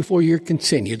thanks you for your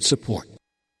continued support.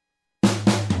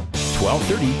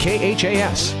 1230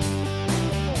 KHAS.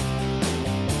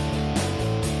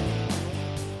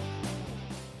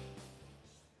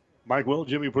 Mike Will,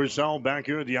 Jimmy Purcell back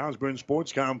here at the Osborne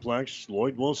Sports Complex.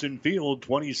 Lloyd Wilson Field,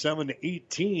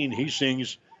 27-18.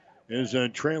 Hastings is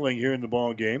trailing here in the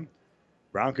ball game.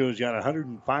 Broncos got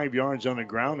 105 yards on the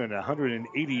ground and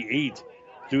 188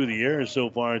 through the air so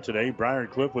far today. Briar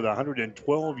Cliff with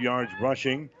 112 yards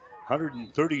rushing,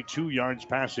 132 yards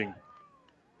passing.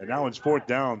 And now it's fourth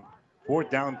down. Fourth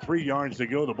down, 3 yards to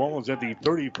go. The ball is at the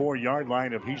 34-yard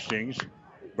line of Hastings.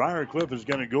 Briar Cliff is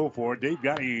going to go for it. They've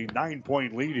got a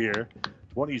 9-point lead here,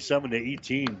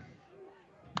 27-18.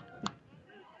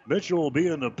 Mitchell will be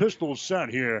in the pistol set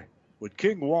here with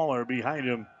King Waller behind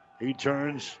him. He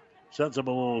turns, sets up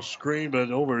a little screen,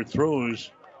 but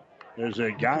overthrows. There's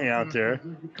a guy out there,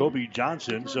 Kobe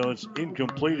Johnson, so it's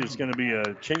incomplete. It's going to be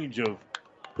a change of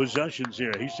possessions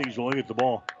here. Hastings will get the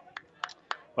ball.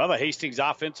 Well, the Hastings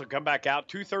offense will come back out.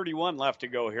 2:31 left to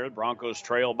go here. The Broncos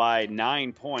trail by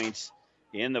 9 points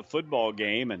in the football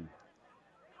game. And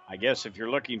I guess if you're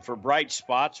looking for bright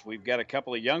spots, we've got a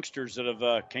couple of youngsters that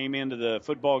have came into the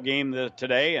football game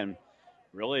today and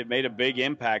really made a big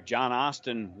impact. John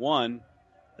Austin, one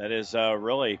that is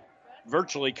really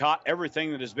virtually caught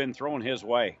everything that has been thrown his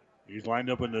way. He's lined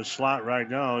up in the slot right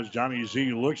now as Johnny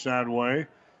Z looks that way.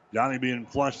 Johnny being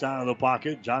flushed out of the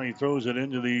pocket. Johnny throws it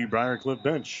into the Briar Cliff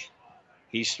bench.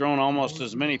 He's thrown almost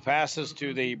as many passes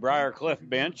to the Briar Cliff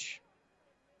bench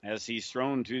as he's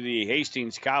thrown to the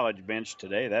Hastings College bench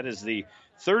today. That is the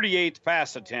 38th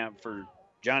pass attempt for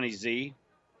Johnny Z.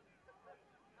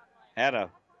 Had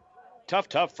a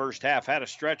tough first half. Had a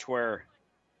stretch where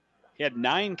he had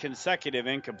 9 consecutive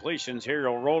incompletions. Here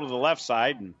he'll roll to the left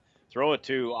side and throw it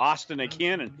to Austin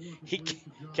again, and he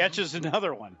catches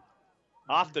another one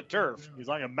off the turf. He's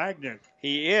like a magnet.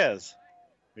 He is.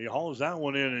 He hauls that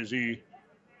one in as he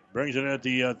brings it at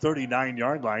the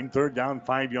 39-yard line. Third down,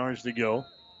 5 yards to go.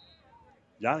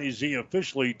 Johnny Z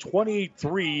officially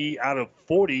 23 out of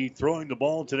 40 throwing the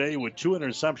ball today with 2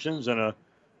 interceptions and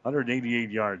 188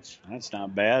 yards. That's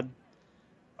not bad.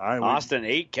 Austin,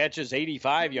 8 catches,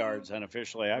 85 yards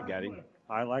unofficially. I've got him.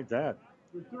 I like that.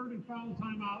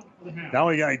 Now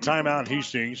we got a timeout,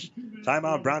 Hastings.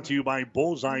 Timeout brought to you by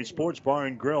Bullseye Sports Bar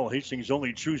and Grill, Hastings'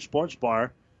 only true sports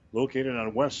bar, located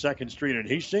on West 2nd Street in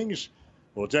Hastings.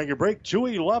 We'll take a break.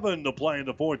 2:11 to play in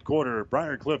the fourth quarter.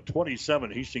 Briar Cliff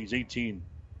 27, Hastings 18.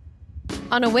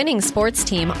 On a winning sports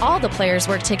team, all the players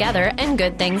work together and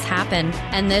good things happen.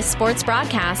 And this sports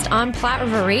broadcast on Platte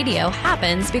River Radio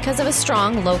happens because of a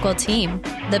strong local team.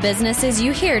 The businesses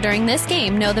you hear during this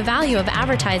game know the value of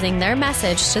advertising their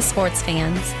message to sports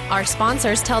fans. Our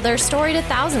sponsors tell their story to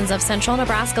thousands of Central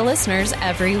Nebraska listeners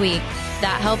every week.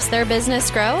 That helps their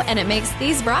business grow, and it makes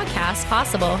these broadcasts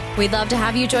possible. We'd love to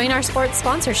have you join our sports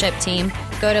sponsorship team.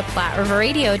 Go to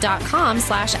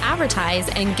PlatteRiverRadio.com/advertise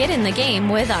and get in the game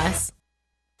with us.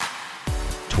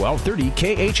 1230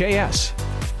 KHAS.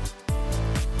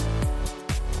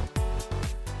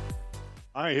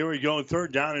 All right, here we go.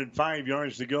 Third down and 5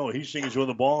 yards to go. Hastings with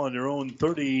the ball on their own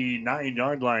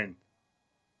 39-yard line.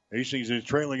 Hastings is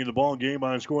trailing in the ball game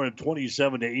by a score of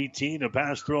 27-18. A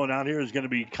pass thrown out here is going to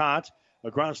be caught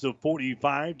across the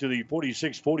 45 to the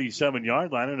 46-47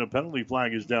 yard line, and a penalty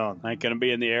flag is down. Not going to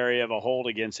be in the area of a hold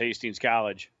against Hastings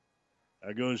College.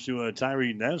 That goes to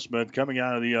Tyree Nesmith coming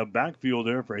out of the backfield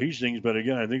there for Hastings, but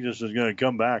again, I think this is going to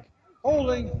come back.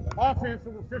 Holding, offense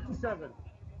number 57.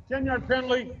 10-yard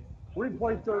penalty,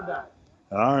 replay third down.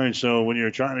 All right, so when you're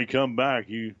trying to come back,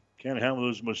 you can't have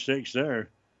those mistakes there.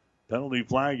 Penalty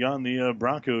flag on the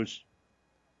Broncos.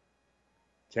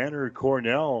 Tanner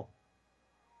Cornell,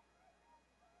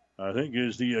 I think,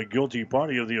 is the guilty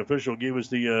party. Of the official gave us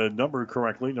the number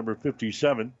correctly, number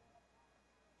 57.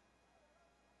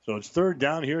 So it's third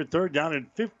down here, third down and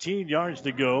 15 yards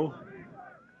to go.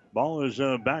 Ball is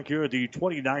back here at the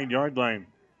 29-yard line.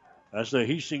 That's the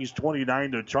Hastings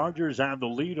 29. The Chargers have the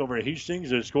lead over Hastings.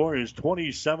 The score is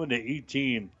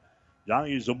 27-18.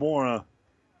 Johnny Zamora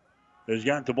has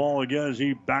got the ball again as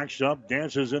he backs up,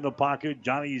 dances in the pocket.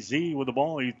 Johnny Z with the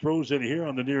ball. He throws it here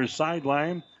on the near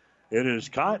sideline. It is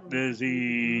caught. Does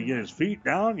he get his feet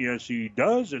down? Yes, he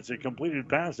does. It's a completed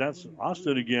pass. That's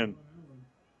Austin again.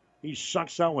 He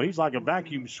sucks out. He's like a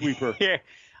vacuum sweeper. Yeah,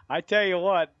 I tell you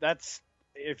what, that's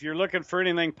if you're looking for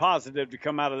anything positive to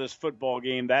come out of this football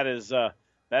game, that is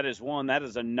one. That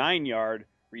is a 9-yard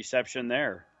reception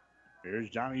there. Here's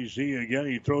Johnny Z again.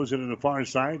 He throws it to the far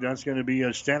side. That's going to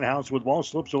be Stenhouse with ball.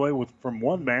 Slips away from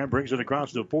one man. Brings it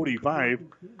across the 45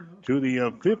 to the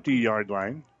 50-yard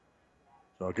line.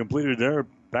 So completed there.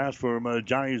 Pass from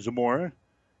Johnny Zamora.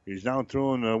 He's now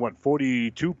thrown,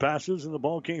 42 passes in the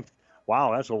ball game.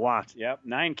 Wow, that's a lot. Yep,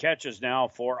 9 catches now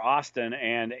for Austin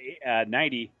and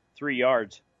 93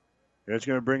 yards. It's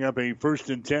going to bring up a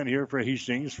 1st and 10 here for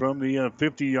Hastings from the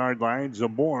 50-yard line.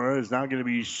 Zamora is now going to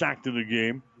be sacked in the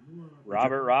game.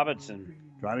 Robert Robinson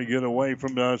trying to get away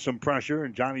from some pressure,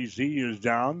 and Johnny Z is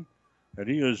down, and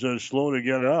he is slow to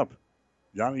get up.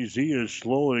 Johnny Z is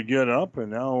slow to get up,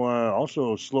 and now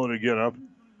also slow to get up.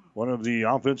 One of the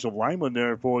offensive linemen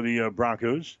there for the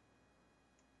Broncos.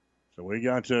 So we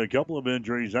got a couple of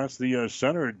injuries. That's the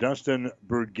center, Dustin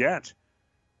Burgett.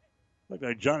 Looked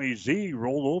like Johnny Z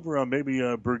rolled over on maybe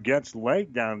Burgett's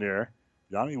leg down there.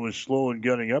 Johnny was slow in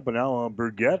getting up, and now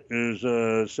Burgett is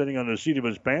sitting on the seat of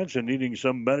his pants and needing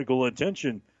some medical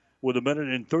attention with 1 minute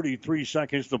and 33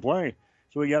 seconds to play.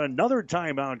 So we got another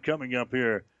timeout coming up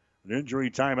here. An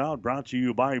injury timeout brought to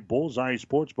you by Bullseye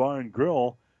Sports Bar and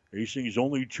Grill. Hastings'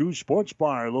 only true sports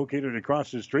bar located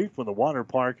across the street from the water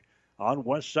park on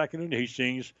West 2nd and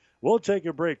Hastings. We'll take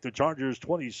a break. The Chargers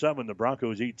 27, the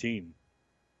Broncos 18.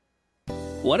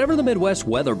 Whatever the Midwest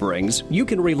weather brings, you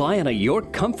can rely on a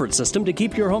York comfort system to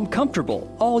keep your home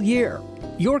comfortable all year.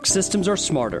 York systems are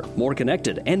smarter, more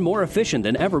connected, and more efficient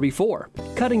than ever before,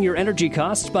 cutting your energy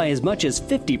costs by as much as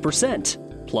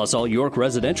 50%. Plus, all York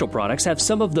residential products have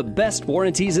some of the best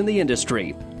warranties in the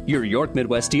industry. Your York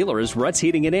Midwest dealer is Ruts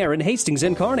Heating and Air in Hastings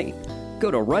and Kearney. Go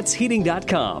to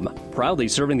rutsheating.com, proudly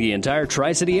serving the entire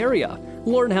Tri-City area.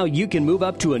 Learn how you can move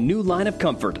up to a new line of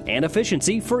comfort and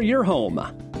efficiency for your home.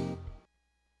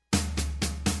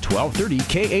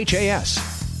 1230 KHAS.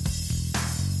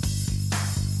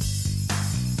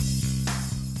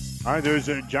 All right, there's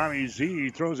Johnny Z. He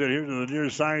throws it here to the near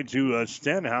side to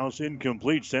Stenhouse.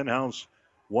 Incomplete. Stenhouse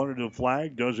wanted a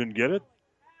flag, doesn't get it.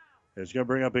 It's going to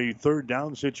bring up a third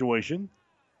down situation.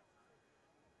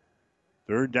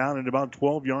 Third down and about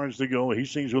 12 yards to go.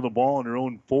 Hastings with the ball on their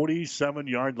own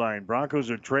 47-yard line. Broncos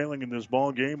are trailing in this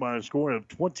ball game by a score of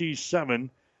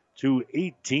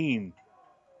 27-18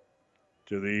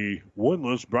 to the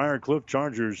winless Briar Cliff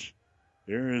Chargers.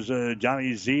 Here is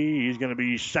Johnny Z. He's going to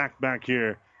be sacked back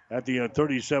here at the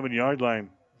 37-yard line.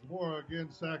 Zamora again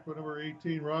sacked with number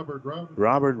 18, Robert Robinson.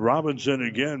 Robert Robinson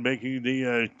again making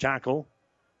the tackle.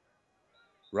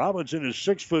 Robinson is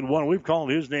 6'1". We've called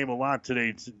his name a lot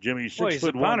today, Jimmy.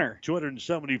 6'1",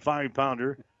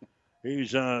 275-pounder.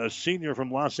 He's a senior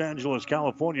from Los Angeles,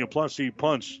 California, plus he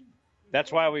punts.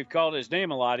 That's why we've called his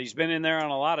name a lot. He's been in there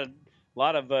on a lot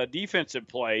of defensive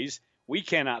plays. We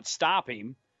cannot stop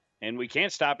him, and we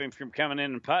can't stop him from coming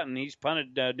in and punting. He's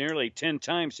punted nearly 10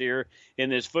 times here in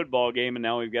this football game, and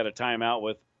now we've got a timeout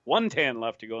with 1:10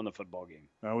 left to go in the football game.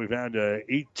 We've had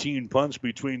 18 punts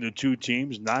between the two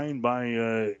teams, 9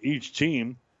 by each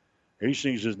team.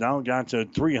 Hastings has now got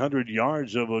 300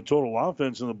 yards of a total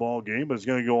offense in the ball game, but it's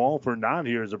going to go all for naught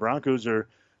here as the Broncos are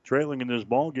trailing in this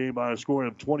ball game by a score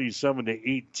of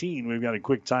 27-18. We've got a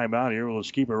quick timeout here.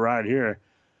 Let's keep it right here.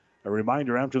 A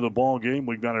reminder, after the ball game,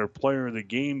 we've got our player of the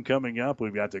game coming up.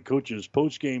 We've got the coach's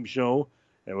post-game show,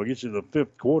 and we'll get to the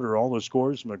fifth quarter, all the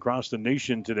scores from across the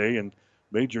nation today in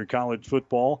major college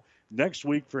football. Next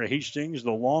week for Hastings,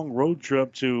 the long road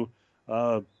trip to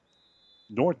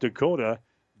North Dakota,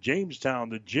 Jamestown,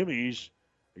 the Jimmies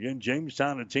Again,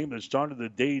 Jamestown, a team that started the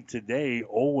day today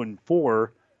 0-4.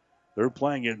 They're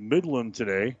playing at Midland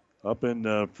today up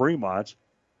in Fremont.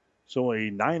 So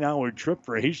a 9-hour trip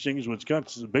for Hastings, which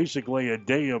got basically a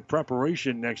day of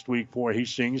preparation next week for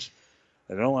Hastings.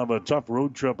 And they'll have a tough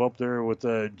road trip up there with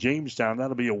Jamestown.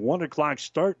 That'll be a 1 o'clock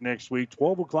start next week,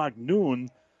 12 o'clock noon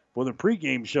for the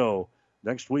pregame show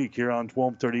next week here on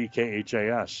 1230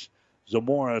 KHAS.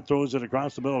 Zamora throws it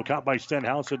across the middle, caught by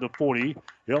Stenhouse at the 40.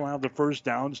 He'll have the first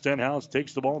down. Stenhouse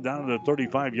takes the ball down to the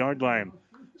 35-yard line.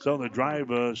 So the drive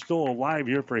still alive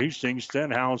here for Hastings.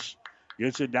 Stenhouse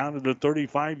gets it down to the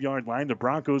 35-yard line. The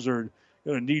Broncos are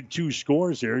going to need 2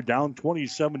 scores here, down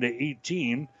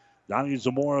 27-18. Donnie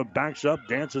Zamora backs up,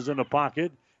 dances in the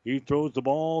pocket. He throws the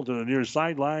ball to the near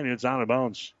sideline. It's out of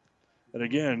bounds. And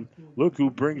again, look who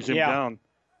brings him down.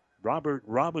 Robert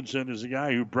Robinson is the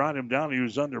guy who brought him down. He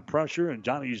was under pressure, and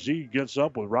Johnny Z gets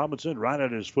up with Robinson right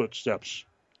at his footsteps.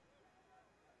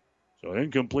 So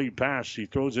incomplete pass. He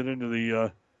throws it into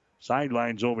the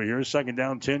sidelines over here. Second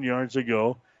down, 10 yards to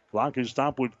go. Clock is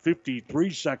stopped with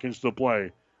 53 seconds to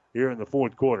play here in the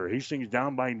fourth quarter. Hastings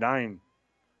down by 9.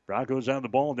 Broncos have the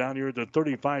ball down here at the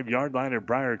 35-yard line at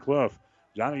Briar Cliff.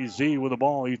 Johnny Z with the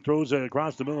ball. He throws it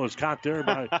across the middle. It's caught there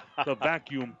by the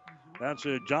vacuum. That's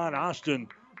John Austin.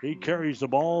 He carries the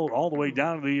ball all the way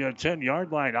down to the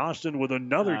 10-yard line. Austin with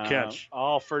another catch.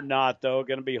 All for naught, though.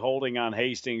 Going to be holding on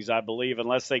Hastings, I believe,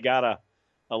 unless they got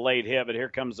a late hit. But here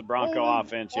comes the Bronco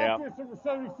offense, Offense number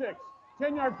 76.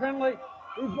 10-yard penalty.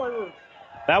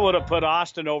 That would have put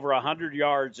Austin over 100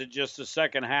 yards in just the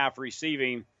second half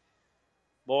receiving.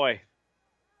 Boy,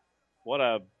 what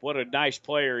a nice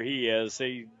player he is.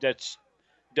 That's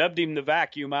dubbed him the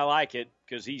vacuum. I like it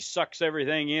because he sucks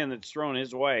everything in that's thrown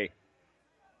his way.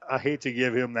 I hate to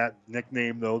give him that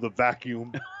nickname, though, the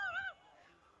vacuum.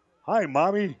 Hi,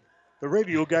 Mommy. The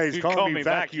radio guy is calling me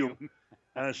vacuum.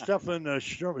 Stefan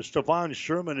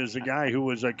Sherman is the guy who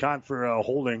was caught for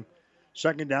holding.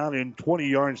 Second down and 20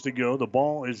 yards to go. The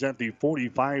ball is at the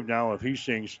 45 now of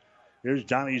Hastings. Here's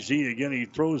Johnny Z again. He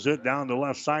throws it down the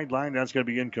left sideline. That's going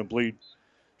to be incomplete.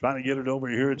 Trying to get it over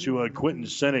here to Quentin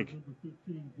Sinek.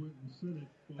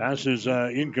 Pass is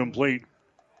incomplete.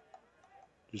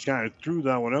 Just kind of threw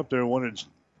that one up there. Wanted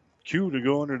Q to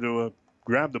go under to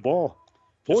grab the ball.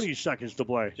 40 seconds to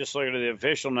play. Just looking at the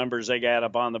official numbers they got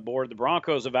up on the board. The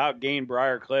Broncos have outgained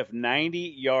Briar Cliff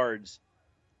 90 yards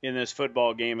in this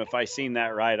football game, if I seen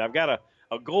that right. I've got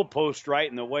a goalpost right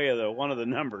in the way of one of the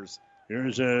numbers.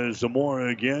 Here's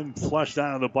Zamora again, flushed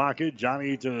out of the pocket.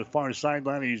 Johnny to the far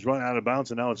sideline. He's run out of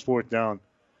bounds, and now it's fourth down.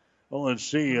 Well, let's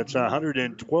see. It's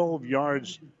 112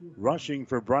 yards rushing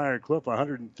for Briar Cliff,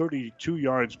 132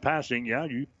 yards passing. Yeah,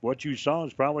 what you saw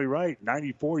is probably right.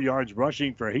 94 yards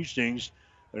rushing for Hastings.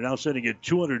 They're now sitting at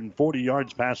 240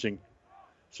 yards passing.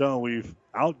 So we've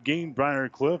outgained Briar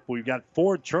Cliff. We've got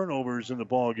 4 turnovers in the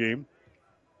ball game.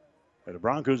 And the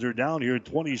Broncos are down here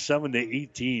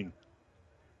 27-18.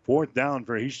 Fourth down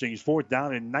for Hastings. Fourth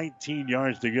down and 19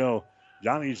 yards to go.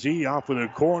 Johnny Z off with a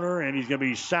corner, and he's going to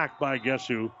be sacked by guess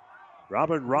who?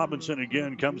 Robert Robinson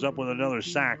again comes up with another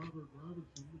sack.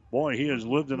 Boy, he has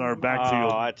lived in our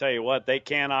backfield. Oh, I tell you what, they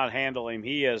cannot handle him.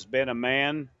 He has been a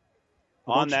man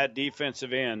on that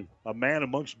defensive end. A man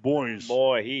amongst boys.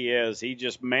 Boy, he is. He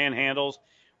just manhandles.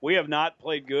 We have not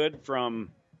played good from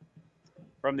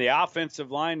the offensive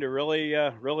line to really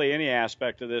any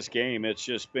aspect of this game. It's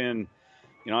just been,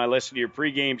 I listened to your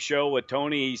pregame show with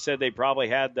Tony. He said they probably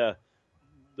had the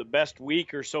best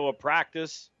week or so of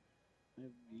practice.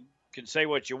 You can say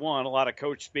what you want. A lot of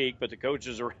coach speak, but the coach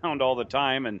is around all the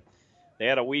time, and they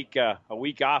had a week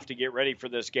off to get ready for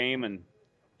this game, and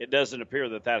it doesn't appear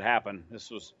that happened. This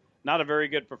was not a very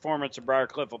good performance, and Briar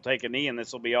Cliff will take a knee, and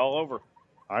this will be all over.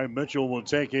 All right, Mitchell will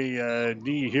take a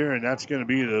knee here, and that's going to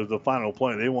be the final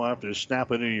play. They won't have to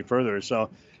snap it any further. So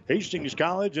Hastings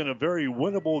College in a very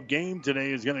winnable game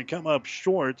today is going to come up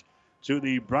short to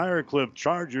the Briar Cliff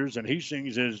Chargers, and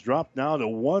Hastings has dropped now to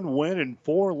 1 win and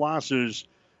 4 losses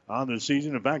on the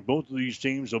season. In fact, both of these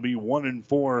teams will be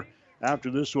 1-4 after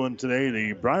this one today.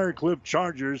 The Briar Cliff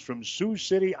Chargers from Sioux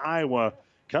City, Iowa,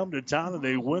 come to town, and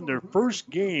they win their first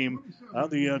game of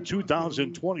the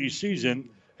 2020 season.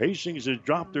 Hastings has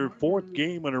dropped their 4th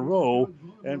game in a row,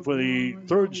 and for the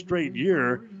 3rd straight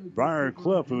year, Briar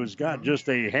Cliff, who has got just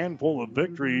a handful of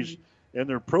victories in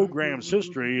their program's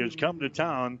history, has come to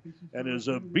town and has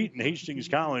beaten Hastings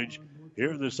College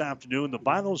here this afternoon. The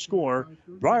final score,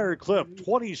 Briar Cliff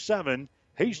 27,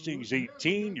 Hastings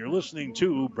 18. You're listening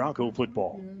to Bronco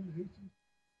Football.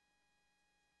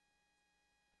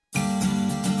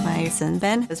 My son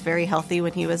Ben was very healthy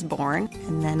when he was born,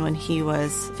 and then when he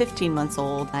was 15 months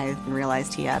old, I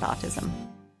realized he had autism.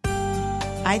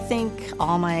 I think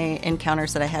all my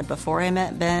encounters that I had before I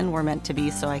met Ben were meant to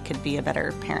be so I could be a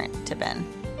better parent to Ben.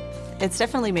 It's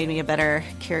definitely made me a better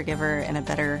caregiver and a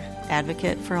better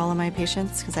advocate for all of my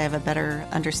patients because I have a better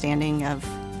understanding of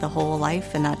the whole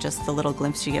life and not just the little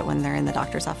glimpse you get when they're in the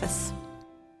doctor's office.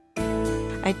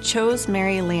 I chose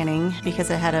Mary Lanning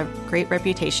because it had a great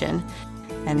reputation,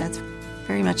 and that's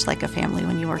very much like a family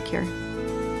when you work here.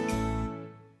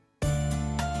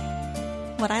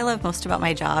 What I love most about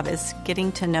my job is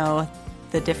getting to know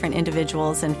the different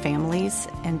individuals and families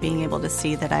and being able to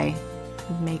see that I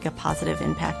make a positive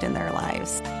impact in their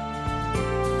lives.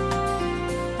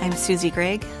 I'm Susie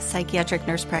Gregg, psychiatric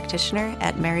nurse practitioner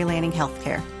at Mary Lanning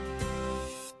Healthcare.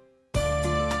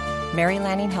 Mary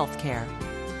Lanning Healthcare.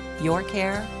 Your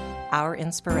care, our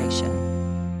inspiration.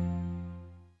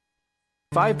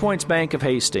 5 Points Bank of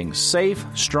Hastings, safe,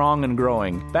 strong, and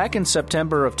growing. Back in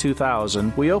September of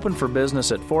 2000, we opened for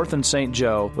business at 4th and St.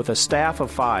 Joe with a staff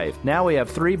of 5. Now we have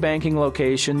 3 banking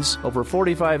locations, over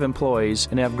 45 employees,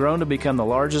 and have grown to become the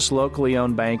largest locally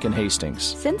owned bank in Hastings.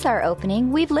 Since our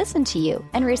opening, we've listened to you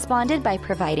and responded by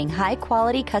providing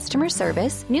high-quality customer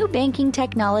service, new banking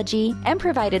technology, and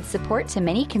provided support to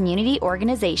many community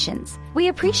organizations. We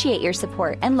appreciate your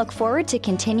support and look forward to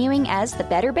continuing as the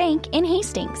better bank in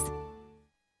Hastings.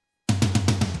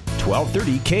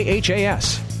 1230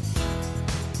 KHAS.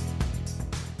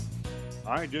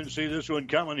 All right, didn't see this one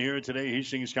coming here today.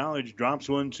 Hastings College drops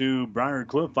one to Briar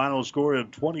Cliff. Final score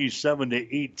of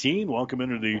 27-18. Welcome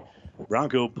into the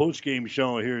Bronco postgame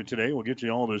show here today. We'll get you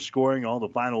all the scoring, all the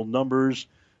final numbers,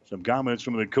 some comments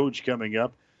from the coach coming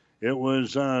up. It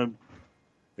was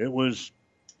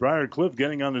Briar Cliff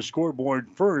getting on the scoreboard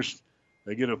first.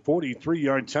 They get a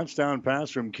 43-yard touchdown pass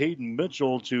from Caden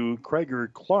Mitchell to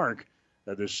Krager Clark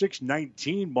at the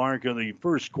 6:19 mark of the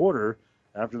first quarter.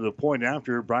 After the point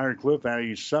after, Briar Cliff had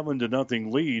a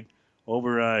 7-0 lead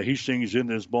over Hastings in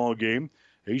this ball game.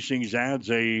 Hastings adds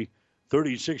a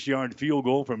 36-yard field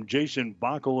goal from Jason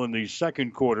Bockel in the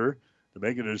second quarter to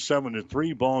make it a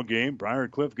 7-3 ball game. Briar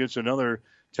Cliff gets another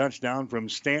touchdown from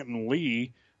Stanton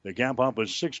Lee. They cap up a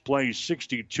 6-play,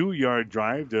 62-yard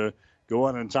drive to go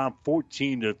out on top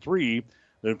 14-3.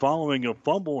 Then following a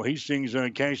fumble, Hastings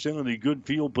cashed in on the good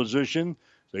field position.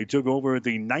 They took over at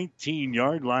the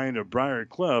 19-yard line of Briar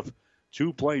Cliff.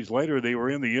 2 plays later, they were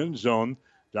in the end zone.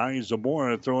 Donnie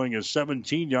Zamora throwing a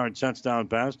 17-yard touchdown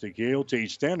pass to Gayote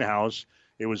Stenhouse.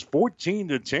 It was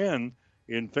 14-10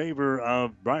 in favor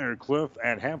of Briar Cliff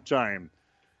at halftime.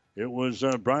 It was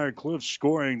Briar Cliff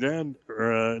scoring then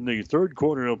in the third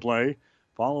quarter of play.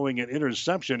 Following an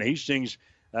interception, Hastings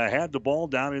had the ball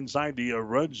down inside the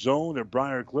red zone at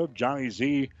Briar Cliff. Johnny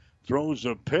Z throws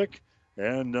a pick,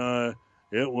 and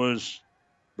it was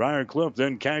Briar Cliff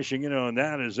then cashing in on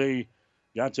that as they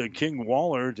got to King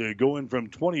Waller to go in from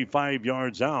 25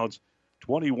 yards out,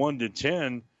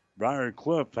 21-10. Briar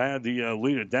Cliff had the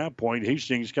lead at that point.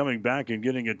 Hastings coming back and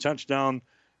getting a touchdown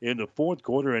in the fourth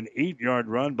quarter, an 8-yard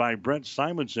run by Brent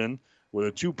Simonson with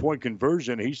a 2-point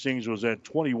conversion. Hastings was at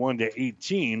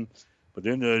 21-18. But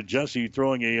then Jesse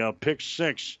throwing a pick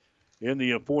six in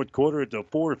the fourth quarter at the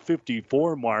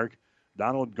 4:54 mark.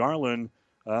 Donald Garland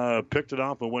picked it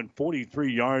off and went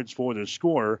 43 yards for the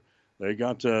score. They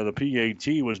got the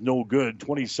PAT was no good,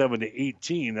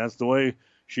 27-18. That's the way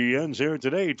she ends here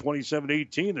today,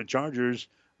 27-18. The Chargers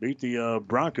beat the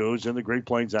Broncos in the Great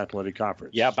Plains Athletic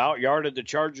Conference. Yeah, about yarded the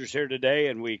Chargers here today,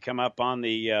 and we come up on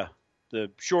the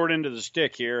short end of the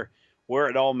stick here. Where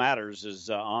it all matters is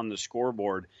on the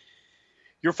scoreboard.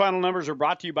 Your final numbers are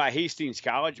brought to you by Hastings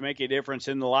College. Make a difference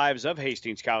in the lives of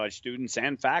Hastings College students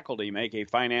and faculty. Make a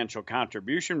financial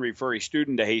contribution. Refer a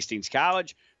student to Hastings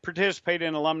College. Participate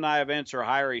in alumni events or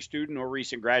hire a student or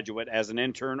recent graduate as an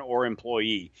intern or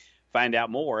employee. Find out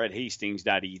more at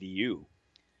hastings.edu.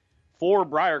 For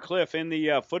Briar Cliff in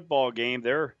the football game,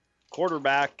 their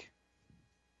quarterback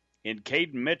in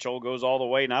Caden Mitchell goes all the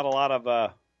way. Not a lot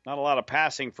of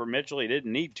passing for Mitchell. He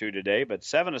didn't need to today, but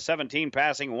 7-17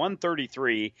 passing,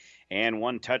 133, and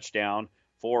 1 touchdown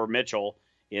for Mitchell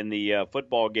in the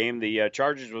football game. The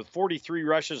Chargers with 43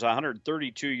 rushes,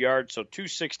 132 yards, so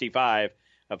 265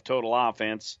 of total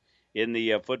offense in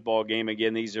the football game.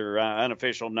 Again, these are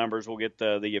unofficial numbers. We'll get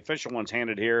the official ones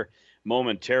handed here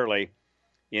momentarily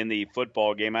in the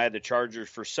football game. I had the Chargers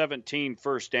for 17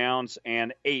 first downs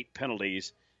and 8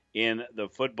 penalties in the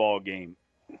football game.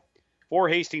 For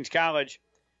Hastings College,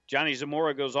 Johnny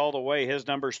Zamora goes all the way. His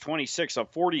number's 26 of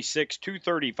 46,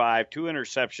 235, 2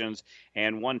 interceptions,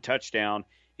 and 1 touchdown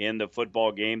in the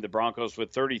football game. The Broncos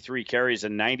with 33 carries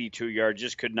and 92 yards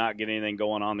just could not get anything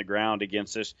going on the ground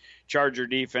against this Charger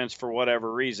defense for whatever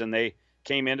reason. They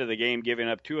came into the game giving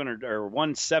up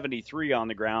 173 on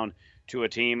the ground to a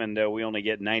team, and we only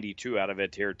get 92 out of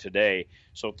it here today.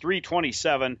 So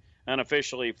 327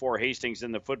 unofficially for Hastings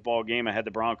in the football game. I had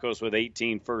the Broncos with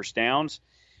 18 first downs.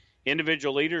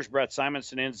 Individual leaders, Brett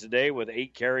Simonson ends the day with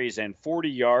 8 carries and 40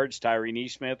 yards. Tyree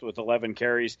Neesmith with 11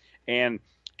 carries and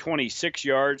 26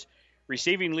 yards.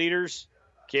 Receiving leaders,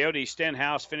 Coyote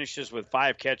Stenhouse finishes with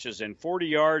 5 catches and 40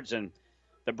 yards. And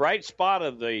the bright spot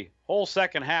of the whole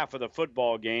second half of the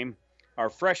football game, our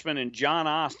freshman in John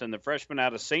Austin, the freshman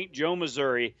out of St. Joe,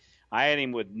 Missouri. I had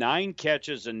him with 9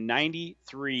 catches and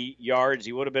 93 yards.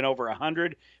 He would have been over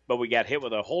 100, but we got hit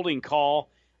with a holding call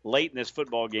late in this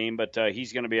football game. But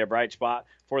he's going to be a bright spot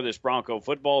for this Bronco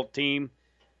football team.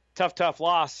 Tough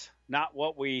loss. Not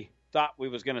what we thought we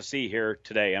was going to see here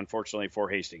today, unfortunately, for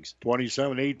Hastings.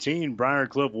 27-18, Briar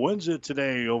Cliff wins it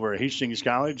today over Hastings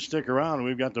College. Stick around.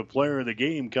 We've got the player of the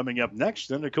game coming up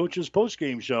next in the coach's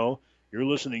postgame show. You're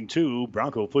listening to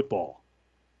Bronco Football.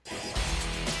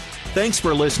 Thanks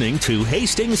for listening to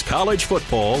Hastings College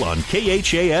Football on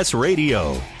KHAS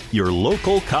Radio, your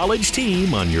local college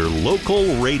team on your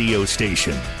local radio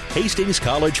station. Hastings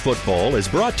College Football is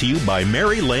brought to you by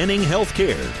Mary Lanning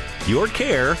Healthcare. Your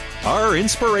care, our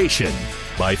inspiration.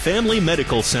 By Family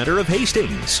Medical Center of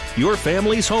Hastings, your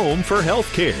family's home for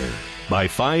health care. By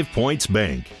 5 Points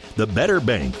Bank, the better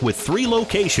bank with 3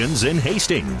 locations in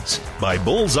Hastings. By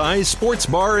Bullseye Sports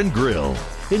Bar and Grill.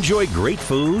 Enjoy great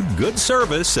food, good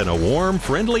service, and a warm,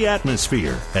 friendly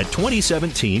atmosphere at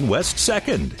 2017 West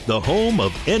 2nd, the home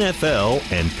of NFL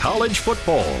and college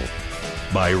football.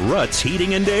 By Ruts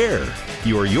Heating and Air,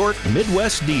 your York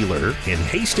Midwest dealer in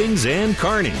Hastings and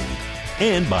Kearney.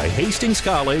 And by Hastings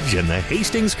College and the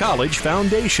Hastings College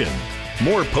Foundation.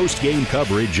 More post-game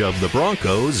coverage of the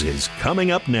Broncos is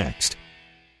coming up next.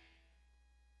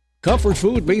 Comfort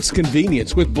food meets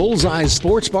convenience with Bullseye's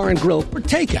Sports Bar and Grill for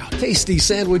takeout. Tasty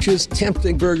sandwiches,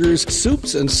 tempting burgers,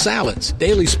 soups, and salads.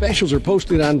 Daily specials are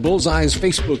posted on Bullseye's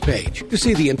Facebook page. To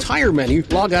see the entire menu,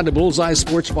 log on to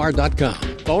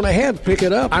bullseyesportsbar.com. Phone ahead, pick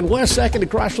it up on West 2nd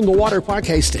across from the Water Park,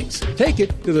 Hastings. Take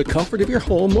it to the comfort of your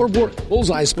home or work.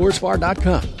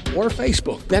 bullseyesportsbar.com or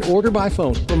Facebook. Then order by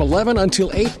phone from 11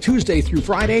 until 8 Tuesday through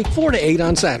Friday, 4 to 8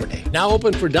 on Saturday. Now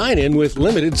open for dine-in with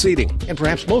limited seating. And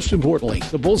perhaps most importantly,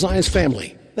 the Bullseye's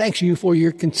family thanks you for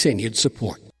your continued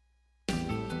support.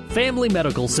 Family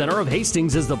Medical Center of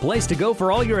Hastings is the place to go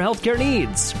for all your healthcare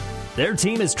needs. Their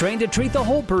team is trained to treat the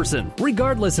whole person,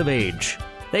 regardless of age.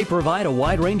 They provide a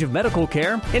wide range of medical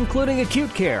care, including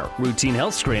acute care, routine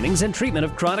health screenings, and treatment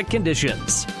of chronic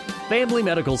conditions. Family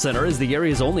Medical Center is the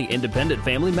area's only independent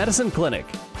family medicine clinic.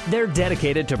 They're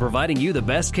dedicated to providing you the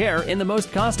best care in the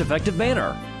most cost-effective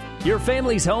manner. Your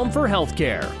family's home for health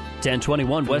care.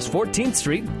 1021 West 14th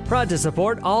Street, proud to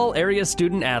support all area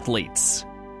student athletes.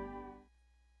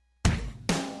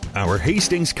 Our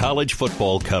Hastings College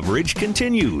football coverage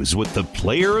continues with the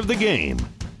player of the game.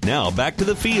 Now back to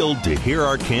the field to hear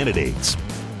our candidates.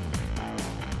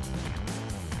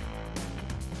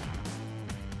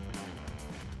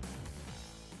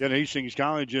 Again, Hastings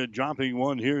College dropping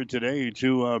one here today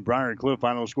to Briar Cliff.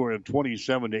 Final score of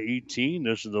 27-18.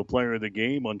 This is the player of the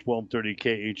game on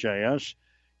 1230 KHIS.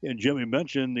 And Jimmy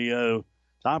mentioned the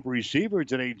top receiver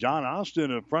today, John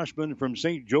Austin, a freshman from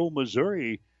St. Joe,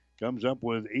 Missouri, comes up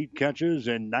with 8 catches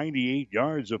and 98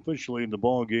 yards officially in the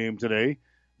ball game today.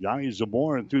 Johnny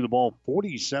Zamora threw the ball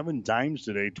 47 times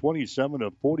today, 27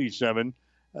 of 47.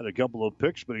 Had a couple of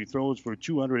picks, but he throws for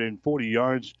 240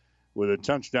 yards with a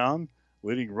touchdown.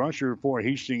 Leading rusher for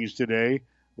Hastings today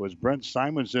was Brent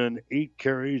Simonson, 8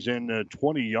 carries and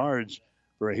 20 yards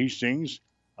for Hastings.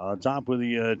 On top of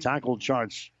the tackle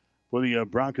charts for the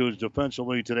Broncos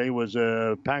defensively today was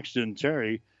Paxton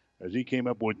Terry, as he came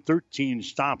up with 13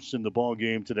 stops in the ball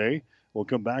game today. We'll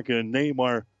come back and name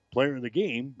our player of the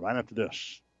game right after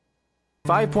this.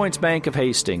 5 Points Bank of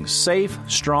Hastings, safe,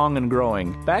 strong, and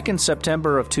growing. Back in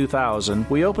September of 2000,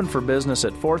 we opened for business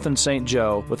at 4th and St.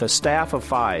 Joe with a staff of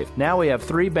 5. Now we have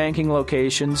 3 banking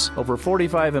locations, over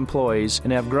 45 employees,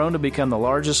 and have grown to become the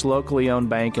largest locally owned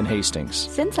bank in Hastings.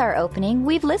 Since our opening,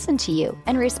 we've listened to you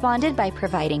and responded by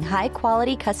providing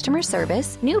high-quality customer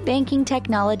service, new banking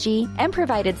technology, and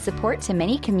provided support to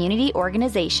many community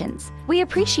organizations. We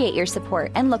appreciate your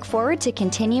support and look forward to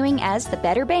continuing as the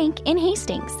better bank in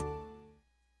Hastings.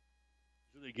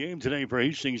 Game today for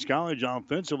Hastings College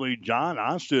offensively, John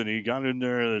Austin. He got in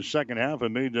there in the second half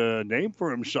and made a name for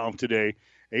himself today.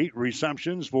 8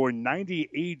 receptions for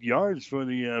 98 yards for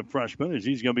the freshman, as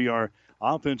he's going to be our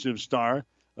offensive star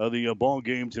of the ball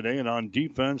game today. And on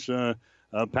defense,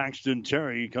 Paxton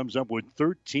Terry comes up with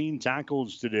 13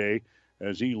 tackles today,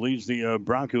 as he leads the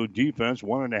Bronco defense,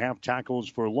 1.5 tackles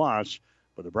for loss.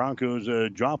 But the Broncos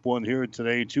drop one here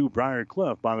today to Briar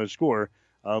Cliff by the score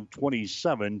of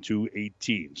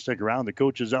 27-18. Stick around. The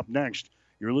coach is up next.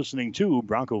 You're listening to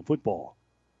Bronco Football.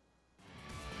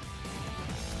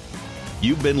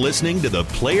 You've been listening to the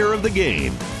Player of the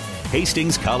Game.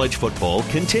 Hastings College football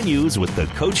continues with the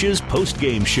Coach's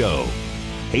Post-Game Show.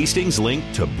 Hastings' link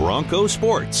to Bronco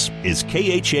Sports is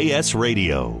KHAS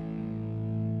Radio.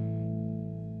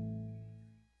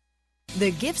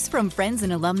 The gifts from friends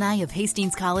and alumni of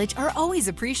Hastings College are always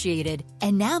appreciated.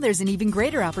 And now there's an even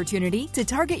greater opportunity to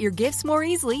target your gifts more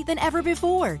easily than ever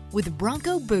before with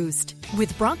Bronco Boost.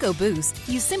 With Bronco Boost,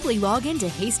 you simply log into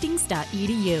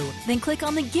hastings.edu, then click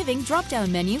on the Giving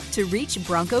drop-down menu to reach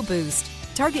Bronco Boost.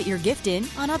 Target your gift in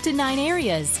on up to 9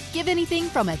 areas. Give anything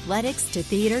from athletics to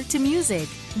theater to music.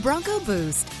 Bronco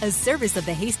Boost, a service of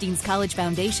the Hastings College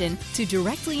Foundation to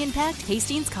directly impact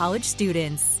Hastings College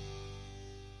students.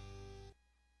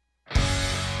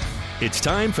 It's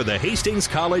time for the Hastings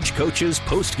College Coaches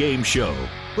Post-Game Show,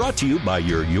 brought to you by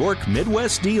your York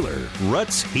Midwest dealer,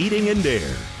 Ruts Heating and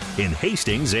Air, in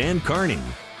Hastings and Kearney.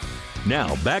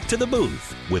 Now back to the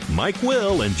booth with Mike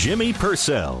Will and Jimmy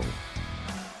Purcell.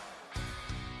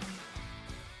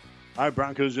 All right,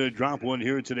 Broncos drop one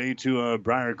here today to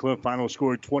Briar Cliff. Final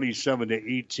score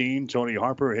 27-18. Tony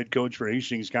Harper, head coach for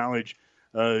Hastings College,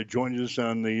 joins us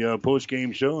on the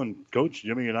post-game show. And Coach,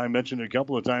 Jimmy and I mentioned it a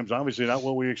couple of times. Obviously, not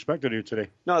what we expected here today.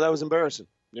 No, that was embarrassing.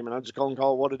 I mean, I'm just going to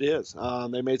call it what it is.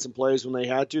 They made some plays when they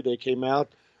had to. They came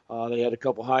out. They had a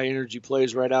couple high-energy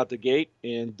plays right out the gate,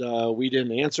 and we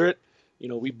didn't answer it. You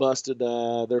know, we busted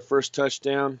their first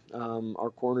touchdown.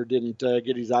 Our corner didn't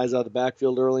get his eyes out of the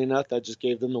backfield early enough. That just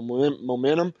gave them the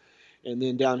momentum. And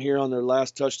then down here on their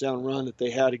last touchdown run that they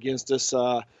had against us,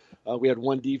 we had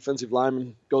one defensive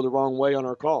lineman go the wrong way on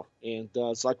our call. And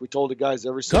it's like we told the guys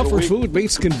every single week. Comfort food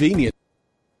makes convenient.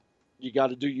 You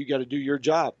got to do your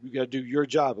job. You got to do your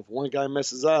job. If one guy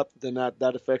messes up, then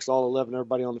that affects all 11,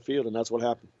 everybody on the field, and that's what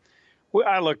happened. Well,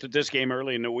 I looked at this game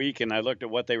early in the week, and I looked at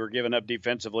what they were giving up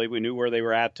defensively. We knew where they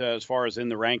were at as far as in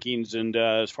the rankings and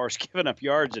as far as giving up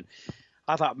yards. And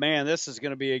I thought, man, this is going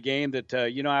to be a game that,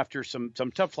 after some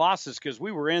tough losses, because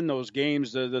we were in those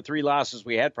games, the 3 losses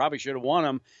we had, probably should have won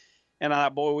them. And I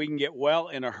thought, boy, we can get well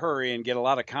in a hurry and get a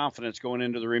lot of confidence going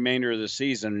into the remainder of the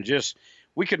season.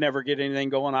 We could never get anything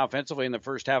going offensively in the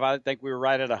first half. I think we were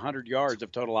right at 100 yards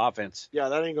of total offense. Yeah,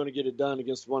 that ain't going to get it done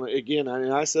against one. Again,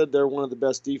 I said they're one of the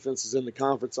best defenses in the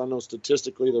conference. I know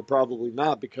statistically they're probably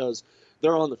not because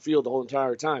they're on the field the whole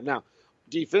entire time. Now,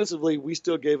 defensively, we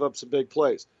still gave up some big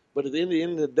plays. But at the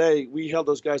end of the day, we held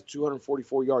those guys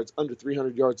 244 yards, under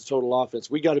 300 yards of total offense.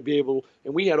 We got to be able –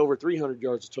 and we had over 300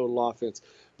 yards of total offense.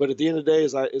 But at the end of the day,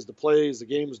 as the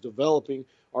game was developing,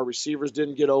 our receivers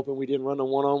didn't get open. We didn't run the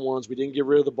one-on-ones. We didn't get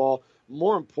rid of the ball.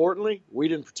 More importantly, we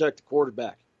didn't protect the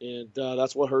quarterback. And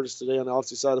that's what hurt us today on the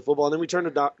opposite side of the football. And then we turned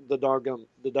the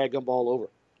daggum ball over.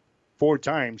 4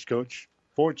 times, Coach.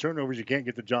 4 turnovers, you can't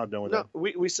get the job done with that.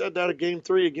 We said that at Game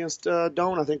 3 against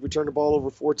Doane. I think we turned the ball over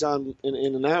 4 times,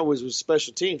 and that was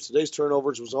special teams. Today's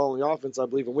turnovers was all on the offense, I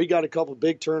believe. And we got a couple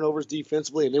big turnovers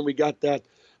defensively, and then we got that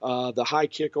the high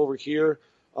kick over here,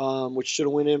 which should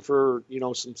have went in for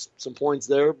some points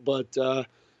there, but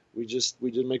we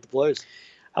didn't make the plays.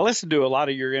 I listened to a lot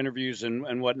of your interviews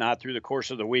and whatnot through the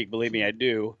course of the week. Believe me, I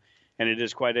do. And it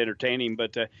is quite entertaining.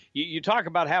 But you talk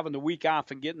about having the week off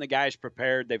and getting the guys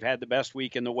prepared. They've had the best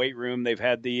week in the weight room. They've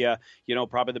had the,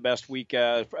 probably the best week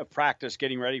of practice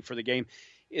getting ready for the game.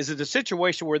 Is it a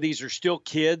situation where these are still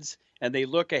kids and they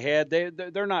look ahead?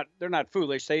 They're not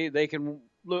foolish. They can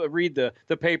read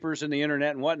the papers and the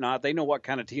internet and whatnot. They know what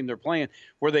kind of team they're playing.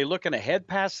 Were they looking ahead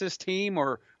past this team,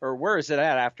 or where is it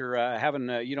at after having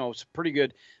some pretty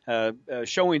good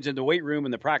showings in the weight room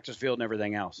and the practice field and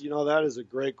everything else? That is a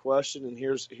great question, and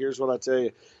here's what I tell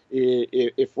you.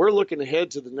 If we're looking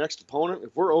ahead to the next opponent,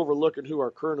 if we're overlooking who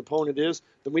our current opponent is,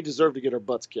 then we deserve to get our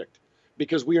butts kicked,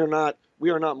 because we are not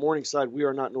Morningside, we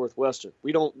are not Northwestern.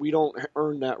 We don't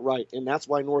earn that right, and that's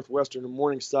why Northwestern and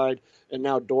Morningside and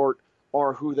now Dordt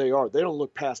are who they are. They don't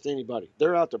look past anybody.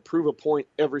 They're out to prove a point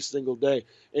every single day.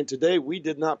 And today we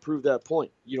did not prove that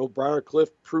point. Briar Cliff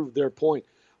proved their point.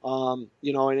 And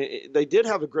they did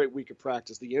have a great week of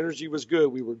practice. The energy was good.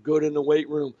 We were good in the weight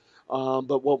room.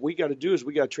 But what we got to do is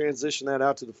we got to transition that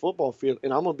out to the football field.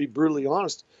 And I'm going to be brutally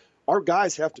honest. Our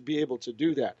guys have to be able to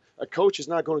do that. A coach is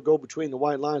not going to go between the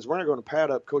white lines. We're not going to pad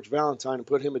up Coach Valentine and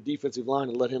put him a defensive line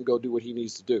and let him go do what he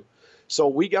needs to do. So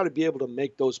we got to be able to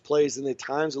make those plays. And at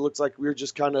times it looks like we're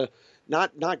just kind of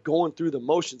not going through the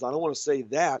motions. I don't want to say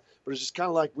that, but it's just kind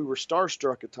of like we were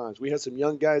starstruck at times. We had some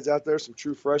young guys out there, some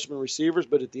true freshman receivers,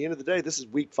 but at the end of the day, this is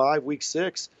week 5, week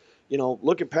 6.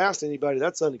 Looking past anybody,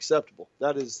 that's unacceptable.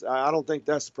 I don't think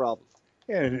that's the problem.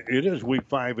 Yeah, it is week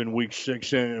 5 and week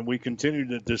 6, and we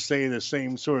continue to say the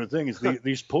same sort of things.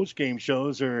 These post-game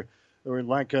shows are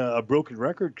like a broken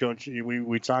record, Coach.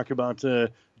 We talk about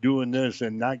doing this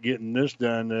and not getting this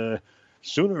done.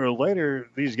 Sooner or later,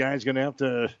 these guys going to have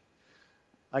to,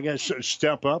 I guess,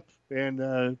 step up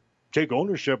and take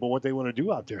ownership of what they want to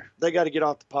do out there. They got to get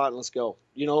off the pot and let's go.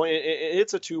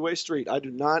 It's a two-way street. I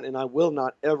do not and I will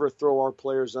not ever throw our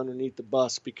players underneath the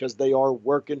bus because they are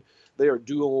working. They are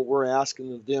doing what we're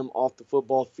asking of them off the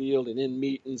football field and in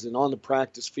meetings and on the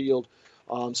practice field.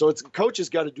 So coaches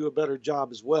got to do a better job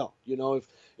as well.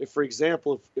 If for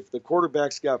example, if the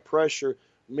quarterback's got pressure,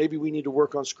 maybe we need to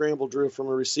work on scramble drill from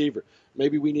a receiver.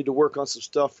 Maybe we need to work on some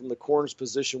stuff from the corner's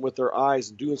position with their eyes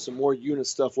and doing some more unit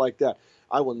stuff like that.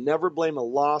 I will never blame a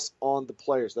loss on the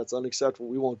players. That's unacceptable.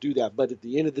 We won't do that. But at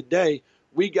the end of the day,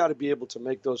 we got to be able to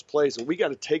make those plays, and we got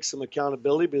to take some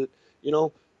accountability. But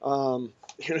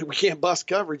we can't bust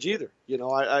coverage either.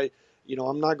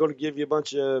 I'm not going to give you a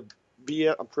bunch of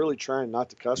BS. I'm really trying not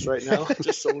to cuss right now,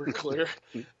 just so we're clear.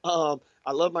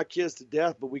 I love my kids to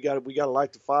death, but we got to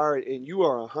light the fire. And you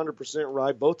are 100%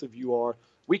 right. Both of you are.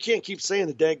 We can't keep saying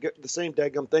the same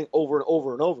daggum thing over and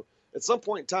over and over. At some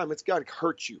point in time, it's got to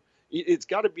hurt you. It's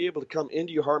got to be able to come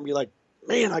into your heart and be like,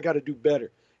 man, I got to do better.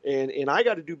 And I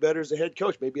got to do better as a head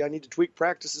coach. Maybe I need to tweak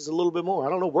practices a little bit more. I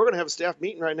don't know. We're going to have a staff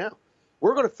meeting right now.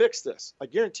 We're going to fix this. I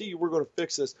guarantee you we're going to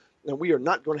fix this, and we are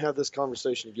not going to have this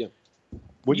conversation again.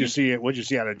 What'd you see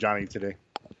out of Johnny today?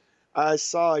 I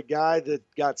saw a guy that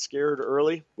got scared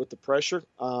early with the pressure.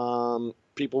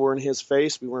 People were in his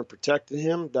face. We weren't protecting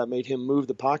him. That made him move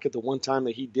the pocket the one time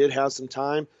that he did have some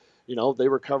time. They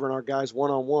were covering our guys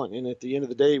one-on-one. And at the end of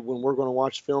the day, when we're going to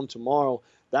watch film tomorrow,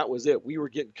 that was it. We were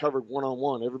getting covered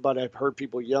one-on-one. Everybody, I've heard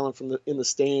people yelling in the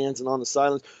stands and on the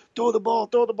sidelines, throw the ball,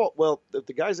 throw the ball. Well, if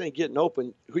the guys ain't getting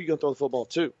open, who are you going to throw the football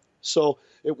to? So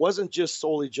it wasn't just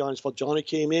solely Johnny's fault. Johnny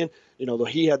came in, though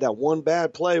he had that one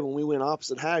bad play when we went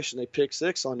opposite hash and they picked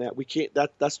 6 on that. We can't.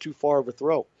 That's too far of a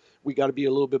throw. We got to be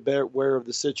a little bit better aware of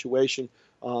the situation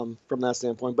from that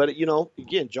standpoint. But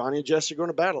again, Johnny and Jesse are going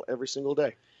to battle every single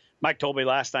day. Mike told me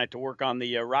last night to work on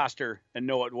the roster and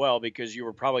know it well because you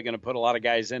were probably going to put a lot of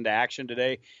guys into action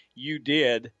today. You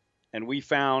did, and we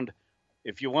found,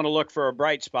 if you want to look for a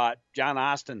bright spot, John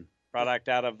Austin, product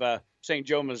out of St.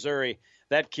 Joe, Missouri.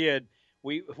 That kid,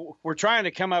 we're trying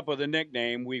to come up with a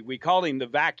nickname. We called him the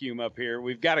vacuum up here.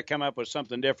 We've got to come up with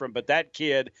something different. But that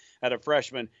kid, at a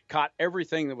freshman, caught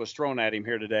everything that was thrown at him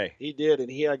here today. He did, and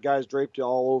he had guys draped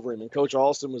all over him. And Coach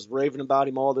Alston was raving about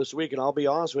him all this week. And I'll be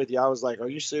honest with you, I was like, are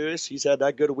you serious? He's had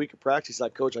that good a week of practice. He's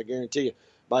like, Coach, I guarantee you,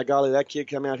 by golly, that kid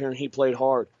came out here and he played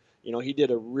hard. He did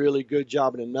a really good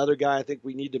job. And another guy I think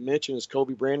we need to mention is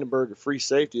Kobe Brandenburg, a free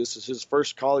safety. This is his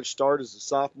first college start as a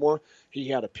sophomore. He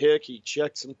had a pick. He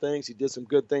checked some things. He did some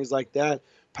good things like that.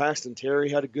 Paxton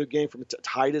Terry had a good game.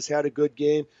 Titus had a good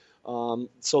game.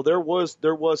 So there was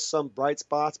some bright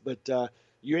spots, but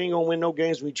you ain't going to win no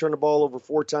games when you turn the ball over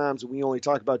 4 times and we only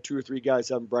talk about 2 or 3 guys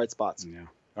having bright spots. Yeah.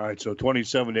 All right, so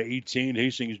 27-18,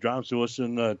 Hastings drops to us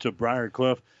to Briar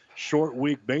Cliff. Short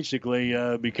week, basically,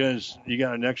 because you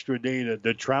got an extra day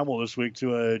to travel this week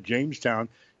to Jamestown.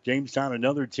 Jamestown,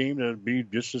 another team to be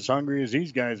just as hungry as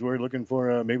these guys were, looking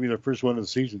for maybe their first one of the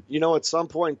season. At some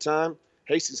point in time,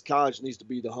 Hastings College needs to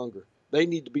be the hunger. They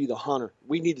need to be the hunter.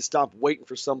 We need to stop waiting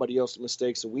for somebody else's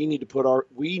mistakes, and we need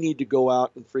to go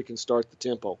out and freaking start the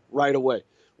tempo right away.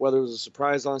 Whether it was a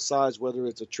surprise onside, whether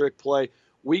it's a trick play,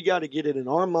 we got to get it in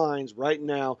our minds right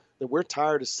now that we're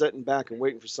tired of sitting back and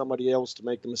waiting for somebody else to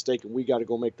make the mistake, and we got to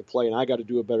go make the play. And I got to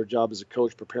do a better job as a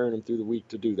coach preparing them through the week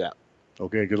to do that.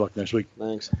 Okay, good luck next week.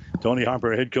 Thanks. Tony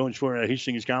Harper, head coach for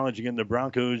Hastings College. Again, the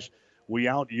Broncos, we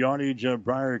out-yardage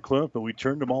Briar Cliff, but we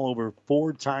turned the ball over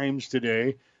 4 times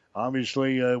today.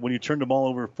 Obviously, when you turn the ball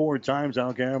over 4 times, I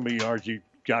don't care how many yards you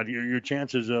got, your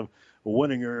chances of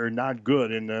winning are not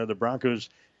good. And the Broncos,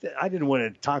 I didn't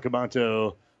want to talk about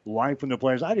life from the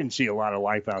players. I didn't see a lot of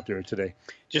life out there today.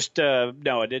 Just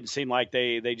no, it didn't seem like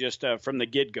they just from the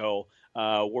get-go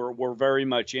we're very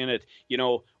much in it.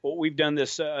 We've done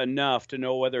this enough to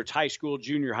know whether it's high school,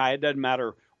 junior high, it doesn't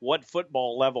matter what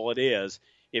football level it is.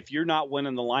 If you're not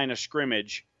winning the line of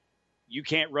scrimmage, you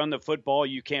can't run the football,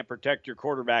 you can't protect your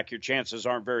quarterback, your chances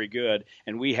aren't very good.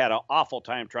 And we had an awful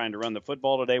time trying to run the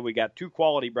football today. We got 2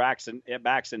 quality backs in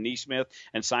Neesmith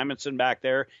and Simonson back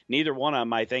there. Neither one of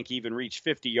them, I think, even reached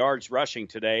 50 yards rushing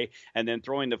today. And then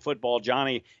throwing the football,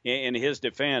 Johnny, in his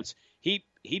defense,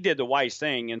 he did the wise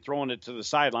thing in throwing it to the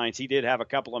sidelines. He did have a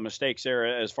couple of mistakes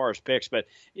there as far as picks, but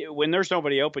when there's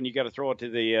nobody open, you got to throw it to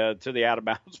the out of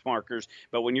bounds markers.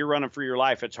 But when you're running for your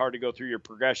life, it's hard to go through your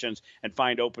progressions and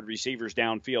find open receivers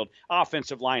downfield.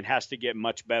 Offensive line has to get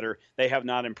much better. They have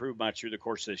not improved much through the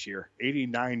course of this year.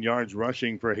 89 yards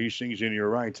rushing for Hastings, and you're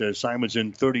right.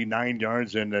 Simonson 39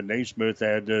 yards, and Naismith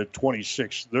had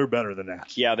 26. They're better than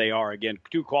that. Yeah, they are. Again,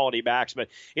 two quality backs, but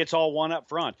it's all one up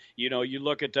front. You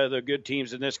look at the good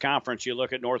teams in this conference. You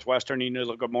look at Northwestern, you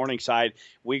look at Morningside.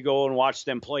 We go and watch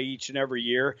them play each and every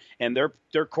year, and their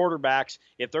quarterbacks,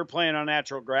 if they're playing on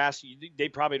natural grass, they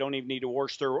probably don't even need to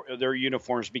wash their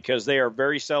uniforms because they are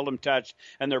very seldom touched,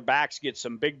 and their backs get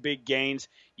some big gains.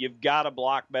 You've got to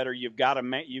block better. You've got to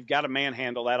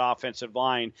manhandle that offensive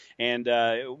line, and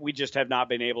we just have not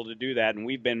been able to do that. And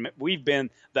we've been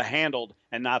the handled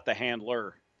and not the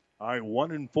handler. All right,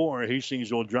 1-4.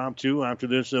 Hastings will drop to after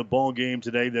this ball game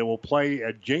today. They will play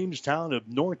at Jamestown of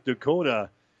North Dakota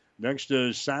next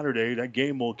Saturday. That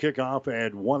game will kick off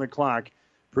at 1 o'clock.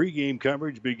 Pre-game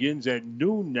coverage begins at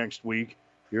noon next week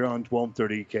here on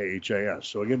 1230 KHAS.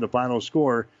 So again, the final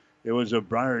score, it was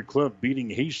Briar Cliff beating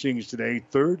Hastings today.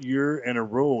 Third year in a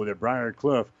row that Briar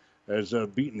Cliff has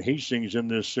beaten Hastings in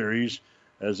this series,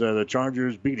 as the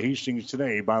Chargers beat Hastings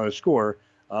today by the score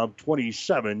of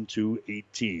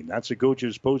 27-18. That's the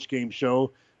coach's post-game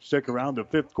show. Stick around. The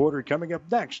fifth quarter coming up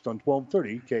next on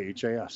 1230 KHAS.